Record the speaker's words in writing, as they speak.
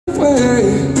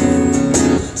away.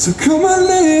 So come on,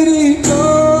 let it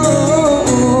go,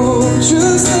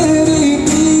 just let it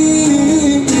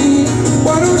be.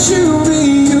 Why don't you be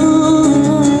you,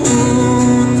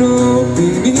 no, be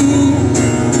me.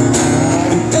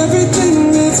 And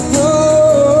everything that's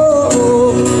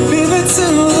broke, leave it to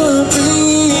the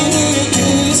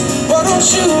breeze. Why don't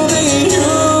you be you,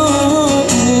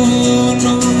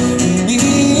 no, be me.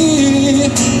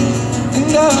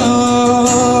 And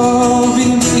I'll be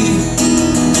me.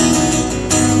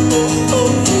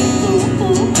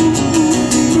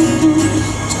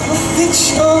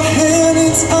 Your hand,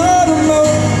 it's I don't know.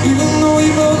 Even though we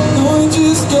both know it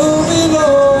just don't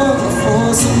belong.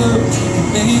 Force of love to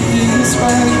make things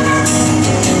right.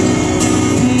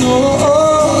 No,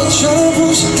 trying to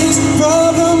push this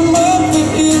problem up the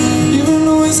hill, even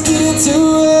though it's getting too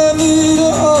heavy to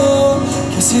hold.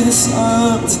 Guess it's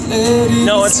time to let it.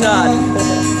 No, it's not.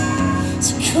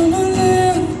 So come on,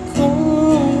 let it go,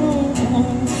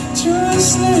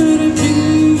 just let it be.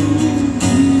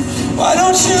 Why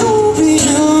don't you be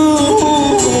you,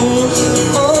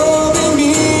 oh, be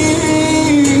me.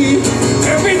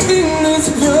 Everything that's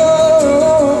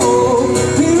broke,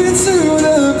 leave it to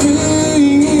the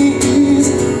breeze.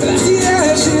 Let the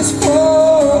ashes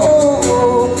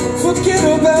fall, forget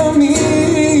about me.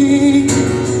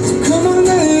 So come on,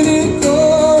 let it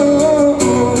go,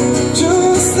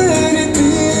 just let it be.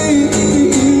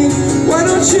 Why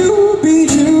don't you be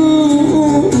you,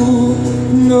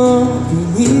 no, be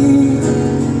me.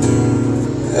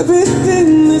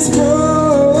 Everything is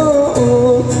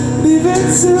broke, leave it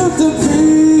to the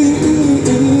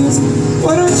breeze.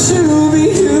 Why don't you be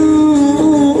you,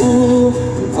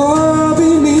 or be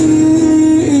me?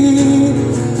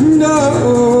 No,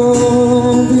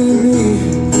 be me.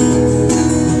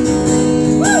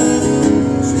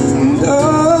 No,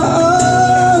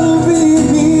 be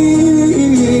me.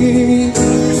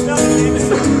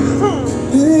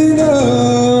 No,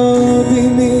 be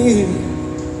me.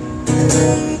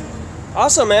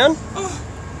 Awesome, man. Oh,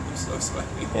 I'm so sweaty.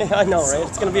 Yeah, I know, right?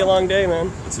 It's gonna be a long day, man.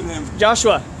 What's your name?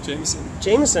 Joshua. Jameson.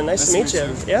 Jameson, nice to meet you.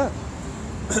 you. Yeah.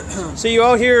 So you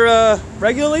out here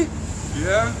regularly?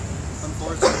 Yeah,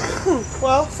 unfortunately.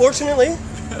 Well, fortunately.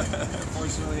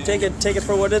 Unfortunately. Take it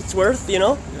for what it's worth, you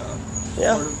know? Yeah.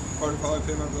 Yeah. Part of how I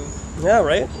pay my bills. Yeah,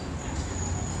 right.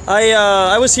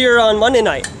 I was here on Monday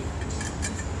night.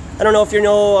 I don't know if you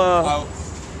know.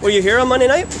 Were you here on Monday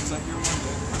night? Was I here Monday?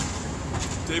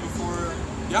 Day before?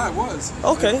 Yeah, I was.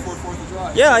 Okay. Day before 4th of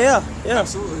July. Yeah.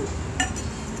 Absolutely.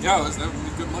 Yeah, that was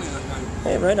good money that night.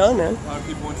 Hey, right on, man. A lot of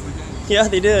people went to the game. Yeah,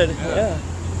 they did. Yeah. Yeah.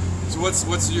 So what's the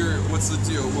deal? What's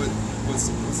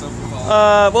up with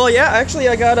all? Well, yeah. Actually,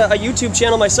 I got a YouTube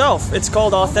channel myself. It's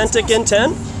called Authentic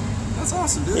Intent. That's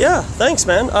awesome, dude. Yeah. Thanks,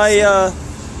 man. I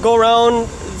go around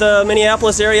the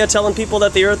Minneapolis area telling people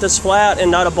that the Earth is flat and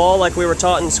not a ball like we were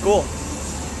taught in school.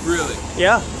 Really?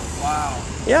 Yeah. Wow.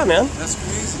 Yeah, man. That's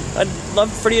crazy. I'd love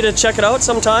for you to check it out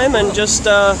sometime and just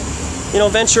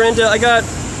venture into. I got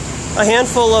a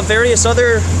handful of various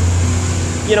other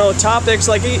topics,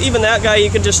 like even that guy you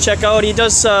can just check out. He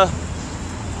does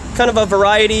kind of a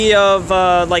variety of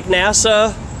like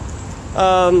NASA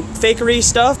fakery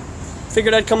stuff.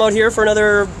 Figured I'd come out here for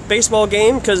another baseball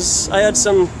game because I had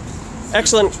some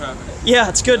excellent traffic. Yeah,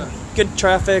 it's good. Yeah. Good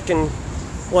traffic and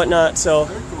whatnot. So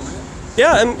Very cool, man.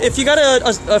 yeah, and if you got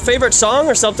a favorite song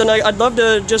or something, I'd love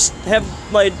to just have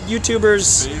my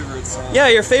YouTubers. Favorite song? Yeah,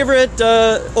 your favorite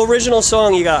original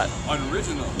song you got.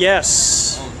 Unoriginal?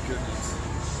 Yes. Oh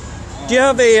goodness. Do you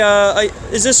have a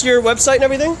is this your website and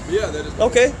everything? Yeah, that is.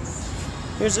 Okay.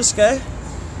 Here's this guy.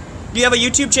 Do you have a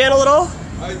YouTube channel at all?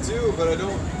 I do, but I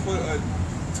don't put a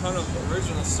ton of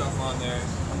original stuff on there.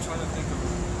 I'm trying to think of.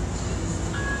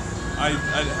 I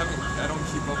don't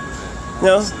keep up with it.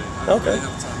 No? Honestly. I don't Okay. really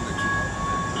have time to keep up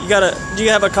with it. You got do you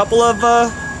have a couple of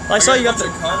I saw you got the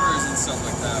covers and stuff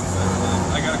like that,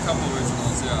 but I got a couple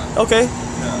originals, yeah. Okay.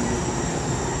 Yeah.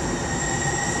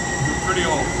 They're pretty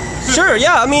old. Sure,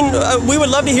 yeah. I mean, we would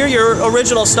love to hear your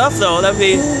original stuff though. That'd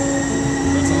be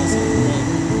That's awesome.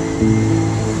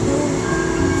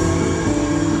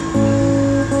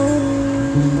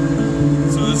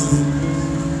 Cool. So this is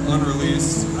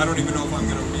unreleased. I don't even know if I'm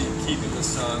gonna be keeping this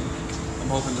song. I'm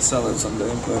hoping to sell it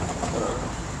someday, but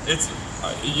it's.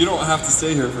 You don't have to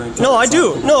stay here for entire. No, I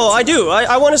do. No, I do.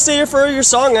 I want to stay here for your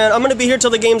song, and I'm going to be here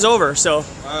till the game's over. So,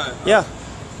 Alright. yeah.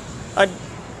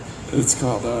 It's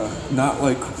called Not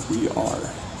Like We Are.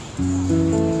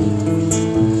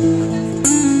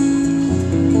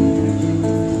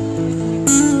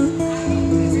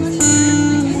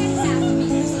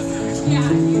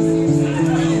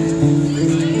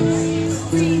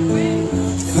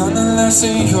 Found the last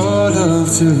missing your love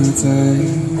today.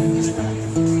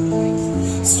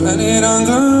 Stranded on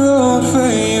the road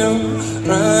where you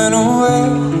ran away,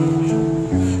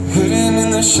 hidden in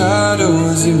the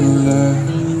shadows you left.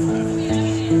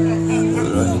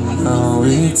 Right now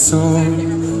it's over.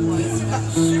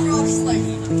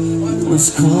 It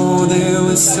was cold, it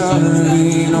was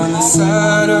starving on the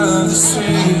side of the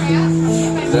street.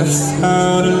 Left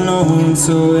out alone,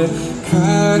 so it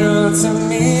cried out to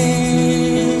me.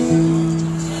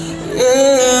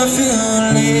 If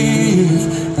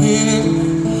you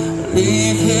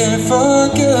leave here for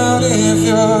good. If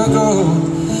you're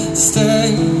gone,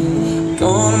 stay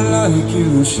gone like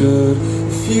you should.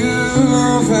 If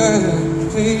you've had,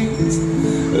 please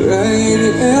write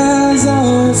it as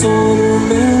ours. Won't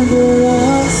remember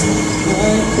us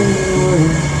like we were,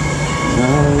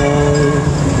 not like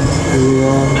we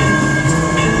are.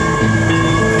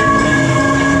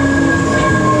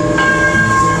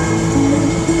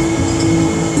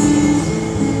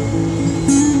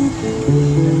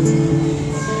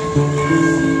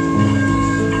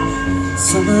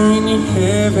 Summer in your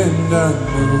hair and I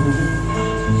know,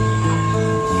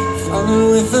 falling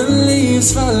with the leaves,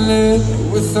 falling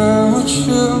without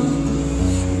you.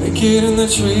 Naked in the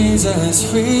trees as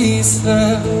we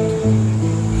slept,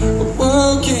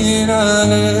 awoken our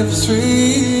lips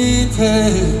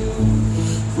repaired.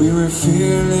 We were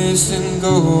fearless and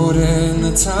golden,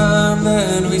 the time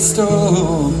that we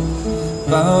stole.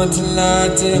 Bound to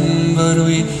light dim, but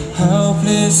we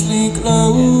helplessly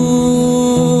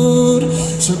glowed.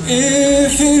 So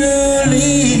if you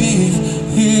leave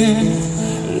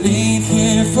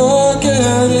here for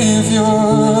good. If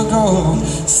you're gone,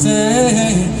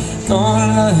 stay gone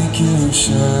like you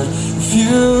should. If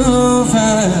you've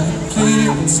had,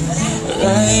 please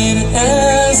write it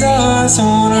as us.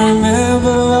 Won't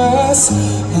remember us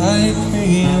like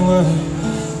we were,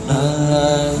 not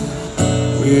like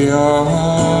we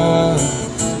are.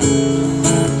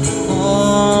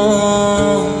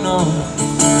 Oh no,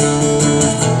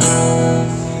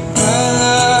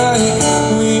 like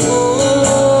we are.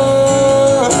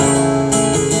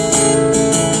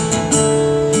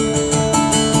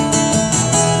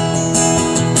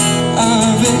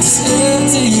 I've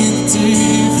accepted the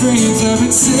difference, I've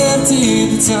accepted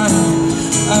the time.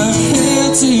 I've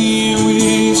had to your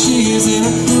wishes and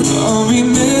I'll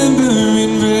remember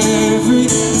in reverie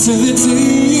till the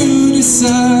day you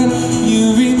decide you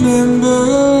remember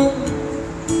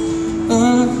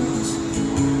us.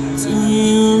 Do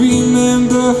you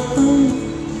remember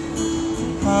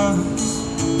us?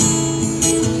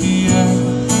 Yeah.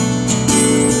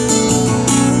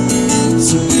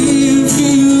 So if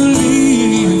you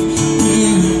leave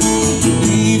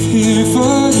here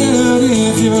for good.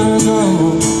 If you're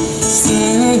gone,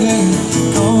 stay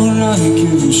gone like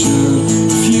you should.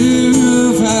 If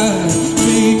you've had,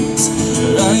 please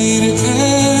write it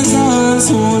as us.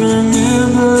 Won't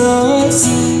remember us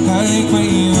like we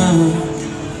were,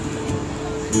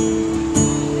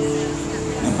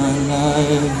 not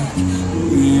like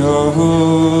we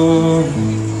are.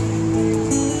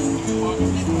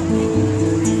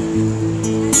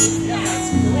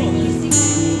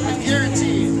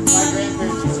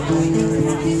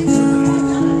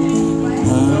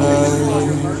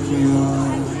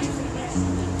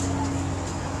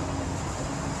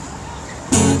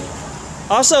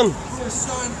 Awesome.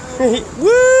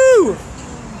 Woo!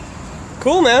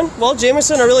 Cool, man. Well,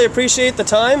 Jameson, I really appreciate the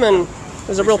time, and it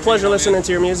was a real pleasure listening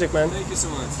to your music, man. Thank you so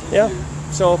much. Yeah.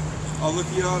 So I'll look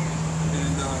you up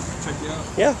and check you out.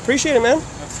 yeah, appreciate it, man.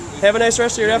 Absolutely. Have a nice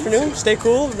rest of your afternoon. Stay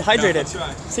cool, hydrated. Yeah,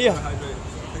 I'll try. See ya. Hydrated.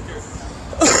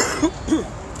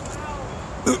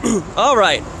 Take care. All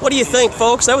right. What do you think,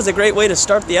 folks? That was a great way to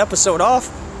start the episode off.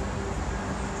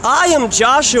 I am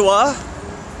Joshua,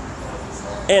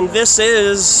 and this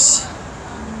is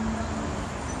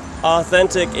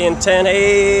Authentic Intent.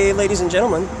 Hey, ladies and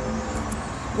gentlemen,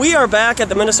 we are back at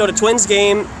the Minnesota Twins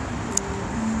game.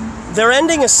 They're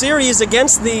ending a series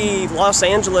against the Los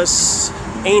Angeles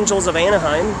Angels of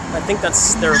Anaheim. I think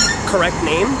that's their correct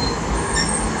name.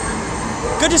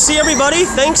 Good to see everybody.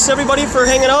 Thanks, everybody, for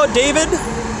hanging out. David,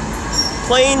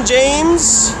 Plain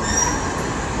James,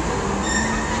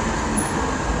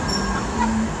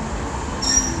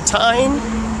 Tyne.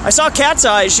 I saw Cat's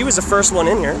Eyes. She was the first one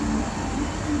in here.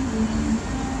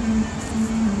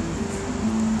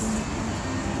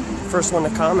 First one to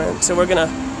comment. So we're gonna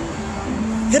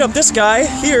hit up this guy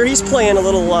here. He's playing a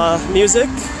little music.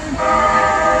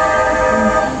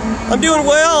 I'm doing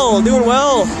well, doing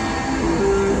well.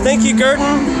 Thank you,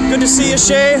 Gurton. Good to see you,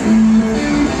 Shay.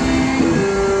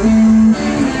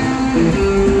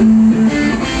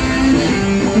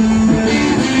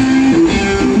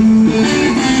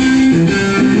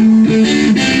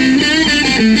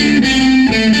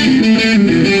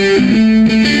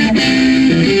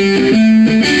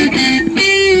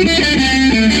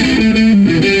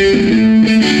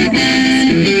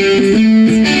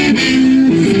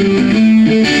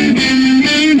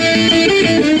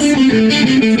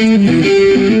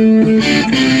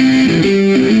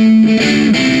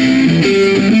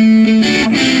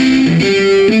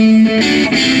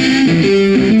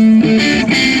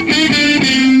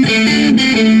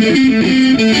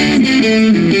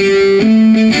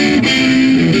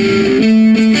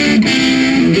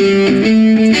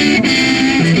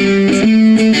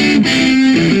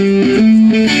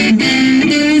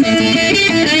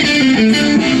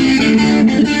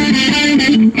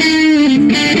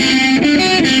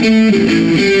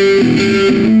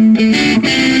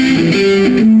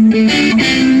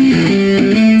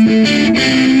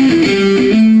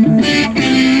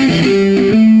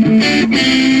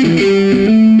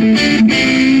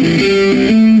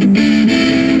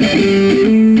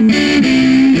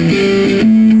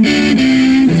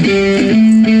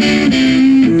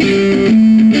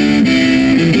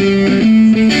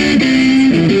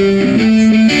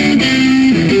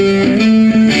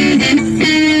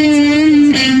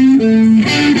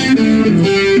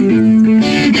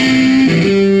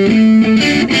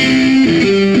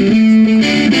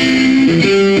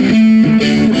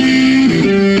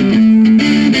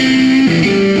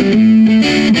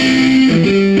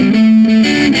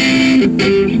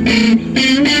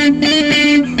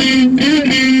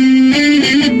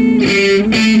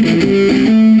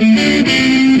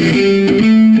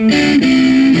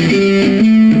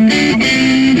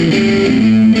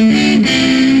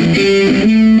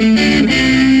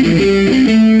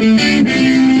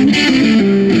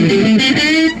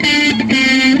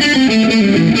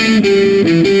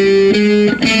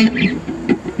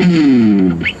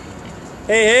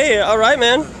 Hey, all right,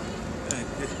 man.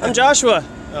 I'm Joshua.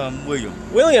 William.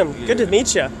 William, Yeah. good to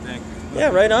meet you. Thank you. Yeah,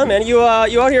 right on, man. You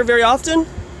out here very often?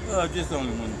 Just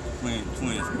only when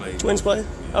twins play. Twins play?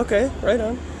 Okay, right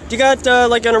on. Do you got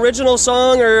like an original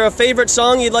song or a favorite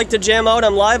song you'd like to jam out?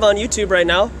 I'm live on YouTube right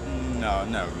now. No,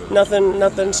 not really.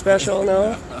 Nothing special,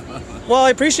 no? Well, I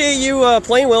appreciate you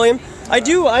playing, William. I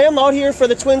am out here for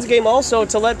the Twins game also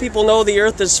to let people know the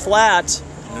earth is flat,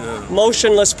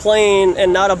 motionless plane,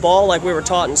 and not a ball like we were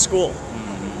taught in school.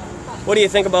 What do you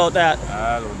think about that?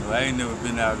 I don't know. I ain't never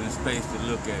been out in space to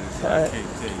look at it, so I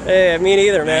can't tell you. Hey, me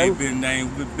neither, I man.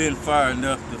 ain't been far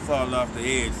enough to fall off the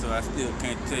edge, so I still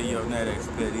can't tell you on that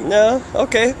aspect either. No?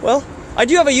 Okay, well, I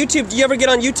do have a YouTube. Do you ever get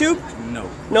on YouTube? No.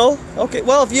 No? Okay,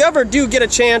 well, if you ever do get a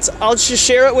chance, I'll just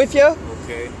share it with you.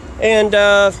 Okay. And,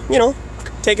 you know,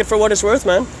 take it for what it's worth,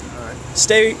 man. All right.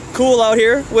 Stay cool out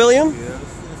here, William. Yeah,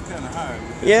 it's kind of hard.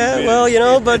 Yeah, well, you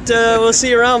know, but we'll see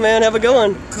you around, man. Have a good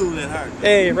one. Cool and hard.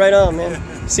 Hey, right on,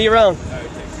 man. See you around. All right,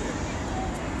 take care.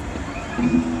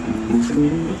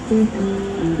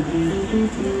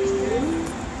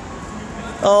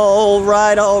 All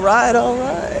right, all right, all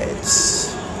right.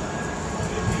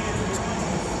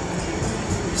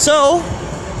 So,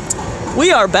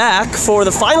 we are back for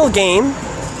the final game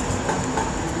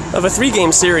of a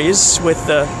 3-game series with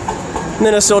the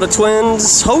Minnesota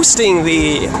Twins hosting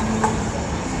the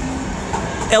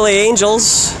LA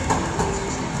Angels.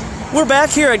 We're back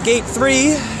here at Gate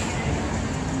 3.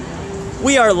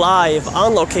 We are live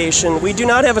on location. We do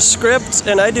not have a script,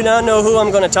 and I do not know who I'm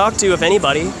going to talk to, if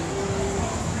anybody.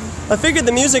 I figured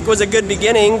the music was a good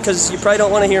beginning, because you probably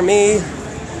don't want to hear me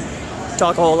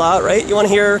talk a whole lot, right? You want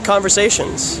to hear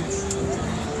conversations.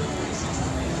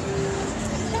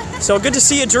 So good to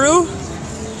see you, Drew.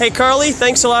 Hey, Carly,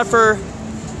 thanks a lot for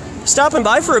stopping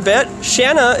by for a bit.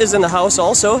 Shanna is in the house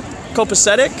also.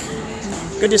 Copacetic.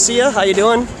 Good to see you. How you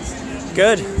doing?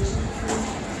 Good.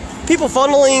 People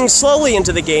funneling slowly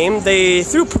into the game. They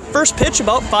threw first pitch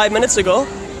about 5 minutes ago.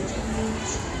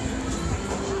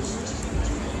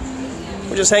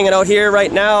 We're just hanging out here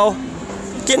right now,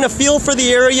 getting a feel for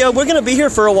the area. We're going to be here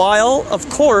for a while, of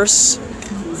course,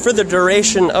 for the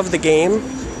duration of the game.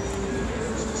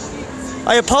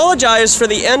 I apologize for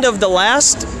the end of the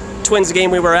last Twins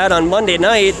game we were at on Monday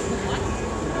night.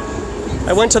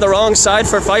 I went to the wrong side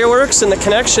for fireworks, and the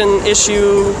connection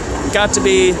issue got to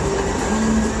be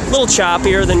a little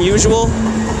choppier than usual.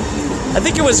 I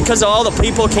think it was because all the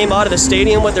people came out of the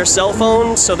stadium with their cell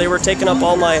phones, so they were taking up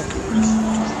all my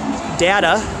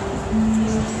data.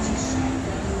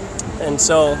 And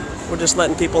so we're just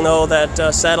letting people know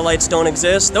that satellites don't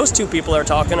exist. Those two people are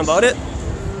talking about it.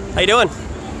 How you doing?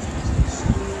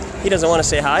 He doesn't want to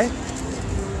say hi.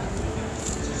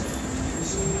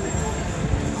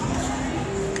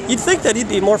 You'd think that he'd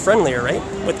be more friendlier, right?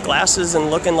 With glasses and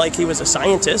looking like he was a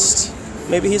scientist.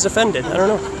 Maybe he's offended. I don't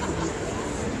know.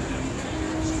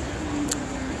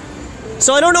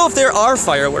 So I don't know if there are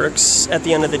fireworks at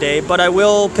the end of the day, but I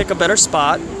will pick a better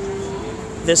spot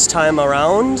this time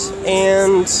around,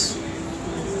 and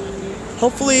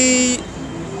hopefully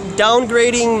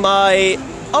downgrading my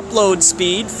upload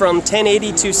speed from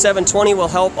 1080 to 720 will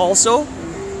help also.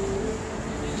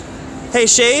 Hey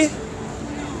Shay,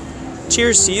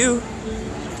 cheers to you.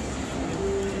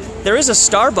 There is a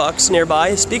Starbucks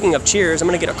nearby. Speaking of cheers, I'm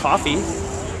gonna get a coffee.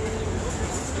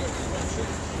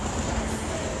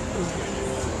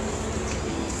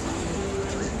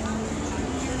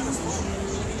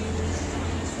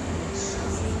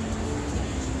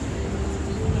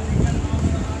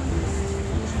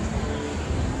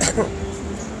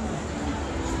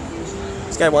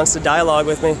 This guy wants to dialogue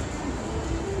with me.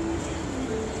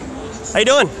 How you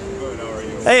doing? Good, how are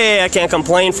you? Hey, I can't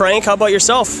complain, Frank. How about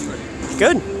yourself?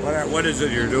 Good. What is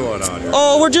it you're doing on here?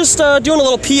 Oh, we're just doing a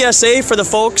little PSA for the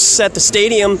folks at the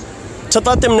stadium to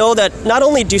let them know that not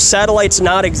only do satellites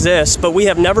not exist, but we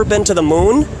have never been to the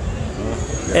moon,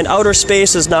 and outer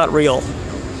space is not real.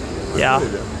 Yeah.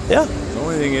 Yeah. The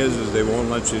only thing is they won't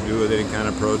let you do any kind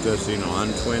of protesting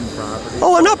on Twin property.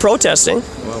 Oh, I'm not protesting.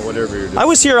 Well, whatever you're doing. I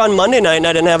was here on Monday night and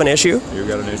I didn't have an issue. You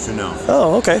got an issue now.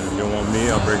 Oh, okay. If you don't want me,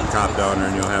 I'll bring a cop down there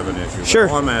and you'll have an issue. Sure.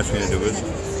 But all I'm asking you to do is,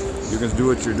 you can do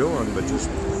what you're doing, but just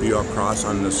be across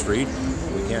on the street.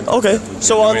 We can't. Okay. We can't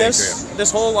So do on any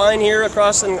this whole line here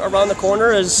across and around the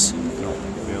corner is trip. No,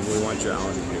 we want you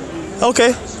out here.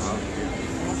 okay.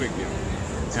 No big deal.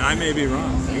 And I may be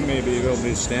wrong. You may be able to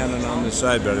be standing on the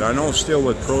side, but I know still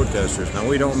with protesters. Now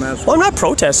we don't mess. Well, I'm not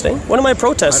protesting. What am I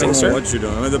protesting, I don't know sir? what you're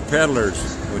doing. With the peddlers,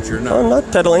 which you're not. I'm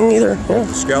not peddling either. Yeah.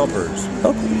 The scalpers.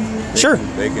 Oh, sure.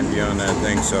 They can be on that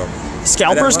thing. So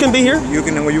Scalpers can be here?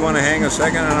 You want to hang a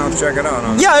second and I'll check it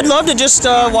out. Yeah, I'd love to just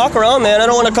walk around, man. I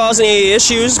don't want to cause any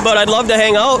issues, but I'd love to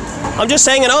hang out. I'm just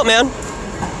hanging out, man.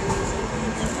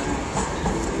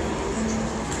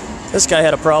 This guy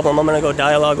had a problem. I'm going to go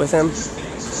dialogue with him.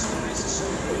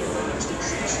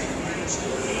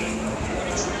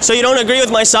 So you don't agree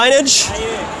with my signage?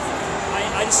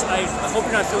 I hope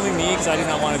you're not filming me because I do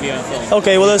not want to be on film.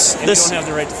 Okay, well this you don't have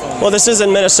the right to film. Well, this is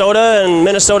in Minnesota, and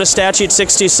Minnesota Statute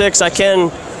 66. I can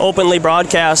openly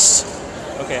broadcast.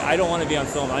 Okay, I don't want to be on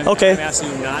film. I'm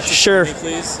asking you not to film me,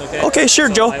 please. Okay, sure,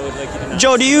 so Joe. I would like you to not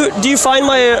Joe, do you find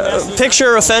my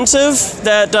picture offensive?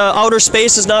 That outer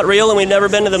space is not real and we've never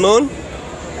been to the moon?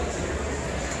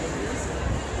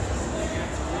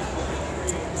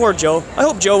 Poor Joe. I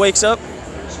hope Joe wakes up.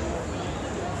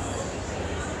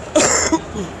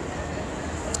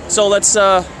 So let's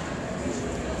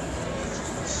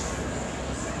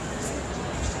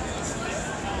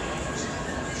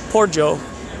poor Joe.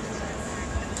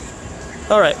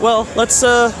 All right, well, let's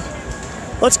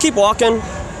keep walking.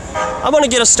 I'm gonna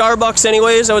get a Starbucks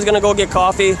anyways. I was gonna go get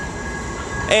coffee,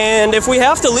 and if we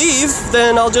have to leave,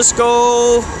 then I'll just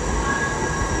go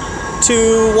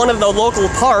to one of the local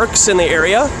parks in the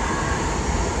area.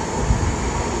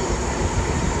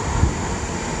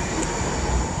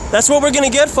 That's what we're gonna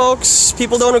get, folks.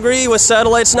 People don't agree with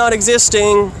satellites not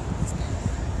existing.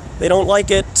 They don't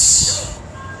like it.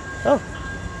 Oh.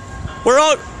 We're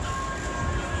out.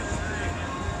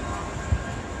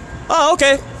 Oh,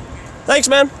 okay. Thanks,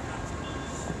 man.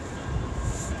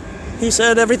 He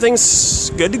said everything's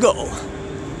good to go.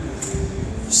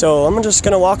 So I'm just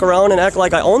gonna walk around and act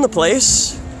like I own the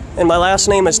place. And my last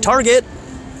name is Target.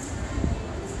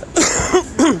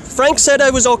 Frank said I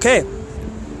was okay.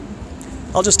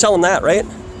 I'll just tell him that, right?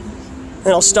 And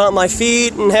I'll stomp my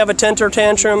feet and have a temper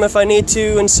tantrum if I need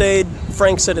to and say,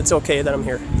 Frank said it's okay that I'm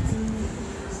here.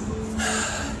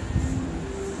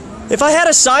 If I had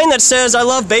a sign that says, I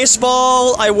love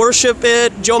baseball, I worship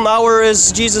it, Joe Mauer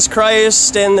is Jesus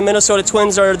Christ, and the Minnesota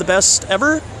Twins are the best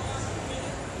ever,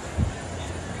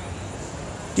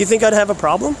 do you think I'd have a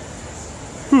problem?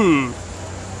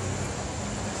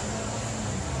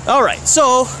 All right,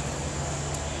 so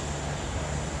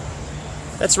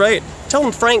that's right. Tell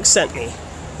him Frank sent me.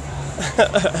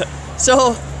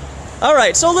 So, all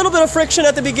right. So a little bit of friction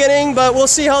at the beginning, but we'll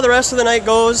see how the rest of the night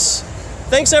goes.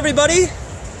 Thanks, everybody.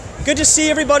 Good to see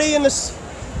everybody in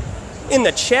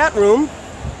the chat room.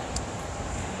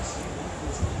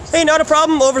 Hey, not a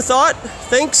problem. Overthought.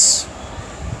 Thanks.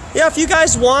 Yeah, if you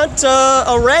guys want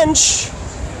a wrench,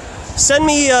 send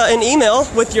me an email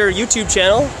with your YouTube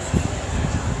channel.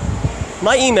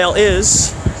 My email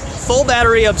is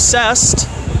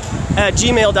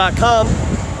fullbatteryobsessed@gmail.com.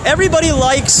 Everybody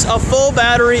likes a full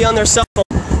battery on their cell phone.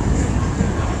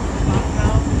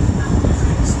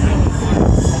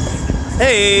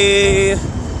 Hey,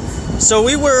 so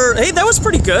hey, that was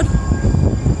pretty good.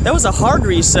 That was a hard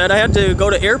reset. I had to go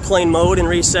to airplane mode and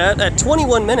reset at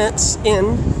 21 minutes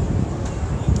in.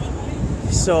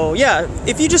 So yeah,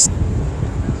 if you just,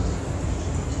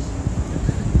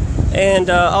 and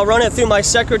I'll run it through my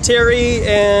secretary,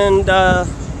 and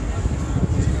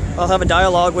I'll have a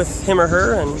dialogue with him or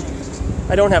her, and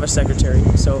I don't have a secretary,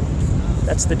 so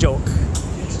that's the joke.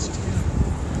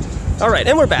 All right,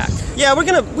 and we're back. Yeah,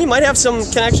 we might have some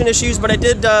connection issues, but I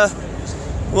did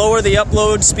lower the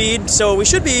upload speed, so we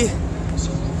should be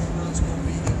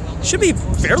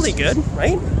fairly good,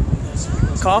 right?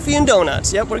 Coffee and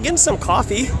donuts. Yep, we're getting some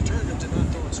coffee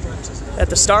at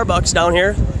the Starbucks down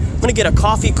here. I'm gonna get a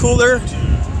coffee cooler.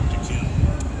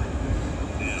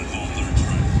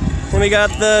 And we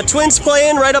got the Twins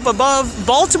playing right up above.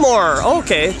 Baltimore.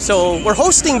 Okay, so we're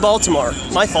hosting Baltimore.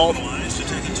 My fault.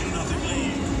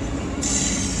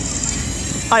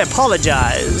 I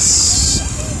apologize.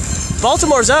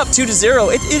 Baltimore's up 2-0.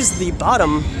 It is the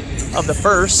bottom of the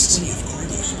first.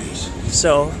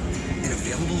 So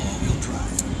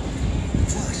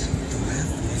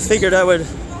figured I would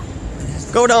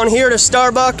go down here to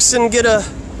Starbucks and get a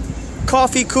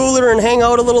coffee cooler and hang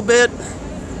out a little bit.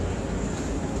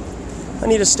 I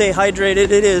need to stay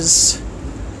hydrated. It is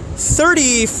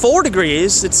 34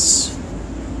 degrees. It's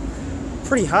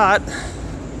pretty hot.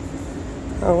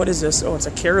 Oh, what is this? Oh, it's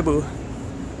a caribou.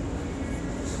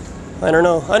 I don't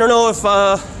know. I don't know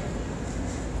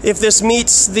if this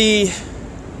meets the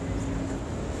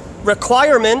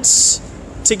requirements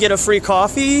to get a free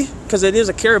coffee, because it is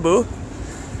a caribou.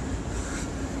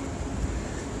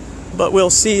 But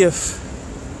we'll see if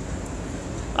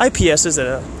IPS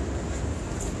isn't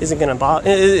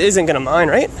gonna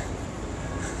mind, right?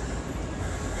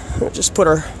 We'll just put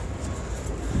our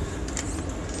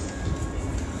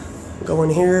Go in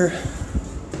here.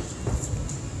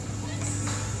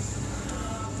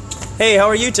 Hey, how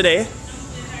are you today?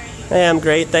 Hey, I'm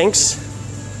great, thanks.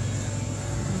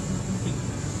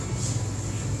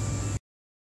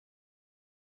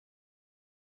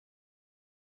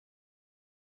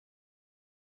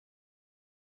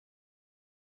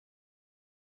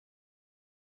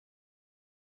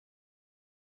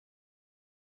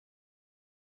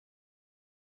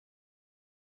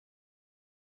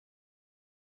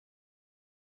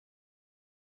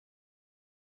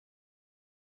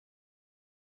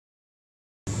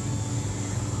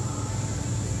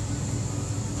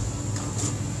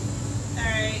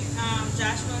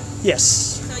 Joshua? Yes.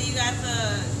 So you got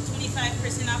the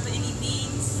 25% off of any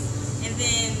beans, and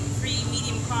then free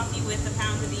medium coffee with a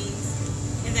pound of beans,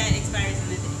 and that expires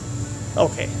in a day.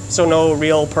 Okay, so no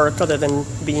real perk other than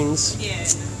beans. Yeah.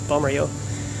 Bummer, yo.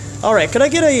 All right, could I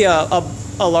get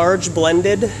a large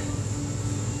blended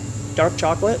dark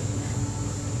chocolate?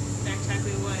 Dark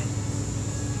chocolate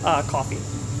what? Coffee.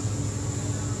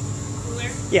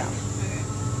 Cooler? Yeah. Okay.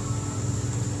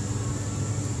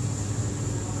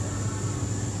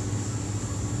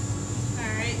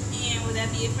 Alright, and will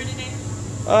that be it for today?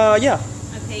 Yeah.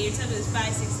 Okay, your total is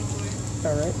 $5.64.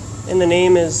 All right. And the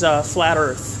name is Flat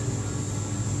Earth.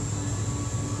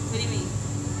 What do you mean?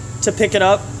 To pick it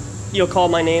up, you'll call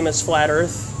my name as Flat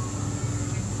Earth.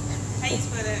 How you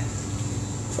spell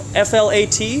that?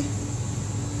 F-L-A-T,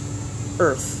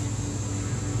 Earth.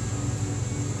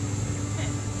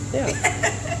 Yeah.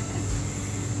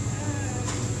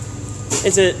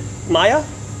 Is it Maya?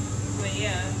 Well,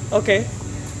 yeah. Okay.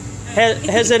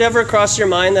 Has it ever crossed your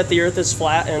mind that the Earth is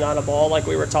flat and not a ball like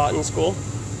we were taught in school?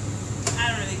 I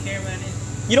don't really care about it.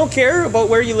 You don't care about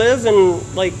where you live and,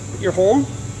 like, your home?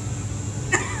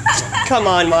 Come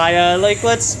on, Maya. Like,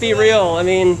 let's be real. I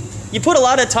mean, you put a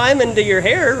lot of time into your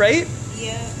hair, right?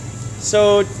 Yeah.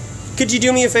 So, could you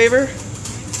do me a favor?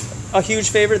 A huge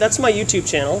favor? That's my YouTube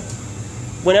channel.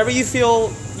 Whenever you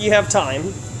feel you have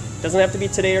time, doesn't have to be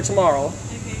today or tomorrow,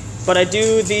 Okay. but I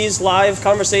do these live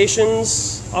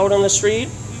conversations out on the street,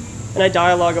 and I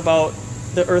dialogue about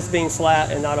the Earth being flat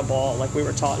and not a ball like we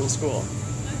were taught in school.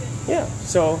 Okay. Yeah,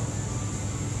 so,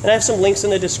 and I have some links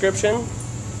in the description.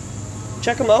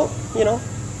 Check them out, you know.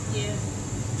 Yeah.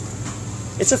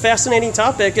 It's a fascinating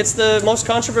topic. It's the most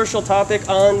controversial topic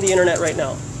on the internet right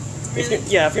now. Really?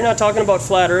 If you're not talking about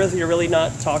flat Earth, you're really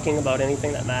not talking about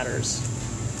anything that matters.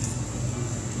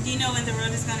 Do you know when the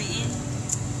road is gonna end?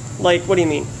 Like, what do you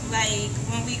mean? Like,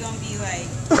 when we gonna be like,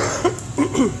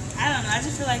 I don't know, I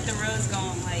just feel like the road's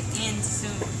gonna like end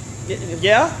soon.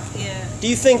 Yeah? Yeah. Do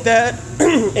you think that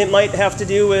it might have to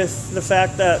do with the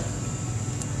fact that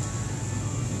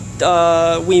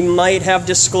we might have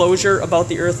disclosure about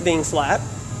the Earth being flat?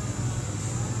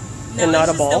 No, And not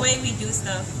it's a just ball? the way we do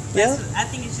stuff. Yeah? I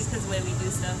think it's just because the way we do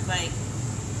stuff. Like,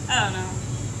 I don't know.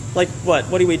 Like what?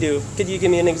 What do we do? Could you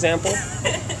give me an example?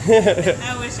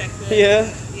 I wish I could. Yeah?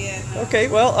 Yeah. No. Okay,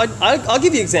 well, I'll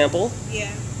give you an example.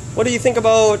 Yeah. What do you think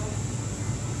about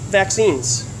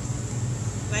vaccines?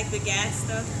 Like the gas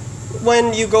stuff.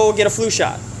 When you go get a flu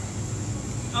shot?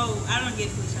 Oh, I don't get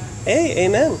flu shots. Hey,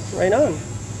 amen. Right on.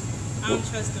 I don't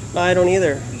trust them. I don't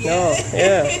either. Yeah. No,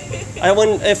 yeah. I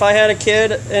wouldn't, if I had a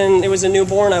kid and it was a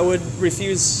newborn, I would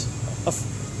refuse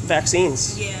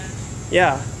vaccines. Yeah.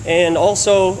 Yeah. And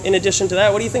also, in addition to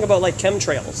that, what do you think about like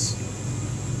chemtrails?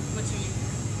 What you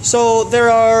mean? So there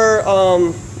are,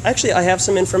 actually I have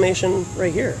some information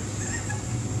right here.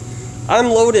 I'm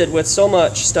loaded with so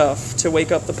much stuff to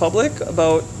wake up the public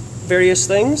about various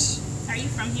things. Are you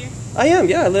from here? I am,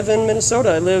 yeah. I live in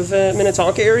Minnesota. I live in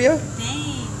Minnetonka area. Dang.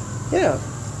 Yeah.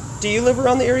 Do you live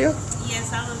around the area?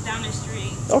 Yes, I live down the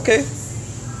street. Okay.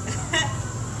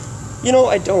 You know,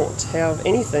 I don't have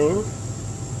anything.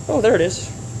 Oh, there it is.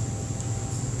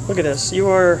 Look at this.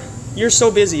 You're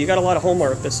so busy. You got a lot of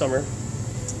homework this summer.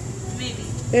 Maybe.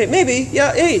 Hey, maybe.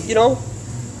 Yeah, hey, you know,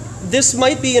 this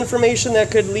might be information that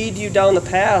could lead you down the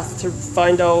path to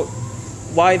find out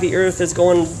why the Earth is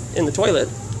going in the toilet.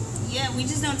 Yeah, we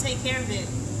just don't take care of it.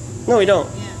 No, we don't.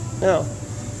 Yeah. No.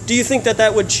 Do you think that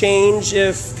that would change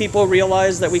if people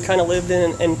realized that we kind of lived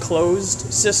in an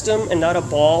enclosed system and not a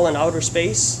ball in outer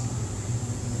space?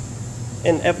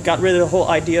 And got rid of the whole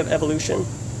idea of evolution?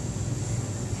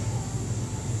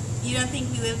 You don't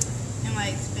think we live in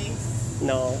like space?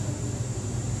 No.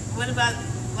 What about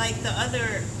like the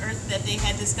other Earth that they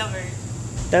had discovered?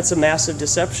 That's a massive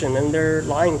deception, and they're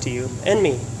lying to you and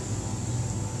me.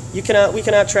 We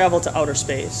cannot travel to outer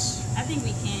space. I think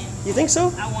we can. You think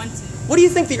so? I want to. What do you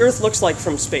think the Earth looks like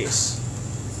from space?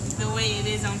 The way it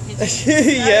is on pictures.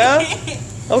 Yeah?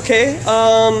 Okay.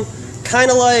 Kind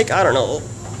of like, I don't know,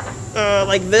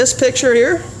 Like this picture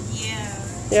here? Yeah.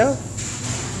 Yeah?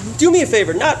 Do me a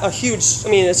favor, not a huge, I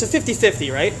mean, it's a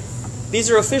 50-50, right? These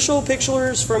are official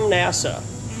pictures from NASA.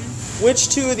 Which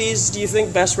two of these do you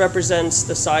think best represents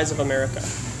the size of America?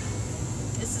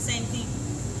 It's the same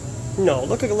thing. No,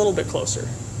 look a little bit closer.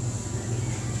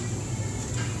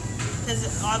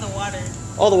 Because all the water.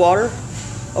 All the water?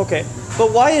 Okay.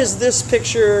 But why is this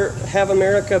picture have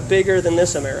America bigger than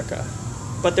this America?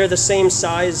 But they're the same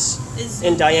size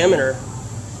in diameter.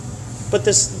 But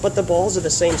the balls are the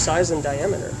same size in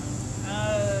diameter.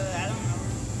 I don't know.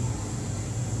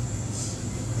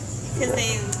 Because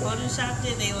they photoshopped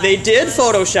it. They did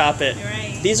Photoshop it.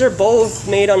 Right. These are both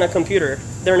made on a computer.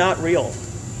 They're not real.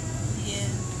 Yeah.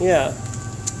 Yeah.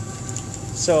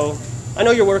 So I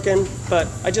know you're working, but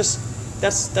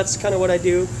that's kind of what I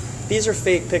do. These are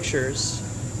fake pictures.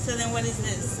 So then what is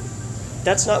this?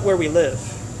 That's not where we live.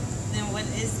 Then what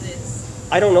is this?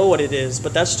 I don't know what it is,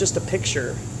 but that's just a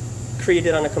picture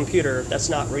created on a computer. That's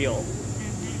not real.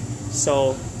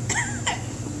 So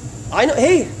I know,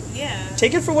 hey, Yeah.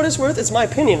 take it for what it's worth. It's my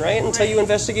opinion, right? Until you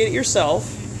investigate it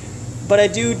yourself. But I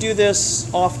do this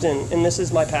often, and this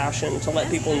is my passion, to let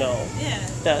people know Yeah.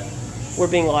 that we're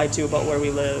being lied to about where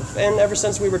we live. And ever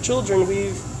since we were children,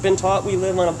 we've been taught we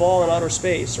live on a ball in outer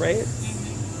space, right?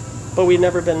 But we've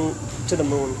never been to the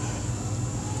moon.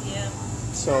 Yeah.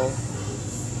 So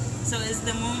So is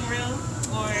the moon real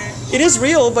or? it is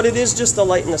real, but it is just the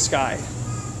light in the sky.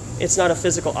 It's not a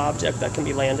physical object that can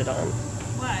be landed on.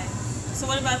 Why? So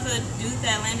what about the dude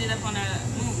that landed up on a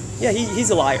moon? Yeah, he's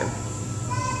a liar.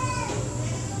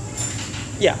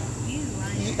 Yeah.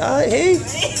 He's lying. Hey,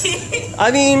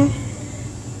 I mean,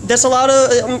 that's a lot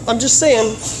of, I'm just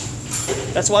saying,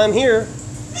 that's why I'm here.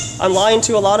 I'm lying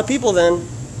to a lot of people then,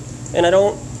 and I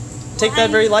don't take that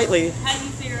very lightly. How do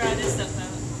you figure all this stuff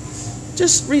out?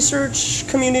 Just research,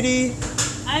 community,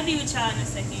 I'll be with y'all in a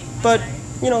second. I'm but, sorry.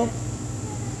 you know,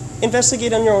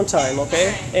 investigate on your own time,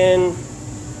 okay? And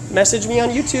message me on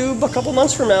YouTube a couple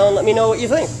months from now and let me know what you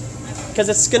think. Because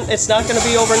it's not going to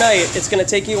be overnight. It's going to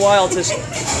take you a while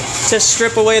to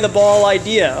strip away the ball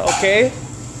idea, okay?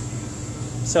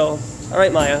 So, all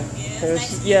right, Maya.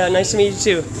 Nice to meet you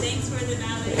too. Thanks for the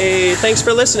knowledge. Hey, thanks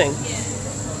for listening. Yeah.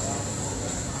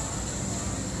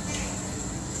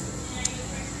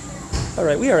 All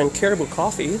right, we are in Caribou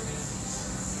Coffee.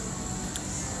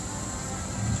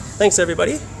 Thanks,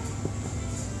 everybody.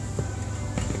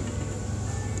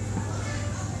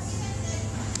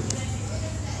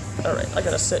 All right, I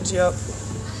gotta set you up.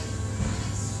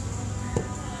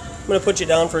 I'm gonna put you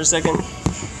down for a second.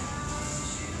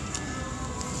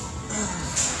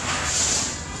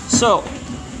 So,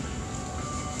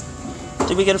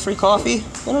 did we get a free coffee?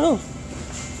 I don't know.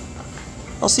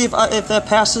 I'll see if that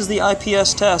passes the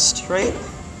IPS test, right?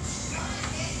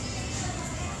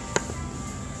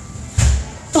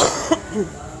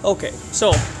 Okay,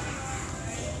 so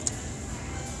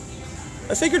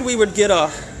I figured we would get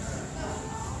I'd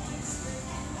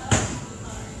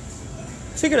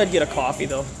get a coffee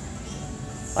though.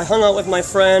 I hung out with my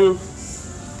friend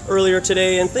earlier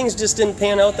today and things just didn't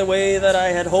pan out the way that I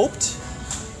had hoped.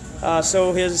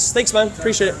 Thanks man,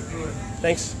 appreciate it.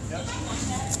 Thanks.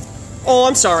 Oh,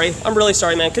 I'm sorry. I'm really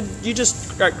sorry, man. Could you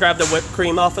just grab the whipped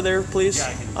cream off of there, please?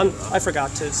 Yeah, I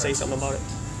forgot to say something about it.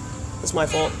 It's my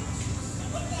fault.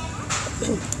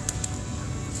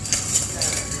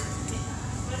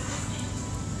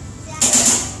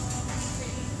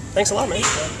 Thanks a lot, man.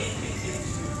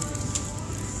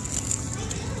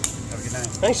 Have a good night.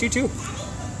 Thanks, you too.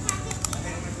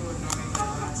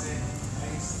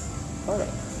 All right.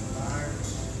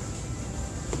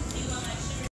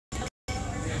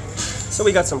 So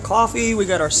we got some coffee, we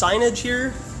got our signage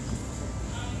here.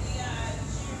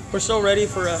 We're so ready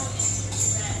for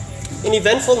an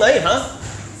eventful night, huh?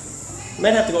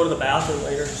 Might have to go to the bathroom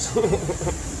later.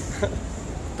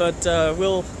 But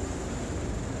we'll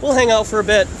hang out for a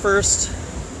bit first.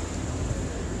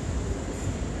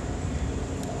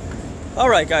 All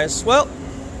right, guys. Well,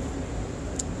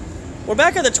 we're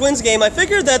back at the Twins game. I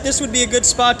figured that this would be a good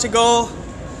spot to go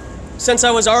since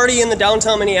I was already in the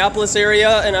downtown Minneapolis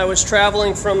area and I was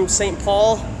traveling from St.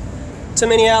 Paul to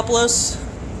Minneapolis.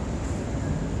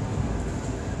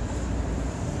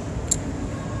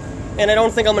 And I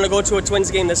don't think I'm going to go to a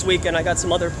Twins game this weekend. I got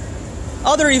some other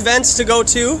events to go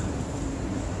to.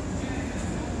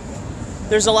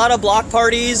 There's a lot of block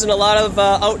parties and a lot of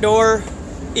outdoor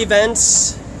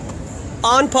events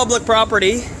on public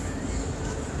property.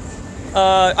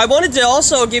 I wanted to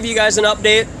also give you guys an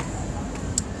update.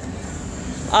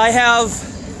 I have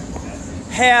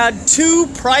had 2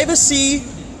 privacy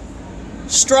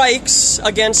strikes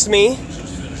against me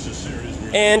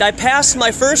and I passed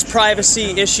my first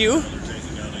privacy issue.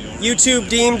 YouTube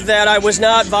deemed that I was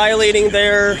not violating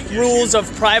their rules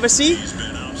of privacy.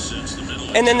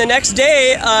 And then the next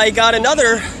day, I got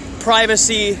another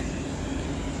privacy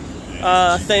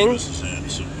thing.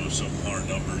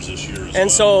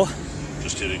 And so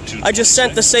I just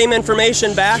sent the same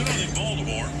information back.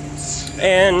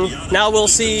 And now we'll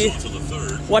see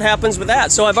what happens with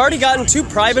that. So I've already gotten 2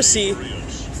 privacy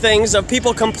things of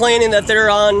people complaining that they're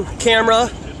on camera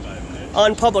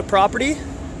on public property.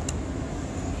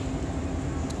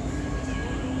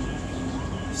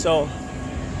 So,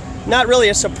 not really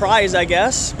a surprise, I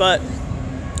guess, but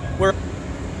we're...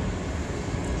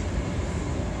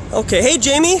 Okay, hey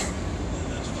Jamie.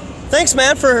 Thanks,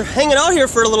 man, for hanging out here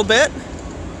for a little bit.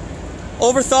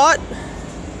 Overthought.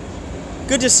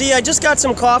 Good to see you. I just got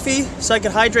some coffee so I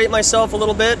could hydrate myself a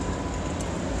little bit.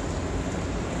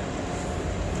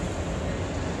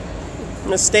 I'm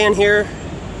gonna stand here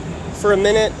for a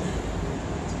minute.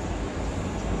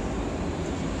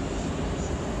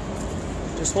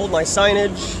 Just hold my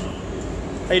signage.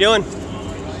 How you doing?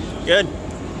 Good.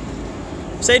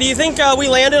 Say, do you think we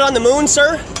landed on the moon,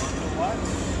 sir?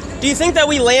 What? Do you think that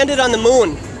we landed on the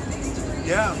moon?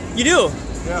 Yeah. You do?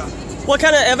 Yeah. What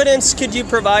kind of evidence could you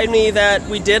provide me that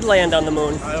we did land on the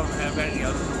moon? I don't have any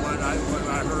other than what I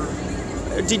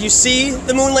heard. Did you see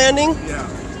the moon landing? Yeah.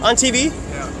 On TV?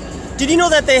 Yeah. Did you know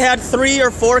that they had 3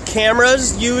 or 4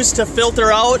 cameras used to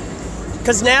filter out?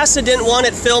 Because NASA didn't want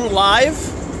it filmed live.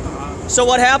 So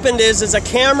what happened is a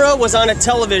camera was on a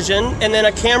television, and then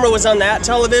a camera was on that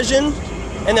television,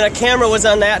 and then a camera was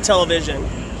on that television.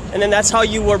 And then that's how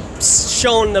you were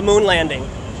shown the moon landing.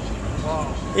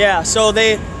 Wow. Yeah, so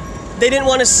they didn't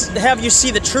want to have you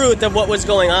see the truth of what was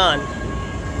going on.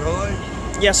 Really?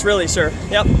 Yes, really, sir.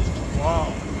 Yep.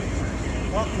 Wow.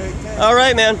 Okay, thanks. All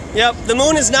right, man. Yep. The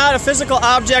moon is not a physical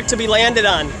object to be landed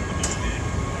on.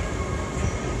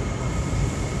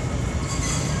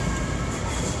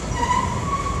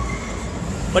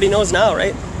 But he knows now,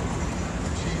 right?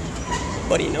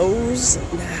 But he knows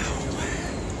now.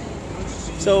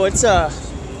 So it's a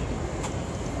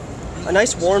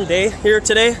nice warm day here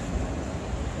today.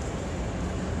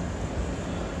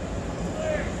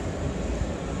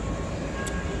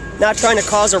 Not trying to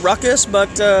cause a ruckus,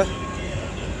 but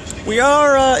we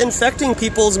are infecting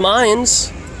people's minds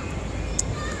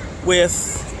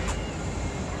with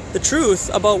the truth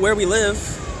about where we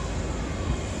live.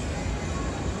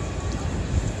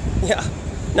 Yeah,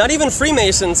 not even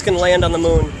Freemasons can land on the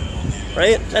moon,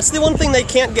 right? That's the one thing they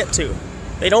can't get to.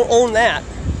 They don't own that,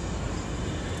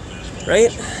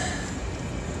 right?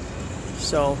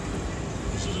 So,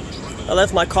 I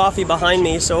left my coffee behind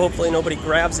me, so hopefully nobody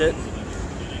grabs it.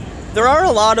 There are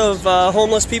a lot of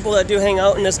homeless people that do hang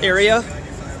out in this area.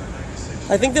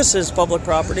 I think this is public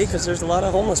property because there's a lot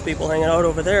of homeless people hanging out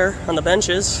over there on the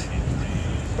benches.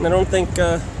 And I don't think,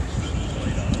 I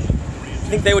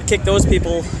think they would kick those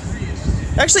people.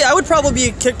 Actually, I would probably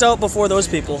be kicked out before those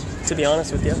people, to be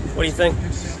honest with you. What do you think?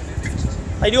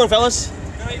 How you doing, fellas?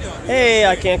 How you doing? Hey,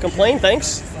 I can't complain,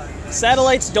 thanks.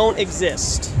 Satellites don't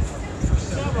exist.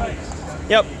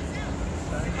 Yep.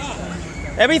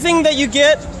 Everything that you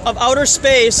get of outer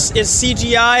space is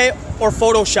CGI or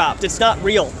photoshopped. It's not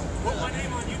real. Put my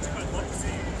name on YouTube. I'd love to see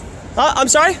it. I'm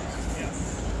sorry?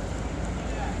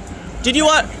 Did you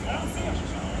want?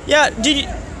 Yeah, did you?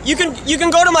 You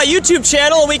can go to my YouTube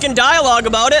channel and we can dialogue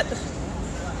about it.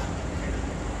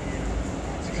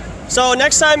 So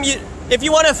next time if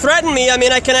you want to threaten me, I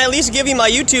mean, I can at least give you my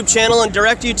YouTube channel and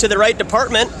direct you to the right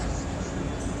department.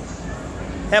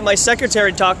 Have my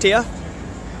secretary talk to you.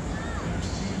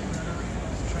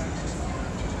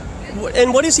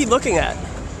 And what is he looking at?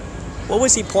 What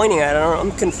was he pointing at? I don't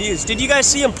know, I'm confused. Did you guys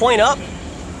see him point up?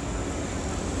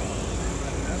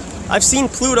 I've seen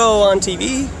Pluto on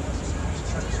TV.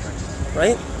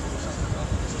 Right?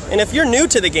 And if you're new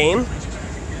to the game,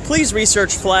 please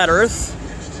research Flat Earth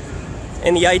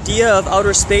and the idea of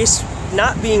outer space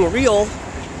not being real.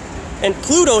 And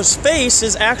Pluto's face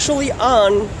is actually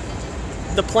on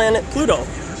the planet Pluto.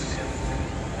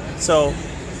 So,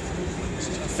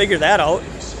 figure that out.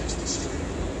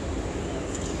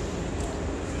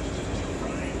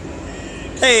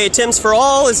 Hey, Tim's for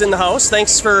All is in the house.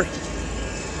 Thanks for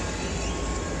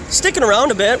sticking around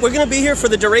a bit. We're going to be here for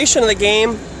the duration of the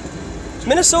game.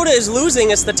 Minnesota is losing.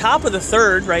 It's the top of the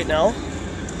 3rd right now.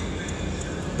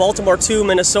 Baltimore 2,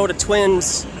 Minnesota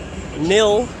Twins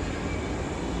 0.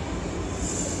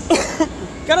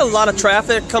 Got a lot of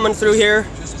traffic coming through here.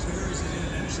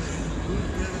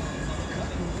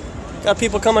 Got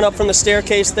people coming up from the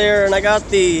staircase there, and I got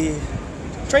the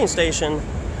train station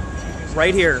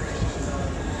right here.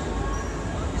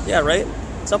 Yeah, right?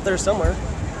 It's up there somewhere.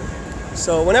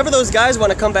 So whenever those guys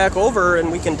want to come back over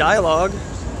and we can dialogue,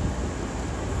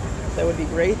 that would be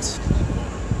great.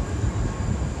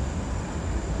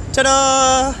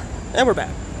 Ta-da! And we're back.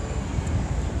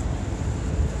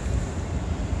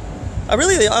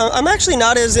 I'm actually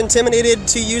not as intimidated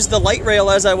to use the light rail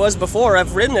as I was before.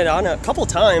 I've ridden it on a couple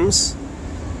times.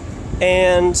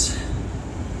 And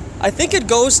I think it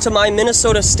goes to my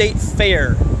Minnesota State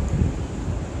Fair.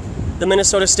 The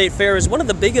Minnesota State Fair is one of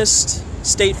the biggest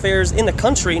state fairs in the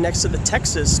country next to the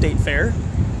Texas State Fair.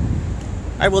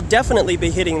 I will definitely be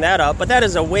hitting that up, but that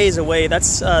is a ways away.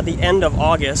 That's the end of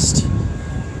August.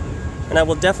 And I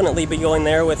will definitely be going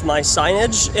there with my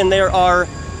signage, and there are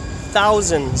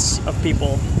thousands of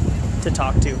people to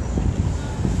talk to.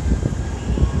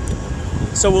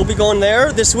 So we'll be going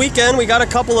there. This weekend we got a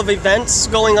couple of events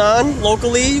going on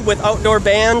locally with outdoor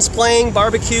bands playing,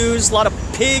 barbecues, a lot of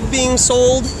pig being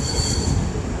sold.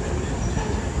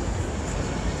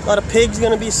 A lot of pigs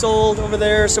gonna be sold over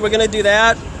there, so we're gonna do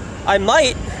that. I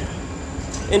might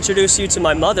introduce you to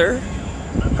my mother.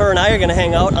 Her and I are gonna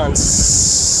hang out on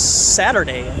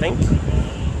Saturday, I think,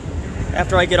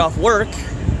 after I get off work.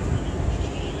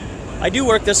 I do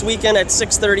work this weekend at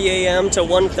 6:30 a.m. to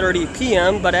 1:30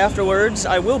 p.m., but afterwards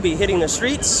I will be hitting the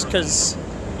streets because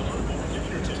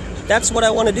that's what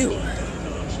I want to do.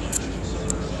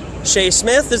 Shay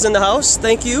Smith is in the house.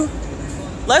 Thank you.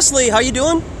 Leslie, how you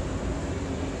doing?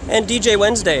 And DJ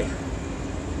Wednesday.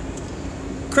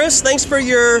 Chris, thanks for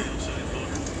your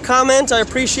comment. I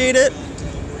appreciate it.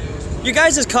 You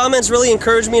guys' comments really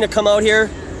encourage me to come out here.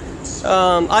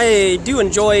 I do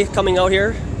enjoy coming out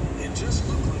here.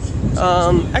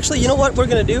 Actually, you know what we're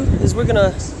gonna do is we're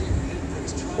gonna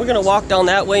walk down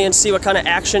that way and see what kind of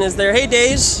action is there. Hey,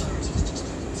 Days,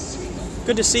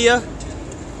 good to see you.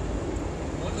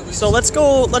 So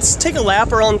let's take a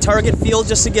lap around Target Field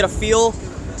just to get a feel,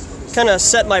 kind of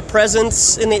set my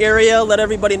presence in the area, let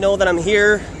everybody know that I'm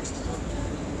here.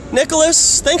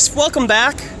 Nicholas, thanks, welcome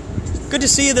back. Good to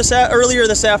see you earlier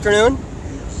this afternoon.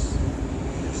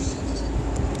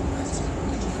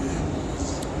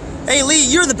 Hey Lee,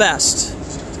 you're the best.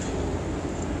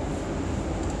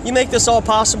 You make this all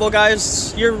possible,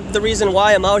 guys. You're the reason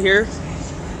why I'm out here.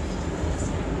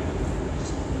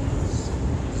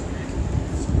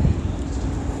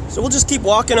 So we'll just keep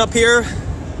walking up here.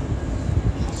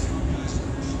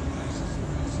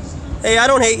 Hey, I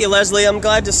don't hate you, Leslie. I'm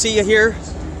glad to see you here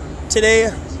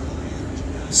today.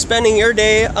 Spending your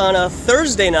day on a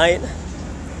Thursday night,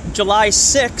 July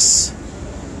 6th.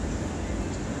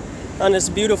 On this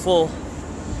beautiful,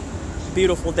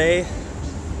 beautiful day.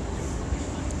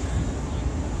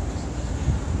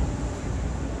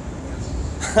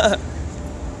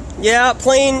 Yeah,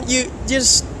 Plain, you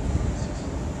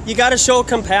got to show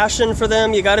compassion for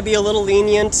them. You got to be a little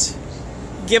lenient.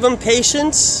 Give them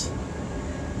patience.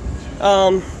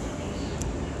 You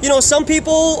know, some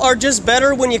people are just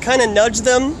better when you kind of nudge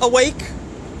them awake.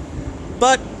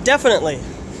 But definitely,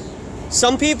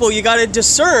 some people you got to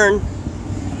discern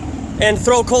and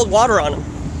throw cold water on them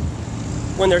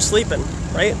when they're sleeping,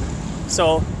 right?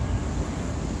 So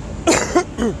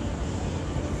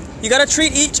you got to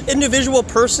treat each individual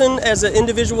person as an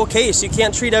individual case. You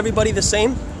can't treat everybody the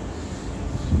same.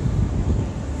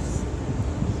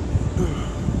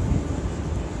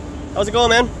 How's it going,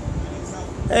 man?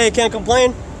 Hey, can't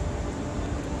complain.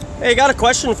 Hey, got a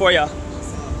question for you.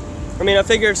 I mean, I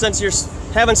figured since you're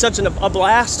having such a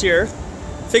blast here,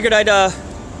 figured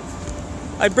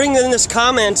I'd bring in this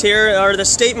comment here, or the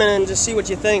statement, and just see what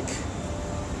you think.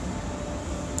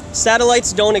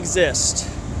 Satellites don't exist.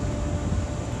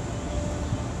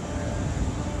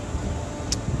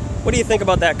 What do you think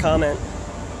about that comment?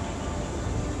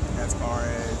 As far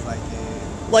as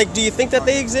like, do you think that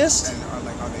they exist? And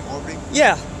are they orbiting?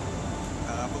 Yeah.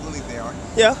 I believe they are.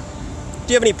 Yeah.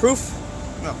 Do you have any proof?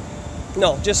 No.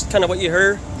 No, just kind of what you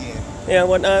heard. Yeah. Yeah,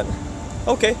 whatnot.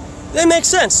 Okay. That makes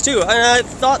sense too. And I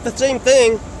thought the same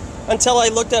thing until I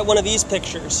looked at one of these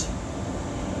pictures.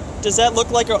 Does that look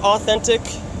like an authentic,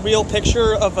 real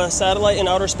picture of a satellite in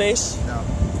outer space? No.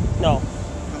 No.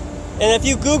 And if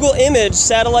you Google image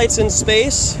satellites in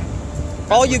space,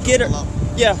 all you get are,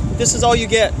 yeah, this is all you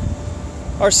get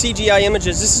are CGI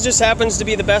images. This just happens to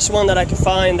be the best one that I could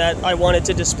find that I wanted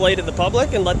to display to the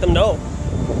public and let them know.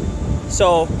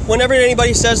 So whenever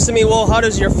anybody says to me, well, how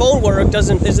does your phone work?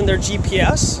 Isn't there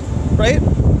GPS, right?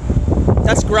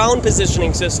 That's ground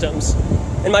positioning systems.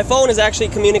 And my phone is actually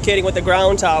communicating with the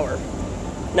ground tower,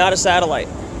 not a satellite.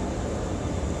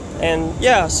 And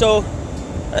yeah, so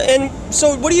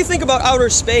what do you think about outer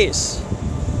space?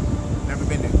 Never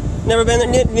been there. Never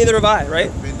been there, neither have I,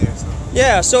 right? Never been there, so.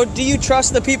 Yeah, so do you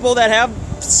trust the people that have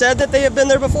said that they have been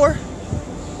there before?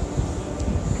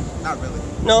 Not really.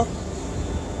 No?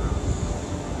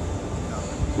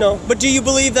 No. But do you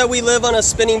believe that we live on a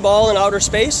spinning ball in outer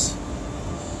space?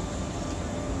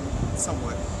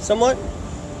 Somewhat. Somewhat?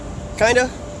 Kinda?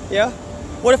 Yeah?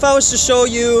 What if I was to show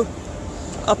you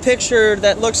a picture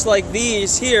that looks like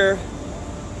these here?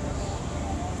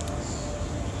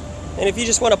 And if you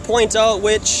just want to point out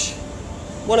which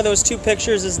one of those two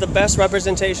pictures is the best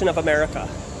representation of America.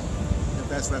 The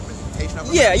best representation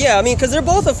of Yeah, yeah, I mean, because they're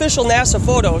both official NASA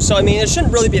photos, so I mean, it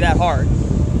shouldn't really be that hard.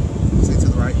 Say to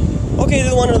the right. Okay,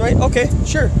 the one on the right? Okay,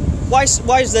 sure. Why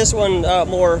is this one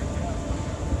more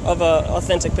of a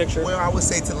authentic picture? Well, I would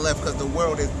say to the left because the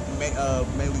world is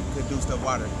mainly produced of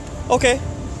water. Okay,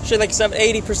 should like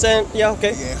 80%? Yeah,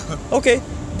 okay. Yeah. Okay,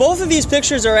 both of these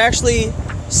pictures are actually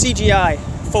CGI,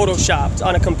 photoshopped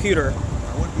on a computer.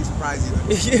 I wouldn't be surprised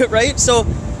either. Right? So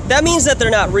that means that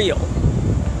they're not real.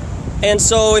 And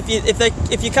so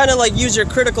if you kind of like use your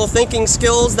critical thinking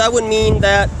skills, that would mean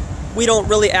that we don't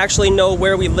really actually know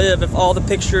where we live if all the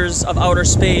pictures of outer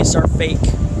space are fake.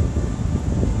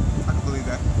 I can believe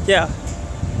that. Yeah.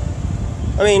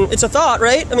 I mean, it's a thought,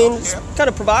 right? I mean, it's Yeah. kind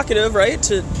of provocative, right?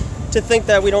 To think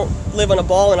that we don't live on a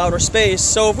ball in outer space.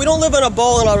 So if we don't live on a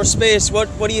ball in outer space, what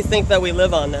do you think that we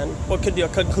live on then? What could be a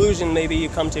conclusion maybe you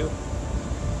come to?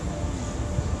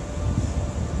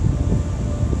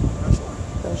 Not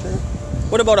sure. Not sure.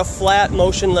 What about a flat,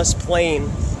 motionless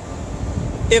plane?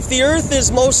 If the Earth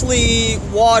is mostly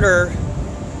water,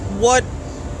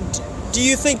 do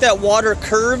you think that water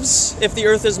curves if the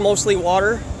Earth is mostly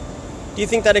water? Do you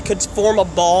think that it could form a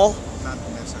ball? Not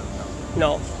necessarily,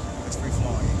 no. No. It's free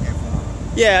flowing. It can't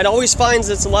form. Yeah, it always finds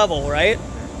its level, right?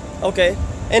 Okay.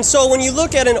 And so when you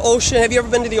look at an ocean, have you ever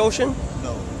been to the ocean?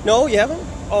 No. No, you haven't?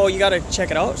 Oh, you gotta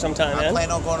check it out sometime, I man.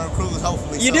 plan on going on a cruise,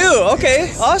 hopefully. You so- do? Okay,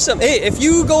 Yes. awesome. Hey, if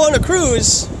you go on a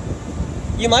cruise,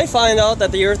 you might find out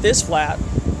that the Earth is flat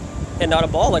and not a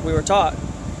ball like we were taught.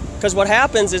 Because what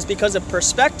happens is because of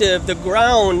perspective, the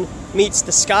ground meets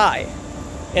the sky.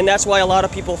 And that's why a lot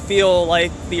of people feel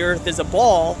like the Earth is a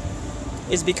ball,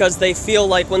 is because they feel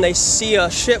like when they see a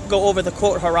ship go over the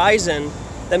quote horizon,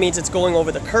 that means it's going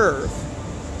over the curve.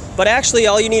 But actually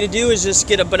all you need to do is just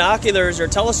get a binoculars or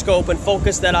telescope and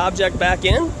focus that object back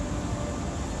in,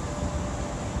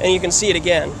 and you can see it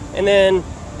again. And then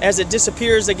as it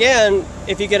disappears again,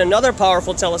 if you get another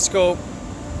powerful telescope,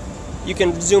 you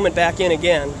can zoom it back in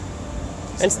again.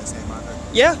 And That's it, my God.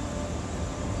 yeah.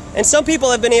 And some people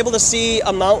have been able to see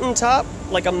a mountaintop,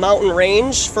 like a mountain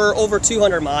range, for over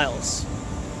 200 miles.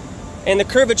 And the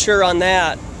curvature on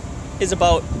that is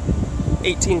about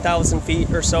 18,000 feet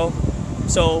or so.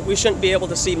 So we shouldn't be able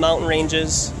to see mountain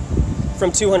ranges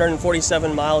from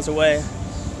 247 miles away.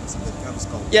 It's a good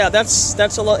telescope. Yeah,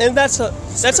 that's a lot, and that's a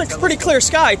pretty clear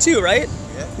sky too, right?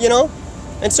 Yeah. You know,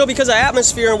 and so because of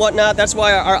atmosphere and whatnot, that's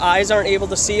why our eyes aren't able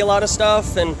to see a lot of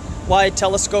stuff, and why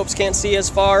telescopes can't see as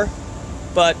far.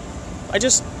 But I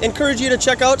just encourage you to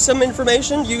check out some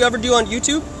information. You ever do on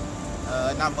YouTube?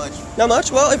 Not much. Not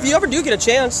much? Well, if you ever do get a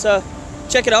chance,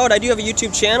 check it out. I do have a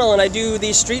YouTube channel, and I do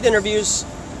these street interviews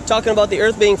talking about the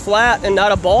Earth being flat and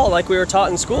not a ball like we were taught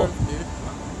in school.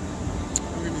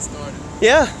 Don't get me started.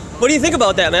 Yeah. What do you think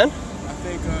about that, man? I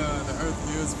think the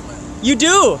Earth is flat, You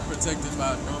do. protected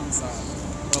by a dome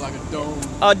side, or like a dome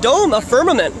A dome, a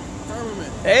firmament.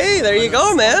 firmament. Hey, there you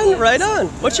go, man. Right on.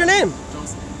 What's your name?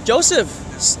 Joseph.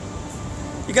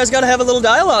 Joseph. You guys got to have a little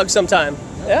dialogue sometime.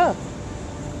 Yeah.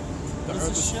 The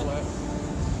Earth is flat.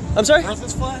 I'm sorry? Earth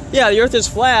is flat? Yeah, the Earth is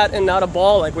flat and not a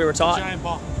ball like we were taught. Giant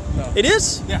ball. It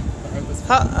is? Yeah. The Earth is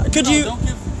flat. How, could No, you... don't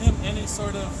give him any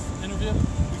sort of interview.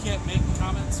 We can't make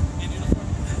comments in uniform.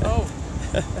 Oh,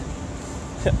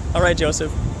 All right,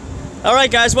 Joseph. All right,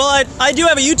 guys. Well, I do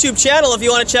have a YouTube channel if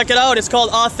you want to check it out. It's called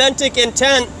Authentic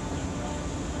Intent.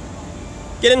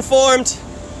 Get informed.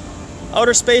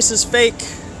 Outer space is fake.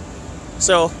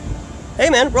 So, hey,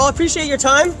 man. Well, I appreciate your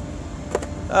time.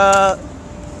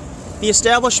 The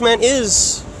establishment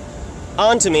is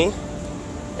on to me,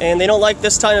 and they don't like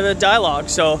this kind of a dialogue.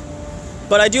 So,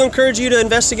 but I do encourage you to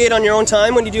investigate on your own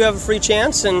time when you do have a free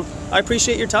chance, and I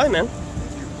appreciate your time, man.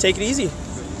 Take it easy.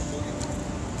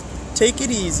 Take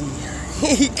it easy.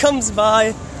 He comes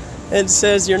by and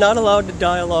says you're not allowed to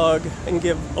dialogue and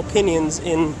give opinions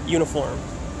in uniform.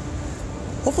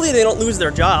 Hopefully they don't lose their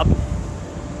job.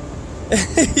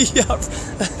 Yep.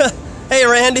 Hey,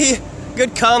 Randy.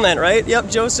 Good comment, right? Yep,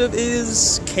 Joseph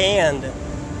is canned.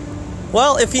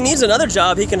 Well, if he needs another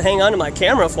job, he can hang on to my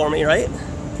camera for me, right?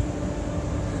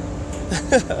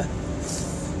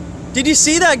 Did you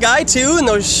see that guy too in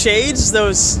those shades?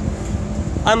 Those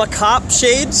I'm a cop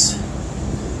shades?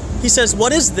 He says,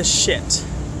 "What is this shit?"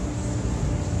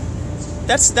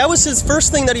 That was his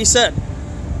first thing that he said.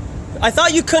 I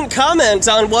thought you couldn't comment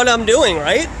on what I'm doing,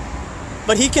 right?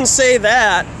 But he can say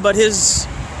that, but his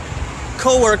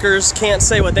coworkers can't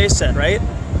say what they said, right?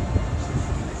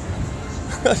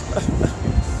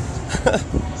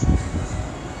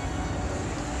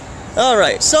 All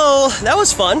right, so that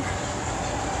was fun.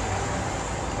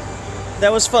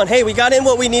 That was fun. Hey, we got in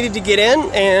what we needed to get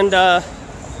in, and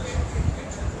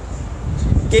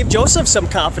gave Joseph some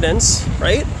confidence,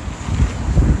 right?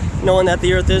 Knowing that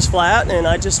the earth is flat, and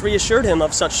I just reassured him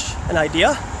of such an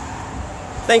idea.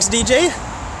 Thanks, DJ.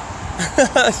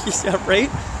 Yeah, right?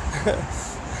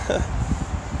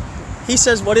 He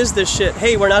says, "What is this shit?"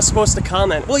 Hey, we're not supposed to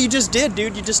comment. Well, you just did,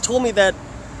 dude. You just told me that,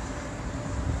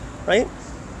 right?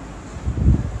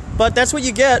 But that's what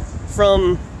you get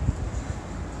from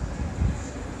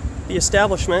the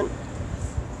establishment.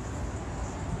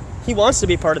 He wants to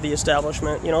be part of the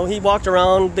establishment. You know, he walked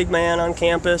around, big man on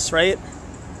campus, right?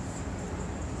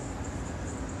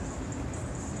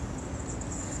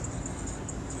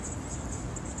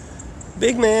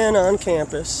 Big man on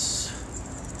campus.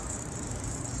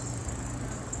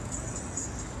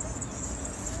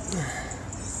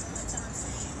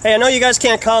 Hey, I know you guys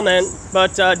can't comment,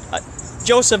 but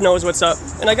Joseph knows what's up,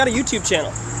 and I got a YouTube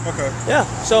channel. Okay. Yeah,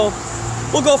 so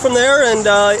we'll go from there, and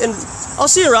I'll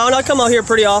see you around. I come out here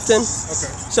pretty often. Okay.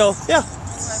 So yeah,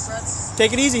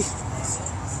 take it easy.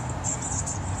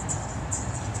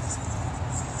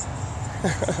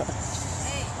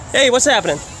 Hey, what's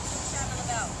happening?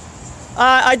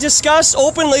 I discussed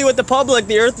openly with the public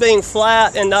the Earth being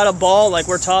flat and not a ball like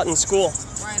we're taught in school.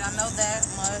 Right, I know that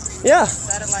much. Yeah.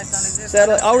 Satellites don't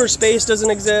exist. Outer space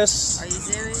doesn't exist. Are you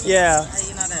serious? Yeah. How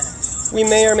you know that? We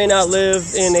may or may not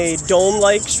live in a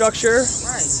dome-like structure.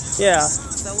 Right. Yeah.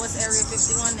 So what's Area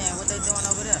 51 then? What they doing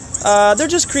over there? They're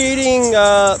just creating,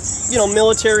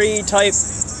 military-type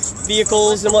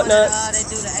vehicles and whatnot. They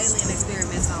do the alien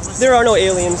experiments on. There are no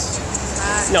aliens.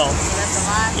 No. So that's a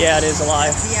lie? Yeah, it is a lie.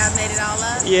 FBI made it all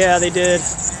up? Yeah, they did.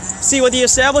 See, what the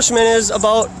establishment is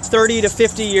about 30 to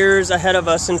 50 years ahead of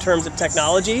us in terms of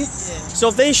technology. Yeah. So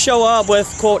if they show up with,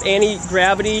 quote,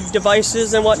 anti-gravity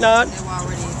devices and whatnot,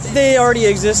 they already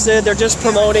existed. They're just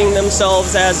promoting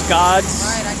themselves as gods.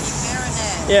 Right, I keep hearing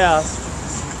that. Yeah.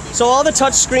 So all the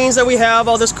touch screens that we have,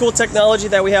 all this cool technology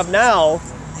that we have now,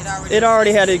 it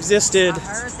already had existed. I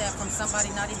heard that from somebody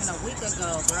not even a week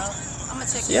ago, bro. I'm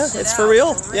gonna check Yeah, this shit it's out. for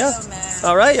real. Yeah. Man.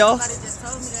 All right, y'all.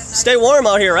 Stay warm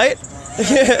out here, right?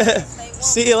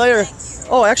 See you later.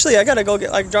 Oh, actually, I gotta go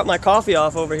drop my coffee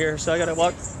off over here, so I gotta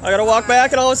walk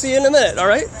back, and I'll see you in a minute. All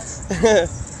right.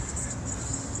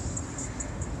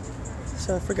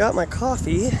 So I forgot my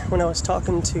coffee when I was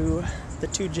talking to the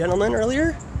two gentlemen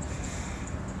earlier.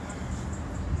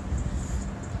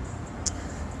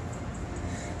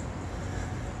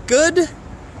 Good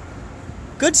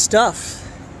stuff.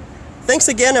 Thanks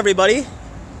again, everybody.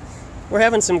 We're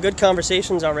having some good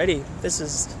conversations already. This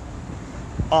is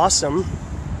awesome.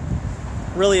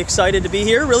 Really excited to be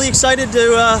here. Really excited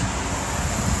to.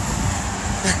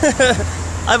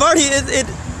 I've already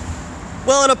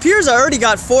well, it appears I already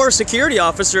got 4 security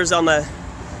officers to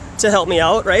help me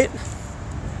out, right?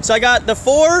 So I got the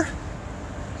 4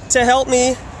 to help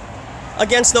me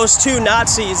against those 2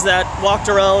 Nazis that walked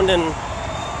around and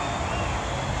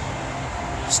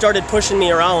started pushing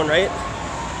me around, right?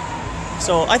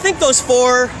 So I think those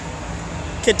 4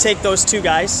 could take those 2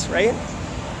 guys, right?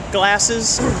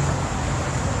 Glasses.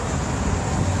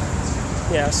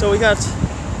 Yeah, so we got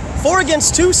 4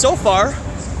 against 2 so far.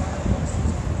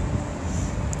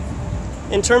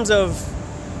 In terms of,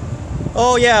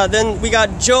 oh yeah, then we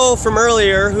got Joe from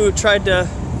earlier who tried to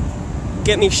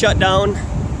get me shut down,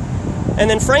 and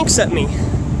then Frank sent me.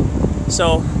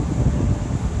 So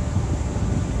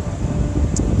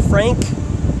Frank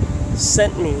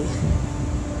sent me.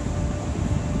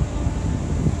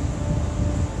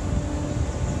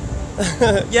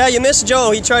 Yeah, you missed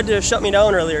Joe. He tried to shut me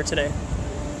down earlier today.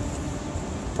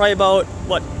 Probably about,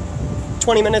 what,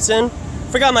 20 minutes in?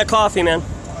 Forgot my coffee, man.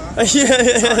 Yeah. Sorry,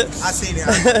 I seen it.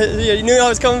 Yeah, you knew I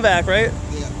was coming back, right?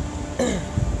 Yeah.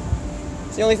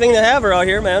 It's the only thing to have her out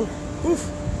here, man. Oof.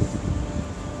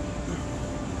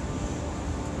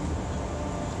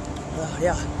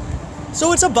 Yeah.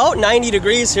 So it's about 90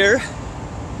 degrees here,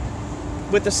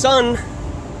 with the sun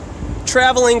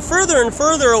traveling further and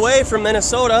further away from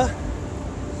Minnesota.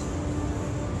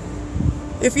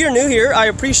 If you're new here, I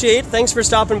appreciate. Thanks for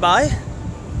stopping by.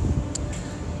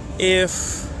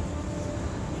 If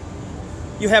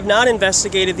you have not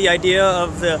investigated the idea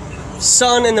of the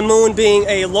sun and the moon being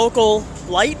a local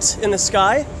light in the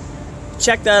sky,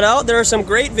 check that out. There are some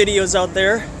great videos out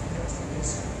there.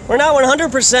 We're not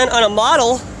 100% on a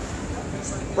model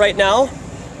right now,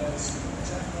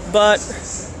 but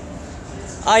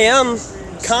I am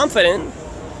confident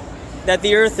that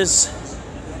the Earth is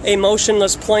a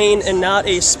motionless plane and not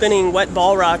a spinning wet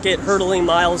ball rocket hurtling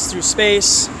miles through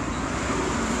space,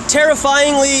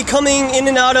 terrifyingly coming in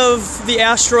and out of the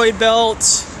asteroid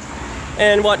belt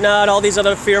and whatnot, all these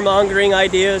other fear-mongering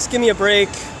ideas. Give me a break.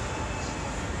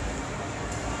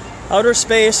 Outer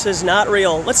space is not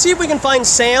real. Let's see if we can find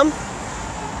Sam. If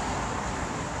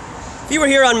you were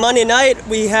here on Monday night,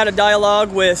 we had a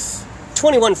dialogue with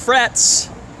 21 Frets.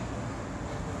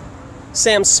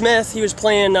 Sam Smith, he was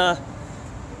playing,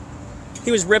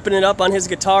 he was ripping it up on his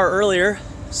guitar earlier,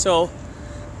 so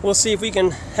we'll see if we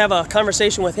can have a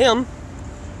conversation with him.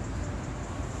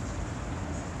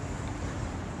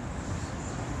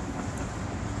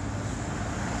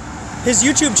 His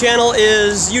YouTube channel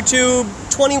is YouTube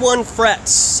 21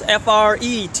 Frets,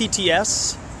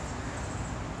 F-R-E-T-T-S.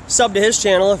 Sub to his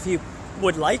channel if you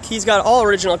would like. He's got all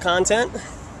original content.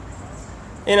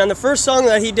 And on the first song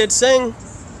that he did sing,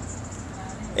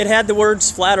 it had the words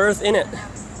Flat Earth in it.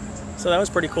 So that was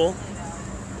pretty cool.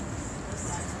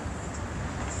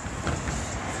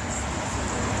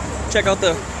 Check out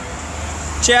the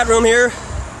chat room here.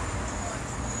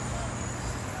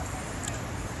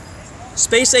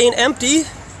 Space ain't empty.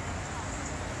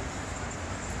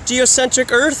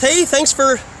 Geocentric Earth. Hey, thanks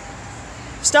for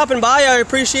stopping by. I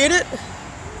appreciate it.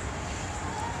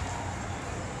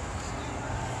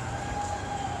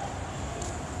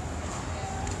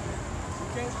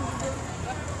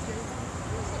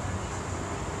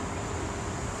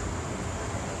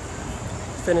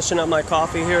 Finishing up my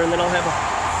coffee here, and then I'll have a...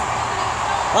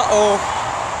 Uh-oh.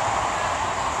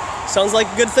 Sounds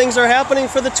like good things are happening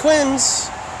for the Twins.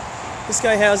 This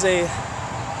guy has a...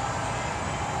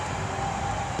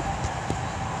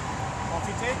 Well, if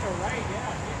you take a right,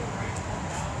 yeah, take a right, come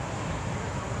down.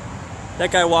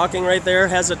 That guy walking right there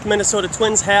has a Minnesota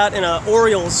Twins hat and a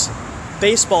Orioles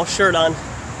baseball shirt on.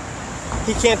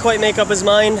 He can't quite make up his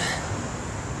mind.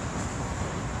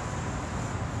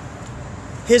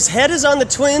 His head is on the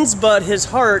Twins, but his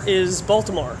heart is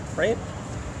Baltimore, right?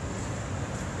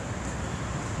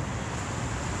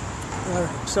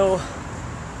 Alright, so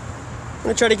I'm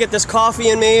gonna try to get this coffee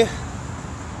in me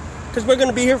because we're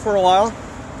gonna be here for a while.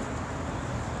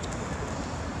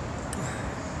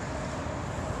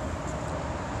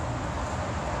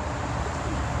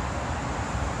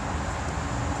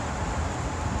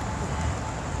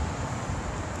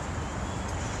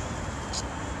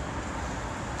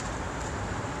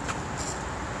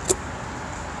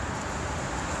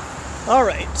 All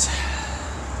right.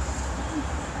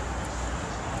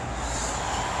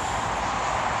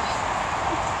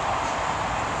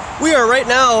 We are right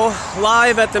now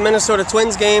live at the Minnesota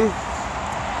Twins game.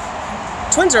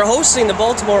 Twins are hosting the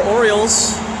Baltimore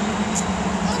Orioles.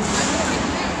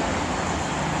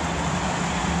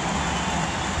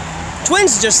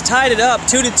 Twins just tied it up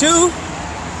 2-2.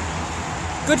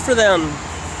 Good for them.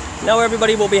 Now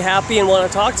everybody will be happy and want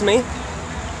to talk to me.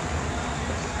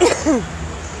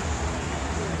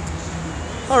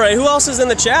 All right, who else is in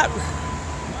the chat?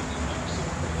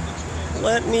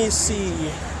 Let me see.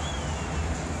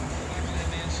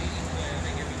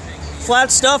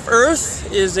 Flat Stuff Earth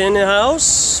is in the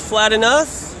house. Flat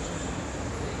Enough.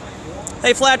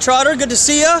 Hey, Flat Trotter, good to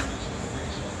see ya.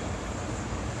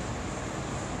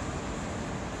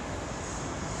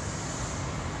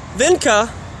 Vinka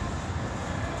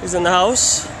is in the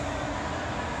house.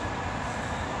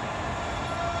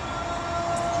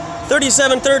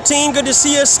 3713, good to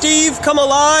see you. Steve, come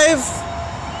alive.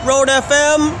 Road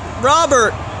FM,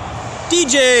 Robert,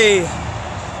 DJ,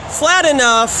 Flat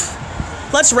Enough.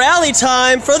 Let's rally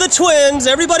time for the Twins.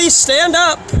 Everybody stand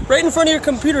up right in front of your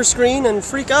computer screen and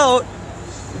freak out.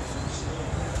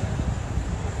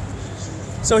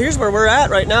 So here's where we're at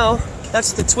right now.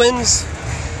 That's the Twins.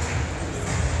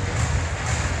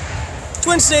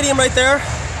 Twin Stadium right there.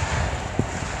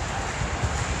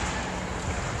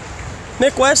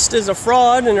 Mick West is a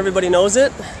fraud and everybody knows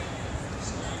it.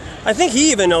 I think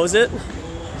he even knows it,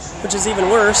 which is even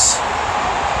worse.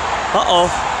 Uh-oh.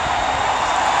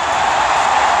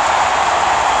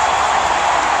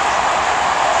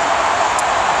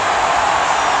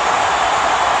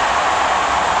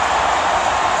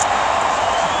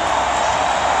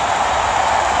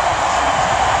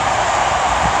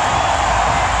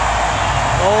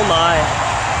 Oh my.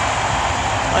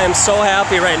 I am so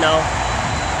happy right now.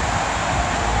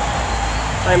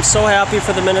 I am so happy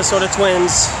for the Minnesota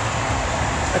Twins.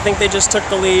 I think they just took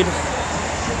the lead.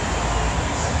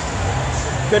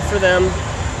 Good for them.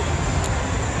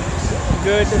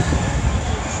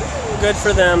 Good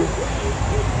for them.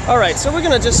 All right, so we're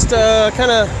gonna just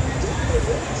kind of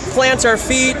plant our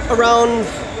feet around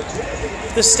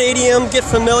the stadium, get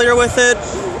familiar with it,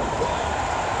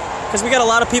 because we got a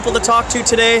lot of people to talk to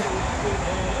today. I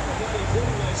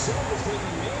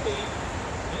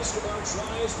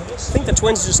think the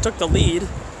Twins just took the lead.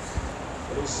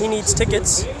 He needs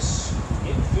tickets.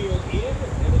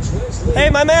 Hey,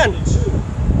 my man.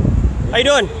 How you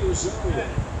doing?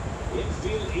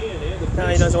 No,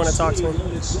 he doesn't want to talk to me.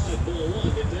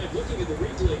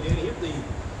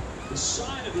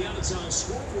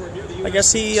 I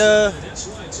guess he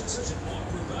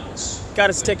got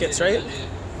his tickets, right?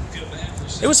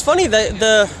 It was funny that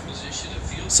the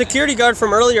security guard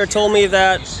from earlier told me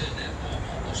that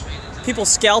people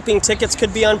scalping tickets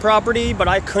could be on property, but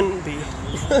I couldn't be.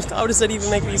 How does that even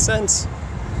make any sense?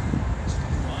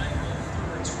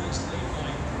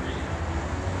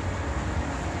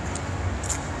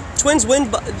 Twins win,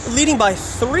 leading by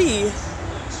 3,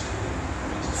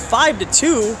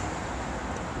 5-2.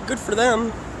 Good for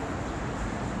them.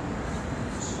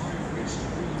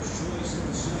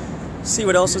 See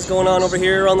what else is going on over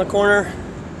here around the corner.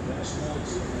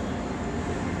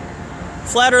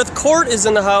 Flat Earth Court is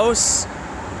in the house.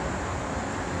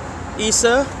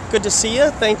 Issa, good to see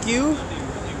you. Thank you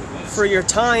for your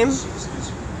time.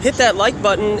 Hit that like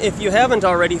button if you haven't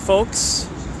already, folks.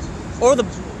 Or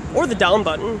the down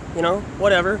button, you know,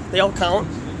 whatever. They all count.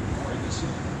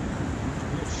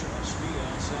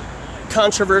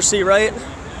 Controversy, right?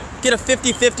 Get a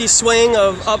 50-50 swing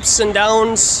of ups and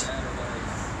downs.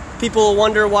 People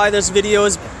wonder why this video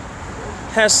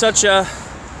has such a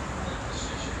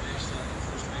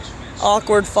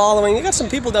awkward following. You got some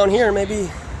people down here, maybe you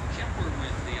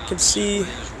can see.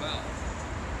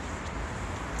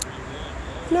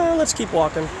 No, let's keep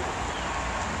walking.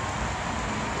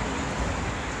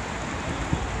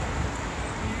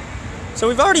 So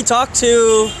we've already talked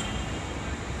to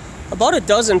about a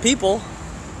dozen people.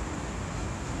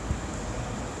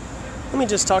 Let me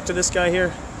just talk to this guy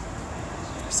here.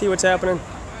 See what's happening.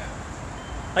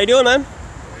 How you doing, man?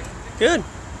 Good.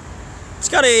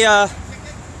 Just got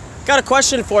a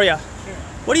question for you.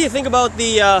 What do you think about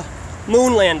the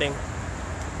moon landing?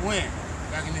 When?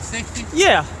 Back in the 60s?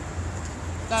 Yeah.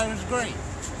 Thought it was great.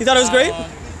 You thought it was great?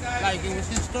 Like it was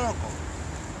historical.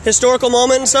 Historical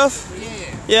moment and stuff?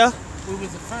 Yeah. Yeah? We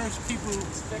was the first people,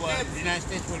 well, the United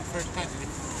States was the first country to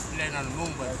land on the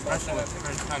moon, but Russia was the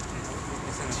first country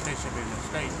to send a spaceship in the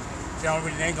space. They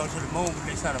already didn't go to the moon, but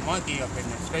they saw the monkey up in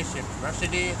the spaceship. Russia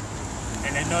did.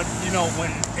 And they know, you know, when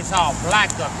it's all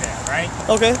black up there, right?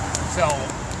 Okay. So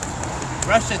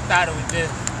Russia thought it was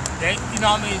just, they, you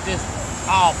know what I mean, just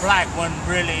all black, wasn't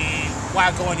really,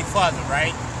 why go any further,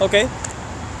 right? Okay.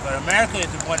 But America is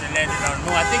the one that landed on the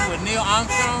moon. I think it was Neil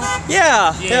Armstrong. Yeah.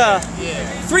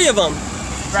 3 of them.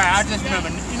 Right, I just remember,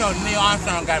 you know, Neil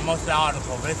Armstrong got most of the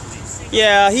article publicity.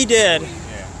 Yeah, he did. Yeah.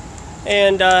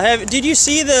 And did you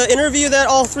see the interview that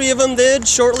all 3 of them did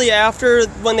shortly after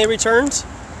when they returned?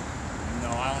 No,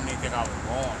 I don't even think I was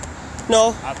born.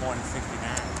 No? I was born in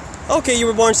 69. Okay, you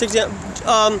were born in 69.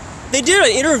 They did an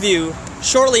interview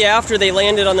shortly after they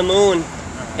landed on the moon,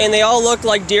 and they all looked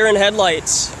like deer in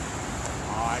headlights.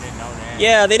 Oh, I didn't know that.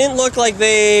 Yeah, they didn't look like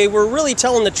they were really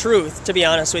telling the truth, to be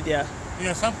honest with you. You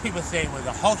know, some people say it was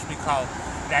a hoax because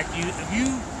that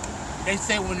they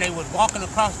say when they was walking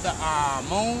across the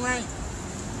moon, right,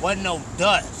 wasn't no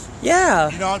dust. Yeah.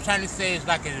 You know what I'm trying to say? It's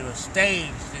like it was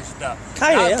staged and stuff.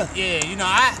 Kinda, yeah. Yeah, you know,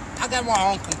 I got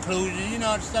my own conclusion. You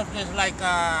know, stuff just like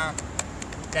that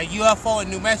UFO in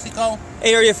New Mexico.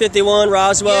 Area 51,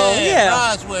 Roswell. Yeah.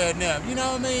 Roswell and them. You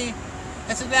know what I mean?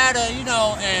 It's a lot of, you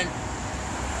know, and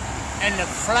the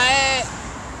flag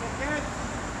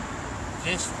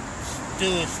just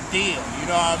stood still. You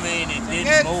know what I mean? It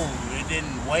didn't move. It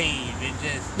didn't wave. It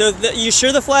just. You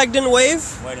sure the flag didn't wave?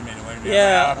 Wait a minute.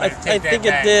 Yeah, I think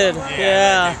it did.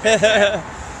 Yeah.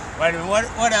 Wait a minute.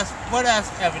 What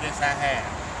else evidence I have?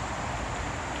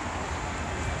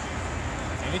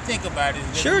 Let me think about it.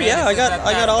 Sure. Yeah. I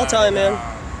got all time, man.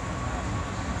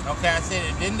 Okay, I said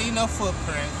it didn't leave no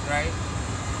footprints, right?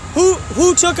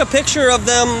 Who took a picture of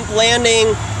them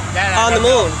landing on the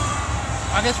moon?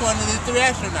 I guess one of the 3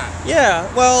 astronauts.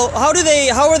 Yeah. Well, how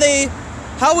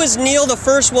was Neil the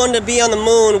first one to be on the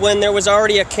moon when there was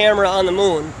already a camera on the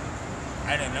moon?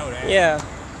 I didn't know that. Yeah.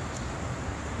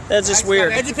 That's just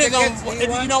weird. It depends on,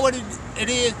 you know what it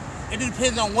is? It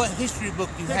depends on what history book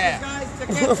you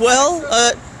have. Well,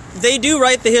 they do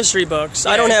write the history books.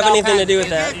 Yeah, I don't have anything to do with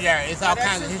that. Yeah, it's all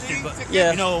kinds of history books.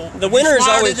 Yeah. You know, the winner is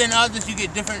always than others. You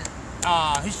get different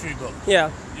history books.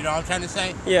 Yeah. You know what I'm trying to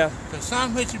say? Yeah. Because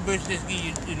some history books just give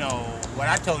you, you know, what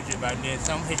I told you about, and then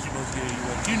some history books give you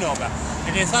what you know about.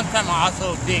 And then sometimes I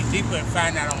also dig deeper and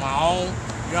find out on my own.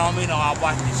 You know what I mean? Or I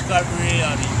watch Discovery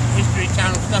or the History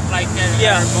Channel, stuff like that, and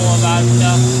Yeah. learn more about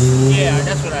stuff. Yeah,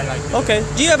 that's what I like to do. Okay.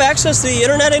 Do you have access to the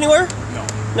internet anywhere? No.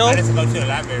 No? I just go to the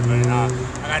library, but I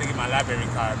got to get my library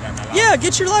card back. Yeah,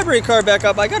 get your library card back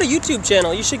up. I got a YouTube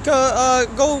channel. You should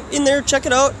go in there, check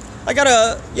it out. I got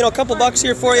a couple bucks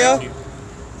here for you.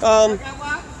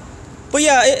 But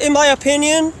yeah, in my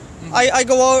opinion, I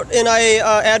go out and I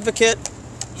advocate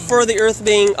for the Earth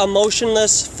being a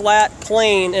motionless, flat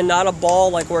plane and not a ball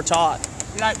like we're taught.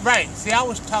 Like, right. See, I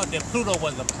was taught that Pluto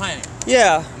was a planet.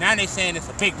 Yeah. Now they're saying it's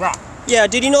a big rock. Yeah,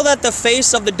 did you know that the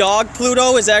face of the dog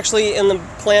Pluto is actually in the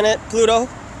planet Pluto?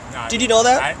 No, Did you know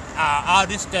that? All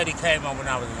this study came up when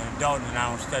I was an adult and I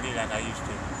don't study like I used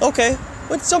to. Okay.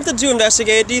 Well, it's something to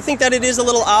investigate. Do you think that it is a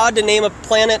little odd to name a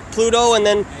planet Pluto and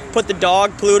then put the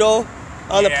dog Pluto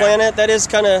on the planet? That is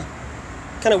kind of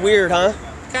weird, huh?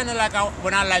 Kind of like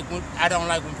I don't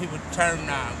like when people turn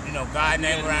God's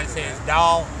name around and say it's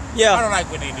dog. Yeah. I don't like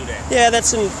when they do that. Yeah,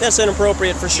 that's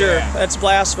inappropriate for sure. Yeah. That's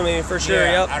blasphemy for sure.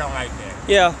 Yeah, Yep. I don't like that.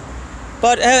 Yeah.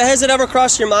 But has it ever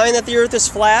crossed your mind that the Earth is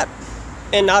flat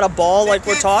and not a ball like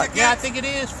we're taught? Yeah, I think it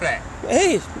is flat.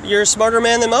 Hey, you're a smarter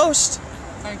man than most.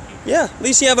 Thank you. Yeah, at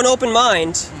least you have an open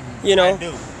mind. You know, I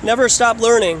do. Never stop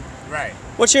learning. Right.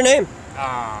 What's your name?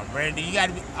 Randy, you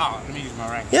gotta be. Oh, let me use my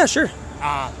right. Yeah, sure.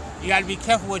 You gotta be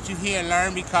careful what you hear and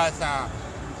learn because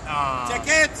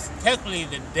technically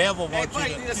the devil wants you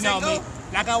to. You know what I mean?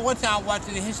 Like one time I was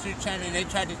watching the History Channel and they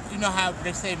tried to. You know how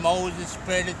they say Moses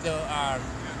spread it the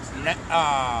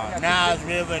Nile's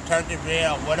River and turned it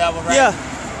red or whatever, right? Yeah.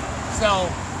 So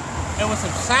there was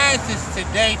some scientists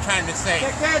today trying to say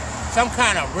some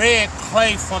kind of red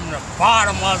clay from the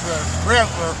bottom of the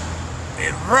river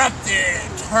erupted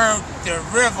and turned the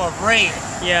river red.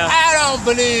 Yeah. I don't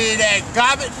believe that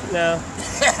garbage. No.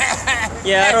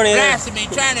 Yeah, I don't either. That's blasphemy,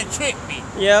 trying to trick me.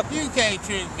 Yep. You can't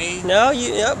trick me. No,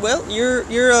 well,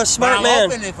 you're a smart but man.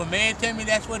 I'm open. If a man tell me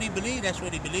that's what he believed, that's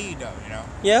what he believed, though. You know.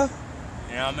 Yeah.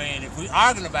 You know what I mean? If we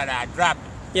arguing about it, I drop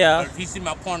it. Yeah. But if he see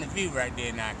my point of view right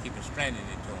there, now I keep explaining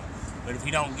it to him. But if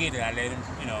he don't get it, I let him,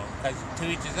 because to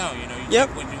each his own, you Yep.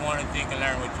 think what you want to think and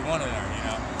learn what you want to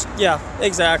learn, Yeah,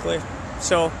 exactly.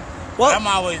 So, well, But I'm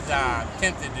always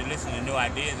tempted to listen to new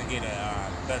ideas and get a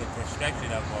better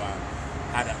perspective of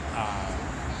how to,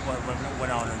 what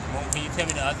went on in the moon. Can you tell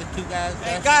me the other two guys?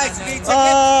 Hey guys,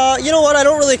 you know what? I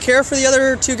don't really care for the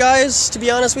other two guys, to be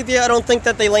honest with you. I don't think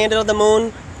that they landed on the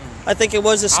moon. I think it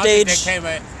was a stage.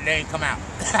 They didn't come out.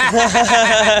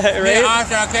 Right?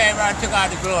 Armstrong came out and took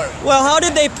out the glory. Well, how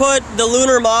did they put the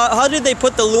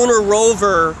lunar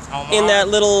rover in that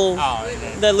little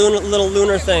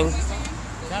lunar thing?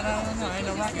 No, ain't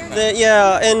no rocket.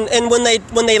 And when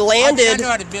they landed, I know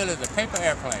how to build a paper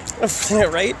airplane.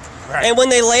 right? And when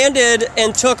they landed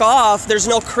and took off, there's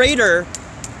no crater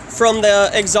from the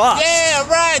exhaust. Yeah,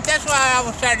 right. That's why I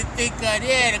was trying to think.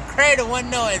 The crater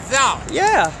wasn't no exhaust.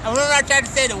 Yeah. I remember I tried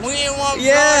to say the wind wasn't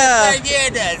Yeah.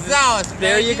 blowing. The exhaust.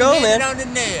 There you go, hit man. it on the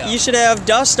nail. You should have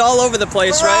dust all over the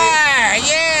place, right?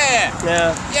 Yeah.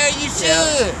 Yeah. Yeah, you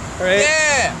should. Right?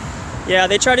 Yeah. Yeah,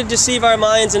 they try to deceive our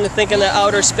minds into thinking that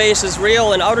outer space is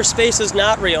real, and outer space is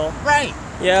not real. Right.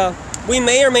 Yeah. We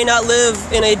may or may not live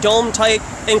in a dome-type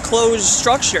enclosed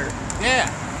structure. Yeah.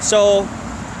 So,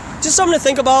 just something to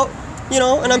think about,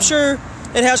 and I'm sure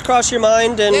it has crossed your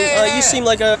mind, and you seem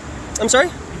like a... I'm sorry?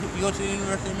 You go to the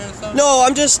University of Minnesota? No,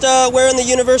 I'm just wearing the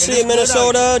University of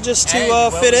Minnesota just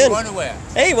to fit in.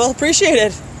 Hey, well, appreciate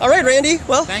it. All right, Randy.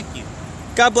 Well, thank you.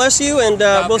 God bless you, and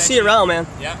we'll see you around, man.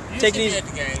 Yeah. Take it easy.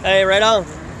 Hey, right on.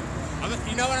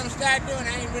 You know what I'm starting doing?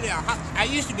 I ain't really I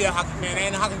used to be a hockey fan. I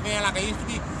ain't a hockey fan like I used to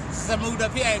be. Since I moved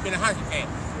up here, I ain't been a hockey fan.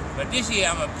 But this year,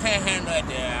 I'm a panhandler at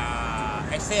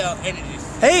the Excel Energy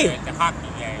Hey. at the hockey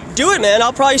game. Do it, man.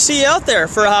 I'll probably see you out there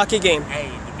for a hockey game. Hey,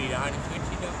 to be honest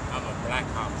with you, I'm a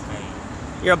Blackhawks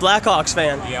fan. You're a Blackhawks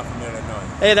fan. Yeah, I'm from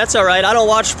Illinois. Hey, that's all right. I don't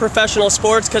watch professional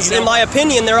sports because, in my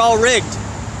opinion, they're all rigged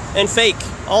and fake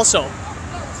also.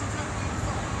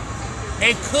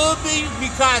 It could be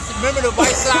because, remember the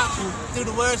White Sox through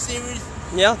the World Series?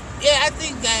 Yeah. Yeah, I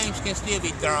think games can still be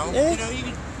thrown. Yeah.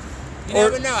 You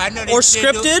never know. I know they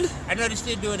still scripted. I know they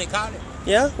still do it in college.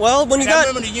 Yeah, well, when you got... I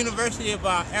remember the University of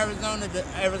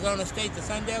Arizona State, the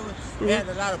Sun Devils, they had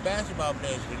a lot of basketball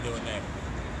players who were doing that.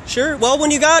 Sure. Well,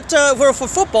 when you got, for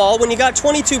football, when you got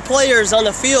 22 players on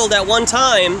the field at one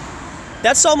time,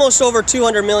 that's almost over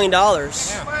 $200 million.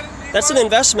 Yeah. That's an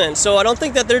investment, so I don't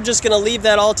think that they're just going to leave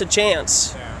that all to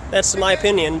chance. Yeah. That's my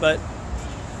opinion, but...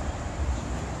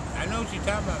 I know you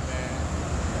talking about, man?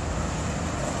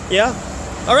 Yeah.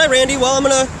 All right, Randy. Well, I'm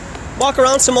gonna walk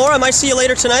around some more. I might see you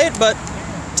later tonight, but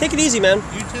take it easy, man.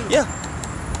 You too. Yeah.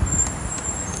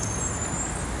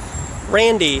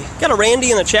 Randy. Got a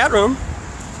Randy in the chat room.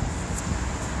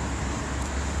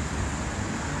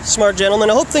 Smart gentleman.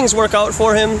 I hope things work out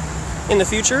for him in the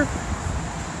future.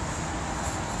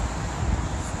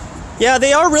 Yeah,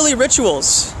 they are really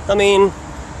rituals. I mean,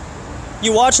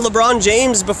 you watch LeBron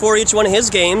James before each one of his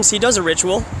games, he does a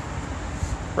ritual,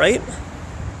 right?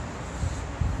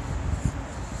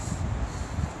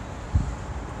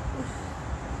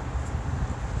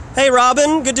 Hey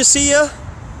Robin, good to see you.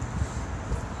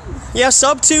 Yeah,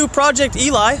 sub to Project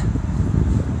Eli.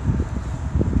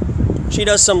 She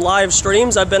does some live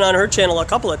streams. I've been on her channel a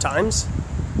couple of times.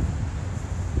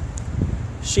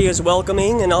 She is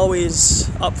welcoming and always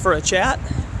up for a chat.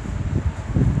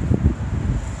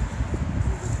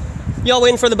 Y'all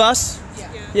waiting for the bus?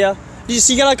 Yeah.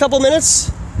 You got a couple minutes?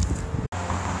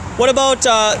 What about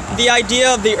the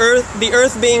idea of the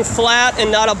Earth being flat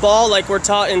and not a ball like we're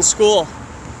taught in school? Is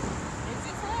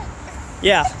it flat?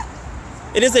 Yeah.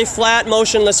 It is a flat,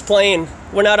 motionless plane.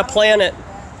 We're not a planet.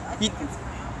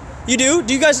 You do?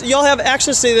 Do you guys, y'all have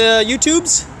access to the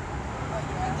YouTubes?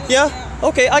 Yeah?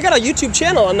 Okay, I got a YouTube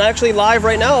channel. I'm actually live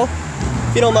right now.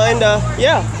 If you don't mind,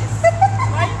 yeah.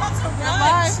 Why you about to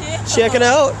run? Check it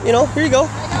out. You know, here you go.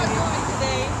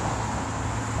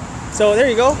 So there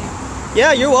you go.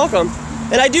 Yeah, you're welcome.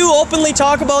 And I do openly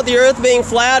talk about the Earth being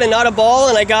flat and not a ball,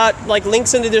 and I got like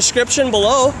links in the description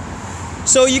below.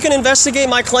 So you can investigate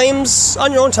my claims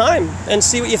on your own time and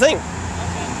see what you think.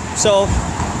 So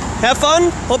have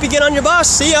fun. Hope you get on your bus.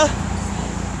 See ya.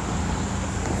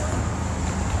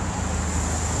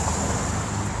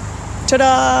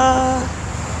 Ta-da!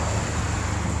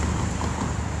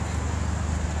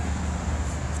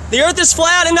 The Earth is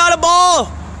flat and not a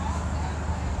ball.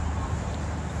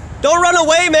 Don't run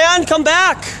away, man. Come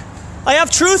back. I have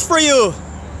truth for you.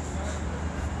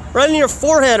 Right in your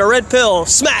forehead, a red pill.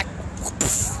 Smack.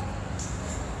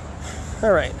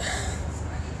 All right.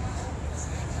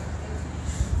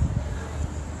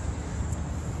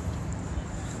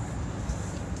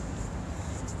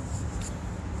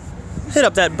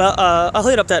 I'll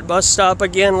hit up that bus stop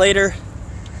again later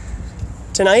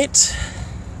tonight.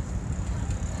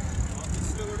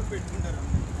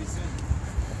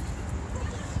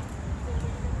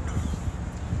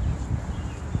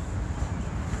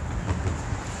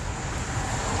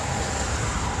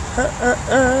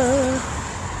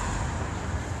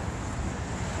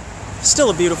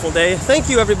 Still a beautiful day. Thank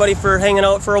you everybody for hanging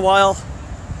out for a while.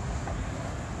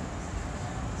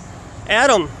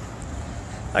 Adam,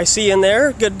 I see you in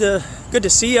there. Good to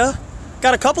see ya.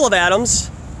 Got a couple of Adams.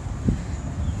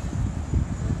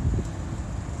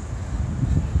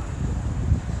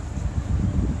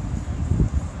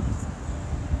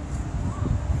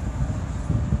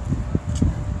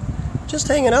 Just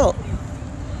hanging out.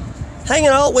 Hanging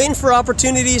out, waiting for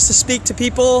opportunities to speak to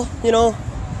people, you know.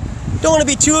 Don't want to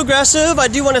be too aggressive. I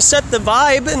do want to set the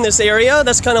vibe in this area.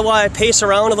 That's kind of why I pace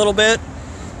around a little bit,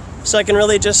 so I can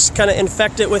really just kind of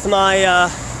infect it with my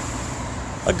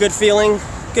a good feeling,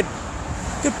 good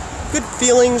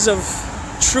feelings of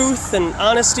truth and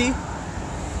honesty.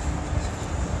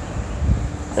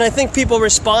 And I think people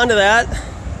respond to that.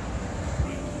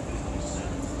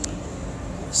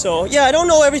 So yeah, I don't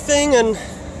know everything, and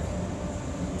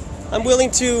I'm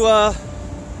willing to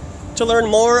learn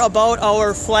more about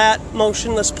our flat,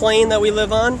 motionless plane that we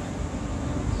live on.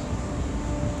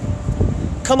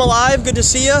 Come alive, good to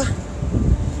see you.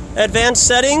 Advanced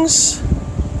settings.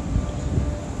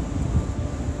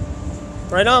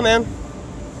 Right on, man.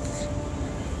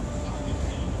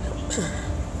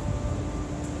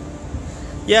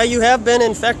 Yeah, you have been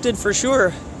infected for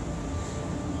sure.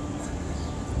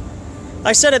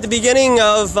 I said at the beginning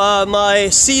of my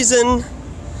season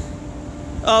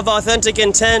of Authentic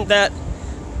Intent that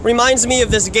reminds me of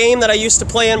this game that I used to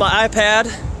play on my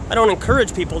iPad. I don't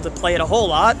encourage people to play it a whole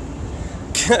lot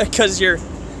because you're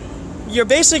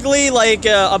basically like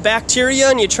a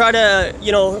bacteria, and you try to,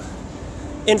 you know,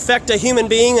 infect a human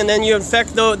being, and then you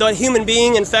infect the human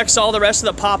being infects all the rest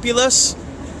of the populace,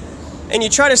 and you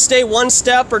try to stay one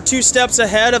step or two steps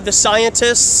ahead of the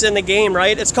scientists in the game,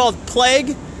 right? It's called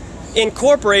Plague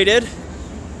Incorporated.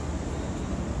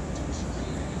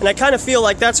 And I kind of feel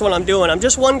like that's what I'm doing. I'm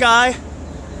just one guy,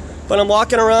 but I'm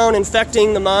walking around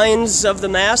infecting the minds of the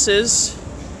masses.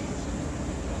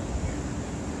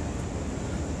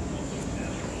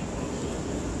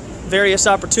 Various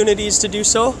opportunities to do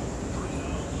so.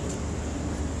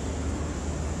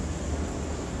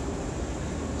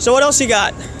 So what else you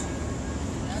got?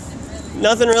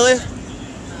 Nothing really.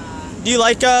 Do you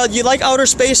like outer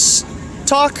space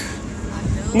talk?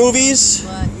 Movies?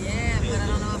 But yeah, but I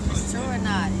don't know if it's true or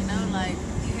not. You know, like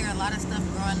you hear a lot of stuff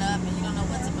growing up and you don't know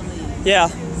what to believe. Yeah.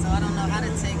 So I don't know how to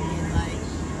take it. Like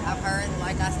I've heard,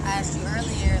 like I asked you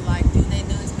earlier, like do they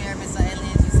do experiments on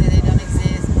aliens? You said they don't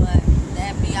exist, but the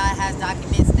FBI has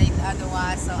documents stating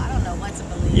otherwise. So I don't know what to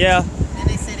believe. Yeah. Then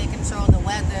they say they control the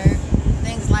weather,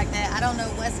 things like that. I don't know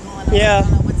what's going on. Yeah. I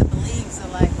don't know what to believe. So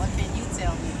like, what can you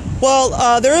tell me?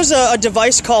 Well, there is a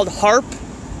device called HAARP,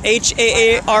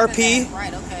 H-A-A-R-P.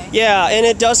 Right. Okay. Yeah, and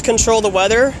it does control the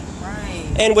weather.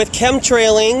 Right. And with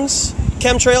chemtrails,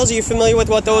 are you familiar with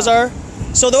what those are?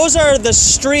 So those are the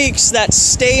streaks that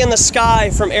stay in the sky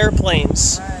from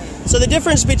airplanes. Right. So the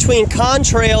difference between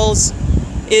contrails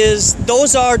is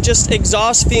those are just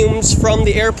exhaust fumes from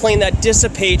the airplane that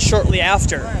dissipate shortly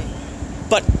after. Right.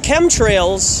 But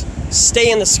chemtrails stay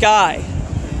in the sky.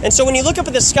 And so when you look up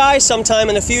at the sky sometime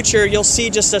in the future, you'll see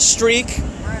just a streak.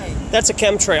 Right. That's a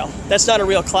chemtrail. That's not a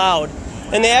real cloud.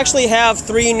 And they actually have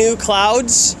 3 new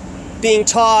clouds being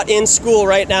taught in school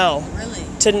right now. Really?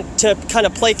 To kind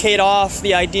of placate off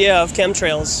the idea of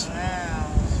chemtrails. Wow.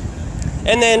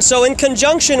 And then, so in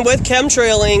conjunction with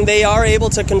chemtrailing, they are able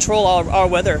to control our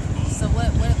weather. So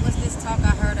what's this talk I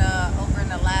heard over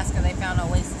in Alaska? They found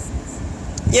oases.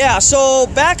 Yeah, so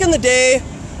back in the day,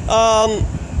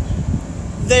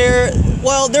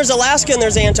 there's Alaska and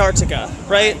there's Antarctica,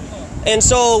 right? And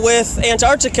so with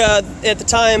Antarctica, at the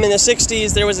time in the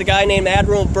 60s, there was a guy named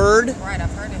Admiral Byrd. Right,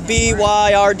 I've heard of him.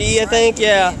 B-Y-R-D, I think,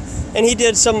 yeah. And he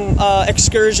did some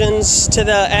excursions to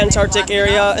the Antarctic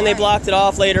area, and they blocked it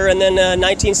off later. And then in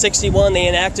 1961, they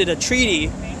enacted a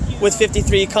treaty with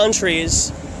 53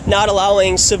 countries, not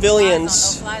allowing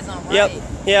civilians. Flies on, right. Yep,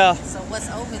 yeah. So what's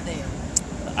over there?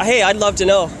 Hey, I'd love to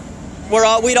know.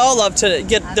 We'd all love to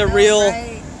get the real.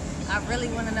 Right? I really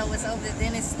want to know what's over there.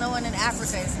 Then it's snowing in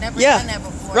Africa. It's never Yeah, done that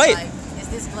before. right. Like, is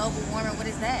this global warming? What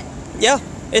is that? Yeah,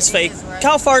 it's fake. Is, right?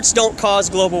 Cow farts don't cause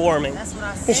global warming. That's what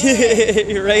I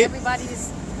said. Right? Everybody's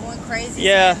going crazy.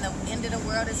 Yeah. saying the end of the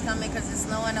world is coming because it's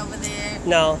snowing over there.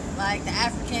 No. Like the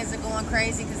Africans are going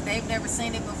crazy because they've never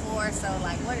seen it before. So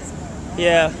like, what is going on?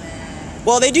 Yeah. Man?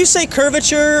 Well, they do say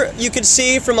curvature you could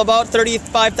see from about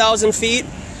 35,000 feet,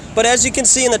 but as you can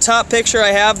see in the top picture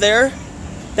I have there,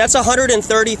 that's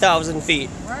 130,000 feet.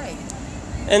 Right.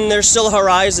 And there's still a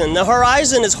horizon. The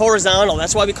horizon is horizontal.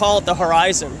 That's why we call it the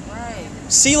horizon. Right.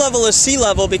 Sea level is sea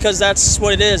level because that's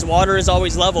what it is. Water is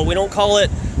always level. We don't call it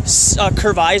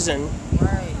curvizon.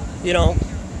 Right. You know.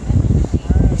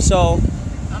 Right. So.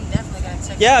 I'm definitely gonna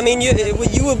check. Yeah, I mean,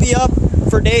 you will be up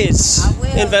for days I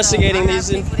will, investigating I have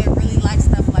these. People that really like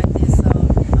stuff like this, so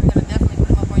I'm gonna definitely put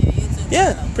them up on your YouTube.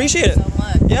 Yeah, channel. appreciate it. Thank you so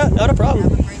much. Yeah, not a problem.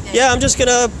 Have a great day. Yeah, I'm just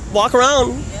gonna walk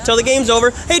around till the game's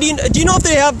over. Hey, do you know if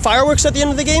they have fireworks at the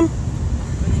end of the game?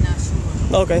 I'm really not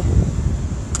sure. Okay.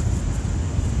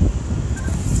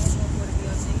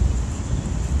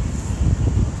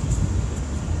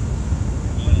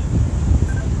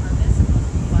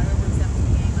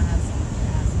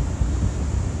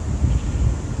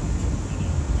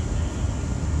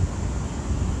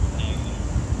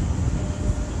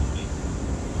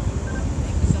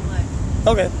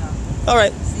 Okay. All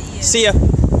right. See ya.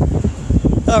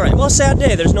 All right. Well, sad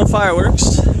day. There's no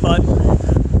fireworks, but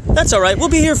that's all right. We'll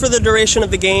be here for the duration of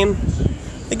the game.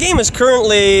 The game is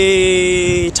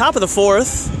currently top of the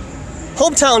 4th.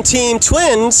 Hometown team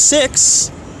Twins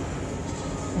 6,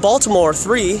 Baltimore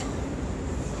 3.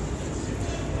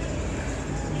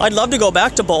 I'd love to go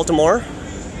back to Baltimore.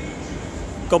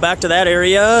 Go back to that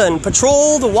area and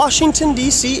patrol the Washington,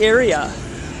 D.C. area.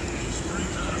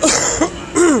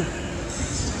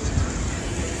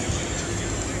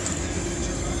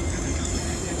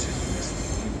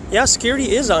 Yeah,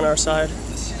 security is on our side.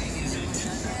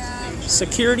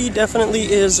 Security definitely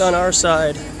is on our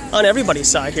side. On everybody's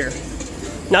side here.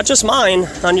 Not just mine,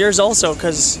 on yours also,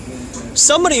 because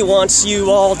somebody wants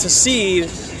you all to see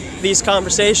these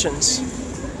conversations.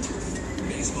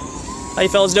 How you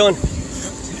fellas doing?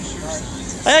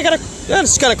 Hey, I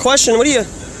just got a question. What do you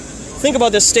think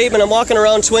about this statement? I'm walking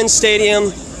around Twin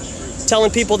Stadium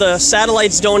telling people the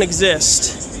satellites don't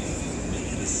exist.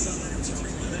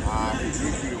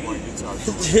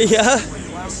 Yeah?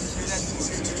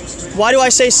 Why do I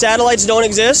say satellites don't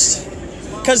exist?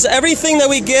 Because everything that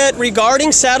we get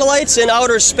regarding satellites in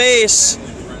outer space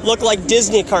look like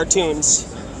Disney cartoons.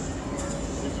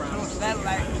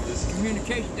 Satellite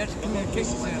communication, that's a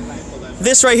communication satellite.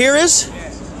 This right here is?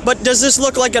 But does this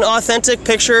look like an authentic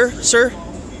picture, sir?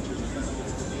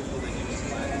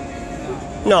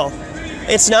 No,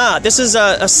 it's not. This is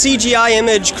a CGI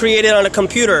image created on a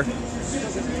computer.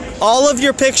 All of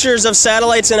your pictures of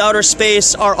satellites in outer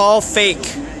space are all fake.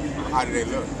 How do they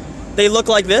look? They look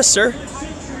like this, sir.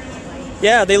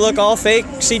 Yeah, they look all fake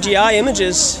CGI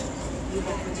images.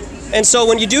 And so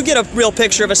when you do get a real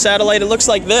picture of a satellite, it looks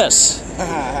like this,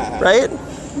 right?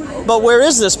 But where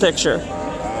is this picture?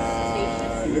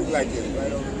 Looks like it's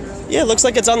right over there. Yeah, it looks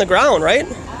like it's on the ground, right?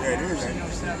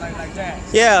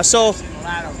 Yeah, it is.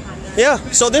 Yeah,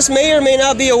 so this may or may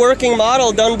not be a working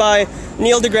model done by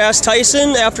Neil deGrasse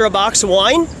Tyson after a box of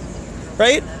wine,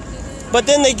 right? But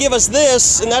then they give us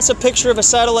this, and that's a picture of a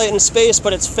satellite in space,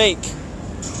 but it's fake.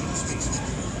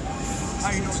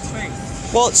 How you know it's fake?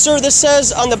 Well, sir, this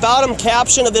says on the bottom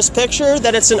caption of this picture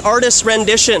that it's an artist's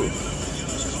rendition.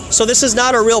 So this is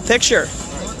not a real picture.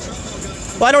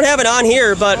 Well, I don't have it on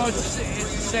here, but Well, it's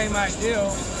the same idea.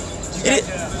 You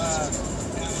got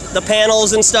the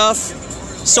panels and stuff,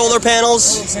 solar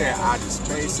panels. You said outer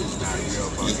space is not real,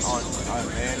 but on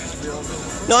land is real.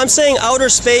 No, I'm saying outer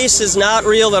space is not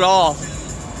real at all.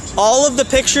 All of the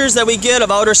pictures that we get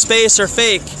of outer space are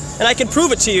fake, and I can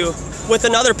prove it to you with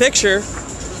another picture.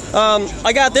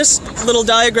 I got this little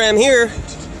diagram here.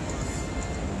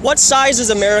 What size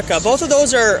is America? Both of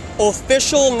those are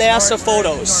official NASA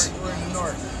photos.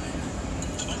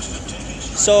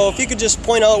 So if you could just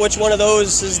point out which one of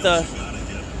those is the...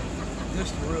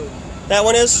 That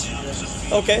one is?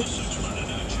 Okay.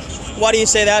 Why do you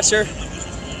say that, sir?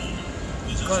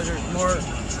 Because there's more.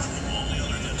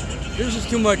 This is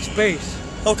too much space.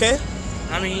 Okay.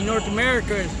 I mean, North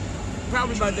America is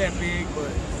probably about that big,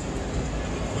 but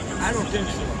I don't think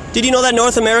so. Did you know that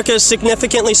North America is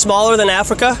significantly smaller than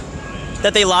Africa?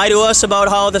 That they lie to us about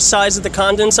how the size of the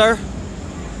continents are?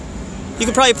 You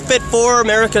could probably fit 4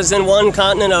 Americas in one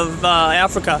continent of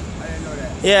Africa. I didn't know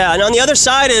that. Yeah, and on the other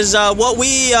side is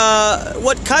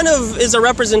what kind of is a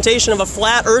representation of a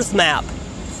flat Earth map.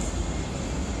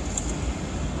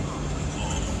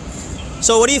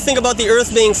 So what do you think about the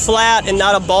Earth being flat and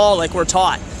not a ball like we're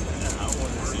taught?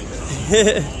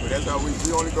 But that's how we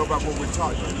only go by what we're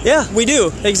taught. Right? Yeah, we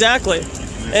do, exactly.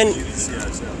 And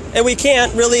we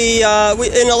can't really,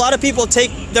 and a lot of people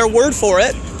take their word for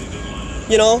it,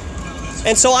 you know.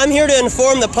 And so I'm here to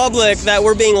inform the public that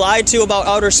we're being lied to about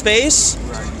outer space.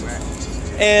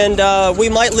 And we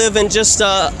might live in just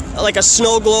like a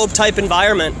snow globe type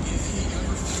environment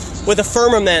with a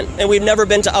firmament, and we've never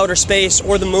been to outer space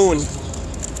or the moon.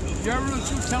 You ever looked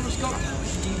through a telescope?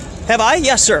 Have I?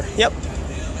 Yes, sir. Yep.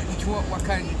 What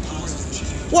kind?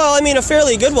 Well, I mean, a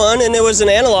fairly good one, and it was an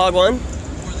analog one.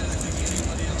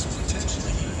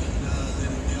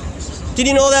 Did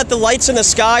you know that the lights in the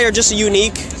sky are just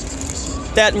unique?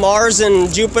 That Mars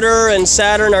and Jupiter and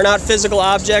Saturn are not physical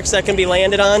objects that can be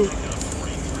landed on?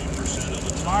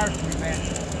 Mars we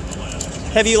landed.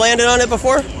 Have you landed on it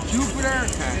before? Jupiter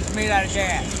is made out of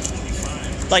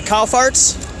gas. Like cow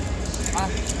farts?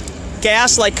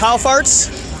 Gas like cow farts?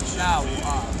 No,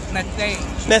 methane.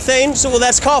 Methane? So, well,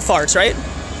 that's cow farts, right?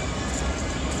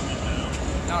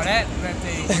 No, that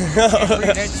methane.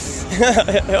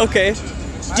 Okay.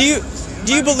 Do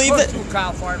you believe that?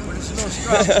 Cow fart, but it's a little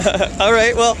strong. All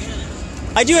right. Well,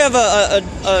 I do have a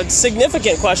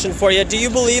significant question for you. Do you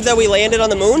believe that we landed on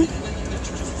the moon?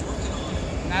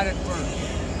 Not at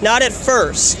first. Not at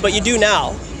first, but you do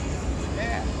now.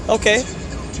 Yeah. Okay.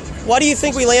 Why do you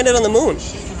think we landed on the moon?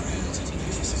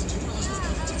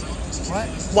 What?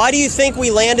 Why do you think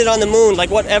we landed on the moon? Like,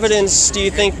 what evidence do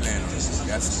you think?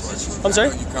 That's the question. I'm sorry?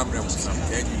 You coming up with something?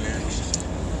 Can you land?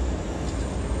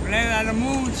 We landed on the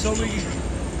moon so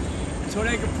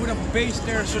they could put up a base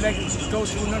there so they could go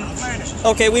to another planet.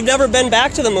 Okay, we've never been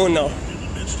back to the moon, though.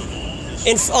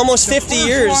 In almost 50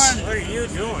 years. What are you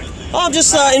doing? Oh, I'm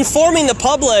just informing the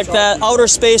public that outer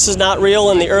space is not real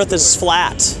and the Earth is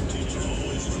flat.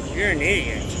 You're an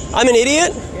idiot. I'm an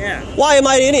idiot? Yeah. Why am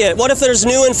I an idiot? What if there's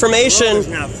new information? The world is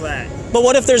not flat. But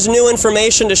what if there's new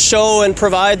information to show and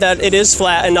provide that it is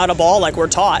flat and not a ball like we're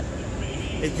taught?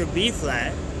 It could be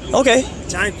flat. Okay.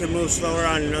 Time could move slower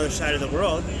on another side of the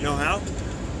world. Know how?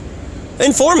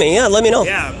 Inform me, yeah, let me know.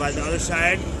 Yeah, by the other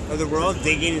side of the world,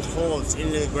 digging holes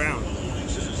into the ground.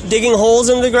 Digging holes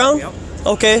into the ground? Yep.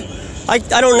 Okay. I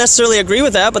don't necessarily agree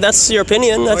with that, but that's your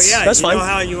opinion. That's that's fine. You know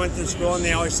how you went to school and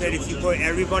they always said if you put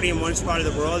everybody in one spot of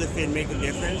the world, if it'd make a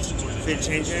difference, if it'd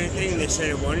change anything, they said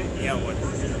it wouldn't. Yeah, it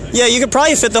wouldn't. Yeah, you could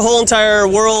probably fit the whole entire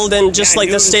world in just like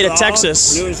the state of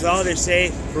Texas. Newton's law, they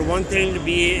say for one thing to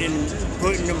be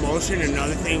put into motion,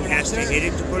 another thing has to hit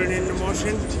it to put it into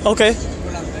motion. Okay.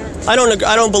 I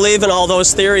don't believe in all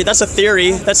those theory. That's a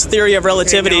theory. That's theory of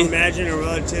relativity. Okay, now imagine a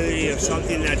relativity of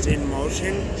something that's in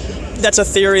motion. That's a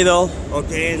theory, though.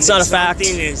 Okay, and it's not a fact.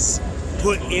 Something is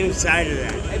put inside of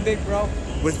that. Hey, big bro.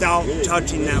 without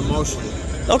touching that motion.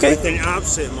 Okay. With an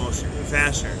opposite motion,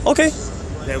 faster. Okay.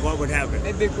 Then what would happen?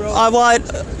 Hey, big bro. Well,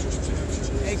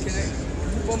 Hey, can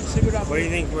you bump cigarette up? What do you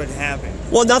think would happen?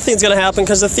 well, nothing's going to happen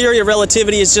because the theory of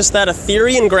relativity is just that a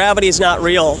theory and gravity is not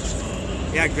real.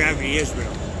 Yeah, gravity is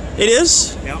real. It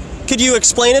is? Yep. Could you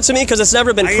explain it to me? Because it's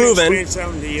never been I proven. can explain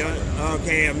something to you.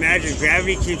 Okay, imagine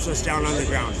gravity keeps us down on the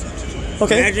ground.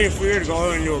 Okay. Imagine if we were to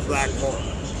go into a black hole.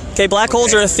 Okay, black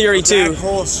holes are a theory too. Black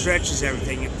hole stretches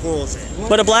everything, it pulls it.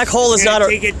 But a black hole is It's gonna not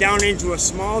a... take it down into a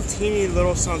small, teeny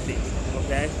little something,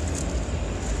 okay?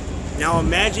 Now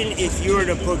imagine if you were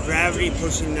to put gravity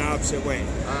pushing the opposite way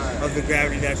of the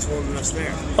gravity that's holding us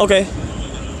there. Okay.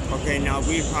 Okay, now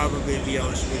we'd probably be able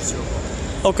to speed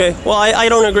through. Okay. Well, I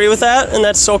don't agree with that, and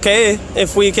that's okay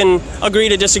if we can agree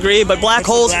to disagree. But black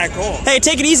holes... Black hole. Hey,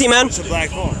 take it easy, man. It's a black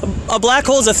hole. A black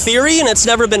hole is a theory, and it's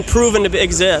never been proven to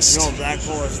exist. No, black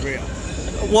hole is real.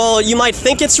 Well, you might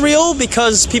think it's real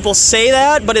because people say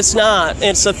that, but it's not.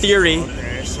 It's a theory.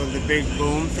 Okay, so the Big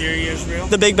Boom theory is real?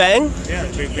 The Big Bang? Yeah,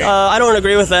 the Big Bang. I don't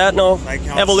agree with that. No. Like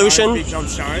how Evolution? stars become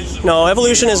stars? No,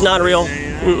 evolution is not real.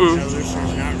 Mm-mm. Evolution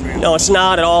is not real. No, it's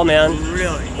not at all, man.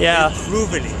 Really? Yeah. They've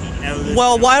proven it. Evolution.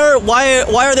 Well,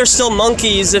 why are there still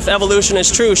monkeys if evolution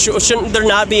is true? Shouldn't there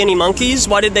not be any monkeys?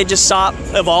 Why did they just stop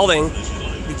evolving?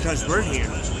 Because we're here.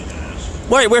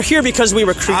 Right, we're here because we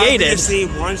were created. Obviously,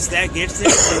 once that gets there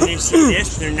and they see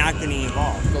this, they're not going to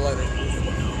evolve.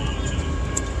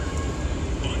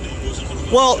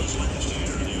 Well,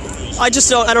 I don't.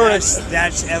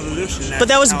 That's evolution. But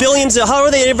that was billions. How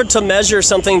are they able to measure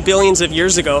something billions of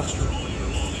years ago?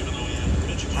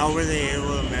 How were they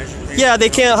able to measure things? Yeah, they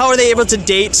can't. How are they able to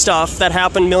date stuff that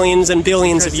happened millions and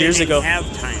billions of years ago? They didn't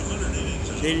have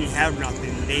time. They didn't have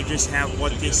nothing. They just have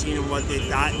what they seen and what they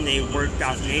thought, and they worked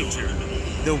off nature.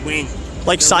 The wind.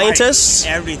 Like the scientists?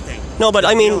 light, everything. No, but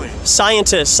I mean Feeling.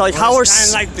 scientists. Like Well, how are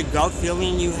it's kind of like the gut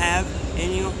feeling you have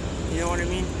in you. You know what I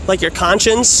mean? like your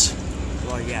conscience?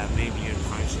 Well, yeah, maybe you're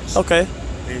conscious. Okay.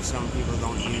 Maybe some people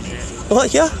don't use it. Well,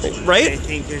 yeah, right. They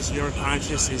think it's your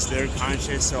conscious is their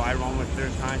conscious, so I run with their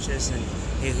conscious, and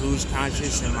hey, who's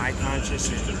conscious and my conscious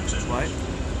and what?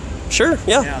 Sure.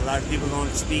 Yeah. Yeah, a lot of people don't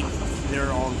speak their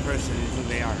own person and who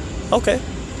they are. Okay.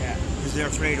 Yeah, because they're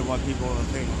afraid of what people will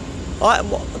think. Well,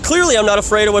 clearly, I'm not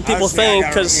afraid of what people Obviously, think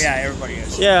because yeah, everybody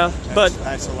is. Yeah, but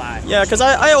that's a lie. yeah, because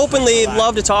I openly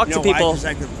love to talk You to know why? people. 'Cause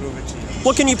I could prove it to you.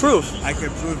 What can you prove? I could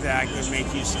prove that I could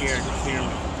make you scared and fear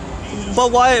me.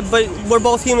 But why? But we're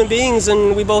both human beings,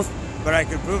 and we both. But I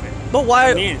could prove it. But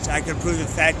why? I mean, I could prove the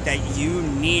fact that you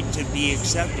need to be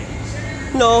accepted.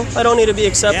 No, I don't need to be Yeah,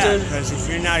 accepted. because if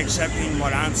you're not accepting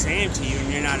what I'm saying to you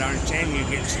and you're not understanding, you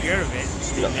get scared of it,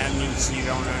 then that means you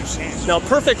don't understand. No,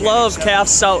 perfect love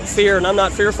casts out fear, and I'm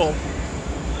not fearful.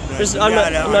 But you I'm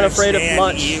not gotta afraid of understand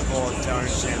much. evil to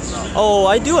understand love. Oh,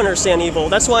 I do understand evil.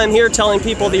 That's why I'm here telling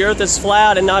people the earth is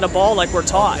flat and not a ball like we're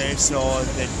taught. Okay, so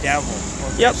the devil.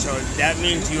 Okay, Yep. So that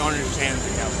means you understand the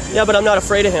devil. Yeah, but I'm not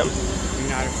afraid of him. You're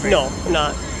not afraid? No, I'm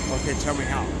not. Okay, tell me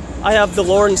how. I have the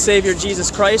Lord and Savior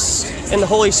Jesus Christ and the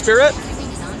Holy Spirit,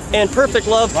 and perfect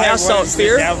love casts out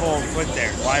fear. Why was the devil put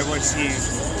there? Why was he?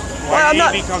 Well, Why I'm did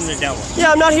not- he become the devil?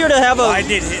 Yeah, I'm not here to have a. Why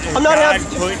did I'm not God have-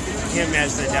 put him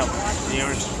as the devil? Do you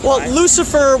understand? Well, Why?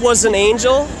 Lucifer was an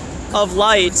angel of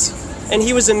light, and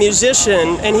he was a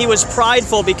musician, and he was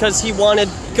prideful because he wanted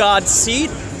God's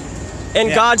seat, and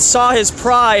Yeah. God saw his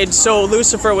pride, so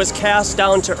Lucifer was cast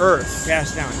down to earth.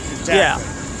 Cast down. Exactly. Yeah.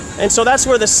 And so that's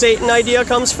where the Satan idea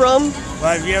comes from.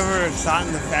 Well, have you ever thought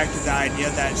in the fact of the idea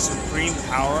that supreme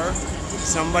power,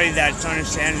 somebody that's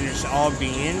understanding this all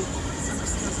being,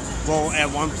 will at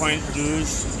one point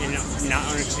lose and not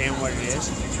understand what it is?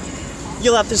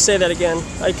 You'll have to say that again.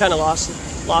 I kind of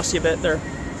lost you a bit there.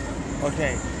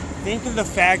 Okay. Think of the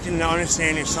fact and the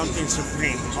understanding of something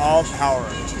supreme, all power.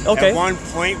 Okay. At one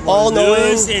point, will All-knowing.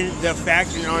 lose in the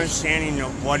fact and understanding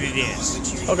of what it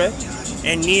is. Okay.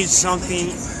 And needs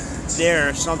something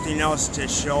there, something else to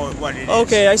show it what it is.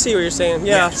 Okay, I see what you're saying.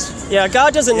 Yeah. Yes. Yeah,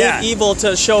 God doesn't Yeah. need evil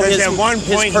to show Because his, at one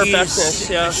his point perfectness. he's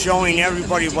Yeah. showing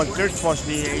everybody what they're supposed to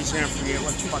be, and he's gonna forget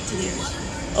what the fuck he is.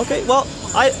 Okay, well,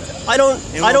 I don't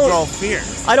It I will don't grow fear.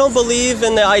 I don't believe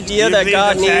in the idea You that believe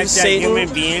God the fact needs that Satan. human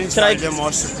beings Can are I? the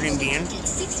most supreme being?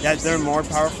 That they're more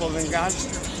powerful than God?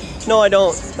 No, I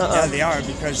don't. Yeah, they are,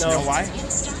 because you No. know why?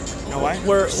 You know why?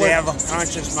 We're- Because they have a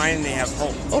conscious mind and they have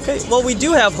hope. Okay, well, we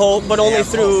do have hope, but only have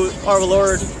through our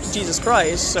Lord Jesus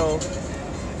Christ. So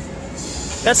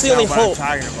that's the That's only not what hope.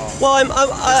 I'm talking about. Well,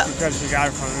 Just because we got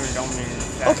it from him don't mean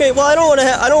that. okay. Well, I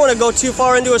don't want to go too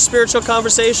far into a spiritual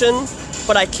conversation,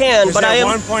 but I can. Because But at I am.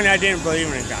 one point I didn't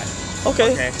believe in God.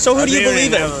 Okay. So who I do you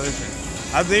believe in? evolution.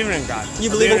 I believe in God. You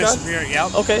believe in God? Spirit,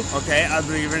 yep. Okay. Okay, I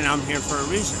believe in. I'm here for a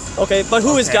reason. Okay, but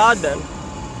who is Okay. God then?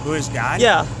 Who is God?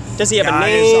 Yeah. Does he have God a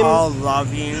name? is all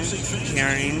loving,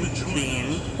 caring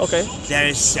being. Okay. That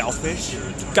is selfish.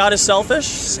 God is selfish?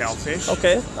 Selfish.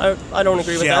 Okay. I don't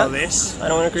agree with Jealous. that. I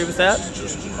don't agree with that.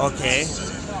 Okay.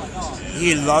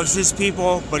 He loves his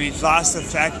people, but he's lost the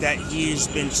fact that he's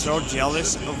been so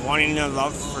jealous of wanting to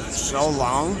love for so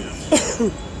long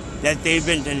that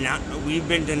we've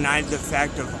been denied the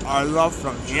fact of our love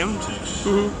from him.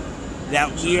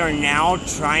 That we are now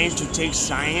trying to take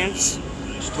science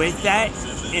with that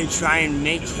and try and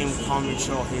make him come and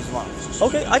show his love.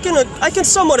 Okay, I can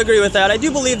somewhat agree with that. I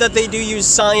do believe that they do use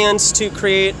science to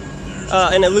create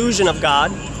an illusion of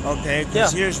God. Okay,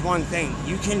 because here's one thing.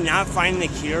 You cannot find the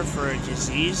cure for a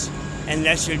disease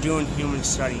unless you're doing human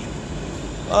study.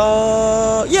 Yeah,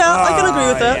 I can agree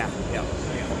with that. Yeah,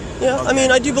 Okay. I mean,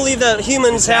 I do believe that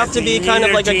humans have to be kind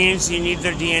of like a... You need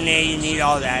their DNA, you need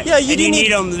all that. Yeah, you do need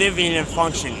need them living and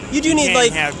functioning. You do need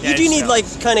can't have dead cells.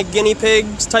 like kind of guinea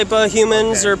pigs type of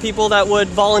humans or people that would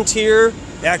volunteer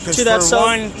Yeah, because to that for cell.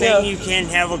 one thing, you can't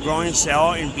have a growing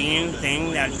cell and being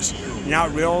thing that's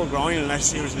not real growing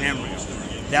unless it was an embryo.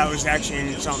 That was actually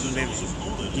in something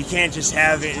living. You can't just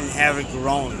have it and have it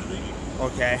grown.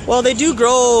 Okay. Well, they do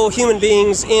grow human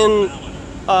beings in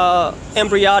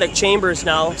embryonic chambers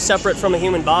now, separate from a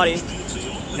human body.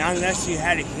 Not unless you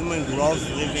had a human growth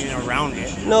living around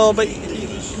it. No, but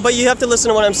you have to listen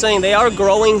to what I'm saying. They are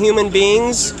growing human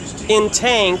beings in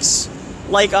tanks,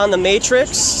 like on the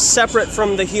Matrix, separate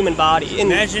from the human body,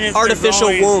 in artificial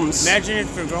wombs. Imagine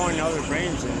if they're growing other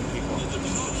brains in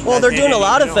people. Well, they're doing a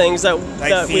lot of things that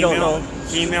we don't know.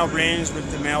 Female brains with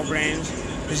the male brains.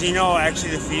 Because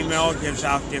actually the female gives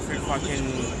off different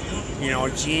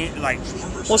fucking, gene, like...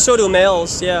 Well, so do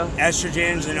males, yeah.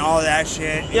 Estrogens and all that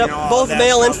shit. Yep, both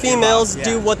male and females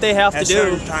do what they have to do. At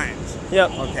certain times.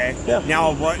 Yep. Okay. Yep.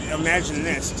 Now, imagine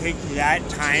this. Take that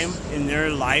time in their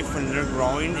life when they're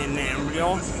growing in the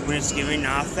embryo, when it's giving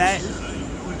off that.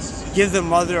 Give the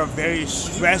mother a very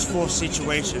stressful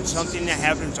situation, something that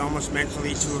happens almost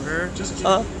mentally to her.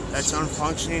 That's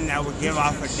unfunctioning, that would give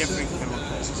off a different chemical.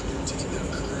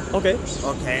 Okay.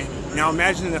 Okay. Now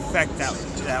imagine the effect that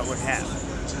would have.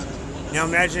 Now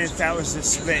imagine if that was the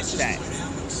split that.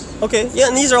 Okay, yeah,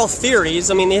 and these are all theories.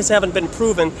 I mean, these haven't been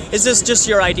proven. Is this just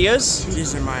your ideas?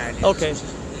 These are my ideas. Okay,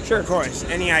 sure. Of course,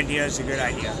 any idea is a good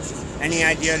idea. Any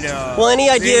idea to... Well, any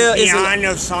idea is... beyond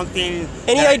of something...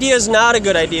 Any idea is not a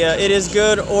good idea. It is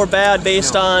good or bad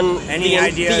based on any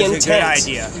idea the is intent. a good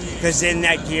idea, because then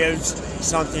that gives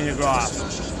something to go off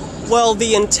of. Well,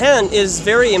 the intent is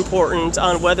very important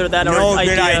on whether that No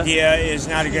idea... good idea is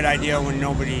not a good idea when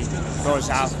nobody goes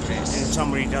off of it, and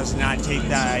somebody does not take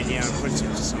that idea and puts it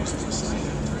to something.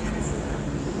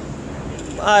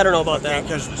 I don't know about that.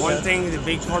 Because one thing, the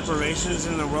big corporations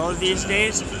in the world these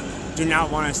days do not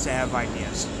want us to have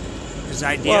ideas. Because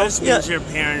ideas means you're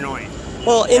paranoid.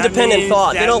 Well, independent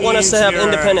thought. They don't want us to have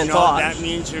independent thought. That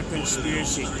means you're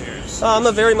conspiracy theorists.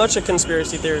 I'm very much a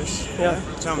conspiracy theorist. Yeah.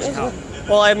 Tell me how.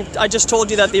 Well, I just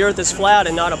told you that the Earth is flat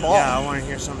and not a ball. Yeah, I want to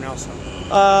hear something else.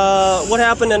 What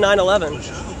happened in 9/11?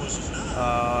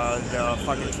 The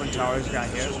fucking Twin Towers got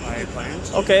hit by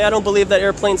airplanes. Okay, I don't believe that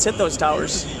airplanes hit those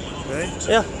towers. Really?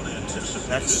 Yeah.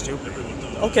 That's stupid.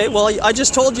 Okay, well, I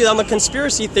just told you I'm a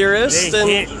conspiracy theorist.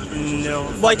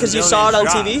 Why, because you saw it on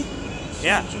TV?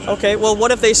 Yeah. Okay, well,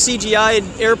 what if they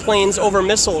CGI'd airplanes over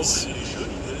missiles?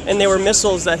 And they were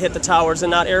missiles that hit the towers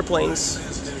and not airplanes?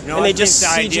 No, and they just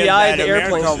CGI'd the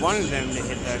airplanes. America wanted them to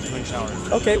hit the Twin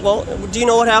Towers. Okay, well, do you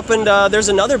know what happened? There's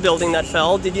another building that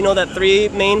fell. Did you know that 3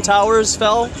 main towers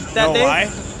fell that day? Why?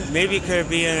 Maybe it could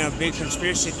be in a big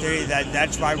conspiracy theory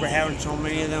that's why we're having so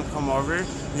many of them come over, and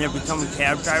they're becoming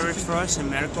cab drivers for us and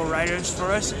medical riders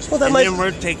for us, well, and then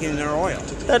we're taking their oil.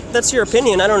 That's your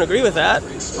opinion. I don't agree with that,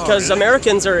 because really?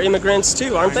 Americans are immigrants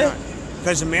too, aren't they?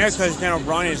 Because America is going to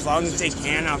run as long as they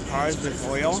can on cars with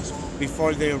oil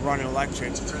before they run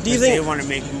electric. Do you think they want to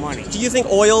make money? Do you think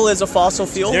oil is a fossil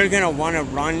fuel? They're going to want to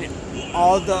run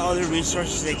all the other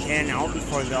resources they can out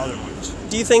before the other ones.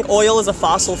 Do you think oil is a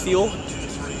fossil fuel?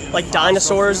 Like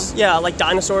dinosaurs? Yeah, like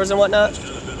dinosaurs and whatnot?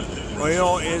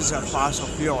 Oil is a fossil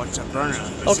fuel. It's a burner.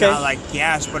 It's not like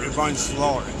gas, but it runs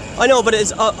slower. I know, but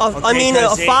it's a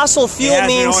fossil fuel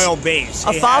means an oil base.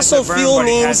 A fossil fuel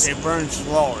means it burns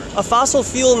slower. A fossil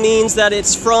fuel means that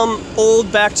it's from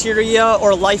old bacteria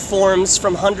or life forms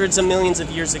from hundreds of millions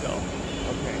of years ago.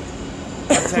 Okay.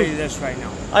 I'll tell you this right now.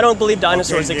 I don't believe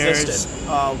dinosaurs existed.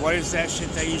 What is that shit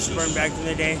that used to burn back in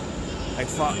the day? Like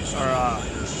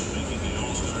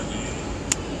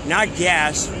not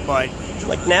gas, but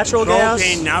like natural propane,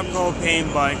 gas. not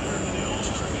propane, but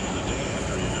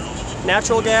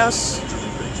Natural gas.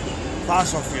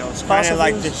 Fossil fuels. Kind Fossil of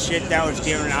like fuels? the shit that was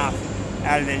given off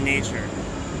out of the nature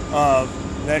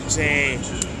of, let's say,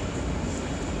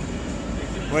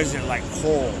 what is it, like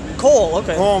coal? Coal,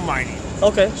 okay. Coal mining.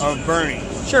 Okay. Of burning.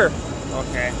 Sure.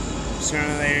 Okay. Sooner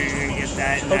or later you're going to get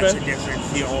that, and that's a Okay. different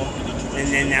fuel. And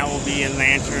then that will be in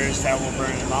lanterns that will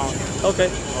burn longer.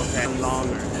 Okay. Okay.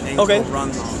 Longer. Things Okay. will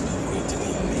run longer.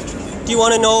 Do you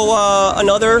want to know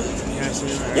another? Yes,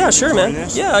 Yeah, sure, man.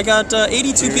 This? Yeah, I got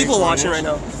 82 You're people recording watching right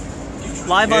this? now.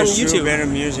 Live on Here's to a YouTube. bit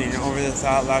amusing. Over the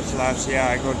thought, lots of laughs. Yeah,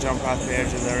 I go jump off the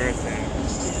edge of the earth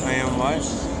and I am what?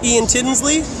 Ian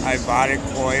Tinsley. Ibotic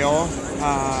oil.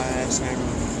 That's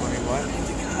what?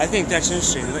 I think that's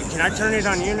interesting. Look, can I turn it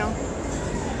on you now?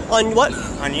 On what?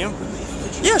 On you?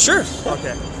 Yeah, sure.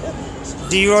 Okay.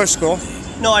 Do you go to school?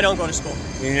 No, I don't go to school.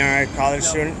 You're not a college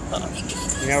student?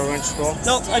 You never went to school?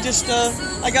 No, I just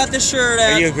I got this shirt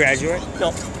at. Are you a graduate? No,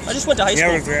 I just went to high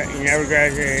school. You never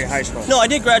graduated high school? No, I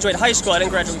did graduate high school. I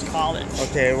didn't graduate college.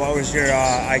 Okay, what was your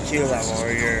IQ level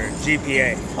or your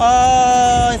GPA?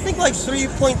 I think like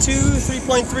 3.2,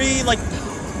 3.3, like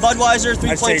Budweiser 3.2.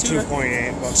 I'd say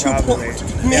 2.8, but 2 probably.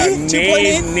 Me?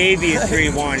 Yeah, 2.8? maybe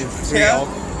 3.1, 3.0,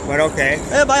 Yeah. but okay.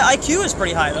 Yeah, my IQ is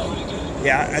pretty high though.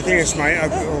 Yeah, I think it's smart.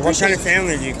 What kind of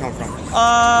family do you come from?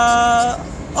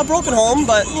 A broken home,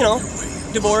 but you know,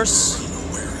 divorce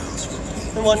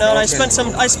and whatnot. I spent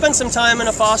some time in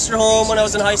a foster home when I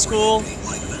was in high school.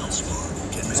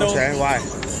 So Okay, why?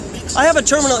 I have a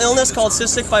terminal illness called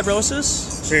cystic fibrosis.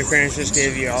 So your parents just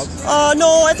gave you up?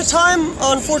 No, at the time,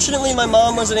 unfortunately, my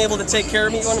mom wasn't able to take care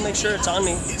of me. You want to make sure it's on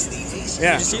me.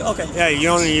 Yeah. Did you see? Okay. Yeah, you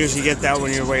only usually get that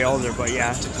when you're way older, but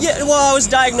yeah. Yeah, well, I was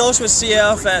diagnosed with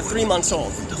CF at 3 months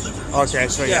old. Okay,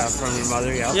 so yeah, Yeah. from your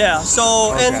mother, yeah. Yeah,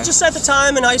 so, Okay. and just at the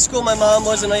time in high school, my mom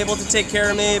wasn't able to take care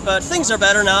of me, but things are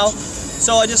better now.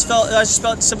 So I just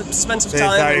spent some So you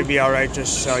time. thought it'd be alright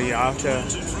just to sell you off to...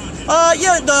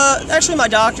 Yeah, actually my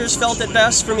doctors felt it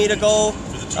best for me to go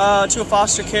to a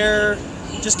foster care,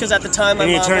 just because at the time my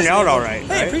And you mom turned wasn't out able- alright,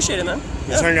 Hey, right? appreciate it, man.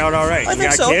 You turned out alright. I You think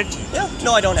got so. kids? Yeah.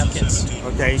 No, I don't have kids.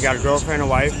 Okay, you got a girlfriend, a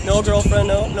wife? No girlfriend,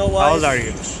 no wife. How old are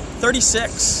you?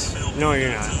 36. No,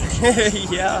 you're not.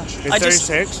 Yeah. You're I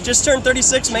 36? just turned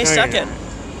 36 May No, you're 2nd. not.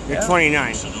 You're Yeah.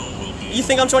 29. You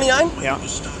think I'm 29? Yeah.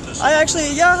 I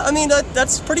actually, yeah, I mean,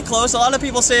 that's pretty close. A lot of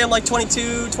people say I'm like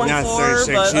 22, 24, Not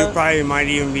 36. but You probably might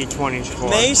even be 24.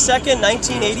 May 2nd,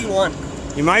 1981.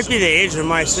 You might be the age of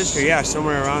my sister, yeah,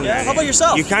 somewhere around Yeah, that how about age.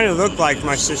 yourself? You kind of look like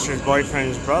my sister's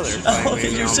boyfriend's brother. Oh, maybe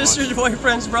your almost. sister's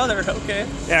boyfriend's brother, okay.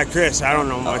 Yeah, Chris. I don't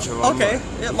know much of him. Okay.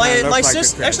 but Yeah, you my kinda look my like a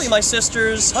sister, Chris. actually my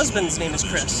sister's husband's name is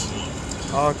Chris.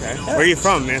 Oh, okay. Yeah. Where are you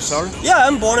from, Minnesota? Yeah,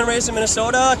 I'm born and raised in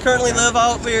Minnesota. I currently live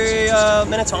out near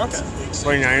Minnetonka.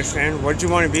 49ers fan. What did you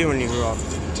want to be when you grew up?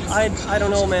 I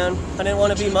don't know, man. I didn't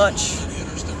want to be much.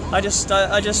 I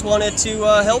just wanted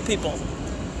to help people.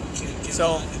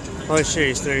 So. Holy shit,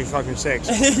 he's 36.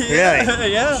 Yeah,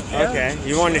 Really? yeah. Okay.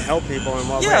 You wanted to help people in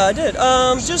what way? Yeah, I did.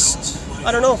 Just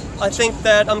I don't know. I think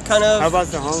that I'm kind of. How about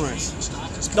the homeless?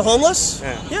 The homeless?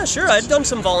 Yeah. Yeah, sure. I've done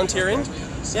some volunteering.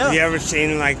 Yeah. Have you ever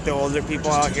seen like the older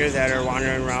people out here that are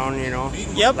wandering around, you know?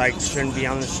 Yep. Like shouldn't be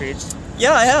on the streets?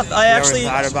 Yeah, I have. I You actually ever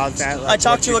thought about that? Like, I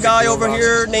talked what to you a could guy do over about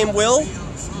here named Will.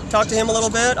 Talked to him a little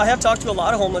bit. I have talked to a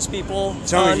lot of homeless people.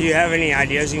 So, do you have any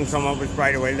ideas you can come up with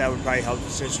right away that would probably help the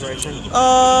situation?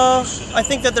 I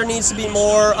think that there needs to be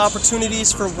more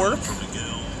opportunities for work,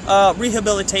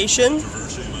 rehabilitation,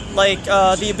 like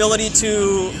the ability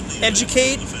to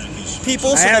educate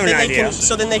people so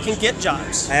that then they can get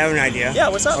jobs. I have an idea. Yeah,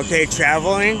 what's up? Okay,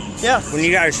 traveling. Yeah. When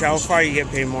you got to travel far, you get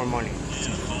paid more money.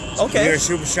 Okay. When you're a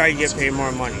superstar, you get paid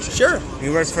more money. Sure. When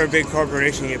you work for a big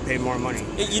corporation, you get paid more money.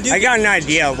 You do. I got an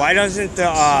idea. Why doesn't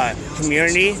the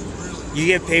community, you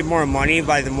get paid more money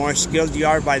by the more skilled you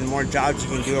are, by the more jobs you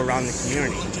can do around the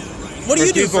community? What do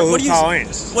you do? People who call in.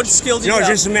 What skill do you No, have?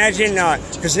 just imagine,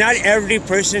 because not every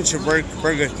person should work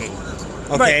Burger King.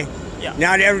 Okay? Right. Yeah.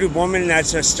 Not every woman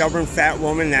that's a stubborn fat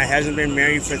woman that hasn't been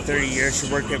married for 30 years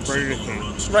should work at Burger King.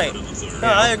 Right. No,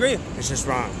 I agree. It's just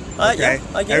wrong. Yeah, Okay?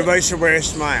 I get Everybody it. should wear a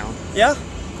smile. Yeah.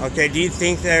 Okay, do you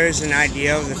think there is an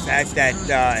idea of the fact that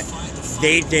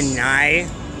they deny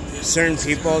certain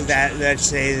people that, let's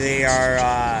say they are,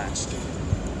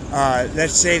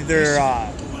 let's say they're,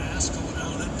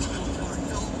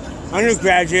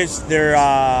 undergraduates, they're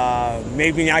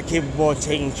maybe not capable of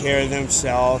taking care of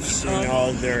themselves. You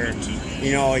know, they're,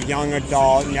 you know, a young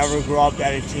adult, never grew up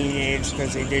at a teenage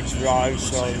because they did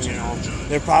drugs. So, you know,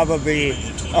 they're probably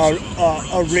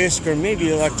a risk, or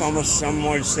maybe like almost some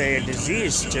would say a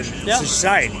disease to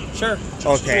society. Sure.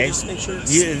 Okay. Just make sure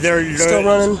it's they're still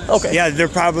running. Okay. Yeah, they're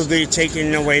probably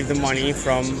taking away the money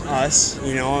from us,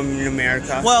 you know, in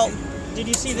America. Well, did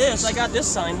you see this? I got this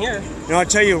sign here. No, I'll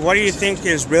tell you, what do you think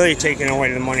is really taking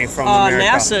away the money from America?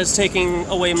 NASA is taking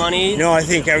away money. No, I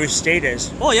think every state is.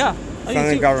 Oh yeah. From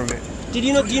the government. Did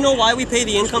you know? Do you know why we pay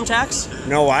the income tax?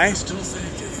 No, why?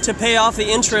 To pay off the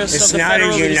interest It's of the not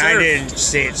Federal the Reserve. United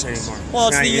States anymore. Well,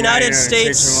 it's not the United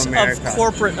States of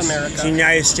corporate America. It's the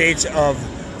United States of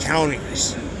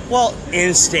counties. Well,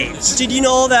 in states. Did you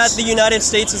know that the United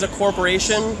States is a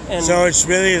corporation? And so it's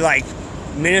really like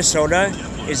Minnesota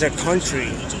is a country.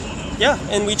 Yeah,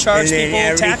 and we charge and then people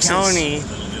every taxes. county,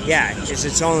 yeah, it's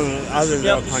its own other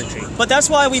little country. But that's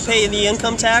why we pay the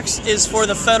income tax, is for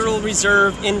the Federal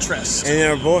Reserve interest. And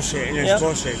they're bullshit, and it's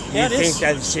bullshit. Yeah, you it think is.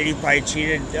 that the city probably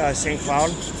cheated St. Cloud?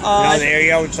 You know, the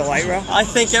area with the light rail? I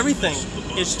think everything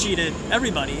is cheated,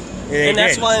 everybody. Yeah, and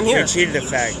that's why I'm here. They cheated the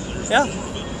fact. Yeah.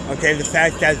 Okay, the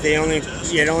fact that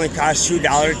it only costs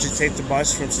 $2 to take the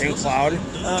bus from St. Cloud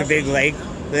to Big Lake,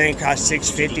 but then it costs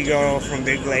 $6.50 to go from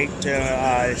Big Lake to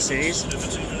the cities.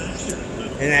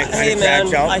 And that kind Hey of man,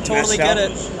 cracked up, I totally messed get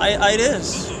up. it. It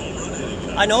is.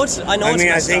 I know it's. I mean, I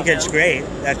messed think up, it's man. great.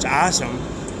 That's awesome.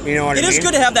 You know what I It mean? is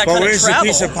good to have that but kind of where's travel. the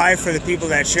piece of pie for the people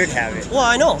that should have it? Well,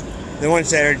 I know. The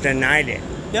ones that are denied it.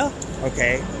 Yeah.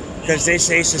 Okay? Because they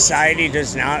say society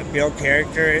does not build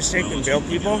characteristic and build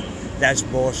people. That's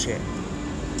bullshit.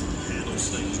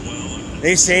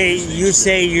 They say, you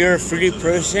say you're a free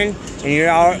person and you're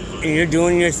out and you're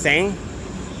doing your thing.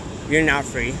 You're not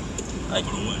free.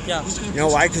 Yeah. You know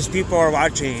why? Because people are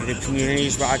watching you. The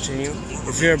community's watching you.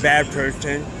 If you're a bad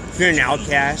person, if you're an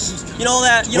outcast. You know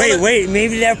that. Wait,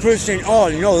 maybe that person. Oh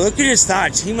no! Look at his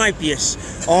thoughts. He might be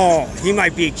he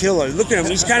might be a killer. Look at him.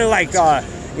 He's kind of like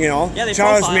they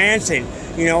Charles profile. Manson.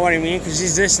 You know what I mean? Because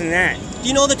he's this and that. Do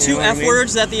you know the two what I F mean?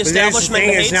 words that the But establishment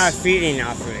there's the thing, hates? It's not feeding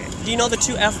off of it. Do you know the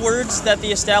two F words that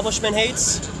the establishment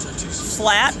hates?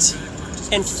 Flat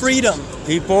and freedom.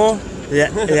 People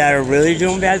that are really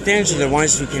doing bad things are the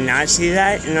ones who cannot see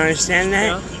that and understand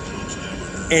that,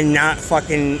 and not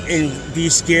and be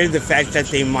scared of the fact that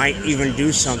they might even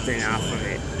do something off of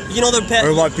it. You know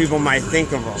or what people might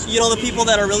think of them. You know the people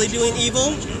that are really doing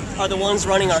evil are the ones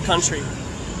running our country.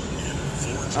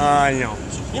 No. You don't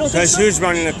think Because so? who's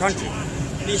running the country?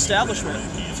 The establishment.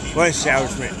 What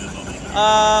establishment?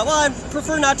 Well, I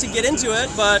prefer not to get into it,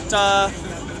 but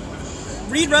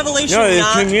read Revelation No, the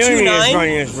 9, community 2:9. is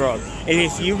running this world. And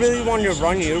if you really want to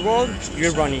run your world,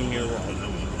 you're running your world.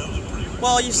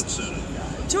 Well,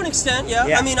 to an extent, yeah.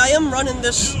 Yeah. I mean, I am running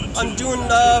this. I'm doing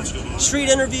street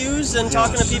interviews and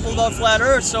talking to people about flat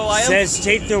Earth, so I am Says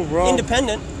take the world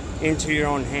independent into your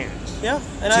own hands. Yeah,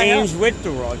 and change I with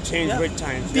the world. Change with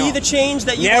times. Be the change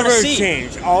that you Never want to see.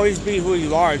 change. Always be who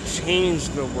you are. Change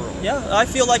the world. Yeah, I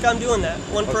feel like I'm doing that,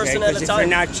 one person at a If time. you're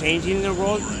not changing the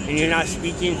world and you're not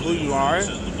speaking who you are,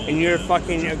 and you're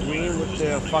fucking agreeing with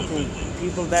the fucking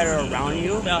people that are around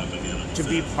you to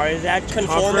be part of that, to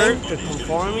Conforming. comfort, to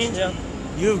conforming,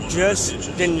 you've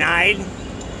just denied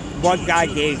what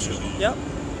God gave you. Yep.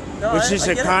 No, Which I is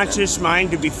a get it, conscious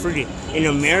mind to be free. And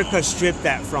America stripped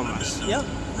that from us. Yeah.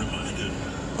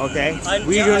 Okay? I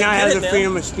We do get not have it, the man.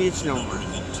 freedom of speech no more.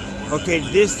 Okay,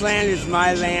 this land is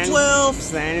my land. Well,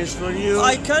 this land is for you.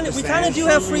 we This kind land of is do for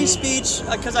have me. free speech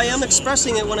because I am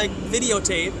expressing it when I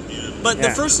videotape. But the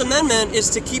Yeah. First Amendment is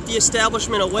to keep the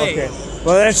establishment away. Okay.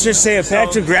 Well, let's just say a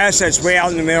patch of grass that's way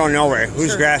out in the middle of nowhere. Whose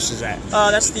Sure. grass is that?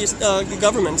 That's the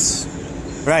government's.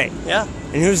 Right. Yeah.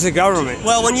 And who's the government?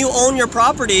 Well, when you own your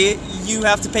property, you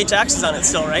have to pay taxes on it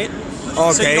still, right?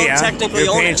 Okay, so you don't yeah. technically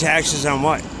You're own paying it. taxes on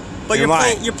what? But And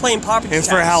why? you're paying property And tax.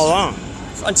 for how long?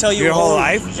 Until you Your whole own-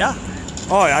 life? Yeah.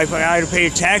 Oh, I had to pay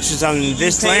taxes on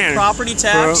this pay land property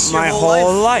tax for your my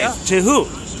whole life. life. To who?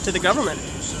 To the government.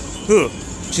 Who?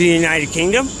 To the United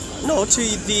Kingdom? No, to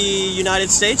the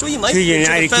United States. Well, you might To the be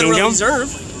United to the Federal Kingdom?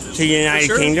 Reserve. To the United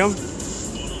sure. Kingdom?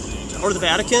 Or the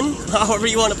Vatican, however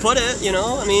you want to put it, you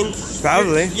know? I mean,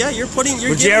 Probably. you're putting.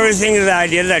 You're Would you giving- ever think of the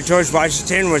idea that George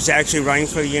Washington was actually running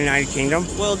for the United Kingdom?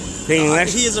 Well, The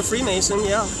English? he is a Freemason,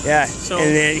 yeah. Yeah, So-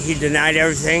 and then he denied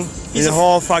everything. He's And the a-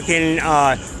 whole fucking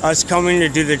us coming to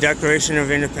do the Declaration of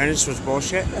Independence was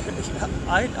bullshit.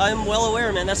 I'm well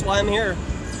aware, man. That's why I'm here.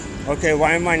 Okay,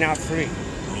 why am I not free?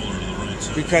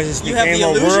 Because it's You have became the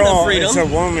a illusion of world. freedom. It's a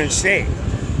woman state.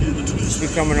 It's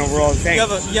becoming a world thing. You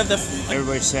have the.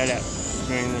 Everybody said that.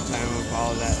 during the time of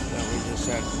all that we just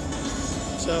said.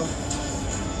 So,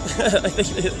 I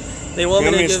think they want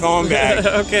give me to him his phone back.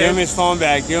 Okay. Give him his phone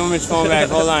back. Give him his phone back.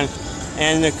 Hold on.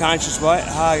 And the conscious what?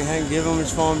 Give him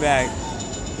his phone back.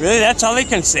 Really? That's all they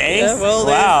can say? Yeah, well,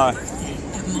 wow.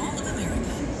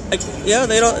 Yeah,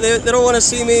 they don't want to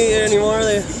see me anymore.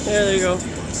 There you go.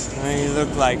 And you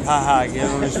look like, give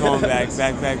him his phone back.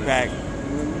 Back.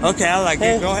 Okay, I like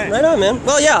it. Go ahead. Right on, man.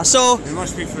 Well, yeah, so... It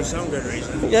must be for some good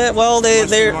reason. Yeah, well,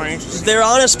 they're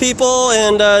honest people,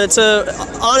 and it's a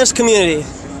honest community.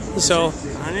 So,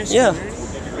 honest yeah.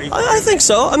 I think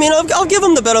so. I mean, I'll give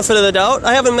them the benefit of the doubt.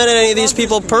 I haven't met any of these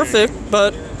people perfect,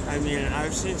 but... I mean,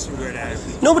 I've seen some good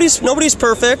attitudes. Nobody's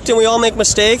perfect, and we all make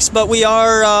mistakes, but we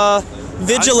are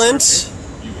vigilant.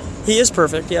 He is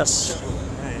perfect, yes.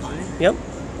 Yep.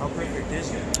 How perfect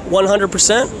is he?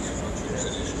 100%.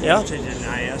 Yeah. To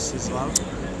deny us his love?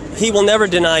 He will never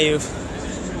deny you.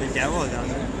 The devil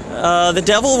doesn't. The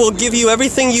devil will give you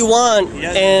everything you want,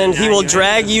 and he will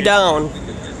drag you down.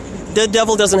 The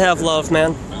devil doesn't have love,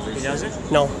 man. He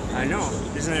doesn't? No. I know.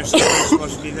 Isn't there someone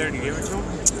supposed to be there to give it to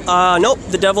him? Nope.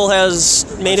 The devil has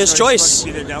made his choice. Supposed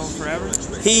to be the devil forever?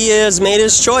 He has made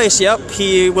his choice, yep.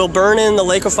 He will burn in the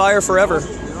lake of fire forever.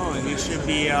 No, he should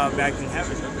be back in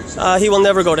heaven. He will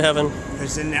never go to heaven.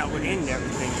 Because then that would end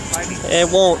everything, fighting. It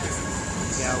won't.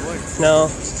 Yeah, it would. No.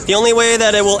 The only way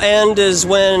that it will end is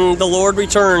when the Lord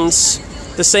returns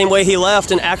the same way he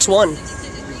left in Acts 1.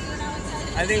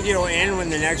 I think it'll end when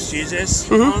the next Jesus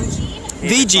comes.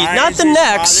 VG, not the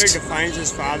next. Father defines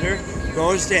his father,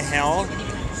 goes to hell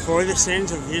for the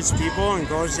sins of his people, and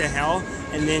goes to hell,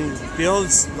 and then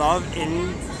builds love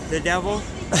in the devil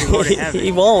to go to heaven.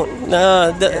 He won't.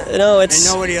 No, it's...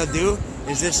 And know what he'll do?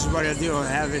 This is what he'll do. He'll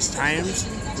have his times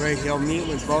where he'll meet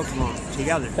with both of them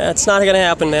together. That's not going to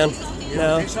happen, man.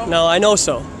 No, I know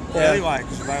so. Yeah. Really? Why?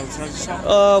 Because the Bible tells you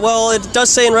so? Well, it does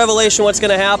say in Revelation what's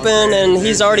going to happen, and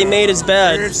he's already made his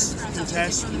bed.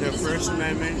 The First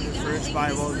Amendment, the First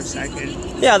Bible, the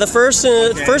Second. Yeah, the First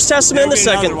Testament, the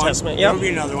Second Testament. Yep. There'll be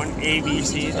another one. A, B,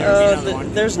 C. There'll be another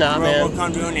one. There's not, man. We'll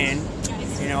come to an end.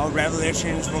 You know,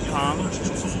 Revelations will come.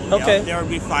 Okay. There will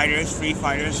be fighters, free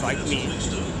fighters like me.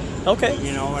 Okay.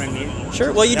 You know what I mean?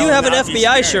 Sure. Well, you do have an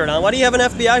FBI shirt on. Why do you have an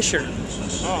FBI shirt?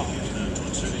 Oh.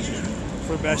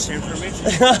 For best information.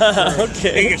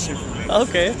 Okay. Biggest information.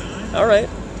 Okay. All right.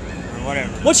 Or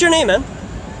whatever. What's your name, man?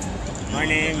 My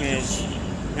name is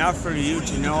not for you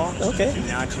to know and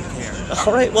not to care.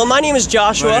 All right. Well, my name is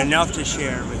Joshua. But enough to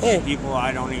share with people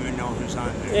I don't even know who's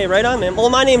on there. Hey, right on, man. Well,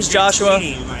 my name's Joshua.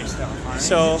 Tweeting my stuff, aren't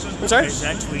so, I'm sorry? Is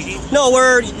that tweeting? No,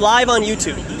 we're live on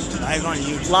YouTube. Live on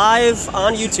YouTube? Live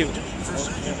on YouTube.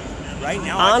 Right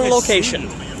now? On location.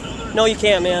 No, you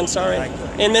can't, man. Sorry.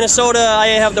 In Minnesota, I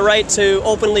have the right to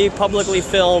openly, publicly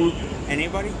film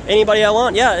anybody? Anybody I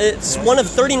want. Yeah, it's one of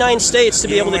 39 states to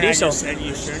be able to do so. I said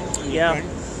you shouldn't? Yeah.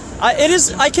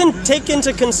 I can take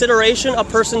into consideration a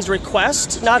person's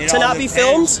request not be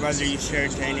filmed. Whether you share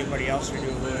it to anybody else or do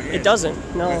who it is. It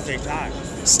doesn't. No. If they talk.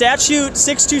 Statute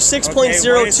 626.02.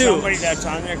 What if somebody that's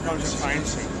on there comes and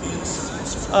finds me?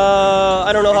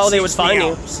 I don't know how they would find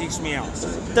you. Seeks me out.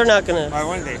 They're not gonna. Why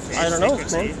wouldn't they? I don't know,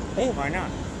 man. Hey. Why not?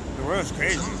 The world's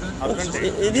crazy. How couldn't they?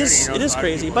 It is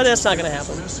crazy, but that's not gonna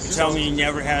happen. You tell me you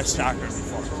never had a stalker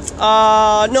before.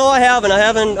 No, I haven't. I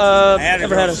haven't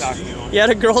ever had a stalk you. You had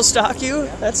a girl stalk you?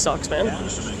 That sucks, man.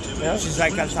 Yeah. She's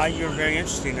like, I thought you were very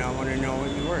interesting. I want to know what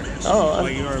you were. Oh,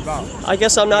 what you were about. I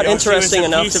guess I'm not interesting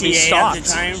enough to be stalked. At the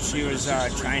time, she was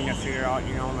trying to figure out,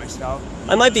 my stuff.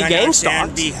 I might be gang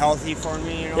stalked. Be healthy for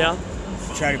me, Yeah.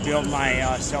 Try to build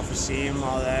my self-esteem,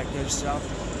 all that good stuff.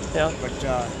 Yeah. But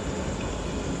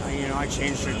I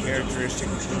changed her characteristic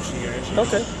of who she is.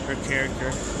 Okay. Her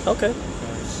character. Okay.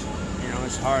 Because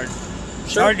it's hard.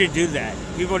 It's Sure. hard to do that.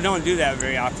 People don't do that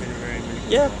very often. Very many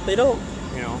people. Yeah, they don't.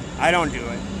 I don't do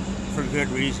it for good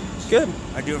reasons. Good.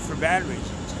 I do it for bad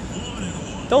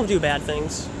reasons. Don't do bad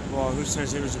things. Well, who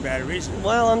says it was a bad reason?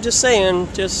 Well, I'm just saying,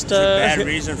 It's a bad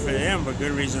reason for them, but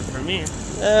good reason for me.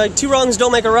 Two wrongs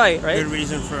don't make a right, right? Good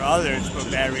reason for others, but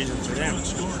bad reason for them.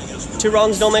 Two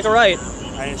wrongs don't make a right.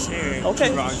 I didn't say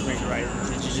two wrongs make a right.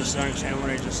 Did you just understand what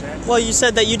I just said? Well, you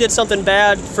said that you did something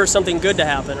bad for something good to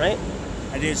happen, right?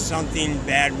 I did something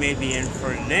bad maybe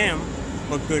for them,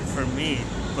 but good for me,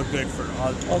 but good for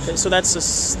others. Okay, so that's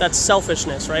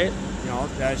selfishness, right?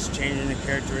 That's changing the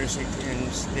characteristic in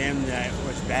them that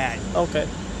was bad. Okay.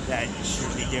 That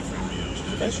should be different.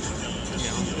 Okay.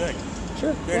 Good.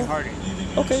 Sure. Good-hearted.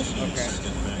 Okay. Okay.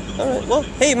 All right. Well,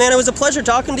 hey, man, it was a pleasure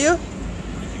talking to you.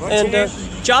 What's your name?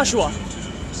 Joshua.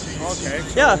 Okay.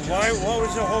 So yeah. What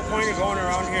was the whole point of going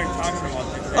around here and talking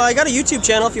about this? I got a YouTube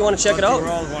channel if you want to check it out.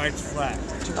 Worldwide flat.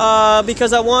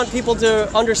 Because I want people to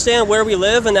understand where we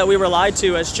live and that we were lied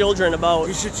to as children about.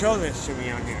 You should show this to me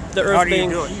on here. The Earth How do you being.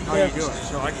 do it? How yeah. do you do it?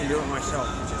 So I can do it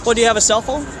myself. Well, do you have a cell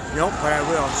phone? Nope, but I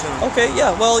will soon. Okay,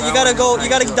 yeah. Well, you gotta go. You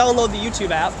gotta download the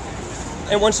YouTube app,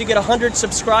 and once you get 100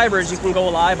 subscribers, you can go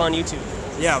live on YouTube.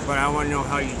 Yeah, but I want to know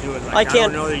how you do it. Like, I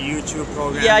can't don't know the YouTube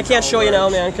program. Yeah, I can't show you now,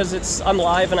 man, because I'm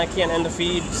live and I can't end the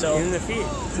feed. So. In the feed.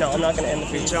 No, I'm not gonna end the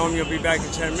feed. You tell them you'll be back in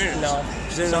 10 minutes. No.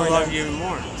 Then they'll love you even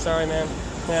more. Sorry, man.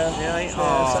 Yeah. Really? Yeah,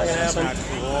 Oh, it's not gonna that's happen. not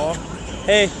cool.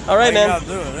 Hey, all right, man.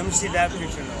 Let me see that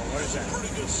picture though. What is that?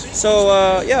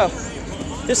 So yeah,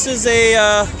 this is the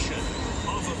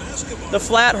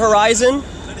flat horizon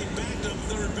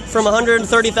from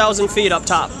 130,000 feet up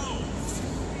top,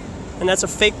 and that's a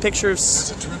fake picture of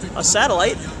a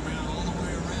satellite.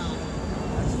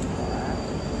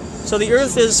 So the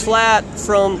Earth is flat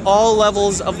from all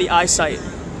levels of the eyesight.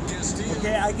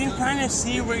 Okay, I can kind of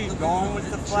see where you're going with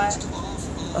the flat.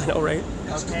 I know, right?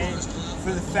 Okay,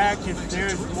 for the fact if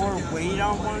there's more weight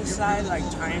on one side, like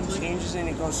time changes and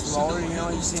it goes slower, you know,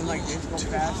 you seem like this go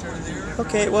faster.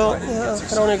 Okay, well, yeah,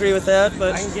 I don't agree with that,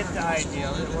 but... I can get the idea.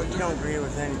 Well, you don't agree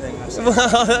with anything I say.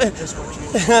 Just what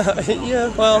you yeah,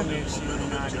 well... That makes you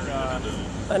not,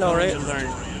 I know, right? to learn.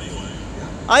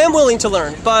 I am willing to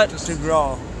learn, but... To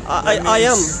grow. I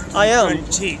am. You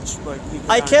can teach, but you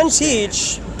I can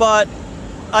teach, but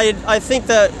I think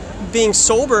that being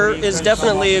sober is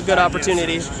definitely a good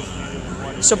opportunity.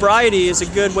 Sobriety is a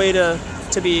good way to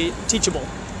be teachable.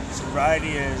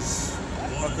 Sobriety is...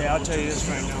 Okay, I'll tell you this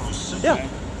right now. Yeah.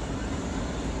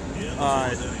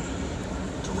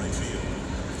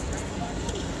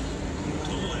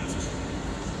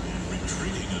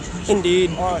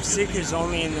 Indeed. Oh, sick is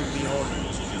only in the beholder.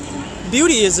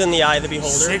 Beauty is in the eye of the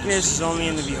beholder. Sickness is only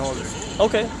in the beholder.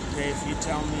 Okay. Okay, if you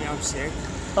tell me I'm sick,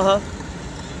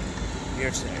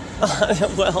 you're sick.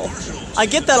 Well, I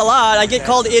get that a lot. I get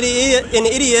called an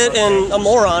idiot and a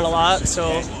moron a lot,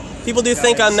 so people do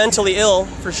think I'm mentally ill,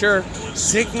 for sure.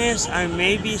 Sickness, I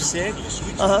may be sick.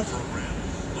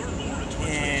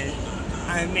 And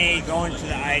I may go into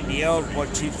the idea of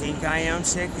what you think I am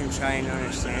sick and try and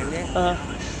understand it.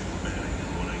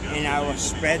 And I will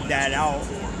spread that out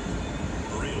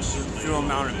through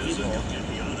amount of people.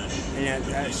 And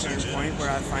at a certain point where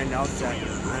I find out that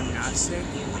I'm not sick,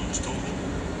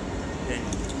 then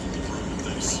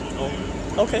it's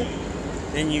over. Okay.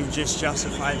 Then you've just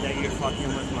justified that you're fucking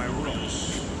with my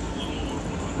rules.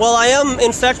 Well, I am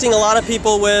infecting a lot of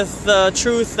people with the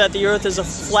truth that the Earth is a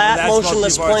flat,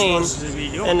 motionless plane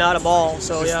and not a ball.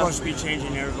 So You're yeah. supposed to be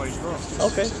changing everybody's world.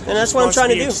 Okay, and that's what I'm trying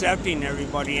to do. Accepting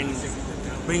everybody and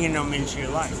bringing them into your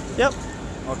life. Yep.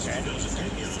 Okay.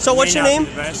 So what's your name?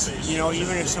 You know,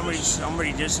 even if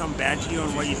somebody did something bad to you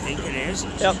and what you think it is.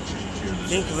 Yep.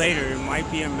 Think later. It might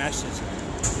be a message.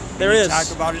 There is.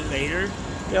 Talk about it later.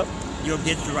 Yep. You'll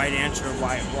get the right answer of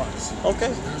why it was.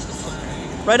 Okay.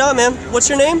 Right on, man. What's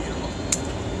your name?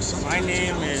 My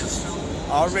name is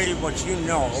already what you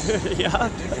know. Yeah.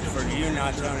 For you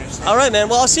not to understand. All right, man.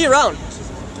 Well, I'll see you around.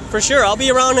 For sure. I'll be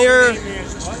around here.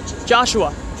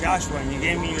 Joshua. Joshua, and you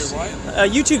gave me your what? A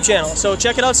YouTube channel. So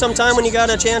check it out sometime when you got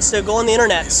a chance to go on the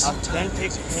internet.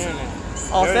 Authentic internet.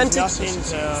 Authentic. There's nothing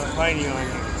to find you on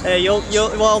here. Hey,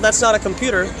 well, that's not a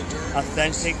computer.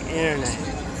 Authentic internet.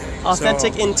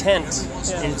 Authentic intent.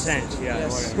 Yeah. Intent, yeah,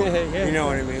 Yes. whatever. Yeah. You know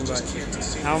what I mean, but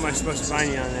how am I supposed to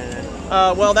find you on there then?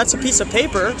 Well, that's a piece of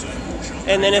paper,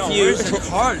 and then if you... Where's the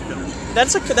card though?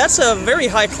 That's a very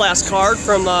high class card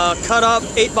from a cut up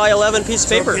 8x11 piece of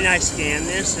paper. So can I scan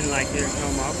this and like it'll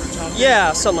come up or something?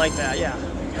 Yeah, something like that. Yeah.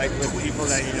 Like with people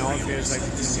that you know, if there's like a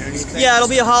community thing? Yeah, it'll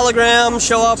be a hologram,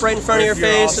 show up right in front of your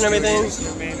face and everything.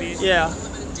 Maybe? Yeah.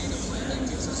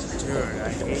 Dude, I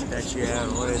hate that you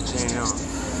have what it's saying now.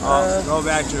 Oh, go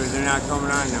back to it. They're not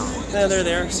coming on now. Yeah, they're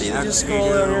there. See, they just scroll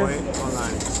down here. Hold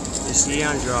on. Is he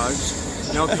on drugs?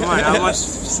 No, come on. I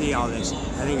must see all this.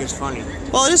 I think it's funny.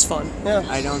 Well, it is fun. Yeah.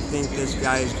 I don't think this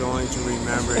guy is going to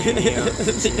remember any of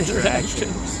his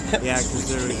interactions. Yeah, because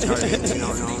they're retarded and they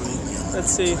don't know me. Let's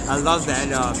see. I love that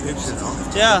picture though.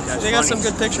 Yeah, That's they got funny.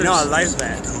 some good pictures. No, I like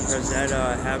that because that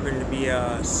happened to be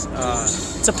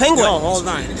it's a penguin. No, hold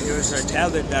on. It was a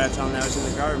tablet that I found that was in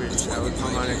the garbage. That would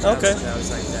come on a tablet. Okay. That was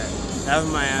like that.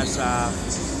 Having my ass off.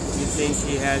 You think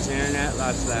he has internet?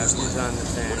 Lots left. He's on the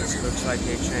fence. Looks like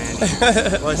a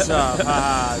tranny. What's up?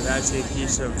 Haha, that's a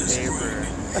piece of paper.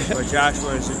 But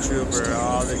Joshua is a trooper.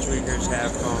 All the tweakers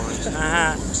have phones.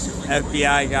 Haha.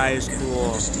 FBI guy is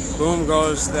cool. Boom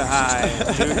goes the high.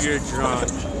 Dude, you're drunk.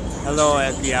 Hello,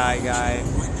 FBI guy.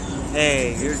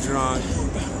 Hey, you're drunk.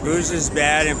 Booze is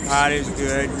bad and pot is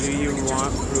good. Do you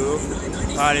want proof?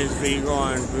 Pot is legal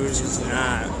and booze is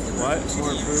not. What?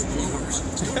 More proof?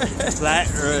 Flat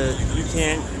Earth. You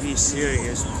can't be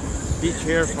serious. Be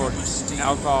careful.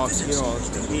 Alcohol kills.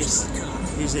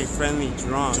 He's a friendly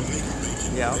drunk.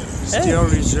 Yeah. Still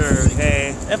reserved.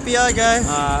 Hey. FBI guy.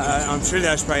 I'm sure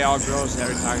that's probably all girls that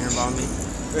are talking about me.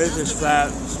 Earth is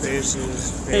flat. Space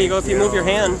is fake. There you go. If you move your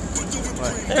hand.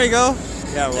 What? There you go.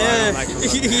 Yeah, well, I don't like to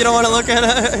look you don't want to look at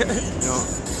it? No.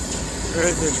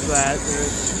 Earth is flat,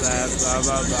 blah,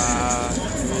 blah, blah.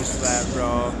 He's flat,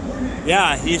 bro.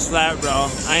 Yeah, he's flat,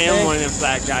 bro. I am one of them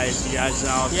flat guys. You guys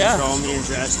all control me and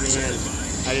dress me, and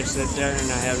I just sit there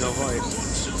and I have no voice.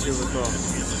 It's super cool.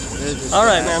 All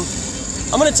right, man.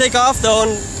 I'm going to take off, though,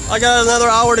 and I got another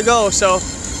hour to go, so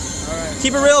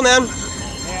keep it real, man.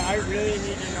 Yeah, I really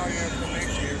need to know your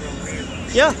information. You're real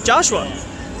weird. Yeah, Joshua.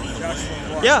 Joshua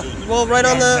what? Yeah, well, right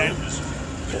on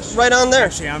there.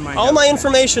 Actually, I might all my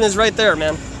information is right there,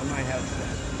 man. I might have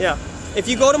that. Yeah. If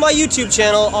you go to my YouTube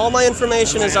channel, all my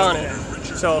information is on it.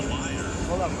 So.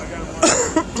 Hold up, I got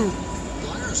one.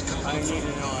 I need to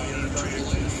know.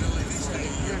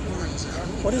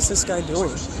 What is this guy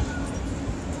doing?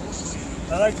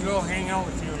 I like to go hang out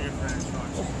with you and your friends.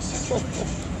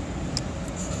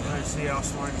 Let's see how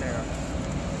smart they are.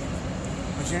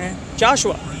 What's your name?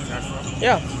 Joshua. Joshua?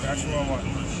 Yeah. Joshua what?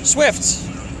 Swift.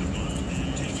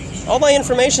 All my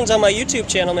information's on my YouTube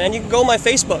channel, man. You can go on my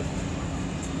Facebook.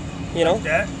 You know? Like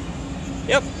that?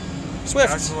 Yep.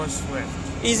 Swift. Joshua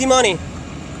Swift. Easy money.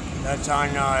 That's on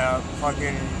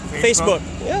fucking Facebook?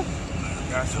 Yeah.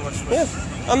 Joshua Swift.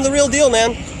 Yeah. I'm the real deal,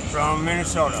 man. From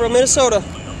Minnesota? From Minnesota.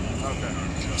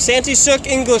 Okay. Santee Suk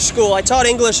English School. I taught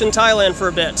English in Thailand for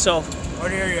a bit, so.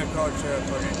 What area code should I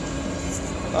put in?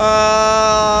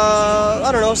 I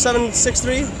don't know,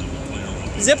 763?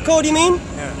 Zip code, you mean?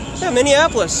 Yeah. Yeah,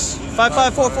 Minneapolis.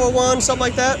 55441, something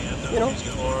like that, you know?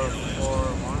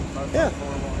 441? Yeah.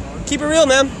 Keep it real,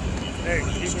 man. Hey,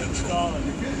 keep it solid.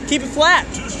 Keep it flat.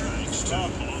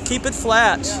 Keep it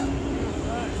flat.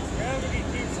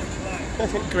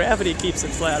 Gravity keeps it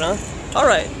flat, huh? All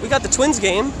right, we got the Twins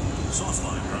game.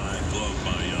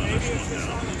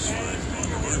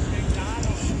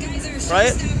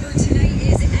 Right?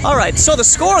 All right, so the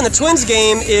score in the Twins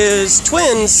game is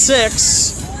Twins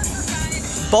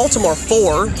 6, Baltimore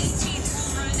 4.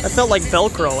 I felt like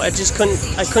Velcro. I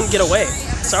couldn't get away.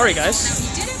 Sorry, guys.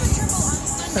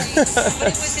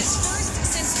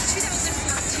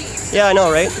 Yeah, I know,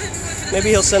 right? Maybe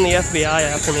he'll send the FBI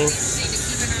after me.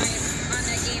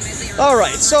 All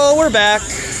right, so we're back.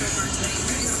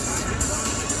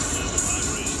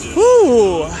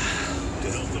 Woo!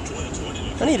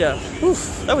 I need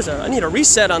a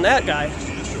reset on that guy.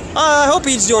 I hope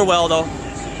he's doing well though.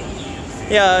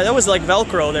 Yeah, that was like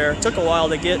Velcro there. It took a while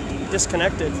to get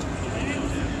disconnected.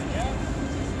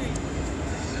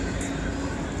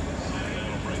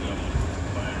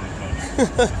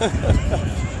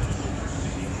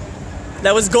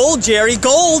 That was gold, Jerry.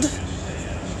 Gold!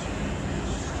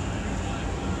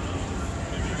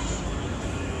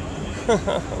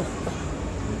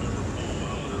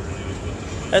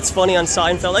 That's funny on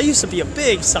Seinfeld. I used to be a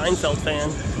big Seinfeld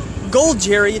fan. Gold,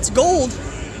 Jerry. It's gold.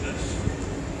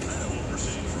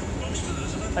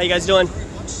 How you guys doing?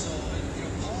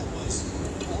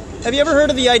 Have you ever heard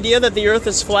of the idea that the Earth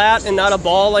is flat and not a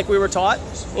ball like we were taught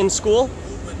in school?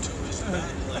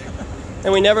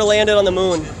 And we never landed on the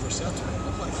moon.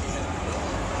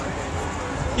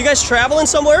 You guys traveling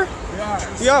somewhere?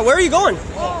 Yeah. Where are you going?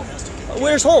 Home.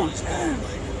 Where's home?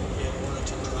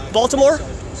 Baltimore?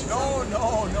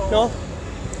 No?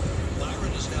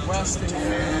 West of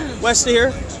here. West of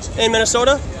here? In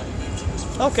Minnesota?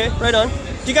 Okay, right on.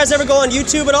 Do you guys ever go on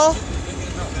YouTube at all?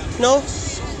 No?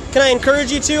 Can I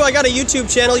encourage you to? I got a YouTube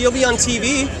channel. You'll be on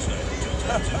TV.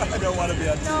 I don't want to be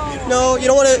on TV. No, you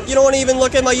don't want to even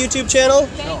look at my YouTube channel?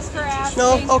 Thanks for asking.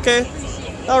 No? Okay.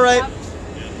 All right.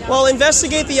 Well,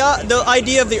 investigate the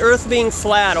idea of the Earth being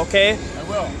flat, okay? I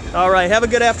will. All right. Have a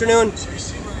good afternoon.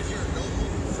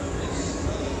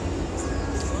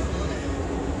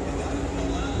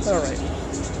 All right.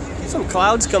 Some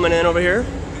clouds coming in over here.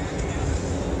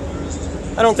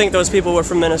 I don't think those people were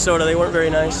from Minnesota. They weren't very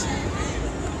nice.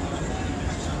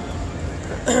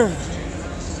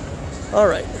 All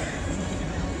right.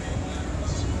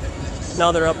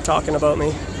 Now they're up talking about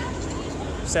me.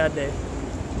 Sad day.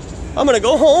 I'm gonna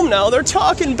go home now. They're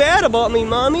talking bad about me,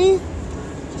 Mommy.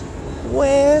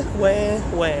 Wah, wah,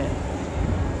 wah.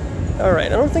 All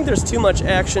right, I don't think there's too much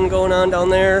action going on down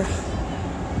there.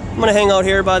 I'm gonna hang out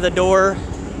here by the door.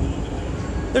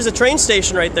 There's a train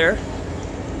station right there.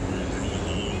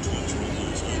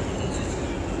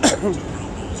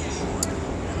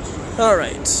 All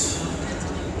right.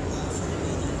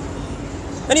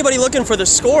 Anybody looking for the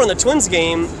score in the Twins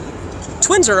game?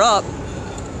 Twins are up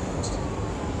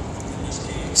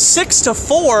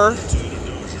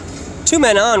 6-4. 2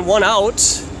 men on, 1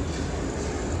 out.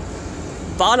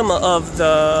 Bottom of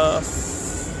the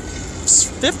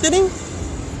 5th inning,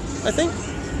 I think.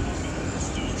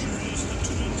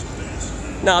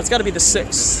 No, it's got to be the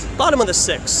 6th. Bottom of the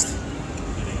 6th.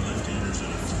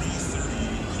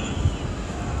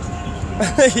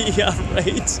 Yeah,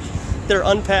 right. They're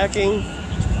unpacking.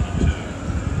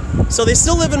 So they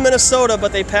still live in Minnesota,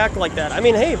 but they pack like that. I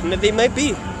mean, hey, they might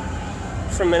be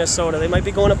from Minnesota. They might be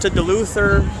going up to Duluth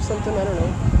or something. I don't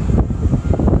know.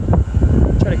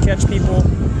 Try to catch people.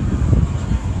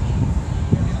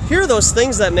 Here are those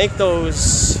things that make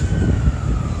those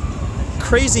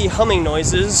crazy humming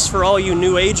noises for all you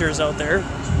new agers out there.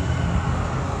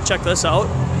 Check this out.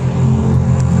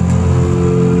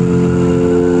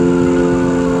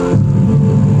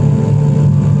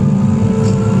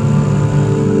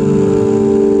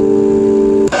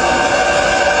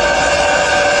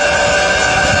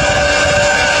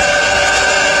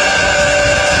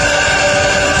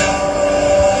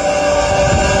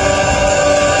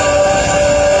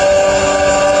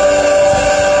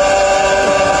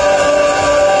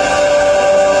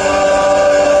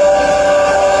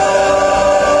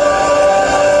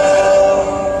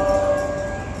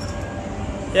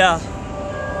 Yeah.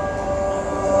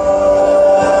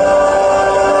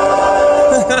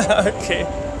 Okay.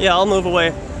 Yeah, I'll move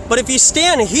away. But if you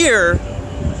stand here,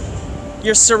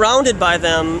 you're surrounded by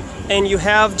them, and you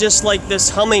have just like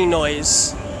this humming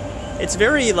noise. It's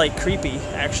very like creepy,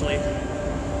 actually.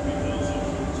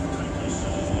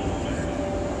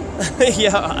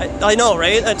 Yeah, I know,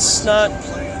 right? That's not...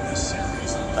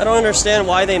 I don't understand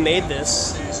why they made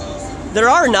this. There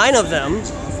are 9 of them.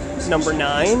 Number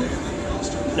 9.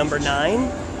 Number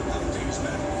 9.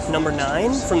 Number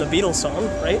 9 from the Beatles song,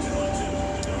 right?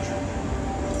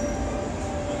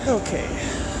 Okay.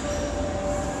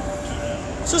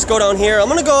 Let's just go down here. I'm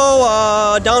gonna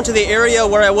go down to the area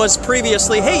where I was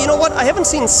previously. Hey, you know what? I haven't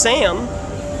seen Sam.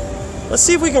 Let's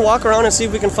see if we can walk around and see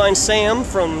if we can find Sam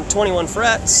from 21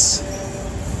 Frets.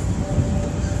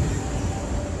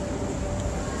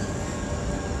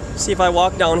 See if I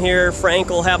walk down here, Frank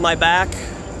will have my back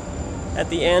at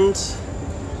the end.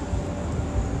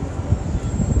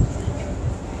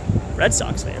 Red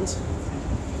Sox fans.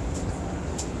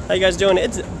 How you guys doing?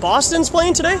 It's Boston's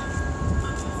playing today?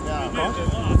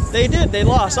 Yeah. They did. They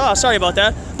lost. Oh, sorry about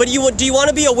that. But do you want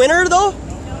to be a winner though?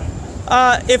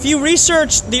 If you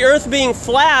research the Earth being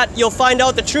flat, you'll find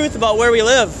out the truth about where we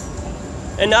live,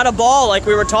 and not a ball like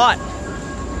we were taught.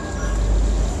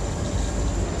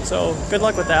 So good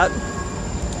luck with that.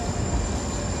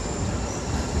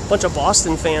 Bunch of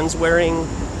Boston fans wearing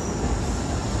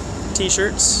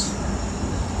t-shirts.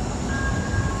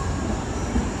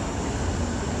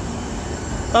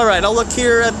 All right, I'll look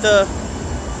here at the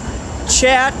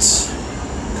chat.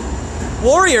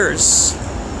 Warriors.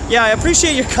 Yeah, I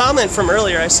appreciate your comment from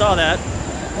earlier. I saw that.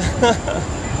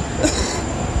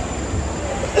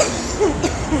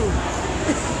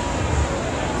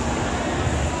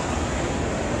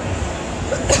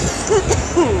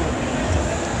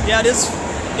 Yeah,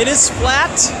 it is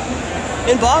flat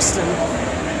in Boston.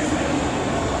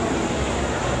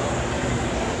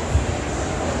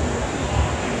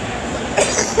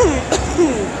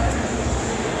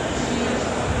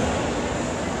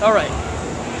 All right.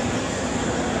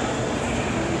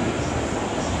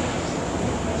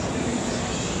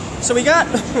 So we got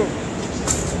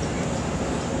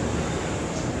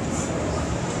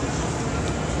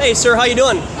Hey sir, how you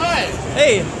doing? Hi.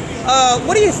 Hey,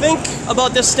 what do you think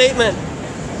about this statement?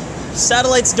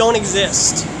 Satellites don't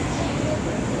exist.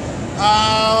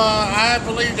 I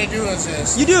believe they do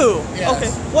exist. You do? Yes. Okay.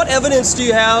 What evidence do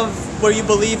you have where you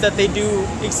believe that they do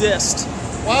exist?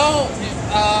 Well,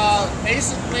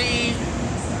 basically,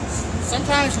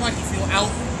 sometimes like if you're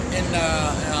out in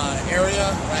the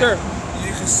area, right, sure,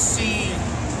 you can see,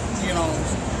 you know,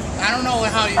 I don't know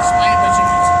how you explain it, but you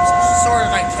can sort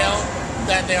of like tell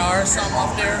that there are some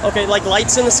up there. Okay, like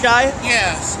lights in the sky?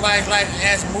 Yes, like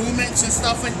as movements and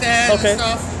stuff like that, okay, and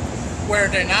stuff, where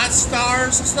they're not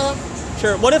stars and stuff.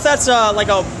 Sure. What if that's like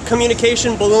a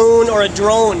communication balloon or a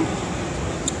drone?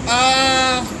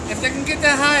 If they can get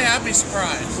that high, I'd be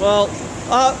surprised. Well,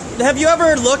 have you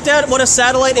ever looked at what a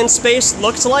satellite in space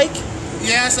looks like?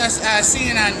 Yes, I see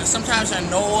it on sometimes on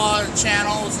NOAA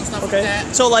channels and stuff like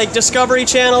that. So like Discovery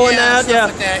Channel and that?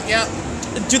 Stuff like that, yep.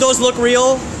 Do those look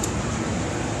real?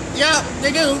 Yeah,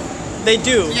 they do. They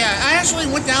do. Yeah, I actually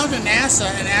went down to NASA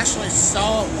and actually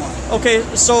saw one. Okay,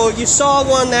 so you saw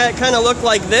one that kind of looked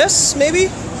like this, maybe?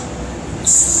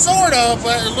 Sort of,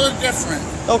 but a little different.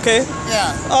 Okay.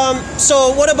 Yeah.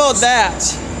 So what about that?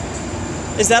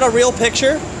 Is that a real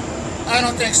picture? I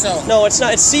don't think so. No, it's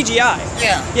not. It's CGI.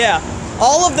 Yeah. Yeah.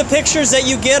 All of the pictures that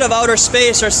you get of outer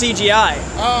space are CGI.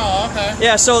 Oh, okay.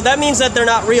 Yeah, so that means that they're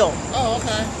not real. Oh,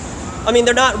 okay. I mean,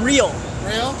 they're not real.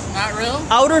 Real? Not real?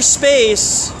 Outer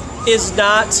space is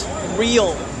not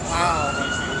real. Wow.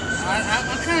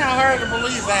 I'm kind of hard to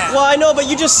believe that. Well, I know, but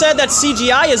you just said that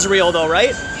CGI is real, though, right?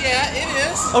 Yeah,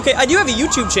 it is. Okay, I do have a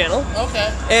YouTube channel.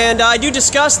 Okay. And I do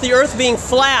discuss the Earth being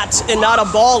flat and not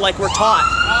a ball like we're taught.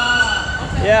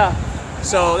 Okay. Yeah.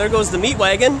 So there goes the meat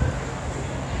wagon.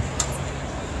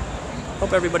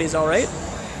 Hope everybody's all right.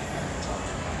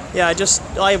 Yeah,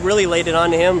 I really laid it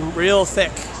on him real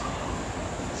thick.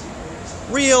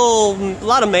 A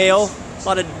lot of mayo, a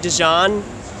lot of Dijon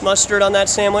mustard on that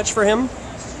sandwich for him.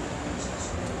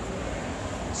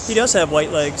 He does have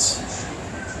white legs.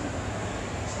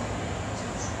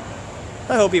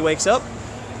 I hope he wakes up.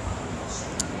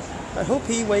 I hope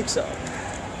he wakes up.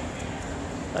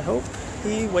 I hope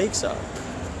he wakes up.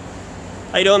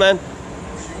 How you doing, man?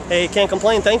 Hey, can't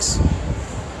complain, thanks.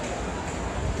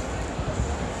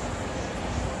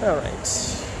 All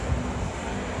right.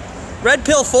 Red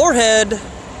pill forehead,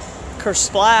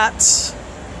 kersplat,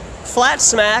 flat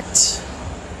smacked.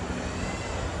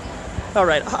 All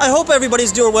right, I hope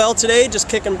everybody's doing well today, just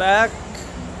kicking back,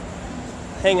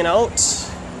 hanging out.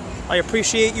 I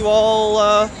appreciate you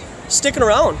all sticking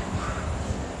around.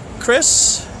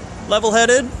 Chris,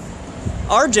 level-headed.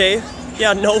 RJ,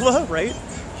 yeah, Nova, right?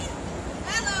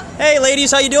 Hello. Hey,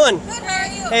 ladies, how you doing? Good, how are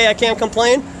you? Hey, I can't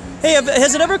complain. Hey,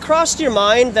 has it ever crossed your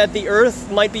mind that the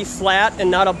Earth might be flat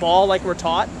and not a ball like we're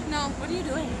taught? No, what are you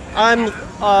doing? I'm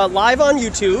live on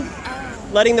YouTube,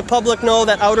 letting the public know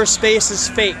that outer space is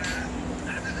fake.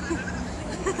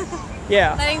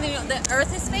 Yeah. Letting them know the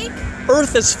Earth is fake?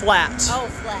 Earth is flat. Oh,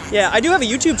 flat. Yeah, I do have a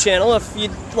YouTube channel if you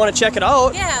want to check it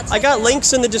out. Yeah, I got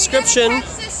links in the description.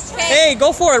 Hey. Hey,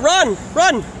 go for it. Run.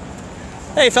 Run.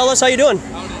 Hey, fellas, how you doing?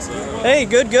 Hey,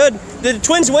 good, good. Did the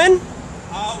Twins win?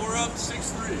 We're up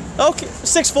 6-3. Okay,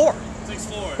 6-4.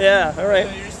 6-4. Yeah, all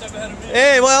right. You're a step ahead of me.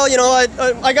 Hey, well, you know,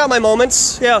 I got my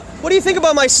moments. Yeah. What do you think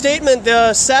about my statement,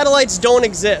 satellites don't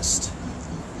exist?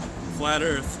 Flat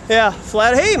Earth. Yeah,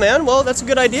 flat. Hey, man, well, that's a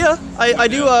good idea. I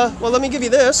do, well, let me give you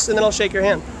this, and then I'll shake your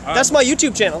hand. All That's my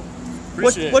YouTube channel.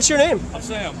 Appreciate it. What's your name? I'm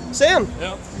Sam. Sam?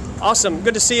 Yep. Awesome.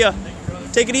 Good to see you.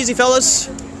 Take it easy, fellas.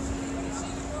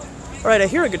 All right, I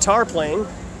hear a guitar playing.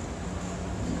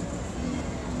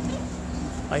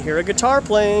 I hear a guitar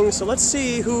playing, so let's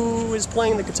see who is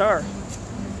playing the guitar.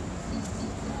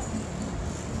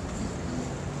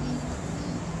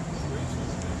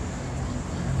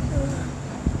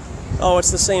 Oh,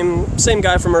 it's the same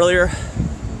guy from earlier.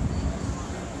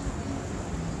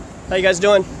 How you guys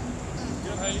doing?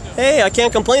 Good, how you doing? Hey, I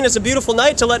can't complain. It's a beautiful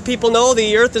night to let people know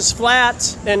the Earth is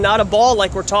flat and not a ball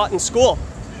like we're taught in school.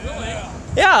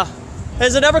 Yeah.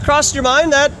 Has it ever crossed your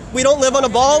mind that we don't live on a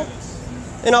ball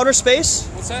in outer space?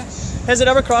 What's that? Has it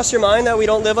ever crossed your mind that we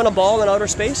don't live on a ball in outer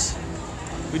space?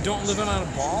 We don't live on a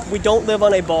ball? We don't live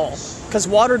on a ball because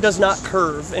water does not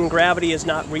curve and gravity is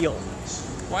not real.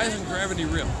 Why isn't gravity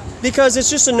real? Because it's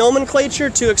just a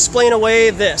nomenclature to explain away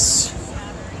this.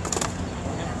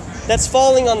 That's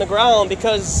falling on the ground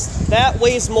because that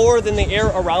weighs more than the air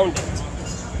around it.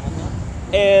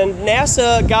 And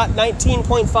NASA got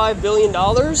 $19.5 billion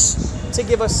to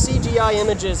give us CGI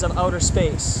images of outer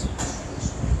space.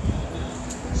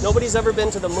 Nobody's ever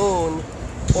been to the moon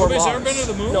or Nobody's Mars. ever been to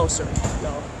the moon? No, sir.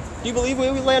 No. Do you believe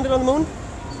we landed on the moon?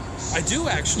 I do,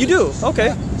 actually. You do? Okay.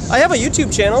 Yeah. I have a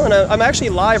YouTube channel, and I'm actually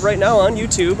live right now on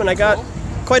YouTube, and I got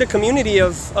quite a community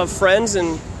of friends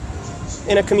and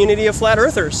in a community of flat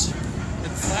earthers.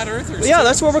 And flat earthers? Yeah, too?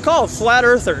 that's what we're called, flat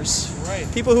earthers. Right.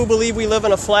 People who believe we live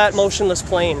in a flat, motionless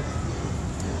plane.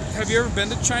 Have you ever been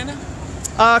to China?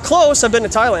 Close. I've been to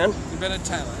Thailand. You've been to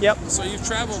Thailand? Yep. So you've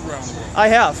traveled around the world? I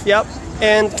have, yep.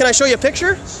 And can I show you a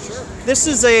picture? Sure. This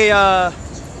is a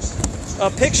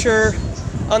picture.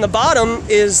 On the bottom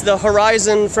is the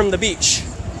horizon from the beach.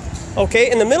 Okay,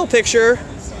 and the middle picture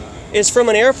is from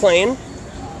an airplane.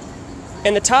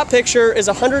 And the top picture is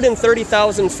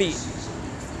 130,000 feet.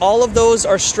 All of those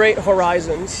are straight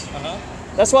horizons.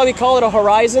 That's why we call it a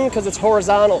horizon, because it's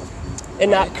horizontal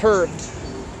and not curved.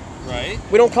 Right.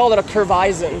 We don't call it a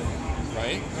curvizon.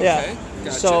 Right. Okay. Yeah.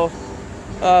 Gotcha. So,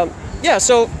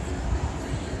 so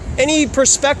any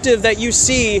perspective that you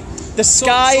see, the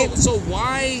sky. So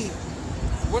why?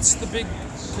 What's the big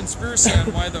conspiracy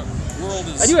on why the world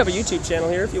is. I do have a YouTube channel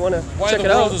here if you want to why check the it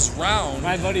world out. is round.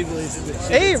 My buddy believes in this.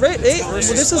 Hey, right, hey, well,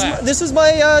 this is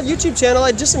my YouTube channel.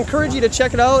 I just encourage you to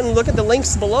check it out and look at the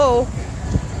links below.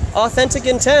 Authentic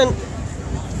Intent.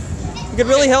 You could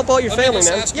really help out your Let me family,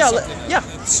 just man. ask you Yeah, something yeah.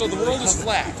 then. So the world is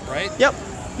flat, right? Yep.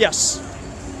 Yes.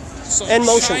 So And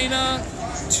motion. China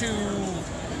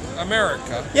to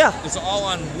America. Yeah. Is all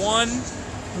on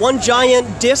one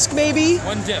giant disc, maybe.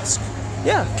 One disc.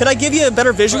 Yeah. Could I give you a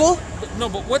better visual? But no,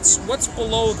 but what's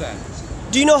below that?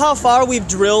 Do you know how far we've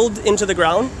drilled into the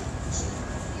ground?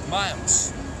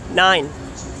 Miles. 9.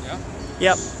 Yeah.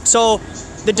 Yep. So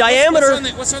the diameter.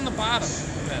 What's on the bottom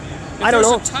then? If I don't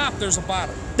know. There's a top, there's a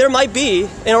bottom. There might be,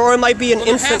 or it might be an Well,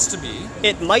 there infant. has to be.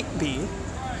 It might be.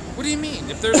 What do you mean?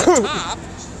 If there's a top,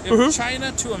 if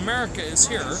China to America is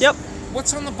here, Yep.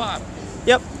 what's on the bottom?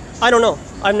 Yep. I don't know.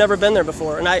 I've never been there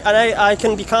before, and I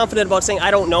can be confident about saying I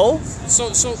don't know. So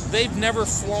they've never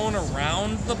flown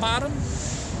around the bottom?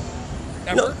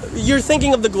 Ever? No, you're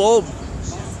thinking of the globe.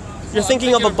 You're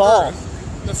thinking of a ball. Earth.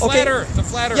 The flat Earth. The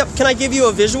flat Earth. Yep. Can I give you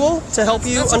a visual to help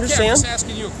you That's okay. understand? I'm just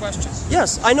asking you a question.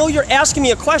 Yes, I know you're asking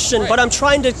me a question, but I'm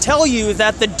trying to tell you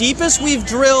that the deepest we've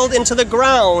drilled into the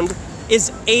ground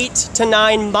is 8 to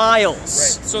 9 miles.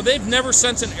 Right. So they've never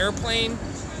sent an airplane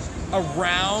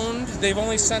around. They've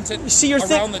only sent it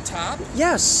around the top.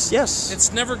 Yes, yes.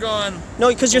 It's never gone. No,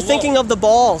 because you're below. thinking of the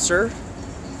ball, sir.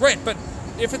 Right, but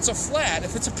if it's a flat,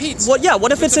 if it's a pizza. What? Yeah.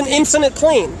 What if it's an infinite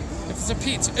plane? If it's a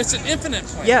pizza, it's an infinite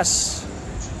plane. Yes.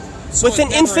 So With it an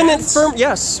never infinite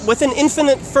ends? with an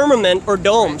infinite firmament or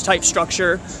dome type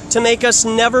structure to make us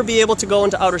never be able to go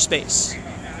into outer space.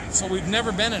 So we've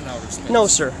never been in outer space. No,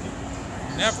 sir.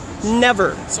 Never.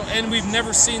 Never. So and we've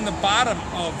never seen the bottom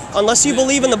of. Unless you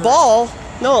believe in the ball,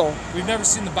 no. We've never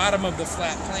seen the bottom of the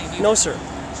flat plane either. No, sir.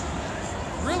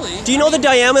 Really? Do you know the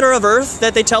diameter of Earth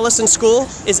that they tell us in school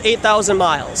is 8,000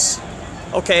 miles?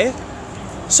 Okay.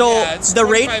 So Yeah, it's the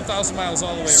rate 25,000 miles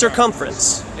all the way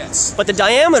circumference. around. Yes. But the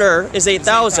diameter is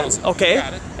 8,000, 8,000. okay?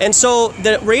 Got it. And so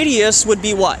the radius would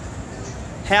be what?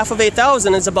 Half of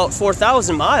 8,000 is about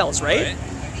 4,000 miles, right?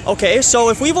 Okay, so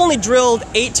if we've only drilled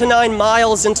 8 to 9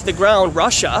 miles into the ground,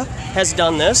 Russia has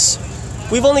done this.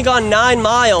 We've only gone 9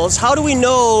 miles. How do we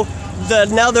know the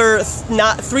another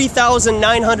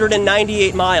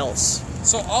 3,998 miles?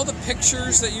 So all the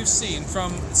pictures that you've seen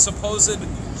from supposed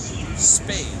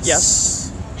space.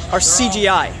 Yes, are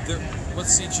CGI.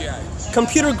 What's CGI?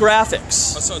 Computer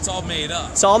graphics. Oh, so it's all made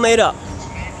up. It's all made up.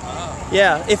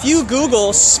 Yeah, if you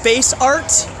Google space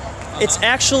art, it's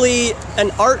actually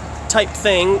an art type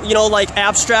thing, you know, like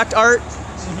abstract art,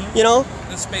 you know?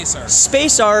 The space art.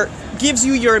 Space art gives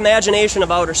you your imagination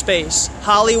of outer space.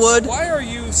 Hollywood. Why are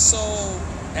you so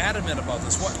adamant about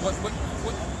this?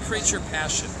 What creates your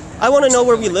passion? I want to know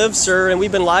where we live, sir, and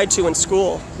we've been lied to in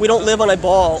school. We don't live on a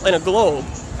ball in a globe.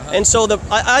 And so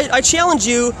I challenge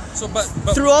you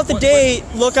throughout the day,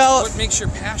 look out. What makes your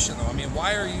passion, though? I mean,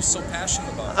 why are you so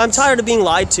passionate about it? I'm tired of being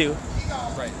lied to.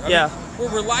 Right. Yeah.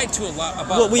 We're lied to a lot about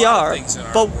Well, we a lot are, of things in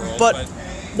our but world.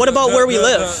 what about where we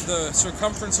live? The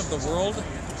circumference of the world,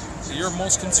 you're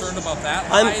most concerned about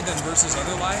that I'm- lie than versus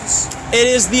other lies? It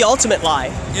is the ultimate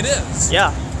lie. It is.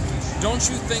 Yeah. Don't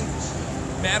you think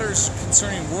matters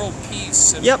concerning world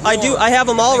peace and Yep, I do. I have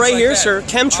them all things right like here, that sir.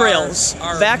 Chemtrails,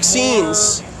 are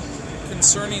vaccines. more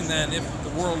concerning than if the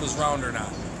world is round or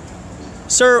not?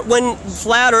 Sir, when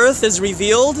flat Earth is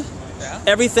revealed,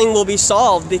 everything will be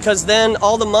solved because then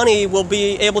all the money will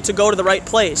be able to go to the right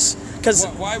place. Because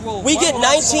we get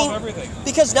that solve everything?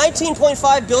 because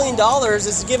 $19.5 billion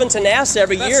is given to NASA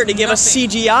every year to give us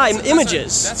CGI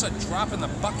images. That's a drop in the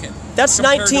bucket. That's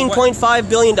compared to what- $19.5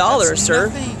 billion, sir.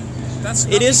 nothing. That's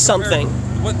It is nothing compared something.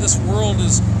 to what this world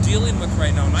is dealing with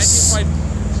right now.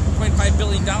 $19.5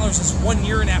 billion is 1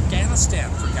 year in Afghanistan,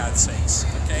 for God's sakes.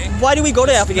 Okay. Why do we go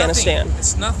to It's Afghanistan? nothing.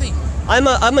 It's nothing.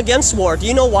 I'm against war. Do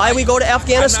you know why we go to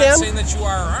Afghanistan? I'm not saying that you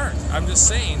are or aren't. I'm just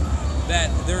saying that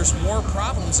there's more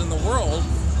problems in the world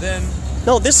than.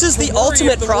 No, this is to the worry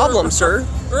ultimate if the problem, world- sir.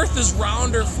 Earth is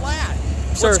round or flat.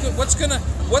 Sir.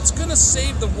 What's gonna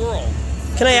save the world?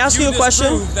 Can I if ask you a question?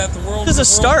 disprove That the world This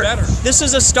is a the world start. Better? This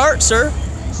is a start, sir.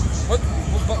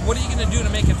 What are you going to do to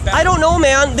make it better? I don't know,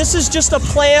 man. This is just a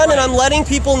plan, and I'm letting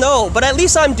people know. But at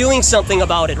least I'm doing something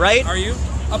about it, right? Are you?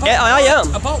 About Yeah, I what?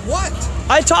 am. About what?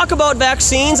 I talk about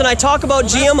vaccines, and I talk about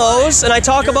GMOs, and I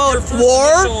talk about Your first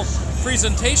war. initial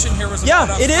presentation here was Yeah,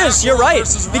 about it flat is. You're world right.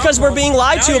 versus round Because we're world. being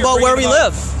lied Now to you're about where we bringing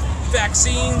live.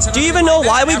 Vaccines. And Do you everything even know like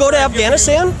why that we go to after I've given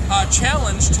Afghanistan? you,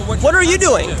 challenge to what. What your are you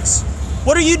concept doing? is.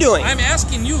 What are you doing? I'm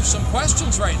asking you some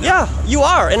questions right now. Yeah, you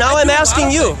are, and now I I'm do a lot asking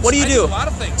of you. things. What do you I do? A lot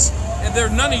of things. and they're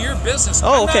none of your business.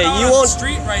 Oh, I'm okay. not out You on won't. the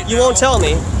street right You now. won't tell me.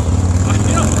 You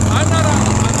know, I'm not out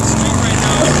on the street right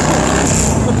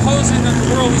now proposing that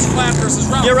the world is flat versus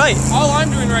round. You're right. All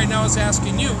I'm doing right now is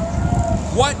asking you,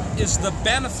 what is the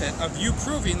benefit of you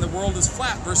proving the world is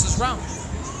flat versus round?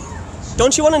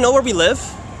 Don't you want to know where we live?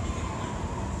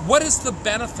 What is the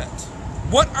benefit?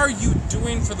 What are you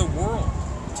doing for the world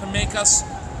to make us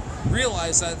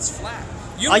realize that it's flat?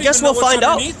 You don't I guess even know we'll what's find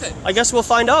out. underneath it. I guess we'll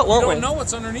find out, won't You we? don't know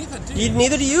what's underneath it, do you?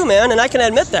 Neither do you, man, and I can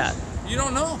admit that. You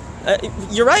don't know.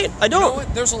 You're right. I don't. You know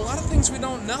what? There's a lot of things we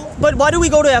don't know. But why do we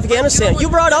go to Afghanistan? You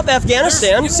brought up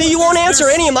Afghanistan. See, you won't answer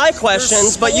any of my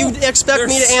questions, but you expect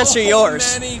me to answer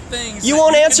yours. You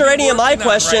won't answer any of my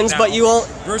questions, but you won't.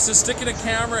 Versus sticking a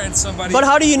camera at somebody. But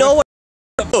how do you know what?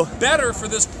 Better for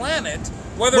this planet?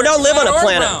 Whether We don't it's live on flat a or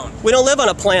planet. round. We don't live on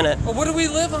a planet. Well, what do we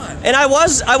live on? And I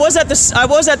was at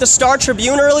the Star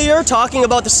Tribune earlier talking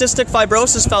about the Cystic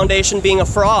Fibrosis Foundation being a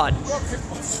fraud.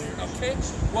 Okay.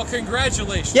 Well,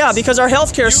 congratulations. Yeah, because our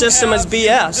healthcare system is You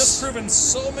have BS. disproven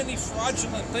so many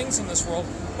fraudulent things in this world.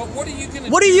 But what are you going to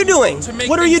do? What are you doing? To make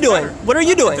What are you things doing? better? What are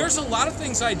you doing? There's a lot of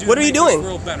things I do. What to are you make doing? This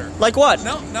world better. Like what?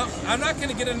 No, I'm not going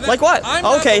to get into that. Like what? I'm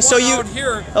not Okay, the so one you out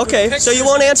here with okay, so you pictures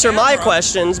won't and answer my camera.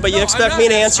 questions, but you No, expect I'm me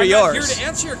to not answer I'm yours. not here to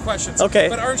answer your questions. Okay.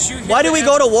 But aren't you here Why do we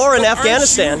go to war in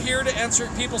Afghanistan? Aren't you here to answer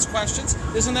people's questions?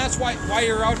 Isn't that why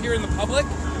you're out here in the public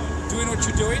doing what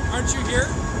you're doing? Aren't you here?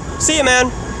 See you, man.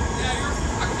 Yeah, you're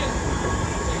fucking.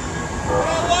 But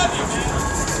I love you,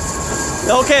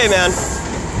 man. Okay, man.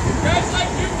 Guys like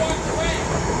you walked away.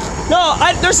 No,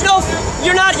 there's no.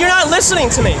 You're not listening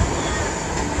to me.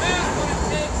 That's what it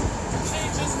takes to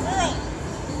change this world.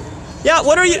 Yeah.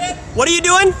 What are you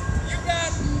doing? You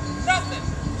got nothing.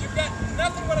 You've got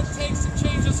nothing what it takes to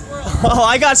change this world. Oh,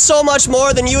 I got so much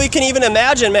more than you can even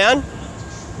imagine, man.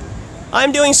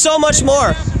 I'm doing so much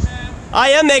more.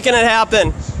 I am making it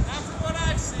happen.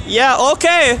 Yeah,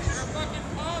 okay.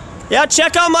 Yeah,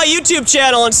 check out my YouTube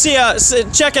channel and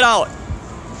check it out.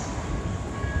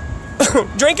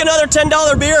 Drink another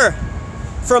 $10 beer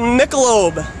from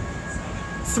Michelob.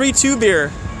 3-2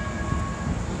 beer.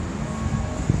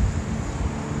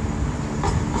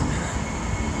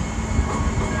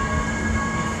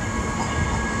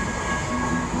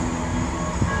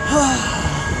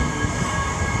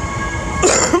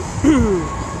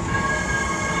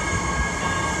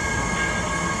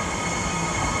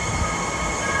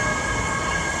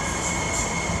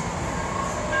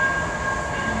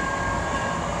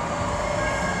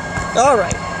 All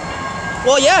right.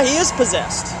 Well, yeah, he is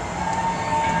possessed.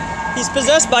 He's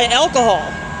possessed by alcohol.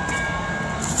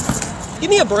 Give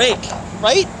me a break,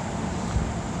 right?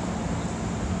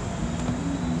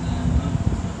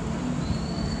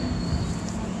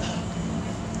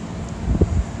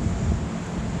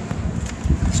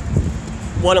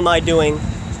 What am I doing?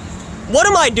 What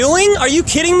am I doing? Are you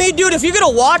kidding me, dude? If you're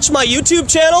gonna watch my YouTube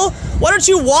channel, why don't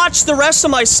you watch the rest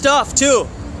of my stuff, too?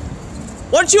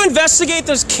 Why don't you investigate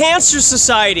this Cancer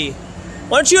Society?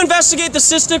 Why don't you investigate the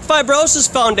Cystic Fibrosis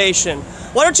Foundation?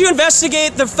 Why don't you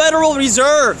investigate the Federal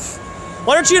Reserve?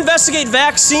 Why don't you investigate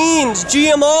vaccines,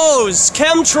 GMOs,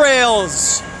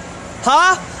 chemtrails?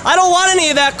 Huh? I don't want any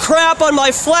of that crap on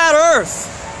my flat Earth.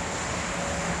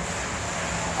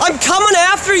 I'm coming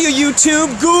after you,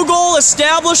 YouTube, Google,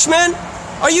 establishment.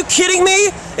 Are you kidding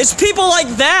me? It's people like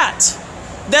that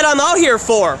I'm out here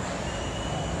for.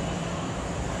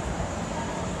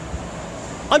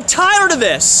 I'm tired of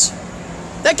this.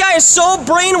 That guy is so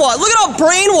brainwashed. Look at how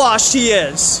brainwashed he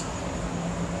is.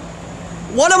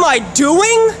 What am I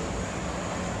doing?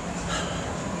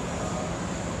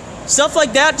 Stuff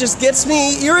like that just gets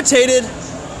me irritated.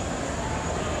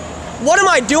 What am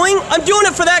I doing? I'm doing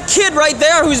it for that kid right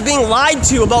there who's being lied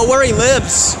to about where he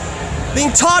lives.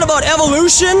 Being taught about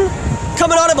evolution,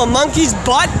 coming out of a monkey's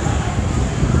butt.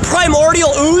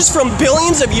 Primordial ooze from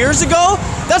billions of years ago.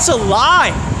 That's a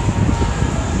lie.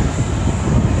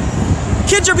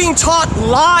 Kids are being taught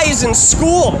lies in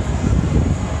school.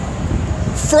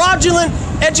 Fraudulent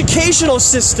educational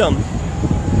system.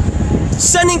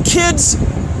 Sending kids...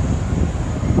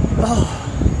 Oh.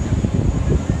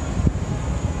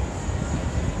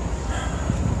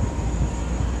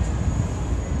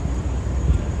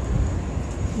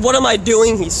 What am I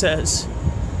doing, he says.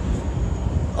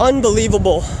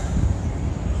 Unbelievable.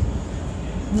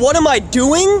 What am I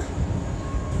doing?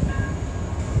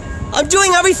 I'm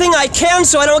doing everything I can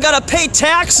so I don't gotta pay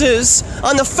taxes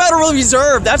on the Federal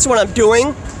Reserve. That's what I'm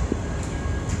doing.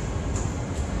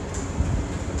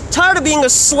 Tired of being a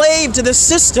slave to this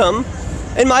system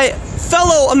and my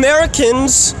fellow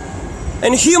Americans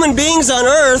and human beings on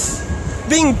Earth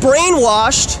being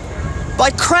brainwashed by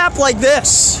crap like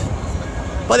this.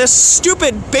 by this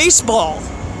stupid baseball.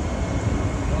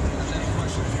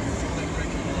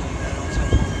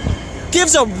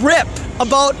 Gives a rip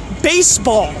about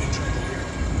baseball.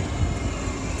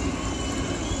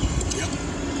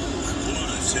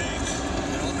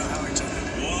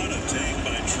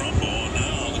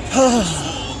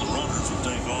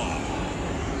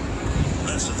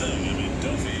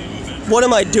 What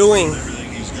am I doing?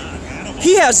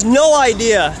 He has no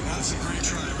idea.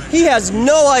 He has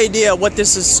no idea what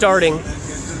this is starting.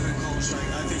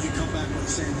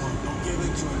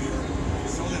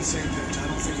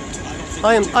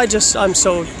 I'm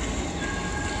so...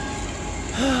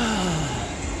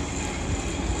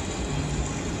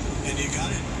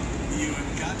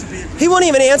 He won't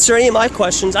even answer any of my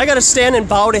questions. I gotta stand and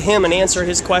bow to him and answer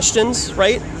his questions,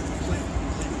 right?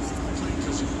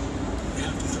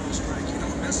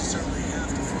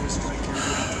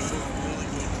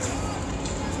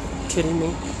 Kidding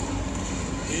me?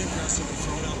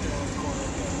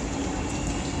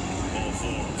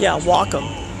 Yeah, walk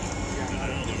him.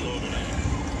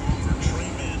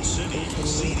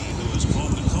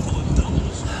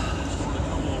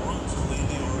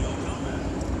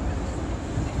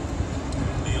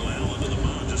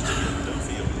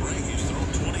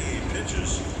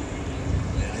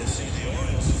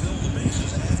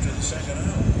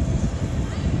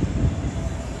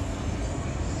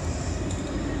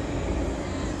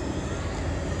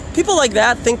 People like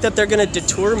that think that they're gonna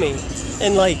detour me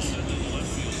and like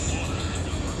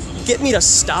get me to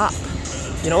stop,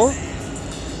 you know?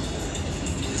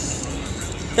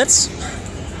 That's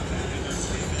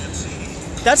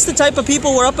the type of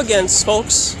people we're up against,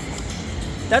 folks.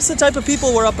 That's the type of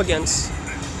people we're up against.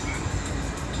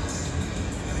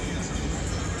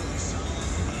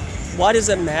 Why does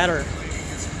it matter?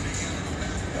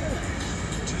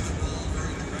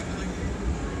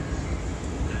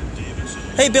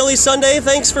 Hey, Billy Sunday,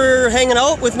 thanks for hanging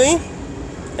out with me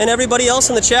and everybody else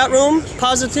in the chat room.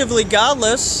 Positively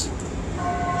Godless.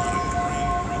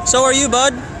 So are you,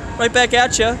 bud. Right back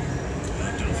at you.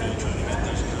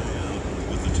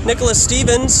 Nicholas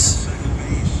Stevens.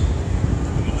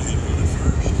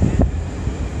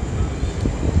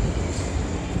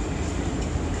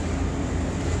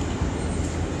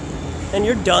 And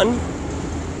you're done.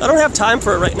 I don't have time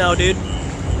for it right now, dude.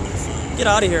 Get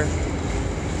out of here.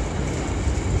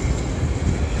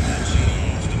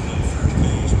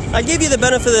 I gave you the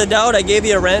benefit of the doubt, I gave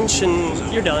you a wrench,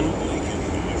 and you're done.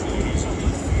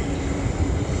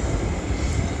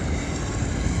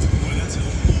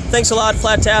 Thanks a lot,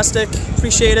 Flatastic.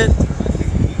 Appreciate it.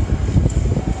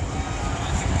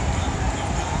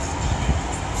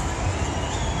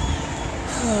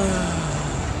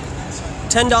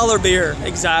 $10 beer,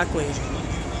 exactly.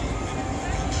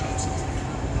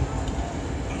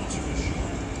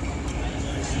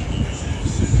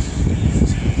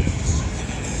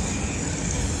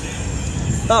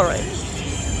 All right,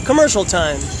 commercial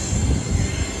time.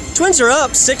 Twins are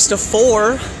up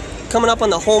 6-4, coming up on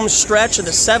the home stretch of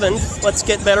the 7th. Let's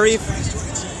get better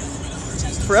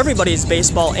for everybody's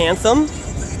baseball anthem.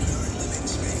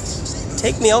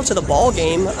 Take me out to the ball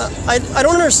game. I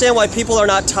don't understand why people are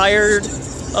not tired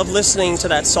of listening to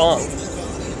that song.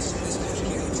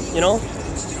 You know,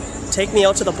 take me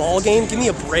out to the ball game. Give me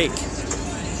a break.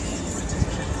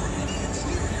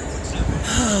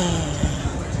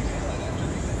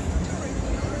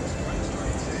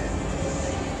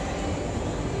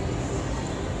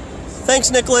 Thanks,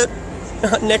 Nicolette.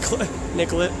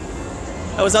 Nicolette.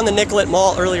 I was on the Nicolette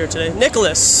Mall earlier today.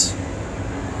 Nicholas.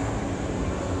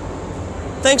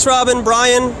 Thanks, Robin.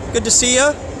 Brian, good to see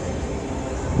you.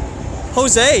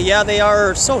 Jose, yeah, they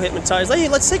are so hypnotized. Hey,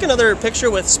 let's take another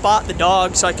picture with Spot the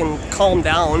dog so I can calm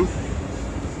down.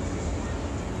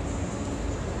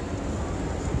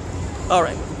 All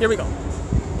right, here we go.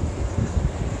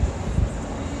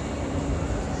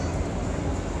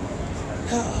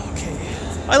 Okay.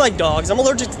 I like dogs. I'm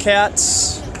allergic to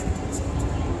cats.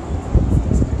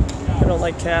 I don't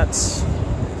like cats.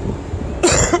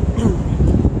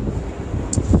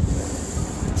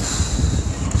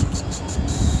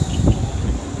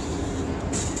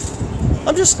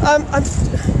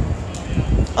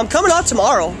 I'm coming out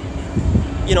tomorrow.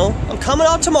 You know, I'm coming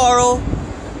out tomorrow.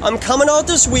 I'm coming out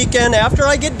this weekend after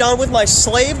I get done with my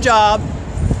slave job.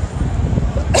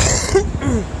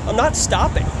 I'm not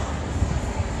stopping.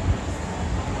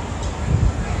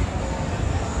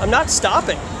 I'm not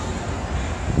stopping.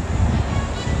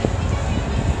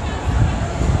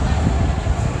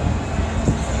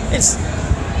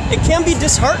 It can be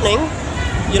disheartening,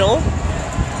 you know.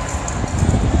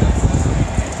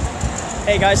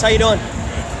 Hey guys, how you doing?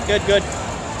 Good, good.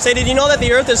 Say, did you know that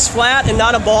the Earth is flat and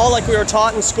not a ball like we were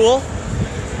taught in school?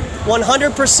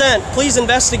 100%. Please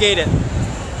investigate it.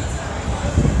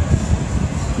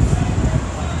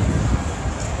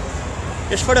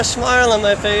 Just put a smile on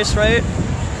my face, right?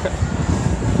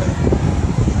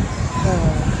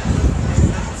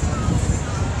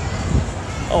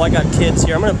 Oh, I got kids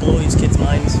here. I'm gonna blow these kids'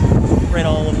 minds right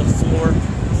all over the floor.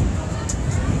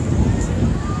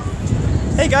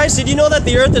 Hey guys, did you know that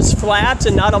the Earth is flat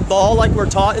and not a ball like we're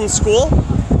taught in school?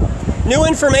 New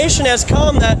information has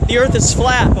come that the Earth is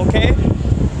flat, okay?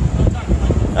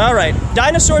 All right,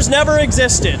 dinosaurs never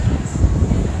existed.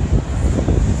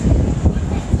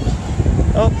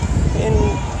 Oh,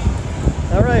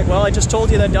 all right, well, I just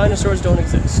told you that dinosaurs don't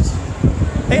exist.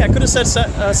 Hey, I could have said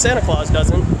Santa Claus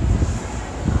doesn't.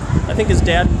 I think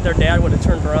their dad would have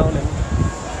turned around and...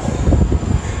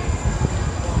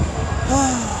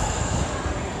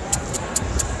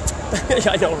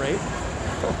 I know, right?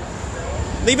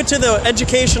 Leave it to the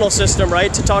educational system,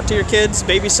 right? To talk to your kids,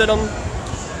 babysit them,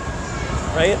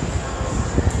 right?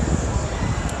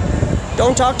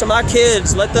 Don't talk to my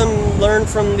kids. Let them learn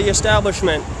from the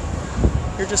establishment.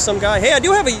 You're just some guy. Hey, I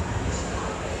do have a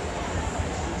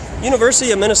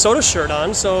University of Minnesota shirt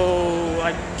on, so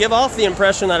I give off the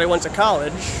impression that I went to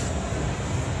college,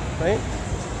 right?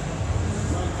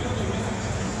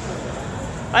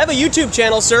 I have a YouTube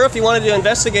channel, sir, if you wanted to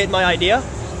investigate my idea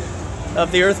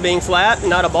of the Earth being flat and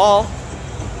not a ball.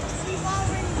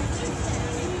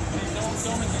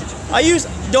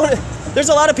 There's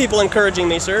a lot of people encouraging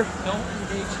me, sir.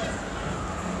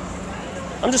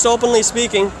 I'm just openly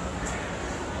speaking.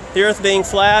 The Earth being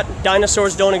flat,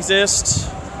 dinosaurs don't exist.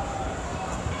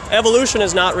 Evolution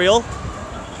is not real.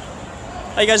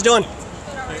 How you guys doing?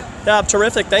 Yeah,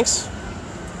 terrific, thanks.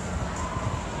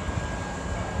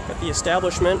 Got the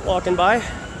establishment walking by.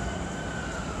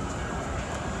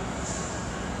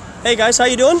 Hey guys, how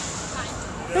you doing?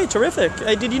 Hey, terrific.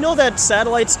 Hey, did you know that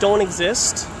satellites don't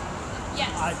exist?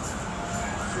 Yes.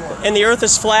 And the Earth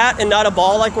is flat and not a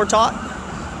ball like we're taught?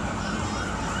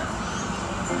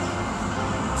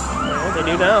 Well, they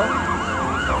do now.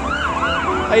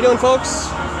 How you doing, folks?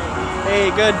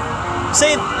 Hey, good.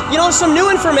 Say, you know, some new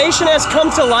information has come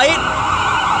to light.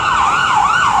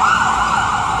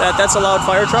 That's a loud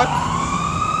fire truck.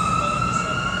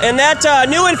 And that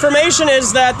new information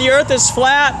is that the Earth is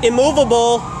flat,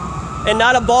 immovable, and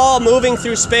not a ball moving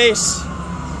through space.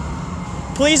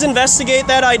 Please investigate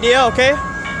that idea, okay?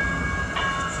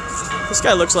 This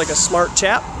guy looks like a smart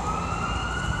chap.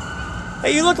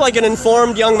 Hey, you look like an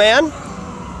informed young man.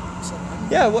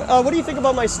 Yeah, what do you think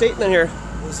about my statement here?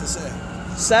 What does it say?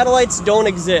 Satellites don't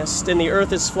exist, and the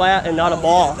Earth is flat and not a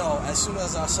ball. Yeah, no, as soon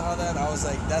as I saw that, I was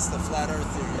like, that's the flat Earth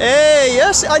theory. Hey,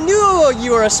 yes, I knew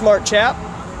you were a smart chap.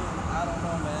 I don't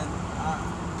know, man.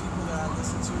 People that I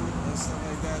listen to and stuff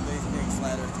like that, they think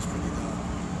flat Earth is pretty dumb.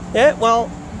 Yeah, well,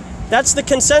 that's the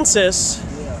consensus,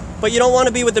 but you don't want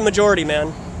to be with the majority,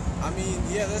 man. I mean,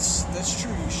 yeah, that's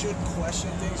true. You should question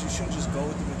things. You shouldn't just go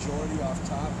with the majority off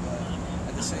top, but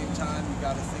at the same time, you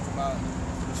got to think about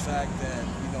the fact that,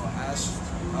 you know,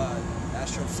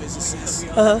 astrophysicists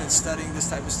have been studying this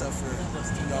type of stuff for,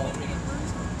 you know,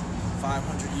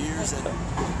 500 years, and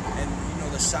you know,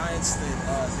 the science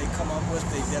that they come up with,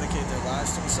 they dedicate their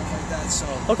lives to and stuff like that. So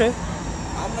okay,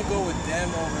 I'm gonna go with them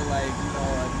over, like, you know,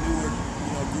 a newer,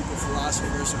 you know, group of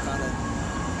philosophers who kind of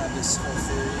have this whole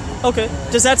theory. Okay,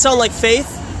 does that sound like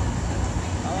faith?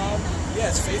 Yeah,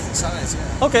 it's faith in science.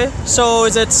 Yeah. Okay, so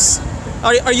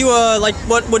are you like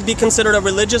what would be considered a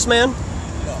religious man?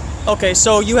 No. Okay,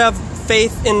 so you have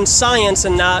faith in science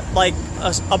and not like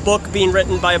a book being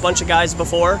written by a bunch of guys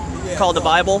before called the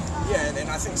Bible? Yeah, and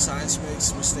I think science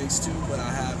makes mistakes too, but I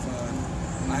have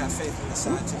faith in the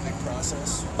scientific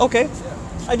process. Okay. Yeah.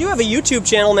 I do have a YouTube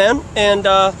channel, man, and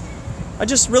I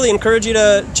just really encourage you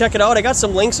to check it out. I got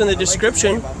some links in the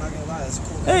description. I'm not gonna lie, that's a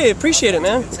cool name. Hey, appreciate it,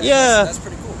 man. Yeah. That's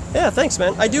pretty cool. Yeah, thanks,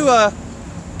 man. I do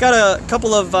got a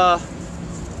couple of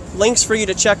links for you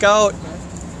to check out,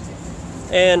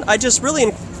 and I just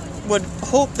really would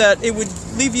hope that it would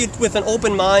leave you with an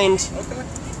open mind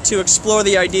to explore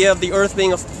the idea of the Earth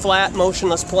being a flat,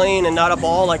 motionless plane and not a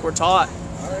ball like we're taught.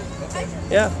 Alright, okay.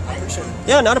 Yeah. I appreciate it.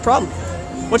 Yeah, not a problem.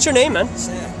 What's your name, man?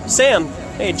 Sam. Sam.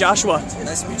 Hey, Joshua.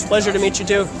 Nice to meet you. Pleasure to meet you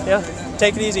too. Yeah.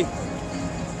 Take it easy.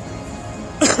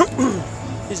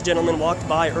 These gentlemen walked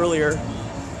by earlier.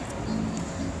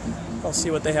 I'll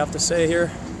see what they have to say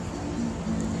here.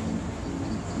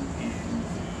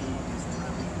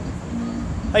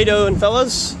 How you doing,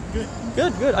 fellas? Good.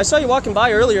 Good, good. I saw you walking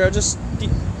by earlier.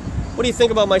 What do you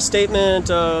think about my statement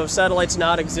of satellites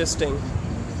not existing?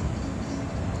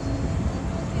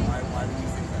 Why did you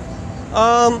think that?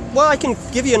 Well, I can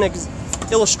give you an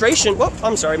illustration. Whoop,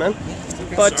 I'm sorry, man.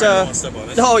 But Sorry, I don't wanna step on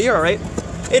it. oh, you're all right.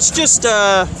 It's just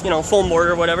you know, foam board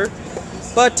or whatever.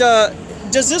 But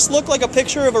does this look like a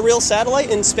picture of a real satellite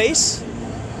in space?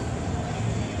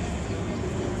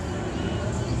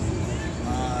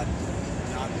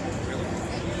 Not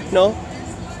really. No?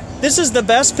 This is the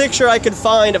best picture I could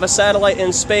find of a satellite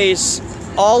in space.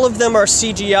 All of them are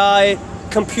CGI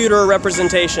computer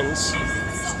representations.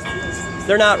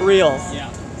 They're not real.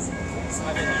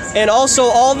 And also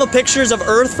all the pictures of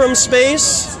Earth from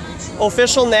space,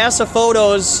 official NASA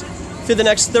photos through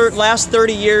the last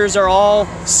 30 years are all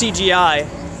CGI.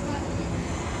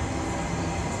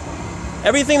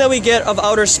 Everything that we get of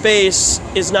outer space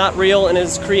is not real and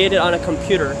is created on a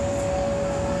computer.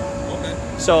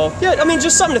 So, yeah, I mean,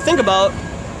 just something to think about.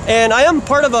 And I am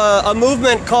part of a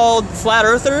movement called Flat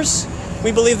Earthers.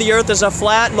 We believe the Earth is a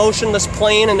flat, motionless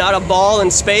plane and not a ball in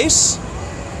space.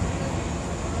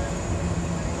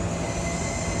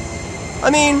 I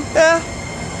mean, yeah.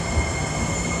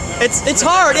 It's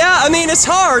hard, yeah. I mean, it's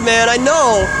hard, man. I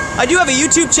know. I do have a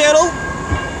YouTube channel.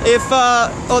 If,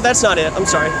 oh, that's not it. I'm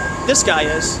sorry. This guy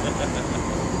is.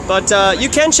 But you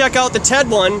can check out the Ted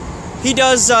one. He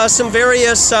does some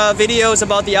various videos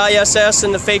about the ISS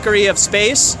and the fakery of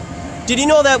space. Did you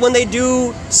know that when they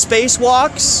do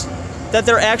spacewalks, that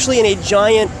they're actually in a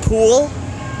giant pool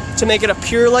to make it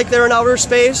appear like they're in outer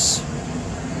space?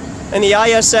 And the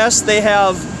ISS, they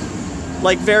have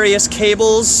like various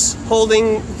cables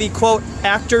holding the quote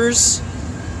actors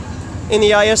in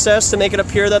the ISS to make it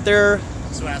appear that they're...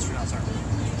 So astronauts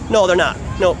aren't. No, they're not.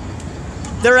 No.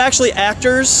 They're actually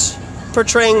actors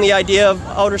portraying the idea of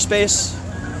outer space.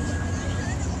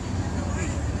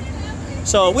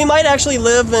 So we might actually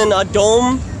live in a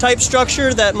dome type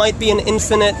structure that might be an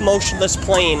infinite motionless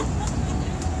plane.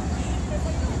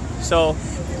 So,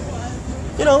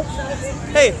 you know,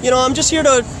 hey, you know, I'm just here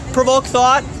to provoke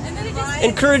thought,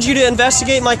 encourage you to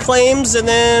investigate my claims, and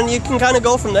then you can kind of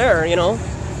go from there, you know.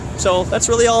 So that's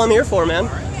really all I'm here for, man.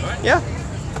 Yeah.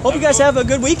 Hope you guys have a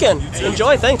good weekend.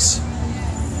 Enjoy. Thanks.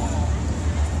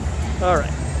 All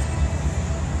right.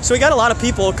 So we got a lot of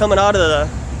people coming out of the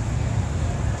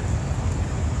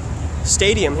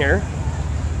stadium here.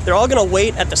 They're all going to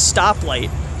wait at the stoplight.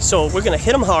 So we're going to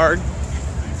hit them hard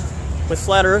with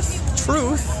Flat Earth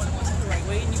truth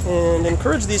and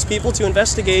encourage these people to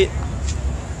investigate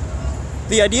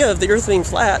the idea of the Earth being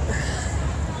flat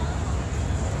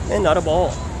and not a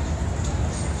ball.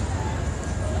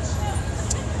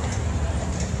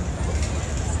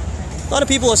 A lot of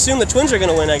people assume the Twins are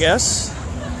going to win, I guess.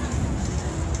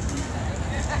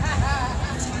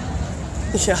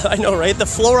 Yeah, I know, right? The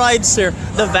fluoride stare,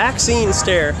 the vaccine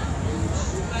stare.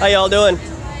 How y'all doing?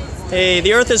 Hey,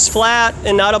 the Earth is flat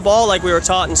and not a ball like we were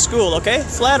taught in school, okay?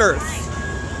 Flat Earth.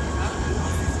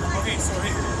 Okay, so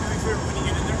hey, when you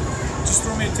get in there, just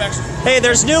throw me a text. Hey,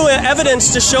 there's new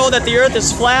evidence to show that the Earth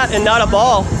is flat and not a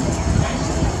ball.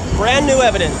 Brand new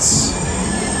evidence.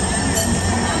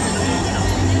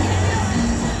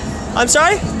 I'm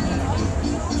sorry?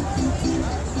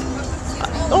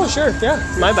 Oh, sure,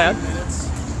 yeah, my bad.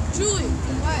 Julie,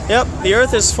 what? Yep, the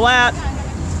Earth is flat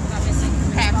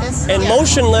and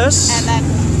motionless.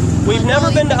 We've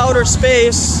never been to outer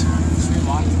space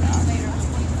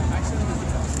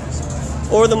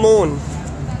or the moon.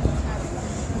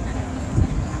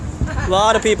 A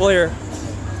lot of people here.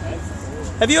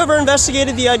 Have you ever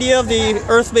investigated the idea of the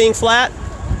Earth being flat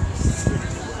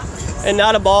and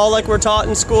not a ball like we're taught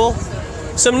in school?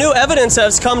 Some new evidence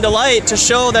has come to light to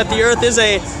show that the Earth is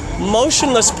a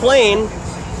motionless plane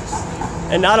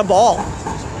and not a ball.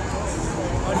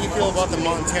 How do you feel about the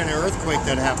Montana earthquake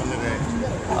that happened today?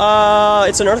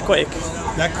 It's an earthquake.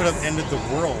 That could have ended the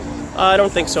world. I don't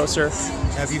think so, sir.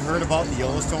 Have you heard about the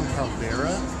Yellowstone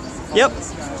caldera? Yep.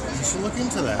 You should look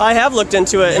into that. I have looked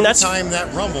into it, and that's every time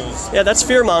that rumbles. Yeah, that's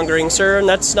fear mongering, sir, and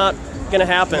that's not gonna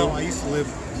happen. No, I used to live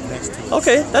next to it.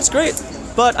 Okay, that's great.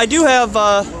 But I do have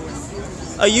a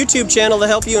YouTube channel to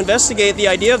help you investigate the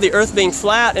idea of the Earth being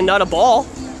flat and not a ball,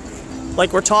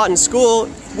 like we're taught in school.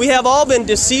 We have all been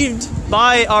deceived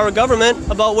by our government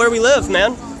about where we live,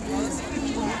 man.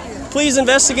 Please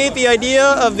investigate the idea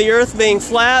of the Earth being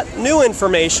flat. New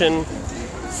information.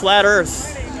 Flat Earth.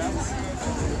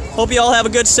 Hope you all have a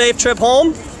good, safe trip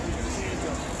home.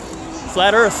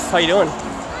 Flat Earth, how you doing?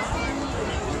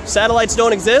 Satellites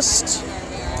don't exist.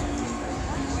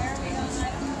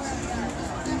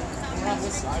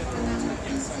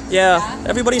 Yeah,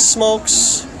 everybody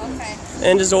smokes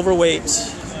and is overweight.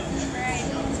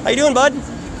 How you doing, bud?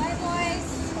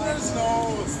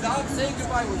 Stop saying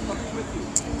goodbye. We're coming with you.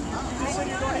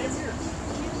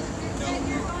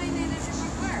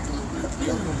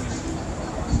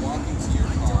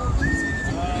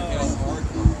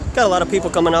 Got a lot of people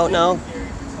coming out now.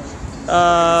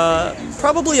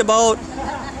 Probably about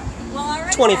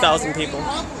 20,000 people.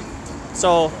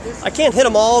 So I can't hit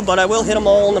them all, but I will hit them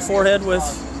all in the forehead with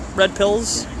red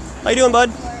pills. How you doing,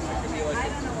 bud?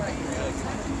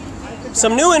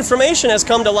 Some new information has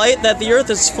come to light that the Earth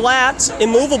is flat,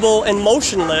 immovable, and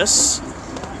motionless,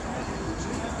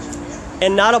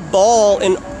 and not a ball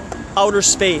in outer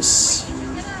space.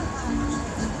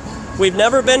 We've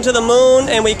never been to the moon,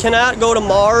 and we cannot go to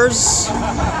Mars.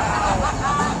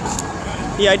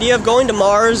 The idea of going to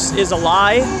Mars is a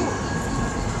lie.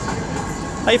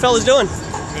 How you fellas doing?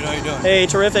 Good, how you doing? Hey,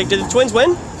 terrific. Did the Twins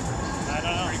win? I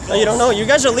don't know. Oh, you don't know? You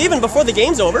guys are leaving before the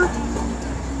game's over.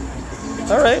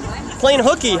 All right. Playing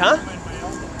hooky, huh?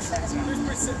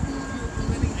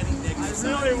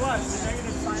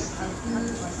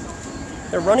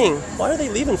 They're running. Why are they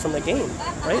leaving from the game,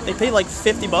 right? They pay like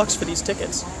 $50 for these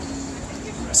tickets.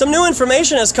 Some new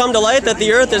information has come to light that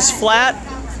the Earth is flat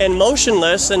and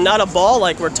motionless and not a ball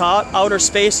like we're taught. Outer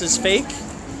space is fake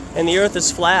and the Earth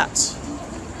is flat.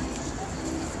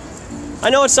 I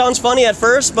know it sounds funny at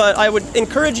first, but I would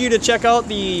encourage you to check out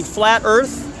the flat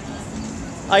Earth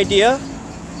idea.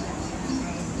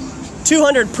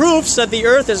 200 proofs that the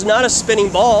Earth is not a spinning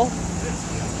ball.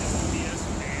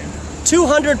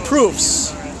 200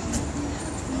 proofs.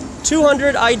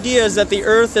 200 ideas that the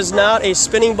Earth is not a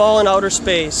spinning ball in outer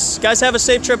space. Guys, have a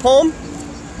safe trip home.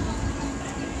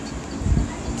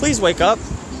 Please wake up.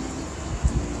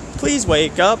 Please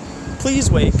wake up.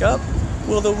 Please wake up.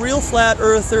 Will the real flat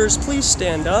earthers please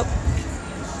stand up?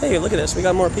 Hey, look at this. We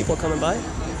got more people coming by.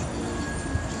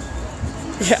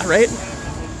 Yeah, right?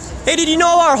 Hey, did you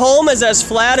know our home is as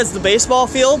flat as the baseball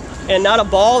field and not a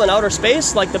ball in outer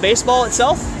space like the baseball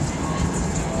itself?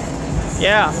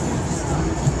 Yeah.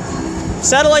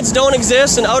 Satellites don't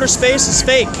exist and outer space is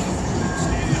fake.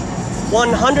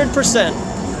 100%.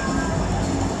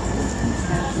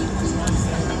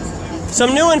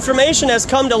 Some new information has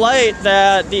come to light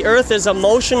that the Earth is a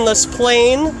motionless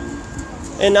plane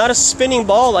and not a spinning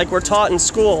ball like we're taught in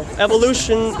school.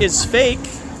 Evolution is fake.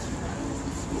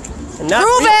 And not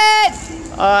Prove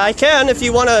it! I can if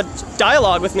you want to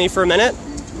dialogue with me for a minute.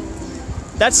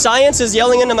 That science is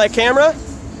yelling into my camera.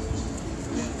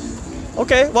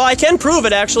 Okay, well I can prove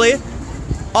it actually.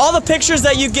 All the pictures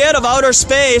that you get of outer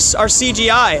space are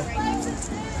CGI.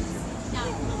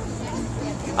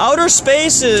 Outer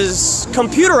space is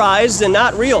computerized and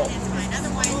not real.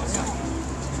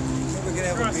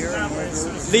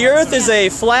 The Earth is a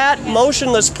flat,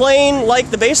 motionless plane like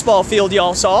the baseball field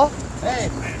y'all saw.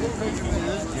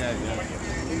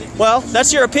 Well,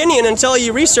 that's your opinion until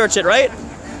you research it, right?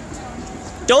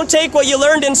 Don't take what you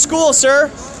learned in school, sir.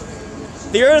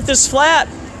 The Earth is flat.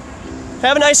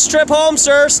 Have a nice trip home,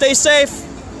 sir. Stay safe.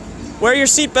 Wear your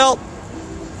seatbelt.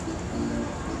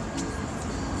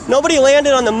 Nobody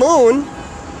landed on the moon,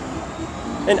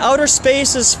 and outer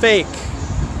space is fake.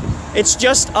 It's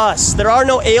just us. There are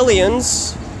no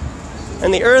aliens,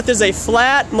 and the Earth is a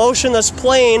flat, motionless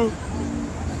plane,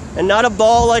 and not a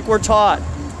ball like we're taught.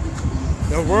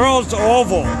 The world's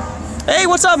oval. Hey,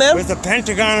 what's up, man? With a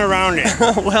pentagon around it.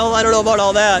 Well, I don't know about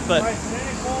all that, but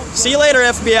see you later,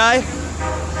 FBI.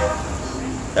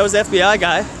 That was the FBI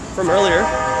guy from earlier.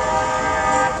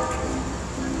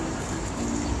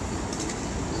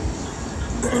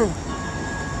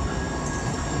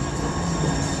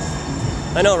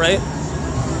 I know, right?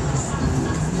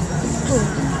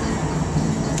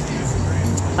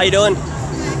 How you doing?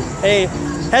 Hey,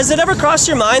 has it ever crossed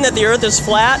your mind that the Earth is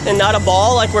flat and not a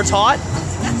ball like we're taught?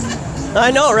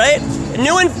 I know, right?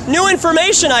 New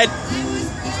information.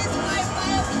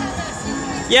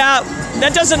 Yeah,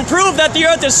 that doesn't prove that the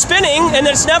Earth is spinning, and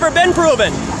it's never been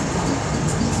proven.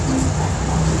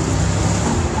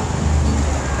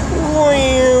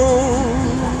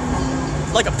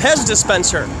 Like a Pez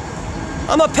dispenser.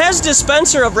 I'm a Pez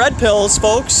dispenser of red pills,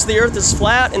 folks. The Earth is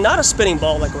flat and not a spinning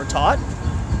ball like we're taught.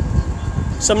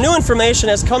 Some new information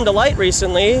has come to light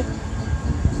recently.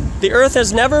 The Earth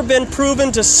has never been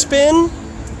proven to spin,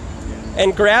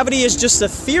 and gravity is just a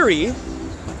theory.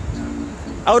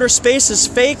 Outer space is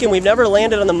fake, and we've never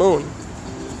landed on the moon.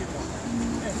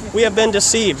 We have been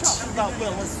deceived.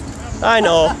 I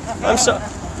know.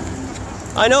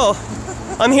 I know.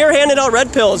 I'm here handing out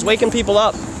red pills, waking people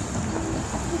up.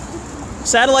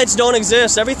 Satellites don't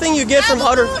exist. Everything you get from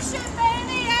outer...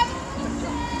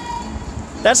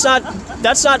 That's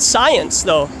not science,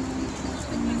 though.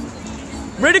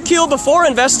 Ridicule before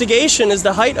investigation is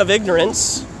the height of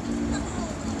ignorance.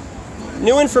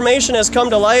 New information has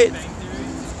come to light.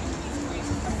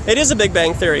 It is a Big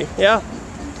Bang Theory, yeah.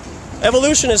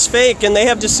 Evolution is fake and they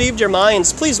have deceived your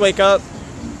minds. Please wake up.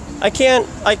 I can't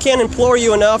implore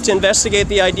you enough to investigate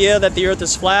the idea that the earth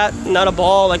is flat, not a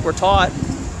ball like we're taught.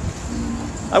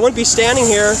 I wouldn't be standing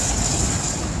here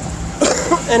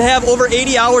and have over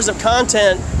 80 hours of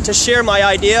content to share my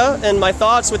idea and my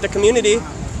thoughts with the community.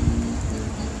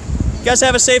 You guys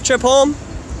have a safe trip home?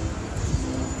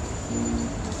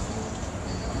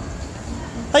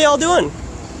 How y'all doing?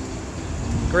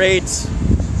 Great.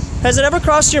 Has it ever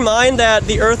crossed your mind that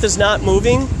the earth is not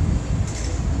moving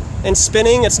and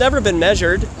spinning? It's never been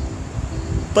measured,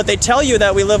 but they tell you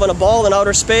that we live on a ball in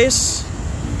outer space.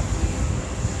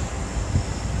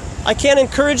 I can't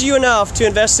encourage you enough to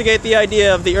investigate the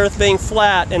idea of the earth being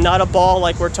flat and not a ball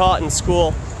like we're taught in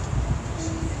school.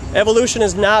 Evolution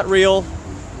is not real.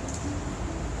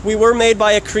 We were made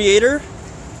by a creator,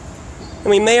 and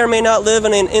we may or may not live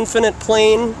in an infinite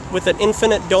plane with an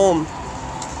infinite dome.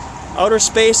 Outer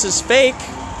space is fake,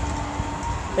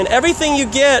 and everything you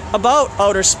get about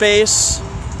outer space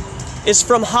is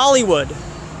from Hollywood,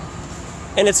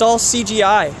 and it's all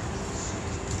CGI.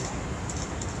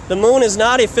 The moon is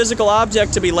not a physical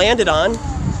object to be landed on.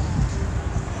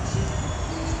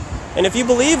 And if you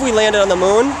believe we landed on the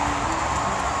moon,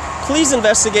 please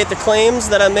investigate the claims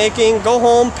that I'm making. Go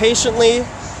home patiently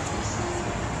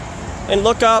and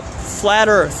look up Flat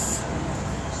Earth.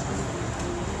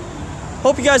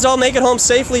 Hope you guys all make it home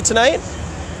safely tonight.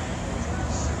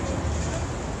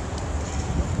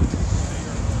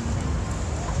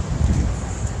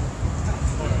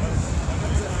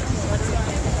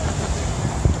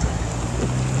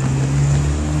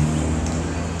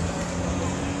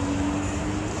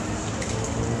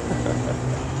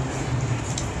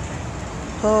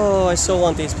 Oh, I so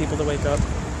want these people to wake up.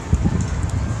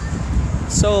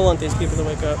 So want these people to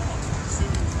wake up.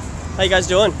 How you guys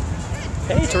doing?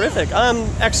 Hey, terrific. I'm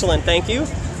excellent, thank you.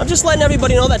 I'm just letting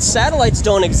everybody know that satellites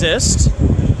don't exist.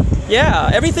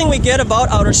 Yeah, everything we get about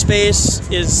outer space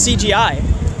is CGI.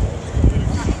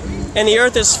 And the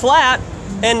earth is flat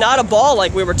and not a ball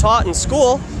like we were taught in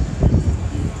school.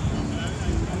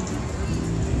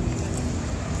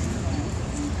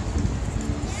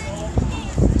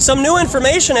 Some new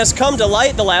information has come to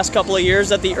light the last couple of years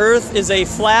that the earth is a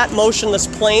flat, motionless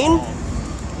plane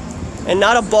and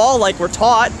not a ball like we're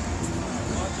taught.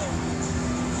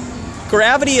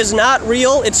 Gravity is not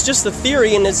real, it's just a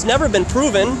theory, and it's never been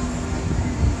proven.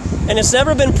 And it's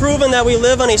never been proven that we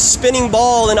live on a spinning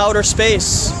ball in outer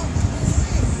space.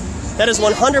 That is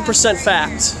 100%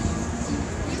 fact.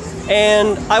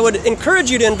 And I would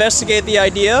encourage you to investigate the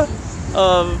idea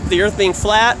of the earth being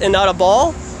flat and not a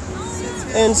ball.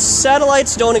 And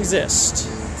satellites don't exist.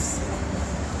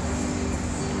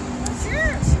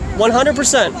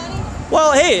 100%.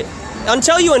 Well, hey,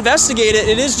 until you investigate it,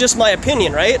 it is just my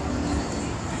opinion, right?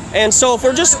 And so if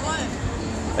we're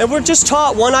just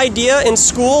taught one idea in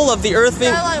school of the earth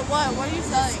being... Like what? What are you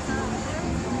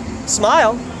selling?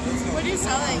 Smile. What are you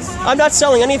selling? I'm not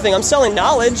selling anything. I'm selling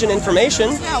knowledge and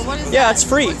information. Yeah, what is Yeah, that? it's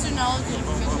free. What's your knowledge and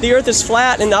information? The earth is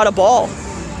flat and not a ball.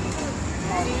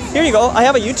 Here you go. I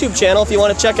have a YouTube channel if you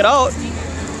want to check it out.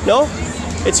 No?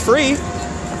 It's free.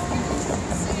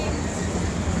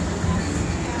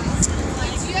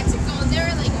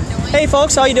 Hey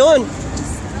folks, how you doing?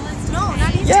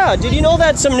 Yeah, did you know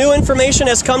that some new information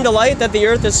has come to light that the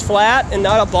earth is flat and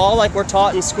not a ball like we're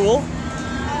taught in school?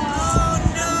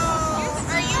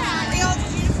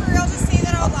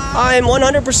 I'm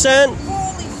 100%.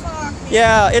 Holy fuck.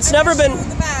 Yeah, it's never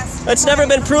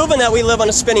been proven that we live on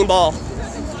a spinning ball.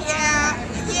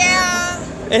 Yeah.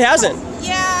 It hasn't.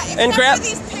 Yeah. And Except for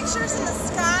these pictures in the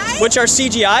sky. Which are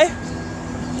CGI?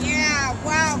 Yeah.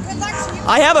 Wow. Good luck to you.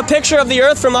 I have a picture of the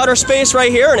earth from outer space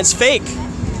right here and it's fake.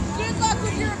 Good luck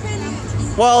with your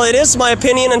opinion. Well, it is my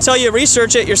opinion until you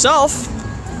research it yourself.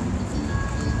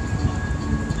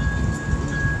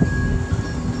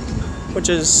 Which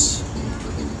is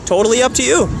totally up to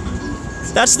you.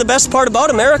 That's the best part about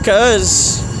America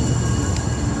is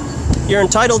you're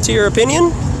entitled to your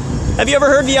opinion. Have you ever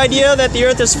heard the idea that the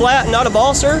earth is flat and not a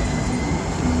ball, sir?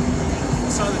 I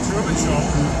saw the Truman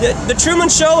Show. The Truman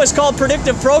Show is called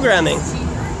predictive programming.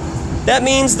 That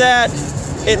means that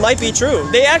it might be true.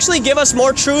 They actually give us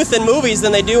more truth in movies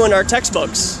than they do in our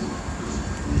textbooks.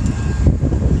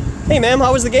 Hey ma'am,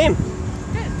 how was the game?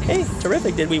 Good. Hey,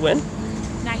 terrific. Did we win?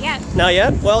 Not yet. Not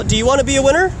yet? Well, do you want to be a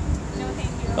winner? No, thank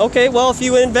you. Okay, well, if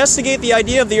you investigate the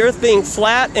idea of the earth being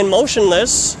flat and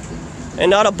motionless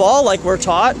and not a ball like we're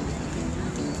taught,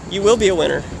 you will be a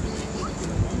winner.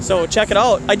 So check it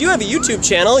out. I do have a YouTube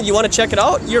channel. You want to check it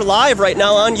out? You're live right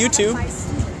now on YouTube.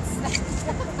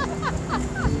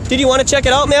 Did you want to check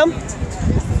it out, ma'am?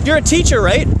 You're a teacher,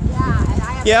 right? Yeah, and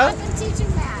I have Yeah? not been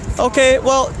Okay,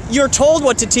 well, you're told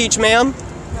what to teach, ma'am.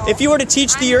 If you were to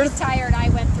teach the Earth... Tired. I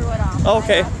went through it all.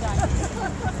 Okay.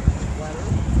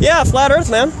 Yeah, flat Earth,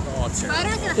 man. Flat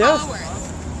Earth or Yeah. Hollow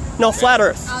Earth? No, flat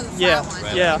Earth. Oh, the flat Yeah,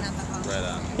 one. yeah.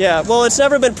 Yeah, well, it's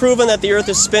never been proven that the Earth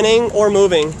is spinning or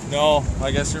moving. No,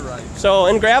 I guess you're right. So,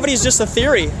 and gravity is just a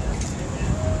theory.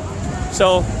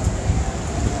 So,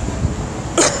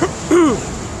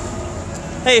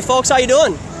 hey, folks, how you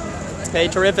doing? Hey,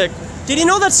 terrific. Did you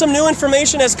know that some new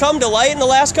information has come to light in the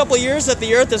last couple of years that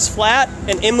the Earth is flat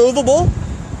and immovable,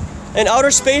 and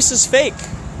outer space is fake?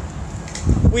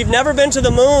 We've never been to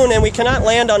the moon, and we cannot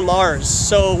land on Mars.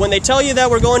 So, when they tell you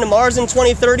that we're going to Mars in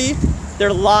 2030,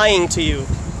 they're lying to you.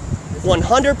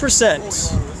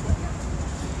 100%.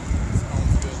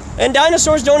 And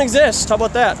dinosaurs don't exist. How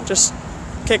about that? Just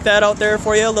kick that out there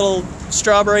for you. A little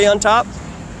strawberry on top.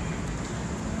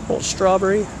 A little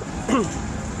strawberry.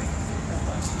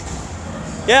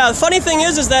 Yeah, the funny thing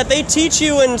is that they teach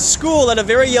you in school at a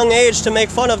very young age to make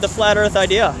fun of the flat Earth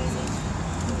idea.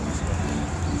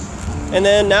 And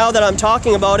then now that I'm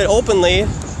talking about it openly,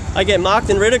 I get mocked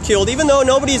and ridiculed, even though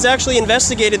nobody's actually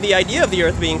investigated the idea of the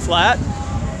Earth being flat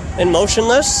and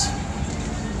motionless,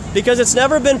 because it's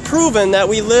never been proven that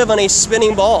we live on a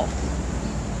spinning ball.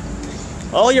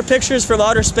 All your pictures from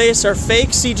outer space are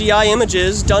fake CGI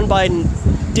images done by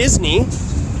Disney,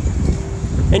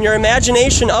 and your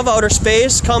imagination of outer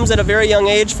space comes at a very young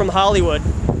age from Hollywood.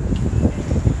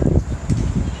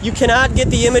 You cannot get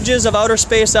the images of outer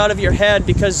space out of your head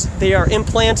because they are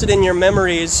implanted in your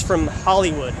memories from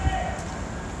Hollywood.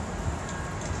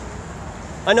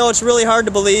 I know it's really hard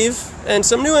to believe, and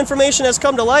some new information has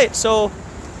come to light, so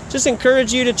just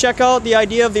encourage you to check out the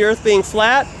idea of the Earth being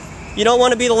flat. You don't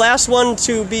want to be the last one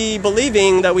to be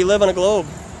believing that we live on a globe.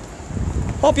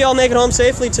 Hope you all make it home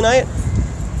safely tonight.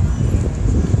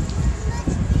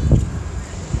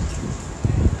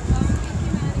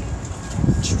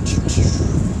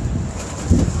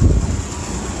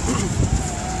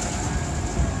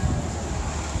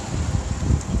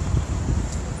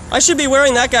 I should be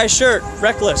wearing that guy's shirt,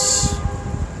 Reckless.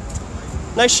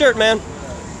 Nice shirt, man.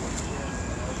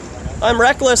 I'm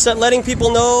reckless at letting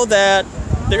people know that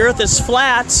the Earth is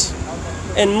flat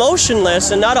and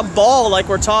motionless and not a ball like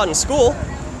we're taught in school.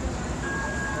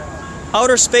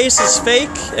 Outer space is fake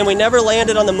and we never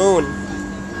landed on the moon.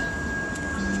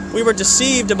 We were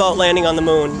deceived about landing on the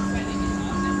moon.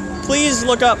 Please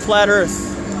look up flat Earth.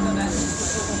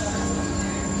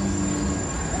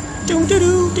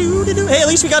 Hey, at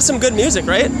least we got some good music,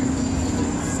 right?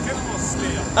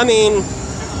 I mean,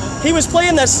 he was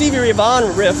playing that Stevie Ray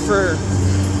Vaughan riff for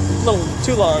a little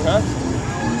too long, huh?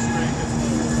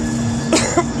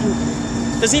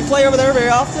 Does he play over there very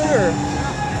often, or?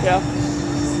 Yeah.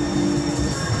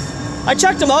 I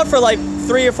checked him out for like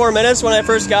 3 or 4 minutes when I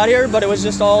first got here, but it was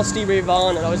just all Stevie Ray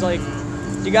Vaughan, and I was like,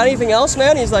 "You got anything else,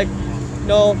 man?" He's like,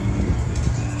 "No."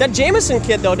 That Jameson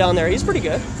kid though down there, he's pretty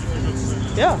good.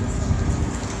 Yeah.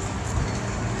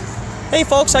 Hey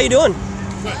folks, how you doing?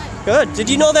 Good. Did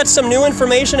you know that some new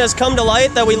information has come to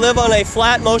light that we live on a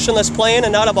flat, motionless plane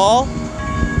and not a ball?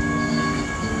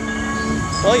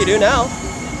 Well, you do now.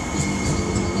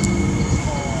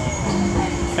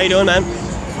 How you doing, man?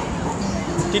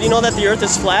 Did you know that the Earth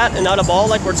is flat and not a ball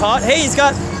like we're taught? Hey, he's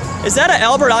got... Is that an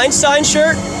Albert Einstein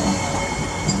shirt?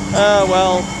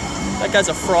 Well, that guy's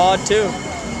a fraud too.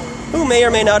 Who may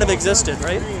or may not have existed,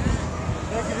 right?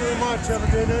 Thank you very much. Have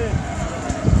a good day.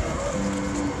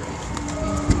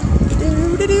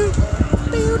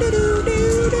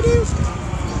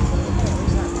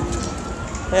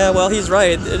 Yeah, well, he's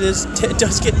right. It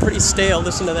does get pretty stale.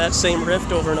 Listen to that same riff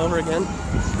over and over again.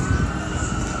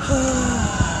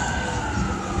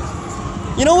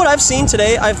 You know what I've seen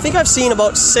today? I think I've seen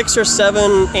about 6 or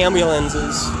 7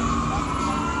 ambulances.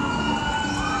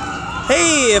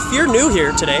 Hey, if you're new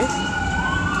here today,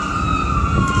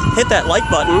 hit that like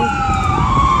button.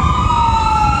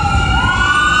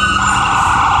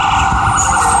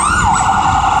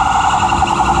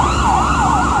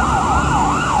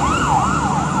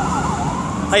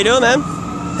 How you doing, man?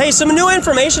 Hey, some new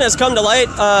information has come to light.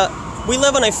 We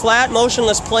live on a flat,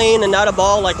 motionless plane and not a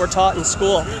ball like we're taught in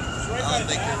school. I don't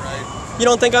think you're right. You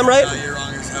don't think I'm right? No, you're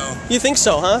wrong as hell. You think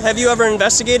so, huh? Have you ever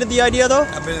investigated the idea, though?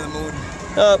 I've been in the mood.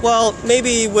 Well,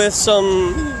 maybe with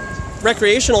some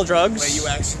recreational drugs. Wait, you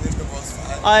actually live the most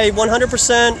flat? I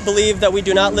 100% believe that we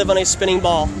do not live on a spinning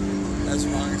ball. That's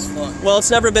wrong as fuck. Well,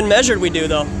 it's never been measured we do,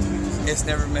 though. It's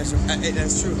never measured.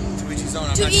 That's true. To each his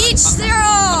own. To each their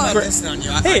I'm own. not dissing on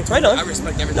you. Hey, right on. I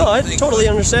respect everything. No, I totally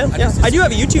understand. Yeah, I do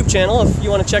have a YouTube channel if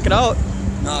you want to check it out.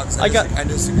 No, because I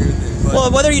disagree with it. But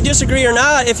Well, whether you disagree or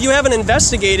not, if you haven't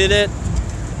investigated it,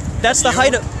 That's the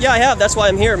height of. Yeah, I have. That's why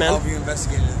I'm here, man. How have you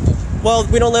investigated it? Well,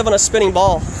 we don't live on a spinning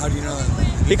ball. How do you know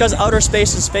that? Because outer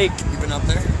space is fake. You've been up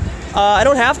there? I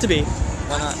don't have to be.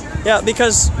 Why not? Yeah,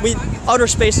 because outer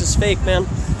space is fake, man.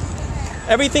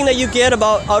 Everything that you get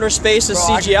about outer space is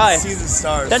Bro, CGI. I can see the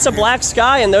stars. That's a black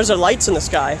sky and those are lights in the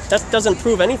sky. That doesn't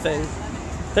prove anything.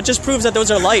 That just proves that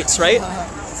those are lights, right?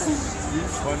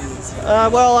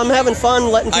 Well, I'm having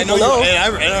fun letting people know.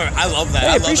 I love that. Hey,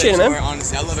 I appreciate it, man.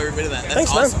 Honestly, I love every bit of that. That's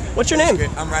Thanks, awesome. man. What's your name?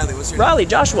 I'm Riley. What's your Riley, name?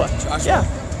 Joshua. Yeah.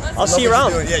 I'll see you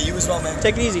around. Yeah, you as well, man.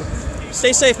 Take it easy.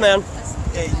 Stay safe, man.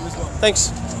 Yeah, you as well.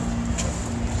 Thanks.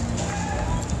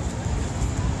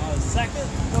 Second,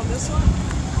 go this way?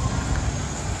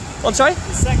 I'm sorry?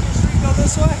 The second street go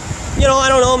this way? You know, I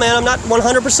don't know, man. I'm not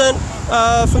 100%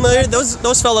 familiar.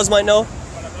 Those fellas might know.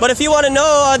 But if you want to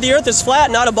know the Earth is flat,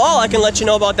 not a ball, I can let you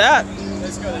know about that.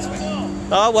 Let's go this way.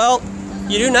 Well,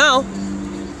 you do now.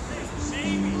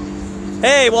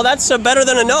 Hey, well, that's better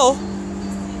than a no.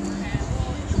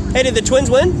 Hey, did the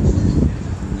Twins win?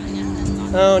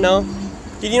 Oh, no.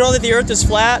 Did you know that the Earth is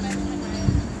flat?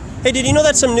 Hey, did you know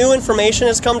that some new information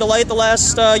has come to light the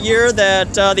last year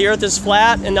that the Earth is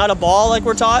flat and not a ball like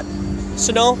we're taught?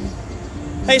 Sano?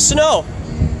 Hey, Sano.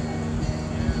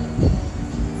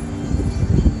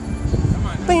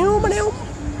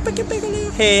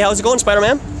 Hey, how's it going,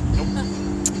 Spider-Man?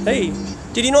 Hey,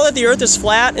 did you know that the Earth is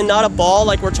flat and not a ball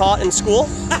like we're taught in school?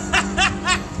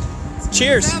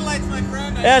 Cheers. Satellites, my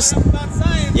friend. Yes.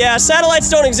 Yeah, satellites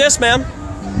don't exist, ma'am.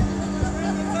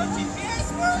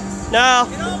 No.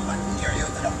 You're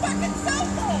using a fucking cell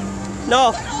phone.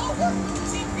 No.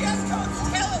 GPS codes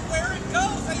tell it where it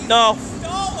goes. No.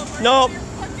 Nope.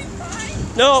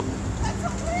 Nope.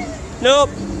 Nope.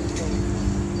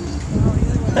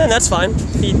 And that's fine.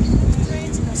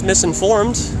 He's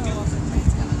misinformed.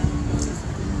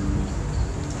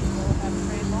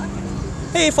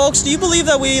 Hey folks, do you believe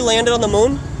that we landed on the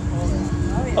moon?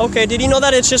 Okay, did you know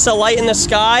that it's just a light in the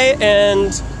sky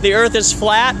and the Earth is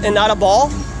flat and not a ball?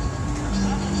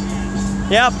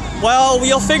 Yep, well,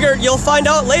 you'll find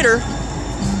out later.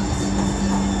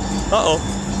 Uh-oh.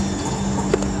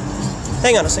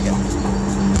 Hang on a second.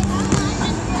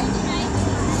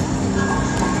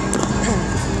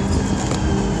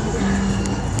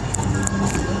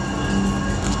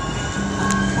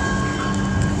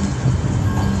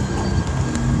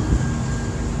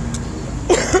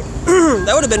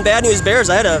 That would have been bad news bears.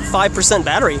 I had a 5%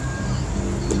 battery.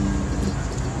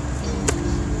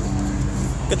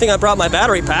 Good thing I brought my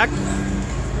battery pack.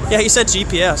 Yeah, he said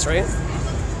GPS, right?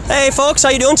 Hey folks, how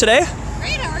you doing today?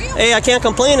 Great, how are you? Hey, I can't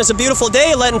complain. It's a beautiful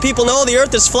day, letting people know the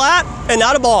Earth is flat and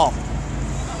not a ball.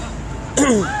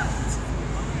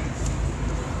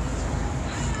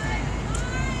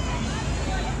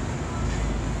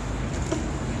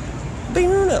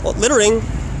 Littering.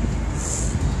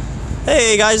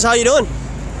 Hey guys, how you doing?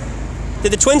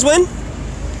 Did the Twins win?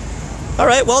 All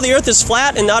right, well, the Earth is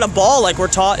flat and not a ball like we're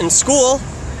taught in school,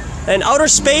 and outer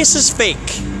space is fake.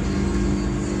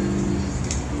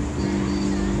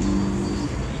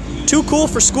 Too cool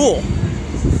for school.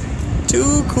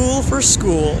 Too cool for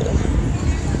school.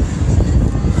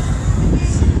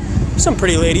 Some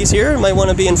pretty ladies here, might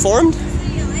want to be informed.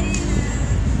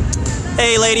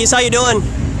 Hey ladies, how you doing?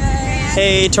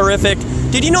 Hey, terrific.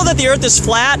 Did you know that the Earth is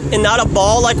flat and not a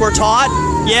ball like we're taught?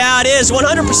 Yeah, it is,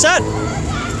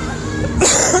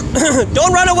 100%.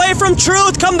 Don't run away from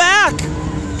truth, come back.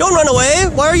 Don't run away.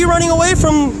 Why are you running away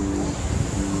from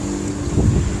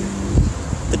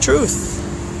the truth?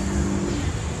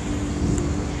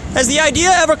 Has the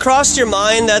idea ever crossed your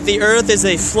mind that the Earth is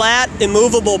a flat,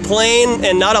 immovable plane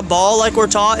and not a ball like we're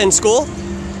taught in school?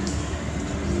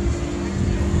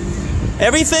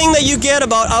 Everything that you get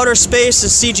about outer space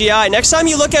is CGI. Next time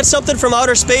you look at something from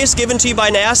outer space given to you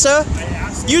by NASA,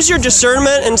 use your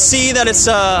discernment and see that it's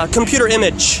a computer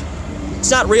image. It's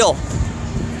not real.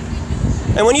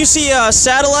 And when you see a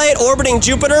satellite orbiting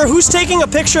Jupiter, who's taking a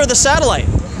picture of the satellite?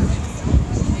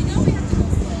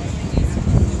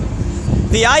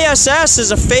 The ISS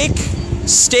is a fake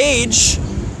stage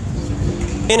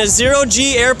in a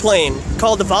zero-G airplane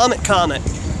called the Vomit Comet.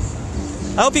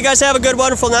 I hope you guys have a good,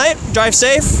 wonderful night. Drive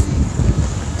safe.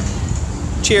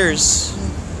 Cheers.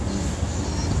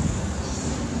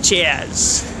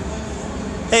 Cheers.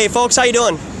 Hey folks, how you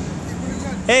doing?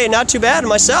 Hey, not too bad.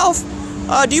 Myself.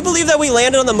 Do you believe that we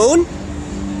landed on the moon?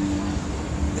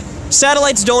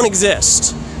 Satellites don't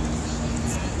exist.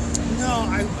 No,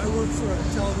 I work for a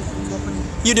television company.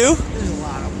 You do? There's a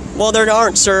lot of them. Well, there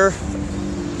aren't, sir.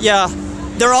 Yeah.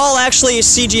 They're all actually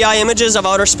CGI images of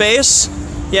outer space.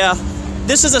 Yeah.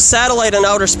 This is a satellite in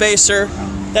outer space, sir.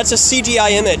 That's a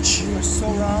CGI image. You are so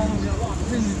wrong.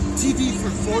 I've been to TV for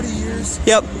 40 years.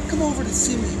 Yep. Come over to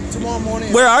see me tomorrow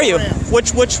morning. Where are you?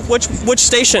 Which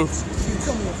station?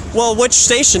 Well, which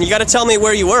station? You got to tell me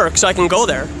where you work so I can go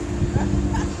there.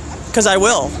 Because I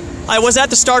will. I was at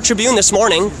the Star Tribune this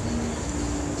morning.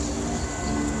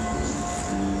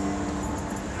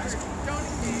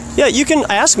 Yeah, you can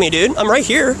ask me, dude. I'm right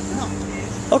here.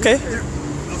 Okay. Do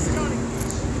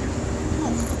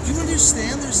you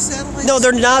understand there's satellites? No,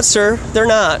 they're not, sir. They're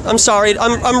not. I'm sorry.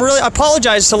 I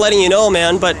apologize to letting you know,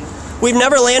 man, but we've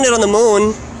never landed on the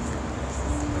moon.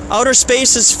 Outer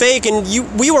space is fake, and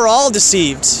we were all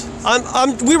deceived.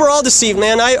 We were all deceived,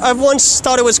 man. I once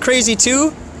thought it was crazy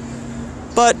too,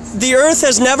 but the Earth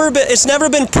has never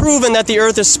been proven that the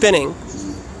Earth is spinning.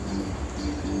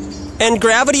 And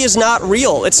gravity is not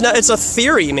real. It's a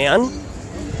theory, man.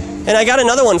 And I got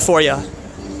another one for you.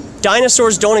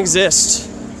 Dinosaurs don't exist.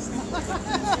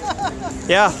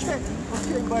 Yeah.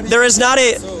 There's not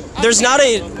a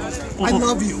I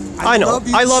love you. I know.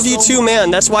 I love you too, man.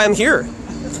 That's why I'm here.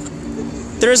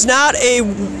 There's not a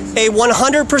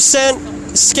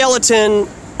 100% skeleton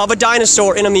of a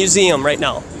dinosaur in a museum right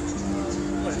now.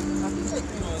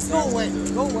 Go away.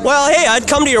 Go away. Well, hey, I'd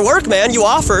come to your work, man. You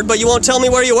offered, but you won't tell me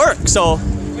where you work, so...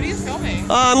 What are you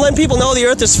filming? I'm letting people know the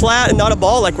Earth is flat and not a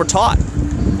ball like we're taught.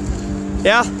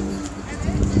 Yeah?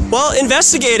 Well,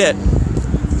 investigate it.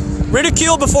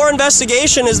 Ridicule before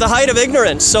investigation is the height of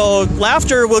ignorance, so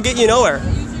laughter will get you nowhere.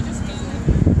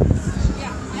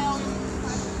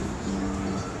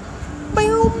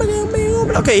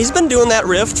 Okay, he's been doing that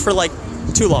riff for like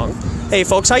too long. Hey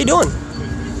folks, how you doing?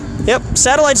 Yep,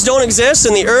 satellites don't exist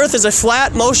and the Earth is a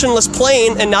flat, motionless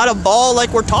plane and not a ball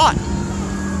like we're taught.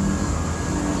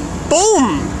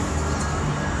 Boom!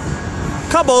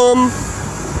 Kaboom!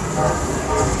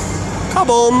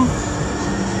 Kaboom!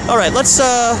 Alright, let's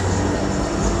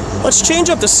change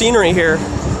up the scenery here.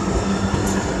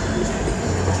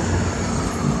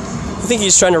 I think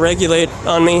he's trying to regulate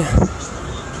on me.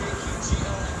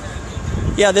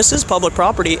 Yeah, this is public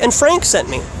property, and Frank sent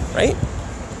me, right?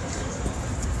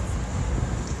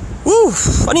 Woo,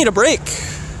 I need a break.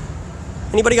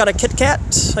 Anybody got a Kit Kat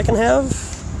I can have?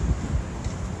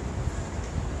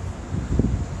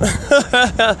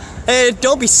 Hey,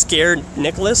 don't be scared,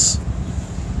 Nicholas.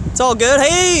 It's all good.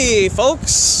 Hey,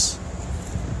 folks.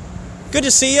 Good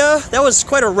to see ya. That was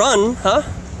quite a run, huh?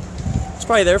 It's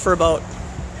probably there for about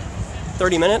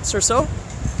 30 minutes or so.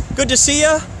 Good to see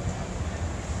ya.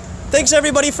 Thanks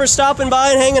everybody for stopping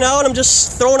by and hanging out. I'm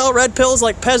just throwing out red pills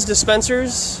like Pez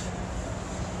dispensers.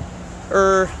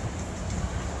 Or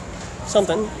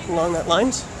something along that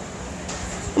lines.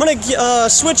 I'm gonna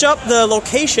switch up the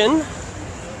location.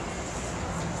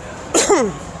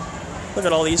 Look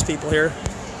at all these people here.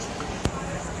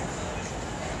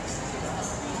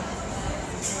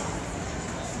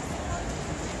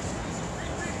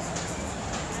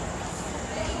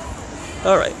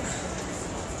 All right.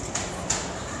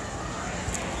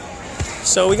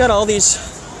 So we got all these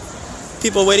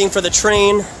people waiting for the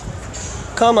train.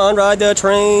 Come on, ride the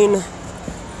train.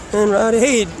 And ride it.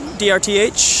 Hey,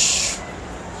 DRTH.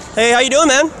 Hey, how you doing,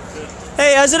 man?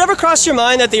 Hey, has it ever crossed your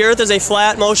mind that the Earth is a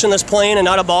flat, motionless plane and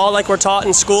not a ball like we're taught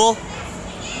in school? No,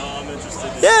 I'm interested.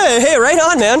 Yeah, hey, right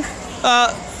on, man.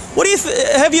 What do you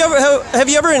have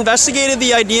you ever investigated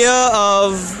the idea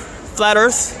of flat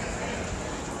Earth?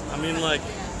 I mean, like,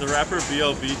 the rapper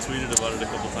B.O.B. tweeted about it a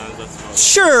couple times. That's about it.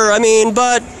 Sure, I mean,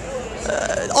 but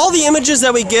all the images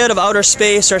that we get of outer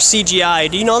space are CGI.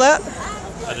 Do you know that?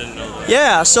 I didn't know that.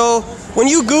 Yeah, so when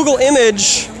you Google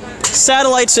image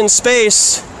satellites in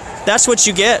space, that's what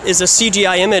you get, is a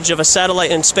CGI image of a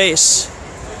satellite in space.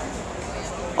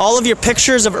 All of your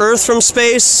pictures of Earth from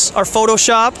space are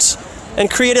photoshopped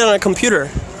and created on a computer.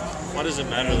 Why does it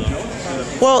matter, though?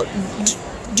 Well,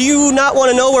 do you not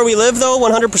want to know where we live, though,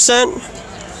 100%?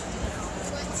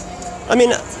 I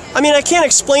mean, I can't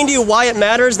explain to you why it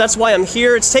matters. That's why I'm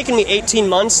here. It's taken me 18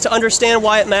 months to understand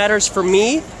why it matters for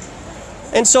me.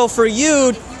 And so for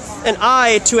you and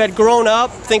I to have grown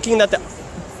up thinking that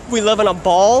we live in a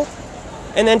ball,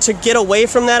 and then to get away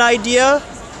from that idea,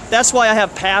 that's why I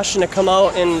have passion to come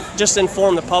out and just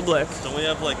inform the public. Don't we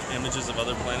have, like, images of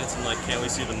other planets and, like, can't we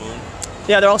see the moon?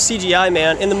 Yeah, they're all CGI,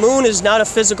 man. And the moon is not a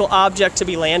physical object to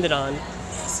be landed on.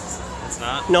 It's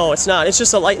not? No, it's not. It's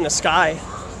just a light in the sky.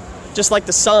 Just like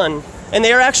the sun. And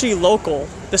they are actually local.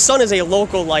 The sun is a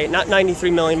local light, not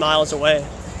 93 million miles away.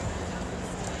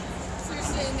 So you're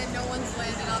saying that no one's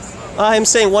landed on the moon? I'm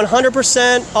saying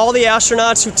 100% all the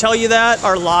astronauts who tell you that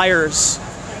are liars.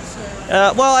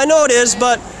 Well, I know it is,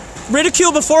 but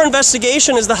ridicule before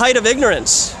investigation is the height of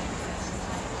ignorance.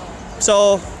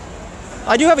 So,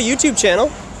 I do have a YouTube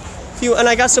channel. And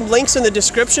I got some links in the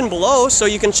description below, so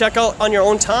you can check out on your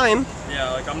own time.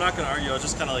 Yeah, like I'm not gonna argue. I was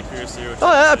just kind of like curious to hear. Oh,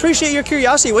 I appreciate your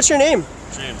curiosity. What's your name?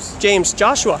 James. James.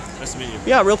 Joshua. Nice to meet you.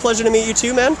 Yeah, real pleasure to meet you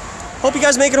too, man. Hope you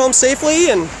guys make it home safely,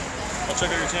 and I'll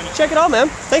check out your channel. check it out, man.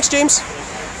 Thanks, James.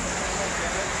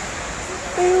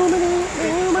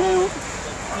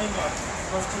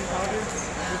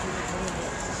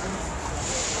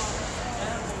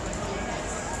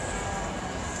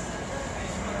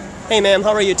 Hey, ma'am,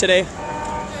 how are you today?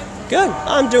 Good.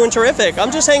 I'm doing terrific. I'm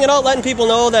just hanging out, letting people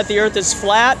know that the Earth is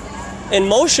flat and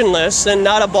motionless and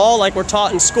not a ball like we're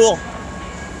taught in school.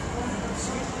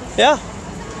 Yeah.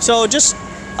 So just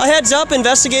a heads up,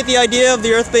 investigate the idea of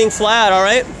the Earth being flat, all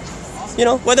right? You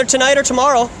know, whether tonight or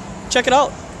tomorrow, check it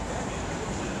out.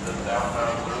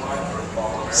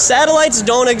 Satellites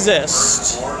don't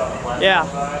exist. Yeah.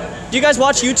 Do you guys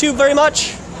watch YouTube very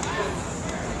much?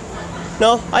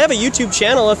 No? I have a YouTube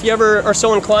channel if you ever are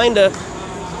so inclined to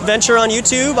venture on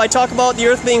YouTube. I talk about the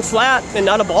Earth being flat and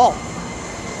not a ball.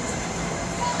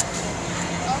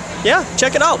 Yeah,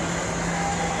 check it out.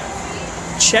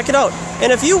 Check it out.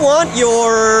 And if you want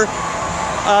your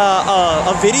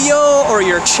a video or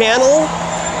your channel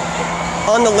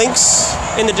on the links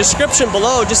in the description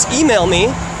below, just email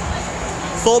me,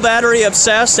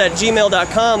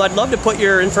 fullbatteryobsessed@gmail.com. I'd love to put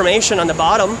your information on the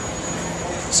bottom.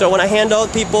 So when I hand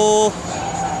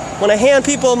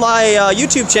people my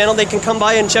YouTube channel, they can come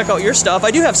by and check out your stuff.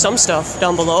 I do have some stuff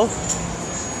down below.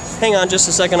 Hang on just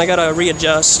a second, I gotta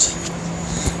readjust.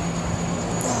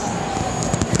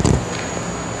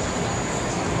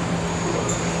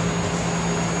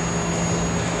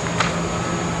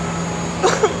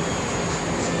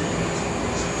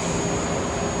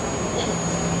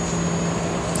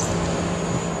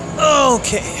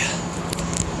 Okay.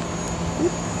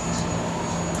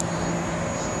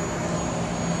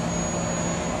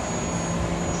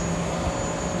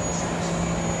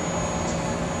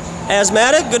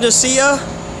 Asthmatic, good to see ya.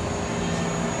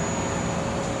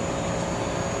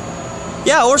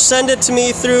 Yeah, or send it to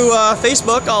me through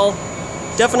Facebook. I'll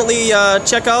definitely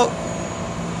check out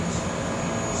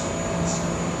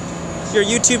your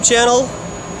YouTube channel.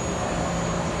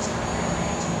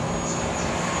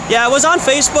 Yeah, I was on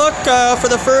Facebook for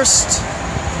the first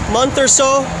month or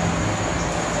so.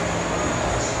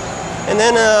 And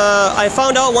then I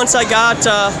found out once I got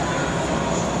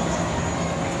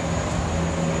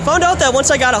that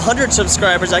once I got 100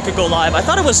 subscribers, I could go live. I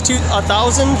thought it was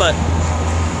 1,000, but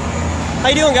how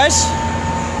you doing, guys?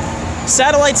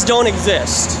 Satellites don't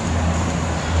exist.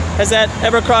 Has that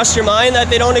ever crossed your mind that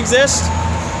they don't exist?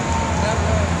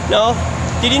 No?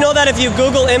 Did you know that if you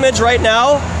Google image right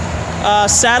now,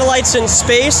 satellites in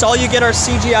space, all you get are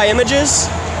CGI images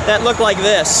that look like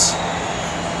this?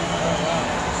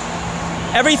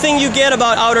 Everything you get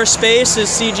about outer space is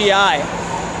CGI.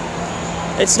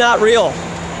 It's not real.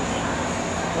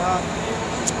 Well,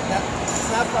 it's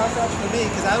not far-fetched for me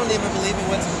because I don't even believe we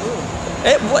went to the moon.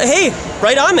 Hey,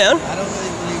 right on, man. I don't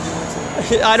really believe we went to the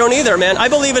moon. I don't either, man. I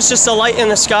believe it's just a light in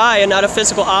the sky and not a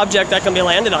physical object that can be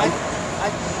landed on.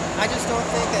 I just don't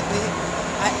think that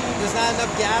there's not enough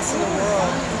gas in the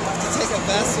world to take a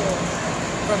vessel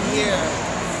from here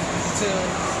to,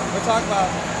 we're talking about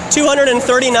 239,000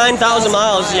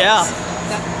 miles, yeah.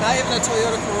 Not even a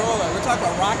Toyota Corolla. We're talking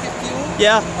about rocket fuel.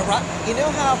 Yeah. You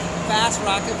know how fast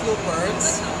rocket fuel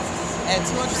burns at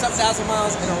 200-something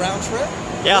miles in a round trip?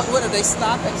 Yeah. What, do they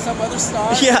stop at some other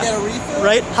star Yeah. to get a refill?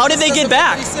 Right. How did they get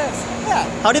back? Yeah.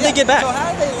 How did they get back? So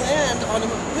how did they land on the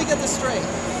moon? Let me get this straight.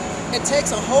 It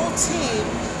takes a whole team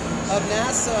of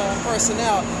NASA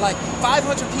personnel, like 500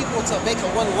 people to make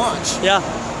one launch. Yeah.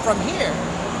 From here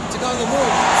to go to the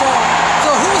moon.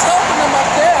 So who's helping them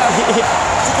up there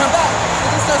to come back?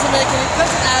 It just doesn't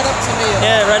add up to me.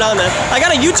 Yeah, right on, man. I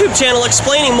got a YouTube channel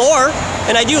explaining more,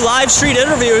 and I do live street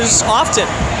interviews often.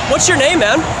 What's your name,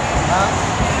 man?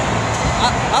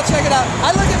 I'll check it out.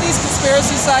 I look at these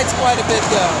conspiracy sites quite a bit,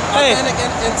 though. Hey. Authentic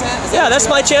Intent. Yeah, that's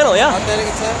my channel, yeah. Authentic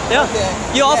Intent? Yeah. Okay.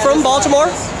 You all from Baltimore?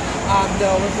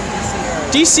 No, we're from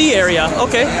DC area,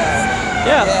 okay.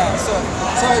 Yeah. So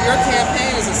your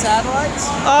campaign is a satellites?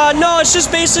 No, it's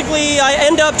just basically I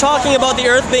end up talking about the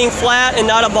Earth being flat and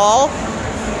not a ball.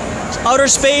 Outer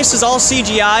space is all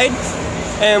CGI'd,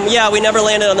 and yeah, we never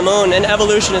landed on the moon, and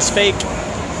evolution is fake.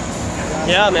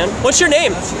 Yeah, man. What's your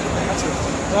name?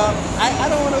 Well, I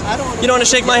don't want to. You don't want to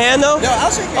shake my hand though? No,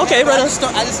 I'll shake your hand. Okay, but right I on.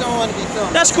 just don't want to be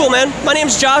filmed. That's cool, man. My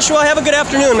name's Joshua. Have a good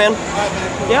afternoon, man. All right,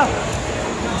 man. Cool. Yeah.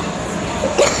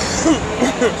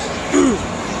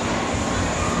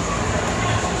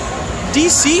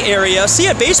 DC area. See,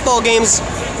 at baseball games,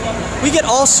 we get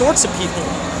all sorts of people.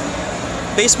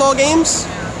 Baseball games,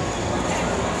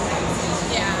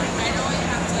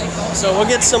 So we'll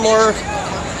get some more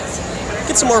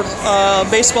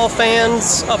baseball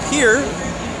fans up here.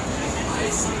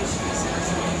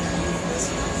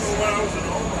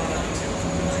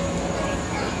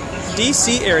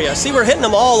 DC area. See, we're hitting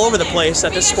them all over the place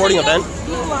at this sporting event.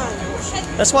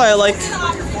 That's why I like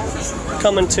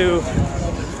coming to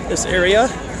this area.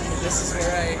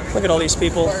 Look at all these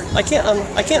people. I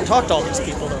can't talk to all these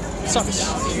people though. It sucks.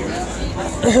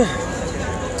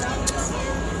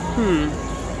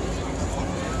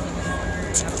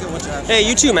 Hey,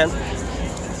 you too, man.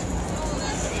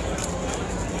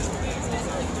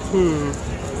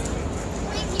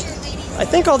 I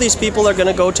think all these people are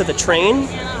gonna go to the train.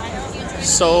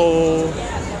 So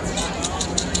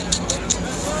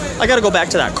I gotta go back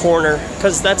to that corner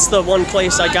because that's the one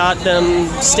place I got them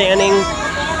standing.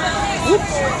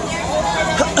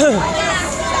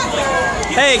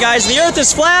 Hey guys, the earth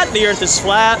is flat, the earth is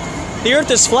flat, the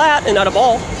earth is flat and not a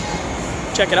ball.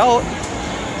 Check it out.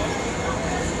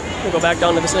 We'll go back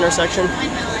down to this intersection.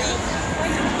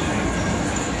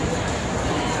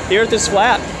 The earth is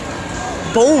flat.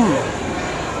 Boom.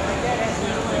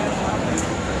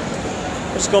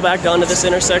 Just go back down to this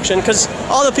intersection because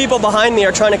all the people behind me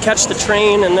are trying to catch the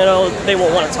train and they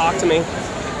won't want to talk to me.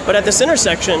 But at this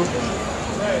intersection,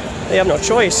 they have no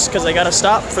choice because they got to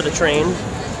stop for the train.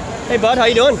 Hey bud, how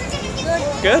you doing?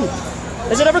 Good.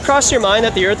 Has it ever crossed your mind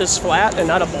that the earth is flat and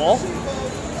not a ball?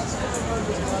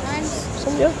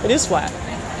 Yeah, it is flat.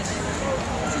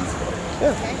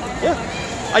 Yeah.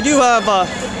 I do have,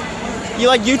 you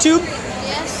like YouTube?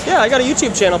 Yes. Yeah, I got a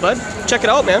YouTube channel, bud. Check it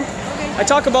out, man. I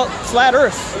talk about flat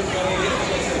earth.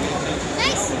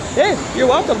 Nice. Hey, you're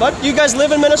welcome, bud. You guys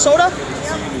live in Minnesota?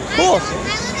 Yep. Cool. I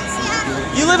live in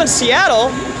Seattle. You live in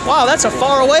Seattle? Wow, that's a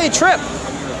far away trip.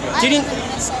 I live in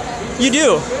Minnesota. You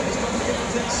do?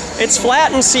 It's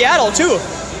flat in Seattle, too.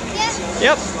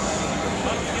 Yeah. Yep.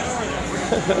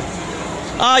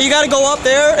 You got to go up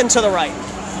there and to the right.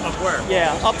 Up where?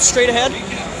 Yeah, up straight ahead.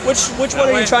 Which one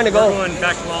are you trying to go? We're going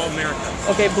back to Mall America.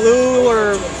 Okay, blue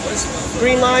or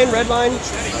green line, red line?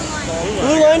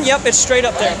 Blue line? Yep, it's straight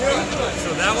up there.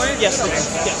 So that way? Yes.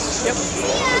 Yep.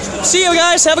 See you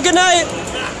guys. Have a good night.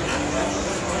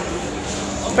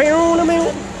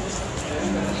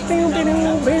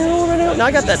 Now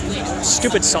I got that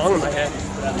stupid song in my head.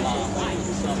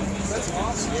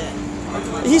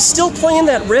 He's still playing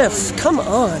that riff. Come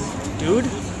on, dude.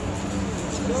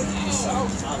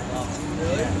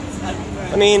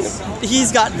 I mean,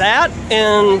 he's got that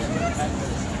and...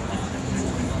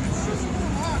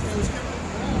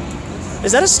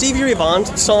 Is that a Stevie Ray Vaughan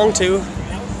song too?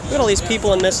 Look at all these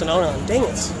people I'm missing out on. Dang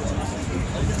it.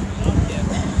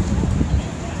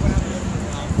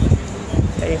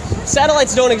 Hey,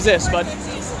 satellites don't exist, but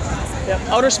yeah,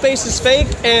 outer space is fake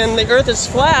and the Earth is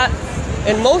flat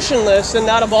and motionless and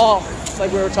not a ball,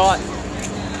 like we were taught.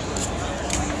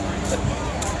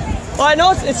 Well, I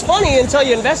know it's funny until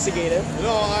you investigate it.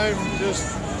 No, I'm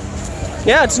just...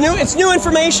 Yeah, it's new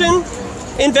information.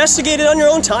 Investigate it on your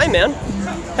own time, man.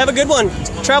 Have a good one.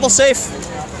 Travel safe.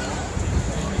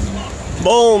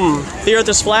 Boom. The Earth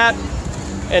is flat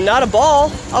and not a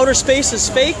ball. Outer space is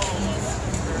fake.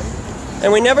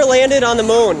 And we never landed on the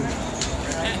moon.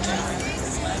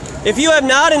 If you have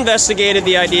not investigated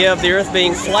the idea of the Earth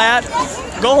being flat,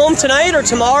 go home tonight or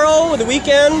tomorrow or the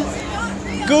weekend,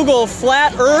 Google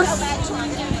flat Earth,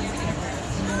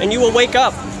 and you will wake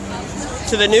up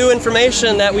to the new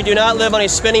information that we do not live on a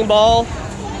spinning ball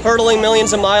hurtling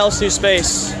millions of miles through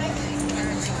space.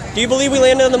 Do you believe we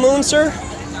landed on the moon, sir?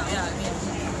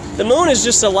 The moon is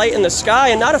just a light in the sky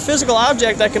and not a physical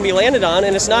object that can be landed on,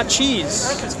 and it's not cheese.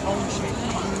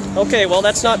 Okay, well,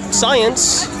 that's not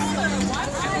science.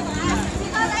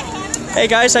 Hey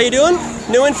guys, how you doing?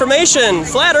 New information,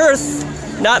 flat Earth,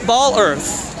 not ball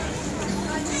Earth.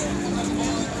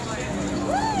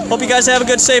 Hope you guys have a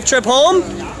good, safe trip home.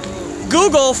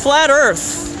 Google flat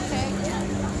Earth.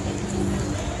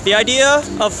 The idea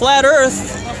of flat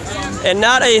Earth and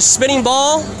not a spinning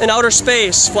ball in outer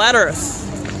space, flat Earth.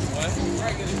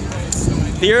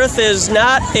 The Earth is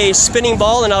not a spinning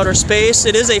ball in outer space.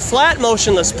 It is a flat,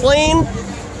 motionless plane.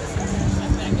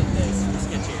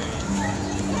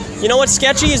 You know what's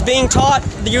sketchy is being taught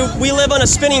we live on a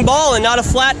spinning ball and not a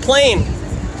flat plane.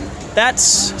 That's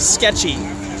sketchy.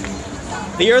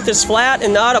 The Earth is flat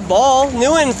and not a ball.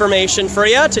 New information for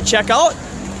you to check out.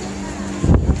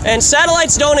 And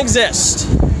satellites don't exist.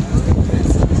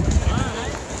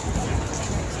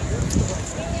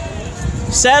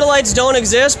 Satellites don't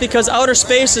exist because outer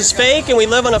space is fake and we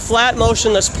live on a flat,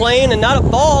 motionless plane and not a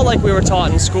ball like we were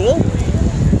taught in school.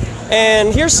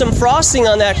 And here's some frosting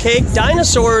on that cake.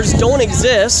 Dinosaurs don't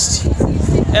exist.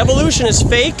 evolution is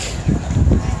fake,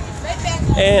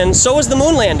 and so is the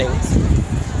moon landing.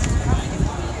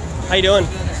 How you doing?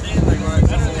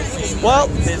 Well,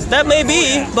 that may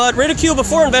be, but ridicule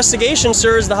before investigation,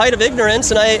 sir, is the height of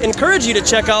ignorance, and I encourage you to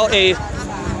check out a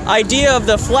idea of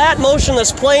the flat,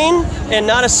 motionless plane and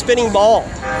not a spinning ball.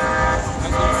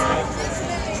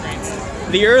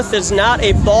 The Earth is not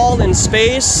a ball in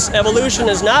space. Evolution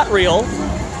is not real.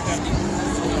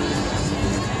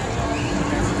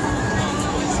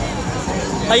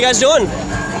 How you guys doing?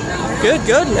 Good,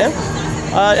 good, man.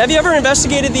 Have you ever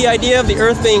investigated the idea of the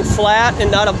Earth being flat and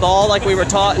not a ball like we were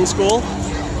taught in school?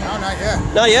 No, not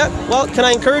yet. Not yet? Well, can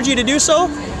I encourage you to do so?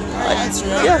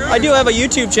 Yeah, I do have a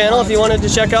YouTube channel if you wanted to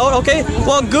check out. Okay,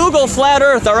 well, Google flat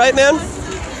Earth, all right, man?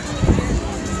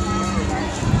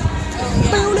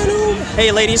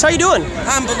 Hey, ladies, how you doing?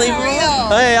 Unbelievable.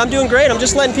 Hey, I'm doing great. I'm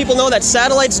just letting people know that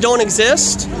satellites don't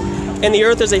exist, and the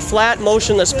Earth is a flat,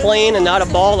 motionless plane and not a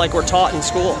ball like we're taught in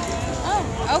school.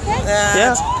 Okay.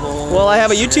 Yeah. Well, I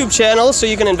have a YouTube channel, so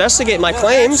you can investigate my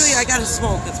claims. Actually, I got to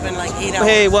smoke. It's been like 8 hours.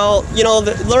 Hey, well, you know,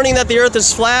 learning that the Earth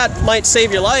is flat might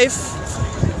save your life.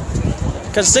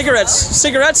 Because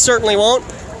cigarettes certainly won't.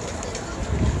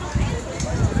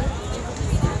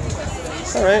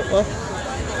 All right, well.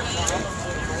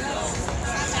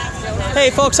 Hey,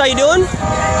 folks, how you doing?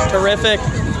 Terrific.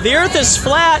 The Earth is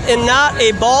flat and not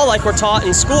a ball like we're taught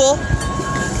in school.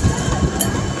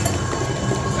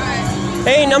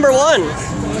 Hey, number one.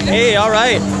 Hey, all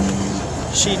right.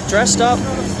 She dressed up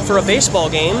for a baseball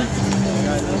game.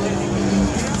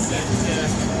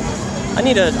 I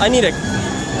need a.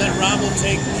 Then Rob will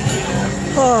take.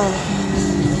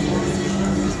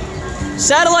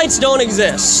 Satellites don't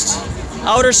exist.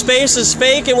 Outer space is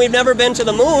fake, and we've never been to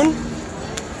the moon.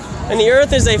 And the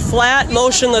Earth is a flat,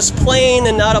 motionless plane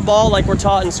and not a ball like we're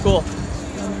taught in school.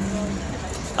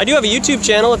 I do have a YouTube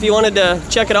channel if you wanted to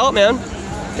check it out, man.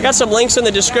 I got some links in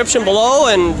the description below,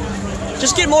 and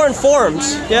just get more informed.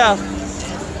 Yeah.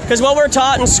 Because what we're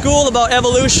taught in school about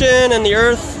evolution and the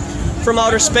Earth from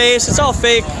outer space, it's all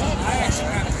fake.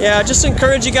 Yeah, just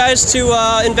encourage you guys to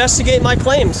investigate my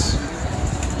claims.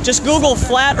 Just Google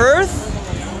flat Earth.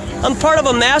 I'm part of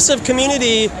a massive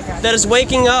community that is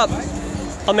waking up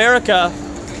America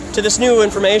to this new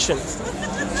information.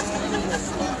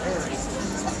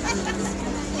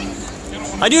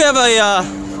 I do have a,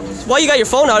 while you got your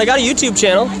phone out, I got a YouTube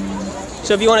channel.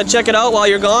 So if you want to check it out while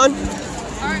you're gone.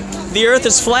 The Earth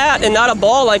is flat and not a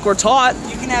ball like we're taught.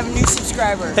 You can have a new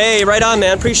subscriber. Hey, right on,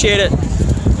 man. Appreciate it.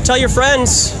 Tell your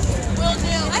friends. Will do.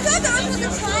 I thought the Earth was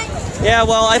a triangle. Yeah,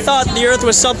 well, I thought the Earth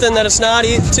was something that it's not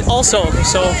also,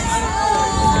 so.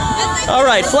 All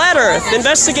right, flat Earth.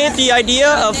 Investigate the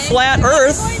idea of flat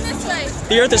Earth.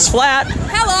 The Earth is flat.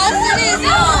 Hello. It is.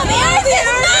 Oh, the Earth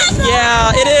is not.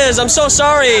 Yeah, it is. I'm so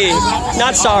sorry.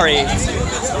 Not sorry.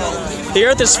 The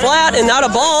Earth is flat and not a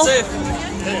ball.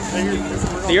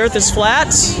 The Earth is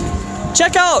flat.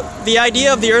 Check out the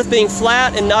idea of the Earth being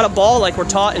flat and not a ball like we're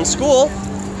taught in school.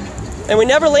 And we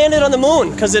never landed on the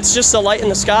moon because it's just a light in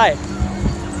the sky.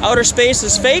 Outer space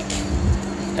is fake.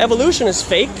 Evolution is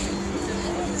fake.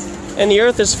 And the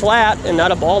Earth is flat and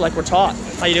not a ball like we're taught.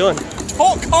 How you doing?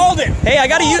 Hulk called it. Hey, I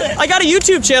got a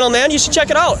YouTube channel, man. You should check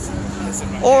it out.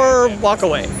 Or walk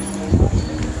away.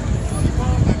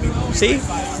 See?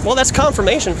 Well, that's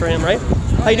confirmation for him, right?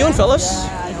 How you doing, fellas?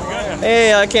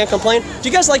 Hey, I can't complain. Do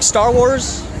you guys like Star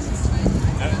Wars?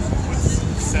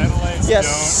 Satellites Yes,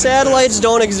 satellites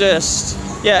don't exist.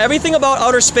 Yeah, everything about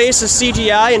outer space is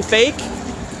CGI and fake.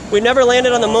 We've never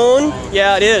landed on the moon.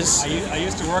 Yeah, it is. I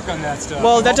used to work on that stuff.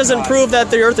 Well, that doesn't prove that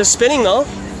the Earth is spinning, though.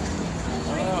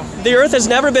 The Earth has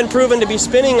never been proven to be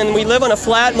spinning, and we live on a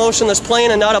flat, motionless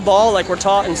plane and not a ball like we're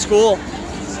taught in school.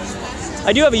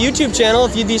 I do have a YouTube channel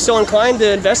if you'd be so inclined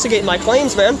to investigate my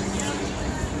claims, man.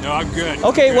 No, I'm good.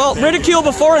 Okay, well, ridicule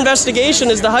before investigation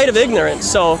is the height of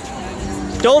ignorance, so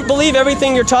don't believe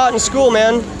everything you're taught in school,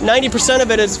 man. 90% of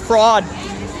it is fraud.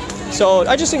 So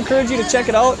I just encourage you to check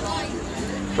it out.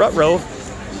 Ruh-roh.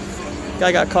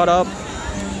 Guy got caught up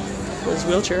in his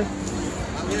wheelchair.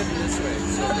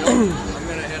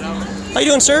 How you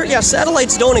doing, sir? Yeah,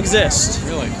 satellites don't exist.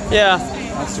 Really? Yeah.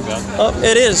 That's too bad. Oh,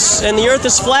 it is. And the Earth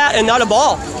is flat and not a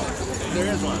ball. There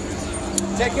is one.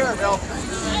 Take care, Bill.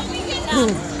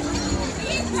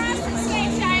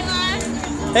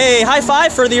 Hey, high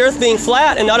five for the Earth being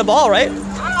flat and not a ball, right?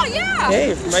 Oh, yeah.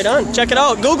 Hey, right on. Check it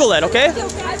out. Google it, okay?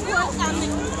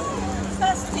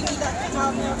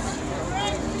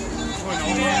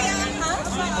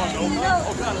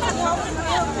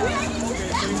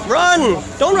 Run!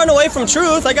 Don't run away from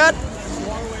truth. I got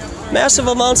massive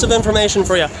amounts of information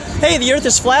for you. Hey, the Earth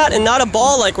is flat and not a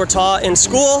ball like we're taught in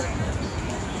school.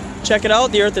 Check it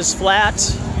out, the Earth is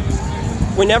flat.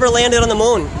 We never landed on the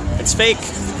moon. It's fake.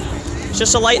 It's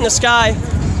just a light in the sky.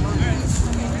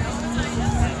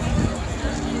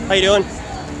 How you doing?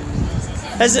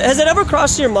 Has it ever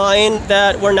crossed your mind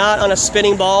that we're not on a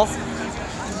spinning ball?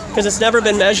 Because it's never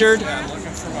been measured.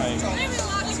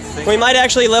 We might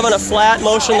actually live on a flat,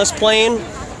 motionless plane.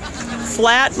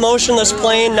 Flat, motionless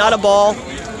plane, not a ball.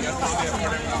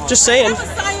 Just saying.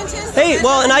 Hey,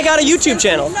 well, and I got a YouTube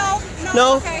channel.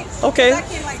 No? Okay.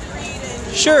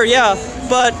 Sure, yeah.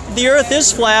 But the Earth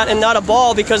is flat and not a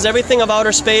ball because everything of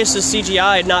outer space is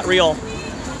CGI, not real.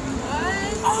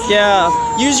 Yeah.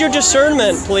 Use your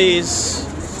discernment, please.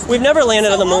 We've never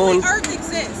landed on the moon. Earth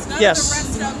exists. None Yes.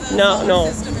 of the rest of the No.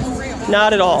 system is real.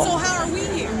 Not at all. So how are we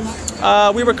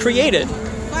here? We were created.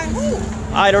 By who?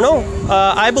 I don't know.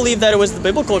 I believe that it was the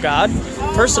biblical God,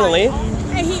 personally.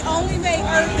 And he only made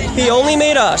Earth and He only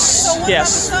made us. So what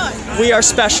Yes. about the sun? We are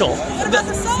special.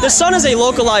 The sun is a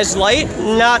localized light,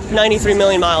 not 93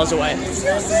 million miles away.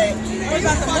 What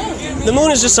about the moon? The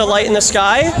moon is just a light in the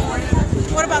sky.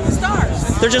 What about the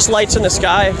stars? They're just lights in the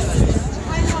sky.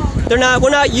 They're not. We're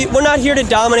not here to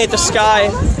dominate the sky.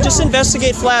 Just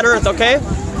investigate flat Earth, okay?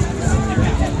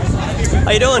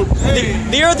 How you doing?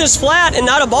 The Earth is flat and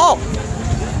not a ball.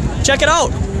 Check it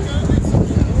out.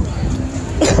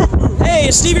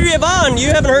 Hey, Stevie Ray Vaughan, you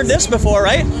haven't heard this before,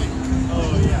 right?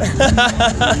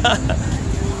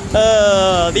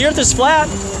 The Earth is flat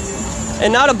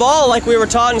and not a ball like we were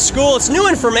taught in school. It's new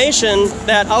information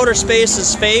that outer space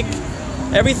is fake.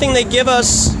 Everything they give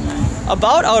us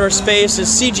about outer space is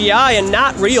CGI and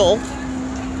not real.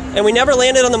 And we never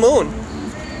landed on the moon.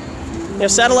 You know,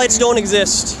 satellites don't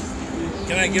exist.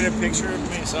 Can I get a picture of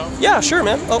myself? Yeah, sure,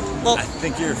 man. Oh, well. I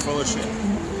think you're full of shit.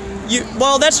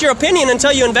 Well, that's your opinion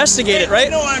until you investigate it, right?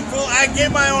 No, I'm full. I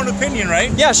get my own opinion,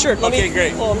 right? Yeah, sure. Okay,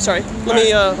 great. Oh, I'm sorry. Let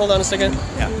me hold on a second.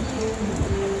 Yeah.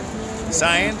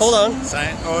 Science. Hold on.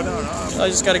 Science. Oh no. I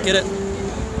just got to get it.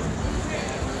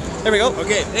 There we go.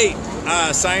 Okay. Hey,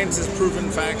 science is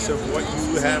proven facts of what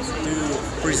you have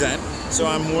to present. So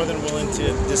I'm more than willing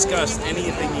to discuss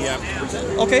anything you have to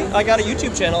present. Okay, I got a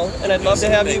YouTube channel, and I'd love to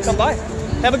have you come by.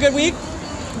 Have a good week.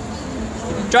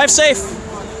 Drive safe.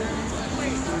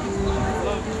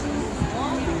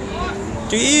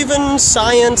 Do even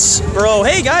science, bro?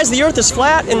 Hey guys, the Earth is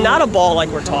flat and not a ball like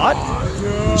we're taught.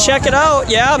 Check it out.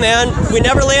 Yeah, man, we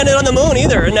never landed on the moon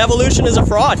either, and evolution is a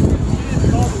fraud.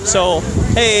 So,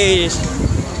 hey,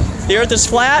 the Earth is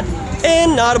flat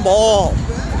and not a ball.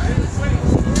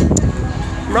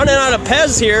 I'm running out of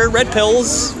Pez here, red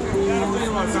pills.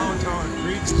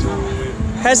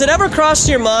 Has it ever crossed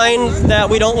your mind that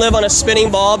we don't live on a spinning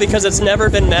ball because it's never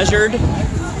been measured?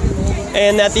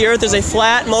 And that the Earth is a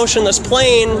flat, motionless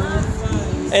plane,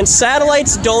 and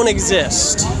satellites don't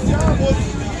exist?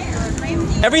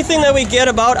 Everything that we get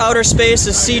about outer space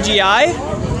is CGI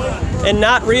and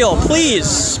not real.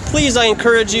 Please, please, I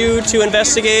encourage you to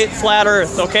investigate flat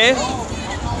Earth, okay?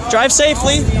 Drive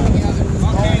safely.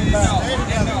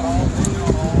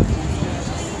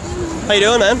 How you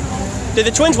doing, man? Did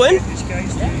the Twins win?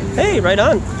 Hey, right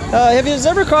on. Have you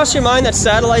ever crossed your mind that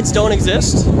satellites don't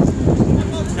exist?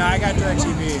 No, I got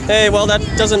DirecTV. Hey, well, that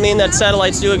doesn't mean that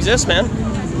satellites do exist, man.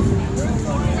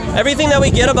 Everything that we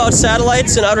get about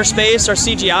satellites in outer space are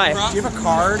CGI. Do you have a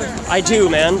card? I do,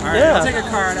 man. All right, Yeah. I'll take a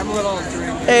card. I'm a little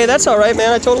drink. Hey, that's all right,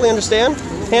 man. I totally understand.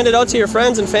 Hand it out to your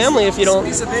friends and family if you don't.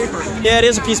 Piece of paper. Yeah, it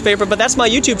is a piece of paper, but that's my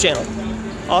YouTube channel,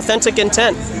 Authentic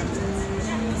Intent.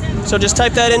 So just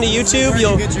type that into YouTube.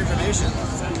 You'll get your information.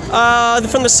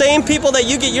 From the same people that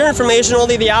you get your information,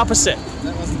 only the opposite.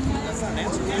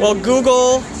 Well,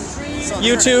 Google,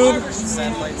 YouTube.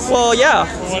 Well, yeah.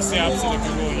 Well, what's the opposite of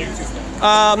Google and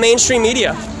YouTube? Mainstream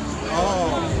media.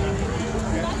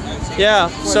 Yeah,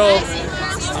 so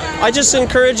I just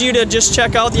encourage you to just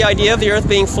check out the idea of the Earth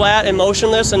being flat and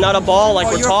motionless and not a ball like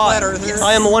we're you're a taught. flat earther?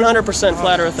 I am a 100%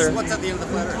 flat earther. So what's at the end of the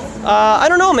flat Earth? I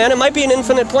don't know, man. It might be an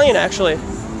infinite plane, actually.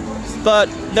 But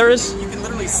there is... You can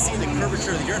literally see the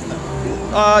curvature of the Earth,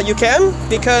 though. You can,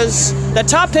 because that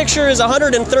top picture is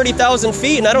 130,000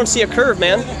 feet, and I don't see a curve,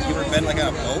 man. You ever been like on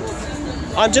a boat?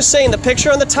 I'm just saying the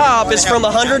picture on the top is from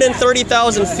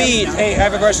 130,000 feet. Hey, I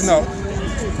have a question though.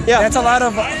 Yeah. That's a lot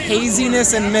of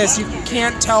haziness and mist. You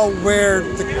can't tell where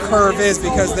the curve is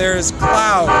because there's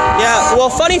cloud. Yeah, well,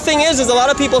 funny thing is a lot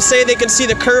of people say they can see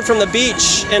the curve from the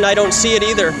beach, and I don't see it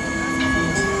either.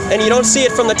 And you don't see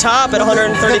it from the top at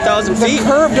 130,000 feet. The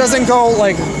curve doesn't go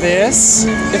like this.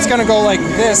 It's gonna go like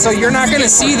this, so you're not gonna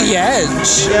see the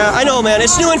edge. Yeah, I know, man.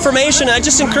 It's new information. I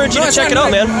just encourage you to check it out,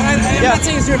 man. I'm not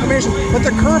saying it's new information, but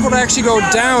the curve would actually go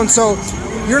down, so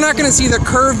You're not going to see the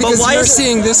curve because you're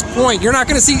seeing this point. You're not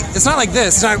going to see. It's not like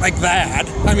this. It's not like that.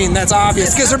 I mean, that's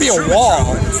obvious because there'd be a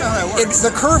wall.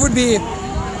 The curve would be.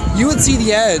 You would see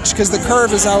the edge because the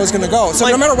curve is how it's going to go. So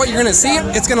no matter what you're going to see,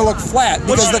 it's going to look flat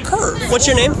because the curve. What's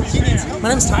your name? My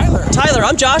name's Tyler. Tyler,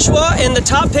 I'm Joshua, and the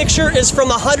top picture is from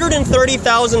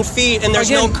 130,000 feet, and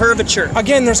there's no curvature.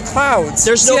 Again, there's clouds.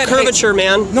 There's no curvature,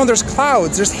 man. No, there's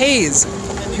clouds. There's haze.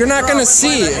 You're not going to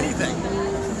see anything.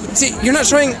 See, you're not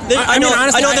showing. I know.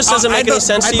 Honestly, I know this doesn't make any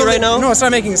sense to you right now. No, it's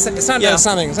not making. It's not. Yeah. It's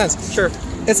not making sense. Sure.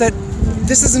 It's that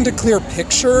this isn't a clear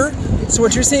picture. So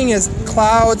what you're seeing is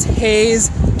clouds, haze,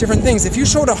 different things. If you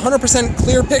showed a 100%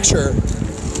 clear picture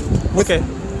with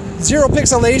zero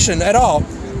pixelation at all,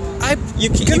 you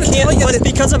can't. But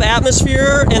because of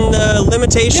atmosphere and the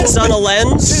limitations on a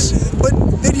lens. But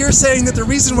then you're saying that the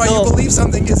reason why you believe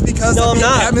something is because of the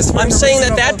atmosphere. I'm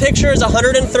saying that picture is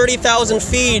 130,000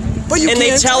 feet, and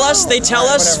they tell us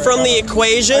from the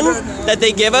equation that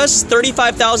they give us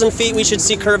 35,000 feet we should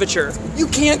see curvature. You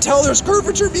can't tell there's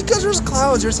curvature because there's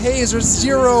clouds, there's haze, there's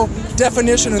zero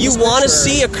definition in this picture. You want to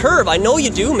see a curve. I know you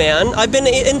do, man. I've been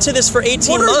into this for 18 months.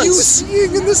 What are you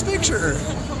seeing in this picture?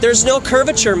 There's no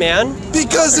curvature, man.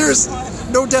 Because there's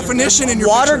no definition in your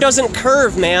water picture. Doesn't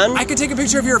curve, man. I could take a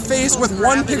picture of your face with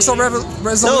 1 pixel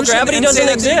resolution. No, gravity and doesn't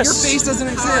say exist. That your face doesn't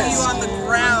exist. Are you on the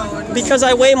ground? Because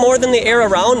I weigh more than the air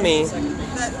around me.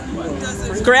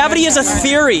 Gravity is a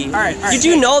theory. You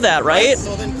do know that, right?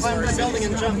 So then climb the building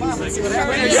and jump off and see what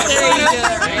happens.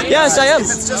 Yes, I am.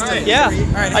 Yeah.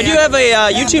 I do have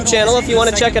a YouTube channel if you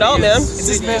want to check it out, man. Is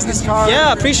this business card?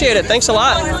 Yeah, appreciate it. Thanks a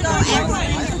lot.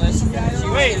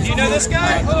 Wait, do you know this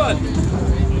guy? Hold on.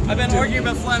 I've been arguing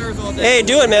about flat Earth all day. Hey,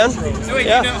 do it, man. No, wait,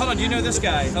 Yeah. hold on. Do you know this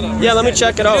guy? Hold on. Yeah, let me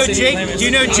check it out. Do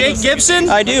you know Jake Gibson?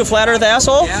 I do. Flat Earth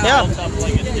asshole? Yeah.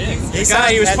 The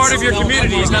guy, he was part of your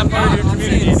community. He's not part of your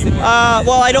community anymore.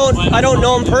 Well, I don't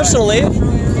know him personally.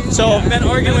 So I've been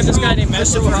arguing with this guy named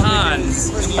Christopher Hahn.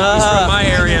 He's from my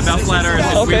area about flat Earth.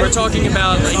 And we were talking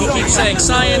about, he keeps saying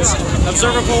science,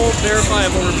 observable,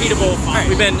 verifiable, repeatable.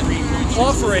 We've been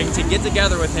offering to get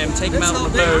together with him, take him out on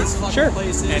the boat,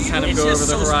 and kind of go over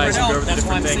the horizon, go over the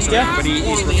different things. But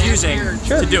he's refusing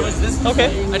to do it.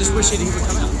 Okay. I just wish he would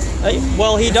come out.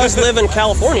 Well, he does live in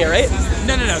California, right?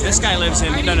 No. This guy lives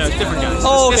in, different guys.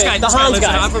 Oh, okay. This guy, The this guy Hans lives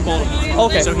guy. in, I'm from Baltimore.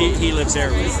 Okay. So he lives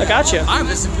there. I gotcha.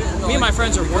 Me and my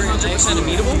friends are 100%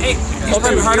 amenable. Hey, it's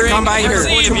pretty hard to come by here.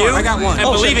 I got one.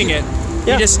 And believing it.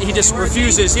 Yeah. He just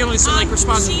refuses. He only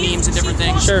responds with memes and different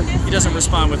things. Sure. He doesn't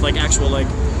respond with actual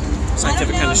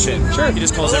scientific kind of shit. Sure. He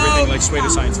just calls everything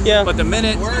pseudoscience. Yeah. But the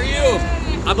minute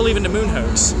I believe in the moon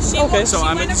hoax. Okay. So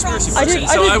I'm a conspiracy person.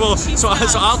 I will. So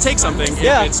I'll take something if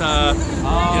it's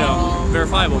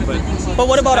verifiable. But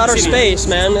what about outer space,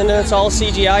 man? And it's all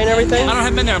CGI and everything. I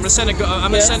haven't been there. I'm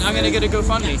gonna get a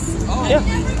GoFundMe. Yeah.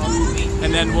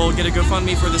 And then we'll get a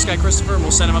GoFundMe for this guy Christopher, and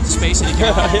we'll send him up to space, and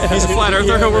he's a flat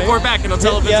earther. He'll report back, and he'll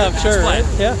tell him it's sure. flat.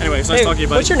 Yeah. Anyway, so nice talking to you,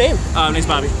 buddy. What's your name? Name's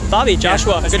Bobby. Bobby,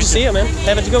 Joshua. Good to see you, man.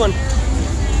 Have a good one.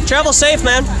 Travel safe,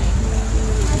 man.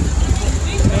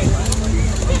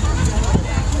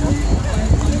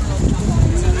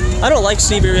 I don't like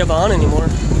Stevie Ray Vaughan anymore.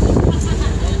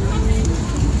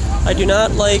 I do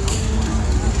not like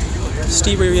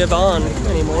Stevie Ray Vaughan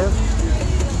anymore.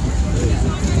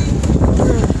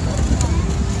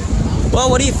 Well,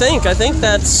 what do you think? I think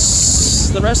that's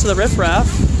the rest of the riffraff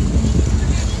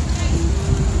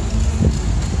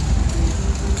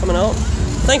coming out.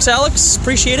 Thanks, Alex.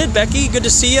 Appreciate it. Becky, good to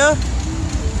see ya.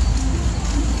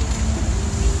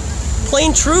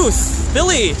 Plain Truth.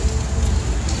 Billy.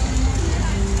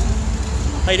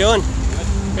 How you doing?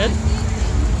 Good.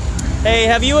 Hey,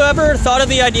 have you ever thought of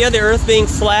the idea of the Earth being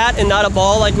flat and not a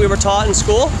ball like we were taught in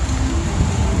school?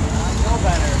 I know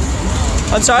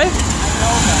better. I'm sorry?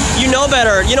 You know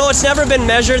better. You know it's never been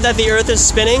measured that the Earth is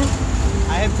spinning?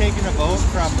 I have taken a boat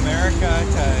from America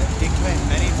to England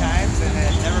many times and it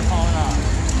has never fallen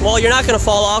off. Well, you're not going to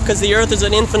fall off because the Earth is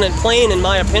an infinite plane, in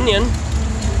my opinion.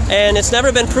 And it's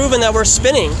never been proven that we're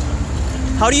spinning.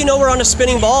 How do you know we're on a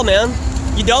spinning ball, man?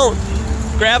 You don't.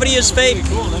 Gravity is fake.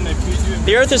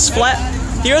 The Earth is flat.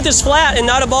 The Earth is flat and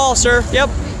not a ball, sir. Yep.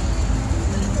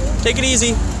 Take it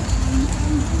easy.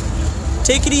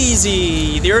 Take it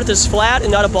easy. The Earth is flat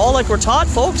and not a ball like we're taught,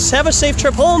 folks. Have a safe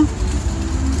trip home.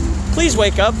 Please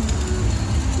wake up.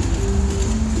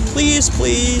 Please,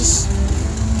 please.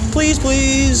 Please,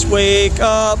 please wake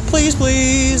up. Please,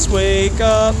 please wake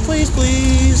up. Please,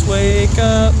 please wake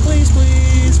up. Please,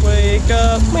 please wake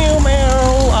up. Meow,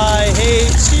 meow. I hate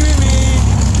Stevie.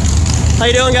 How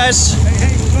you doing, guys?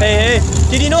 Hey. Hey, hey.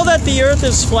 Did you know that the Earth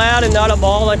is flat and not a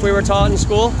ball like we were taught in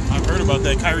school? I've heard about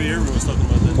that. Kyrie Irving was talking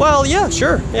about that. Well, yeah,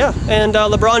 sure, yeah. And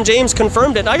LeBron James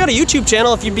confirmed it. I got a YouTube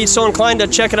channel if you'd be so inclined to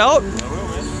check it out.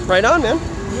 Right on, man.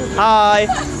 Hi.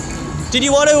 Did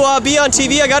you want to be on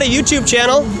TV? I got a YouTube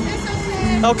channel.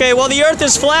 Okay, well, the Earth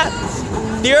is flat.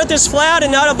 The Earth is flat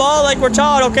and not a ball like we're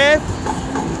taught, okay?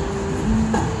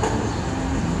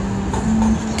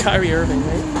 Kyrie Irving,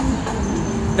 right?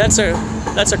 That's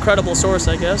a credible source,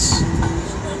 I guess.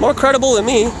 More credible than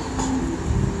me.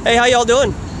 Hey, how y'all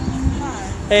doing?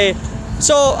 Hey,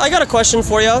 so I got a question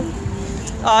for you.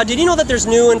 Did you know that there's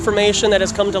new information that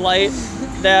has come to light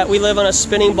that we live on a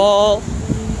spinning ball,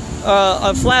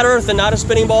 a flat Earth and not a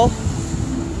spinning ball?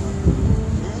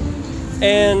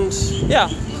 And yeah,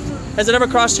 has it ever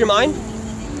crossed your mind?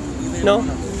 No?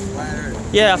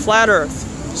 Yeah, flat Earth.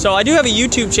 So I do have a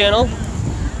YouTube channel.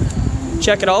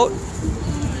 Check it out.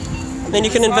 Then you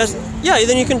can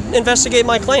then you can investigate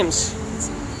my claims.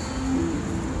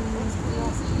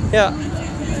 Yeah.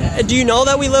 Do you know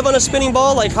that we live on a spinning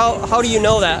ball? Like how do you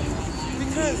know that?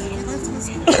 Because we learned it in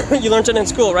school. You learned it in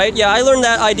school, right? Yeah, I learned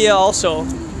that idea also.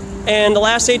 And the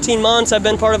last 18 months I've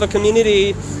been part of a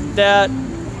community that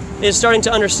is starting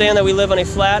to understand that we live on a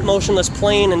flat, motionless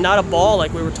plane and not a ball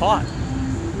like we were taught.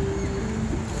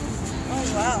 Oh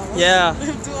wow. Yeah.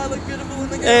 Do I look beautiful in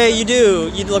the camera? Hey, you do.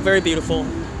 You look very beautiful.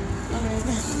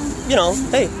 You know,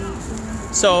 hey.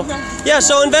 So, yeah,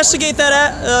 so investigate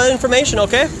that information,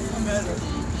 okay?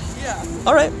 Yeah.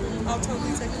 All right. I'll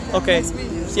totally take it. Okay. Nice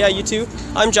meeting you. Yeah, you too.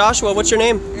 I'm Joshua. What's your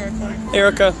name? Erica.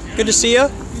 Erica. Good to see you.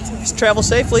 Just travel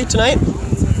safely tonight.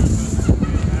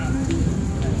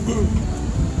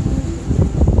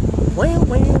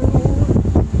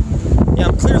 Yeah,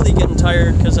 I'm clearly getting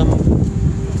tired because I'm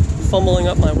fumbling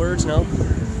up my words now.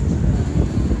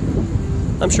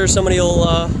 I'm sure somebody will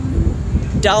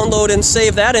download and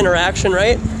save that interaction,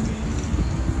 right?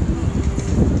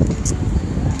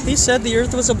 He said the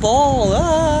Earth was a ball.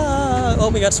 Ah! Oh,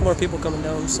 we got some more people coming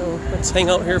down, so let's hang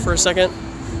out here for a second.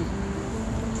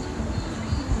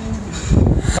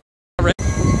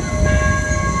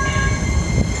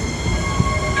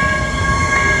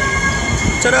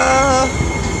 Ta-da!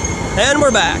 And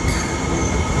we're back.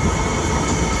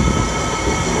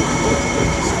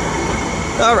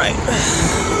 All right.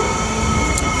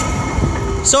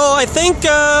 So I think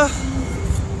that's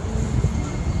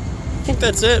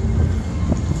it. I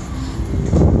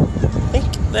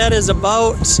think that is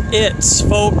about it,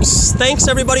 folks. Thanks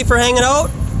everybody for hanging out.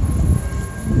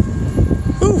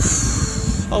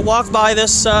 Oof. I'll walk by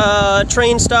this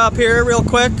train stop here real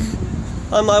quick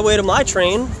on my way to my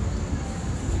train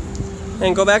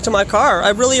and go back to my car.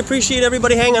 I really appreciate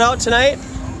everybody hanging out tonight.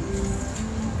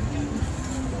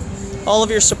 All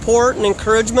of your support and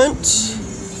encouragement.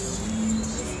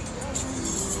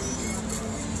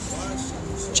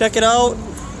 Check it out.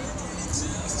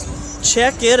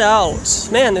 Check it out.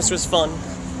 Man, this was fun.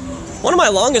 One of my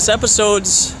longest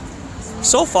episodes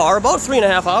so far, about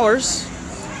 3.5 hours.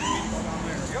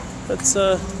 That's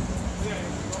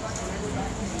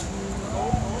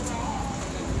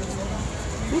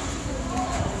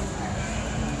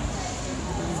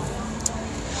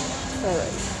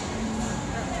Alright.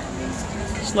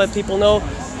 Just let people know.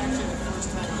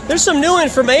 There's some new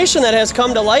information that has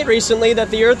come to light recently that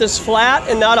the Earth is flat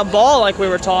and not a ball like we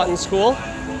were taught in school.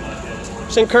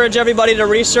 Just encourage everybody to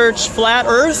research flat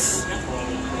Earth.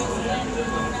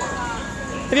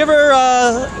 Have you ever,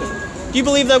 do you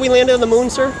believe that we landed on the moon,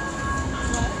 sir?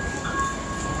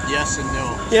 Yes and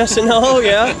no. Yes and no,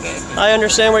 yeah. I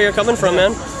understand where you're coming from,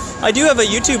 man. I do have a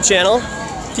YouTube channel.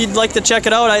 If you'd like to check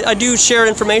it out, I do share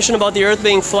information about the Earth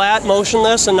being flat,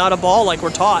 motionless, and not a ball like we're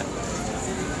taught.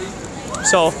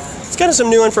 So, it's kind of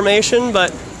some new information,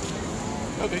 but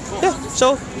Okay, cool. yeah,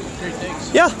 so, Great,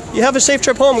 thanks. yeah, you have a safe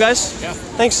trip home, guys. Yeah.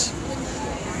 Thanks.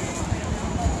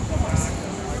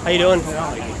 How you doing?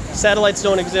 Satellites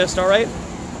don't exist, all right?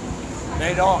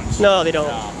 They don't. No, they don't.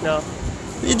 No.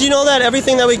 Do you know that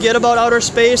everything that we get about outer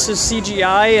space is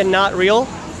CGI and not real?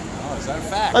 Oh, is that a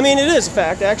fact? I mean, it is a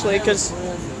fact, actually, because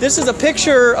this is a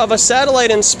picture of a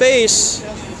satellite in space,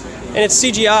 and it's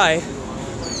CGI.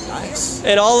 Nice.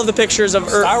 And all of the pictures of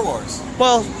Earth. Star Wars.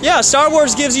 Well, yeah, Star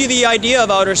Wars gives you the idea of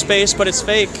outer space, but it's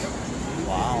fake.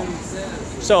 Wow.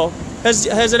 So, has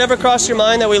it ever crossed your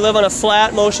mind that we live on a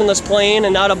flat, motionless plane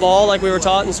and not a ball like we were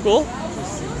taught in school?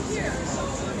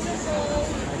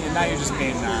 Now you're just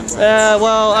being nonsense. Well,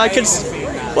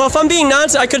 well, if I'm being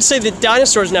nonsense, I could say that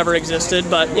dinosaurs never existed,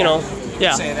 but, you know,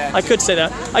 yeah, say that. I could say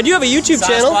that. I do have a YouTube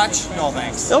channel. Sasquatch? No,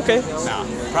 thanks. Okay. No,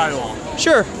 probably won't.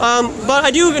 Sure, but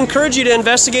I do encourage you to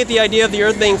investigate the idea of the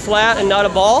Earth being flat and not a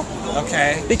ball.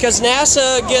 Okay. Because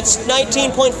NASA gets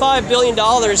 $19.5 billion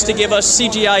to give us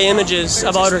CGI images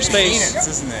of outer space. Peanuts,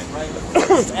 isn't it?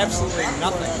 It's absolutely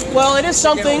nothing. Well, it is They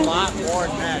get something. a lot more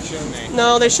than that, shouldn't they?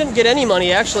 No, they shouldn't get any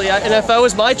money, actually. And if I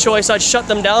was my choice, I'd shut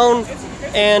them down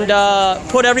and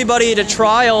put everybody to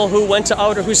trial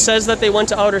who says that they went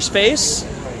to outer space,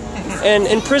 and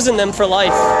imprison them for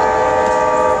life.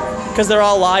 Because they're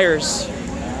all liars.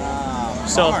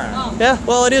 So, yeah,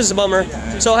 well, it is a bummer.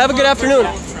 So have a good afternoon.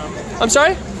 I'm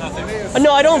sorry?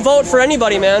 No, I don't vote for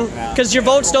anybody, man. Because your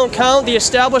votes don't count. The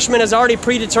establishment has already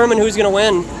predetermined who's going to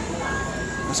win.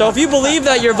 So if you believe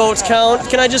that your votes count,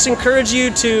 can I just encourage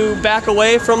you to back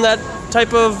away from that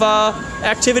type of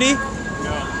activity?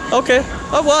 Okay.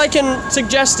 Oh, well, I can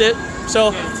suggest it.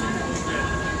 So.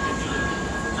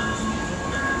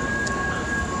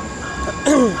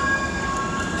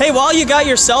 Hey, while you got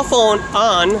your cell phone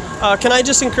on, can I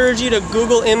just encourage you to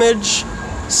Google image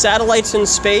satellites in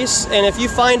space? And if you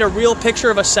find a real picture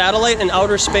of a satellite in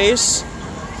outer space,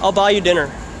 I'll buy you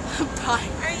dinner. Are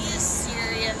you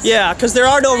serious? Yeah, because there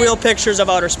are no real pictures of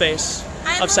outer space,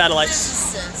 I'm of satellites.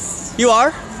 a physicist. You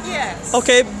are? Yes.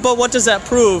 Okay, but what does that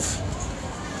prove?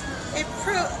 It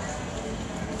proves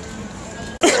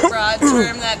a broad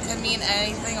term that could mean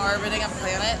anything orbiting a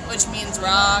planet, which means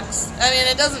rocks. I mean,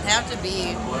 it doesn't have to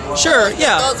be. Sure,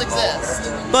 yeah. Those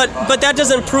exist. But that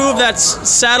doesn't prove that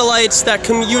satellites that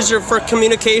use for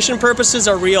communication purposes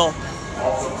are real.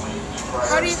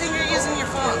 How do you think you're using your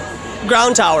phone?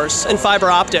 Ground towers and fiber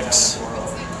optics.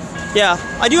 Yeah,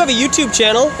 I do have a YouTube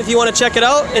channel if you want to check it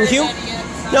out. And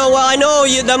no, well, I know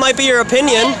that might be your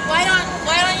opinion. Why don't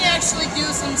you actually do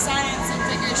some science and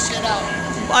figure shit out?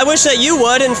 I wish that you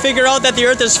would and figure out that the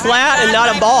Earth is flat and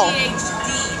not a ball.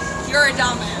 PhD. You're a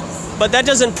dumbass. But that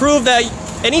doesn't prove that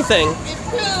anything. It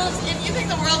proves if you think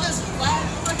the world is flat,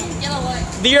 fucking get a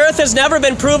life. The Earth has never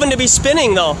been proven to be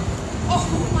spinning, though. Oh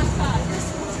my god, you're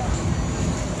so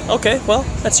dumb. Okay, well,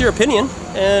 that's your opinion.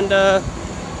 And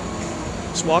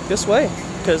just walk this way,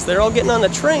 because they're all getting on the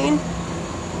train.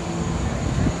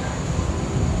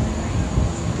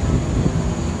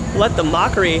 Let the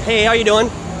mockery. Hey, how you doing?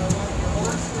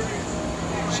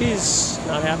 She's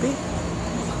not happy.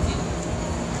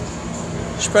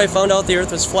 She probably found out the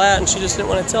Earth was flat and she just didn't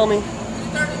want to tell me.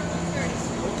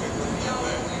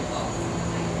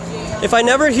 If I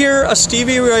never hear a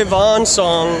Stevie Ray Vaughan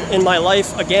song in my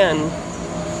life again,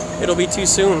 it'll be too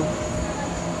soon.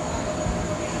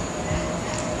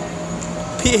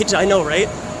 I know, right?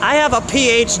 I have a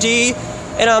PhD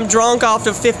and I'm drunk off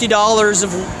of $50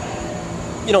 of,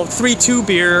 3-2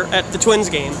 beer at the Twins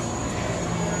game.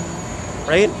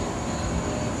 Right?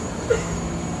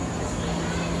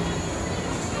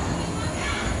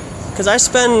 Because I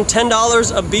spend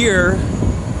 $10 a beer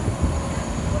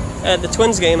at the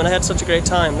Twins game and I had such a great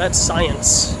time. That's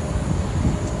science.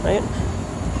 Right?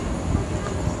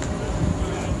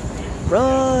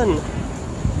 Run!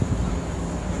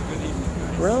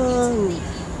 Run!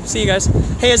 See you guys.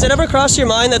 Hey, has it ever crossed your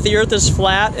mind that the Earth is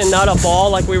flat and not a ball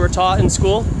like we were taught in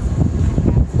school?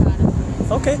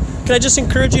 Okay. Can I just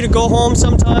encourage you to go home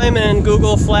sometime and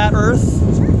Google flat Earth?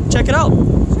 Sure. Check it out.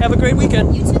 Sure. Have a great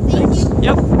weekend. You too. Thank you.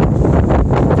 Yep.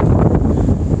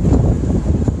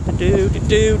 Do.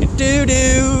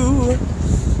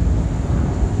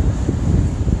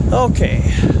 Okay.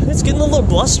 It's getting a little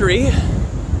blustery.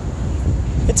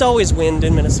 It's always wind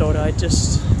in Minnesota.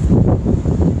 It's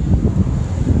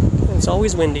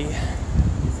always windy.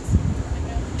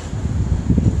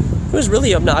 It was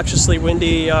really obnoxiously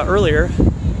windy earlier.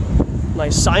 My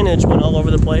signage went all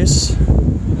over the place.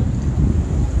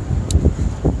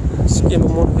 Let's give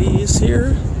them one of these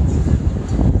here.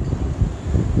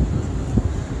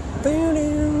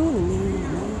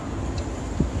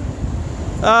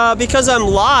 Because I'm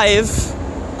live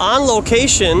on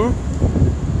location,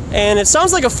 and it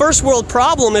sounds like a first world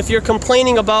problem if you're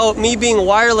complaining about me being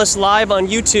wireless live on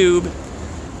YouTube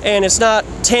and it's not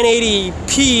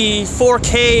 1080p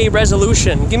 4K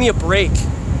resolution. Give me a break.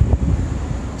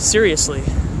 Seriously.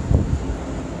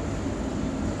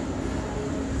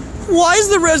 Why is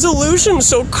the resolution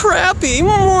so crappy?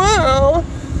 Wow.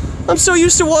 I'm so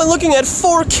used to looking at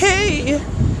 4K.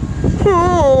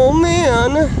 Oh,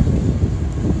 man.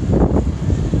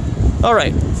 All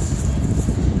right.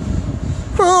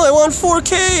 Oh, I want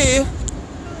 4K.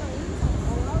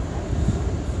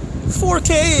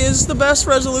 4K is the best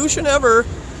resolution ever.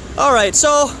 All right,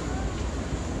 so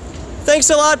thanks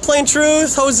a lot, Plain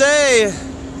Truth, Jose.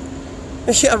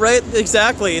 Yeah, right,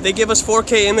 exactly. They give us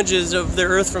 4K images of the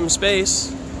Earth from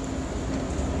space.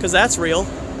 Because that's real.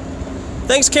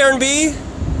 Thanks, Karen B.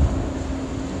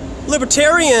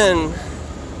 Libertarian.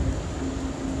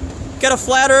 Got a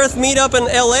Flat Earth meetup in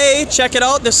LA. Check it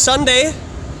out this Sunday.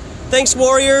 Thanks,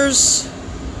 Warriors.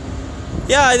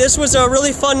 Yeah, this was a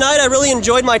really fun night. I really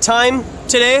enjoyed my time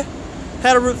today.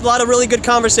 Had a lot of really good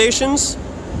conversations.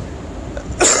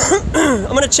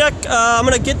 I'm gonna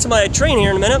get to my train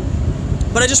here in a minute.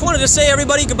 But I just wanted to say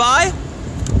everybody goodbye.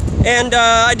 And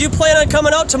I do plan on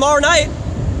coming out tomorrow night.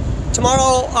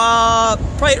 Tomorrow,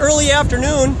 probably early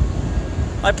afternoon,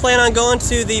 I plan on going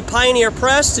to the Pioneer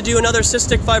Press to do another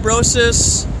cystic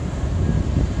fibrosis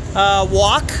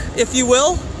walk, if you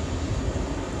will.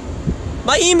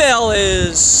 My email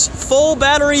is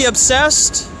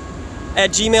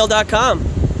fullbatteryobsessed@gmail.com.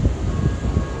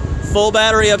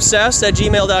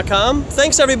 fullbatteryobsessed@gmail.com.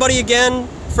 Thanks everybody again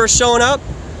for showing up.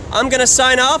 I'm gonna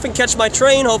sign off and catch my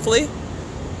train, hopefully.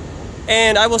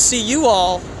 And I will see you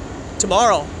all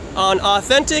tomorrow on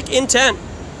Authentic Intent.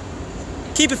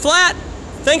 Keep it flat.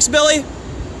 Thanks, Billy.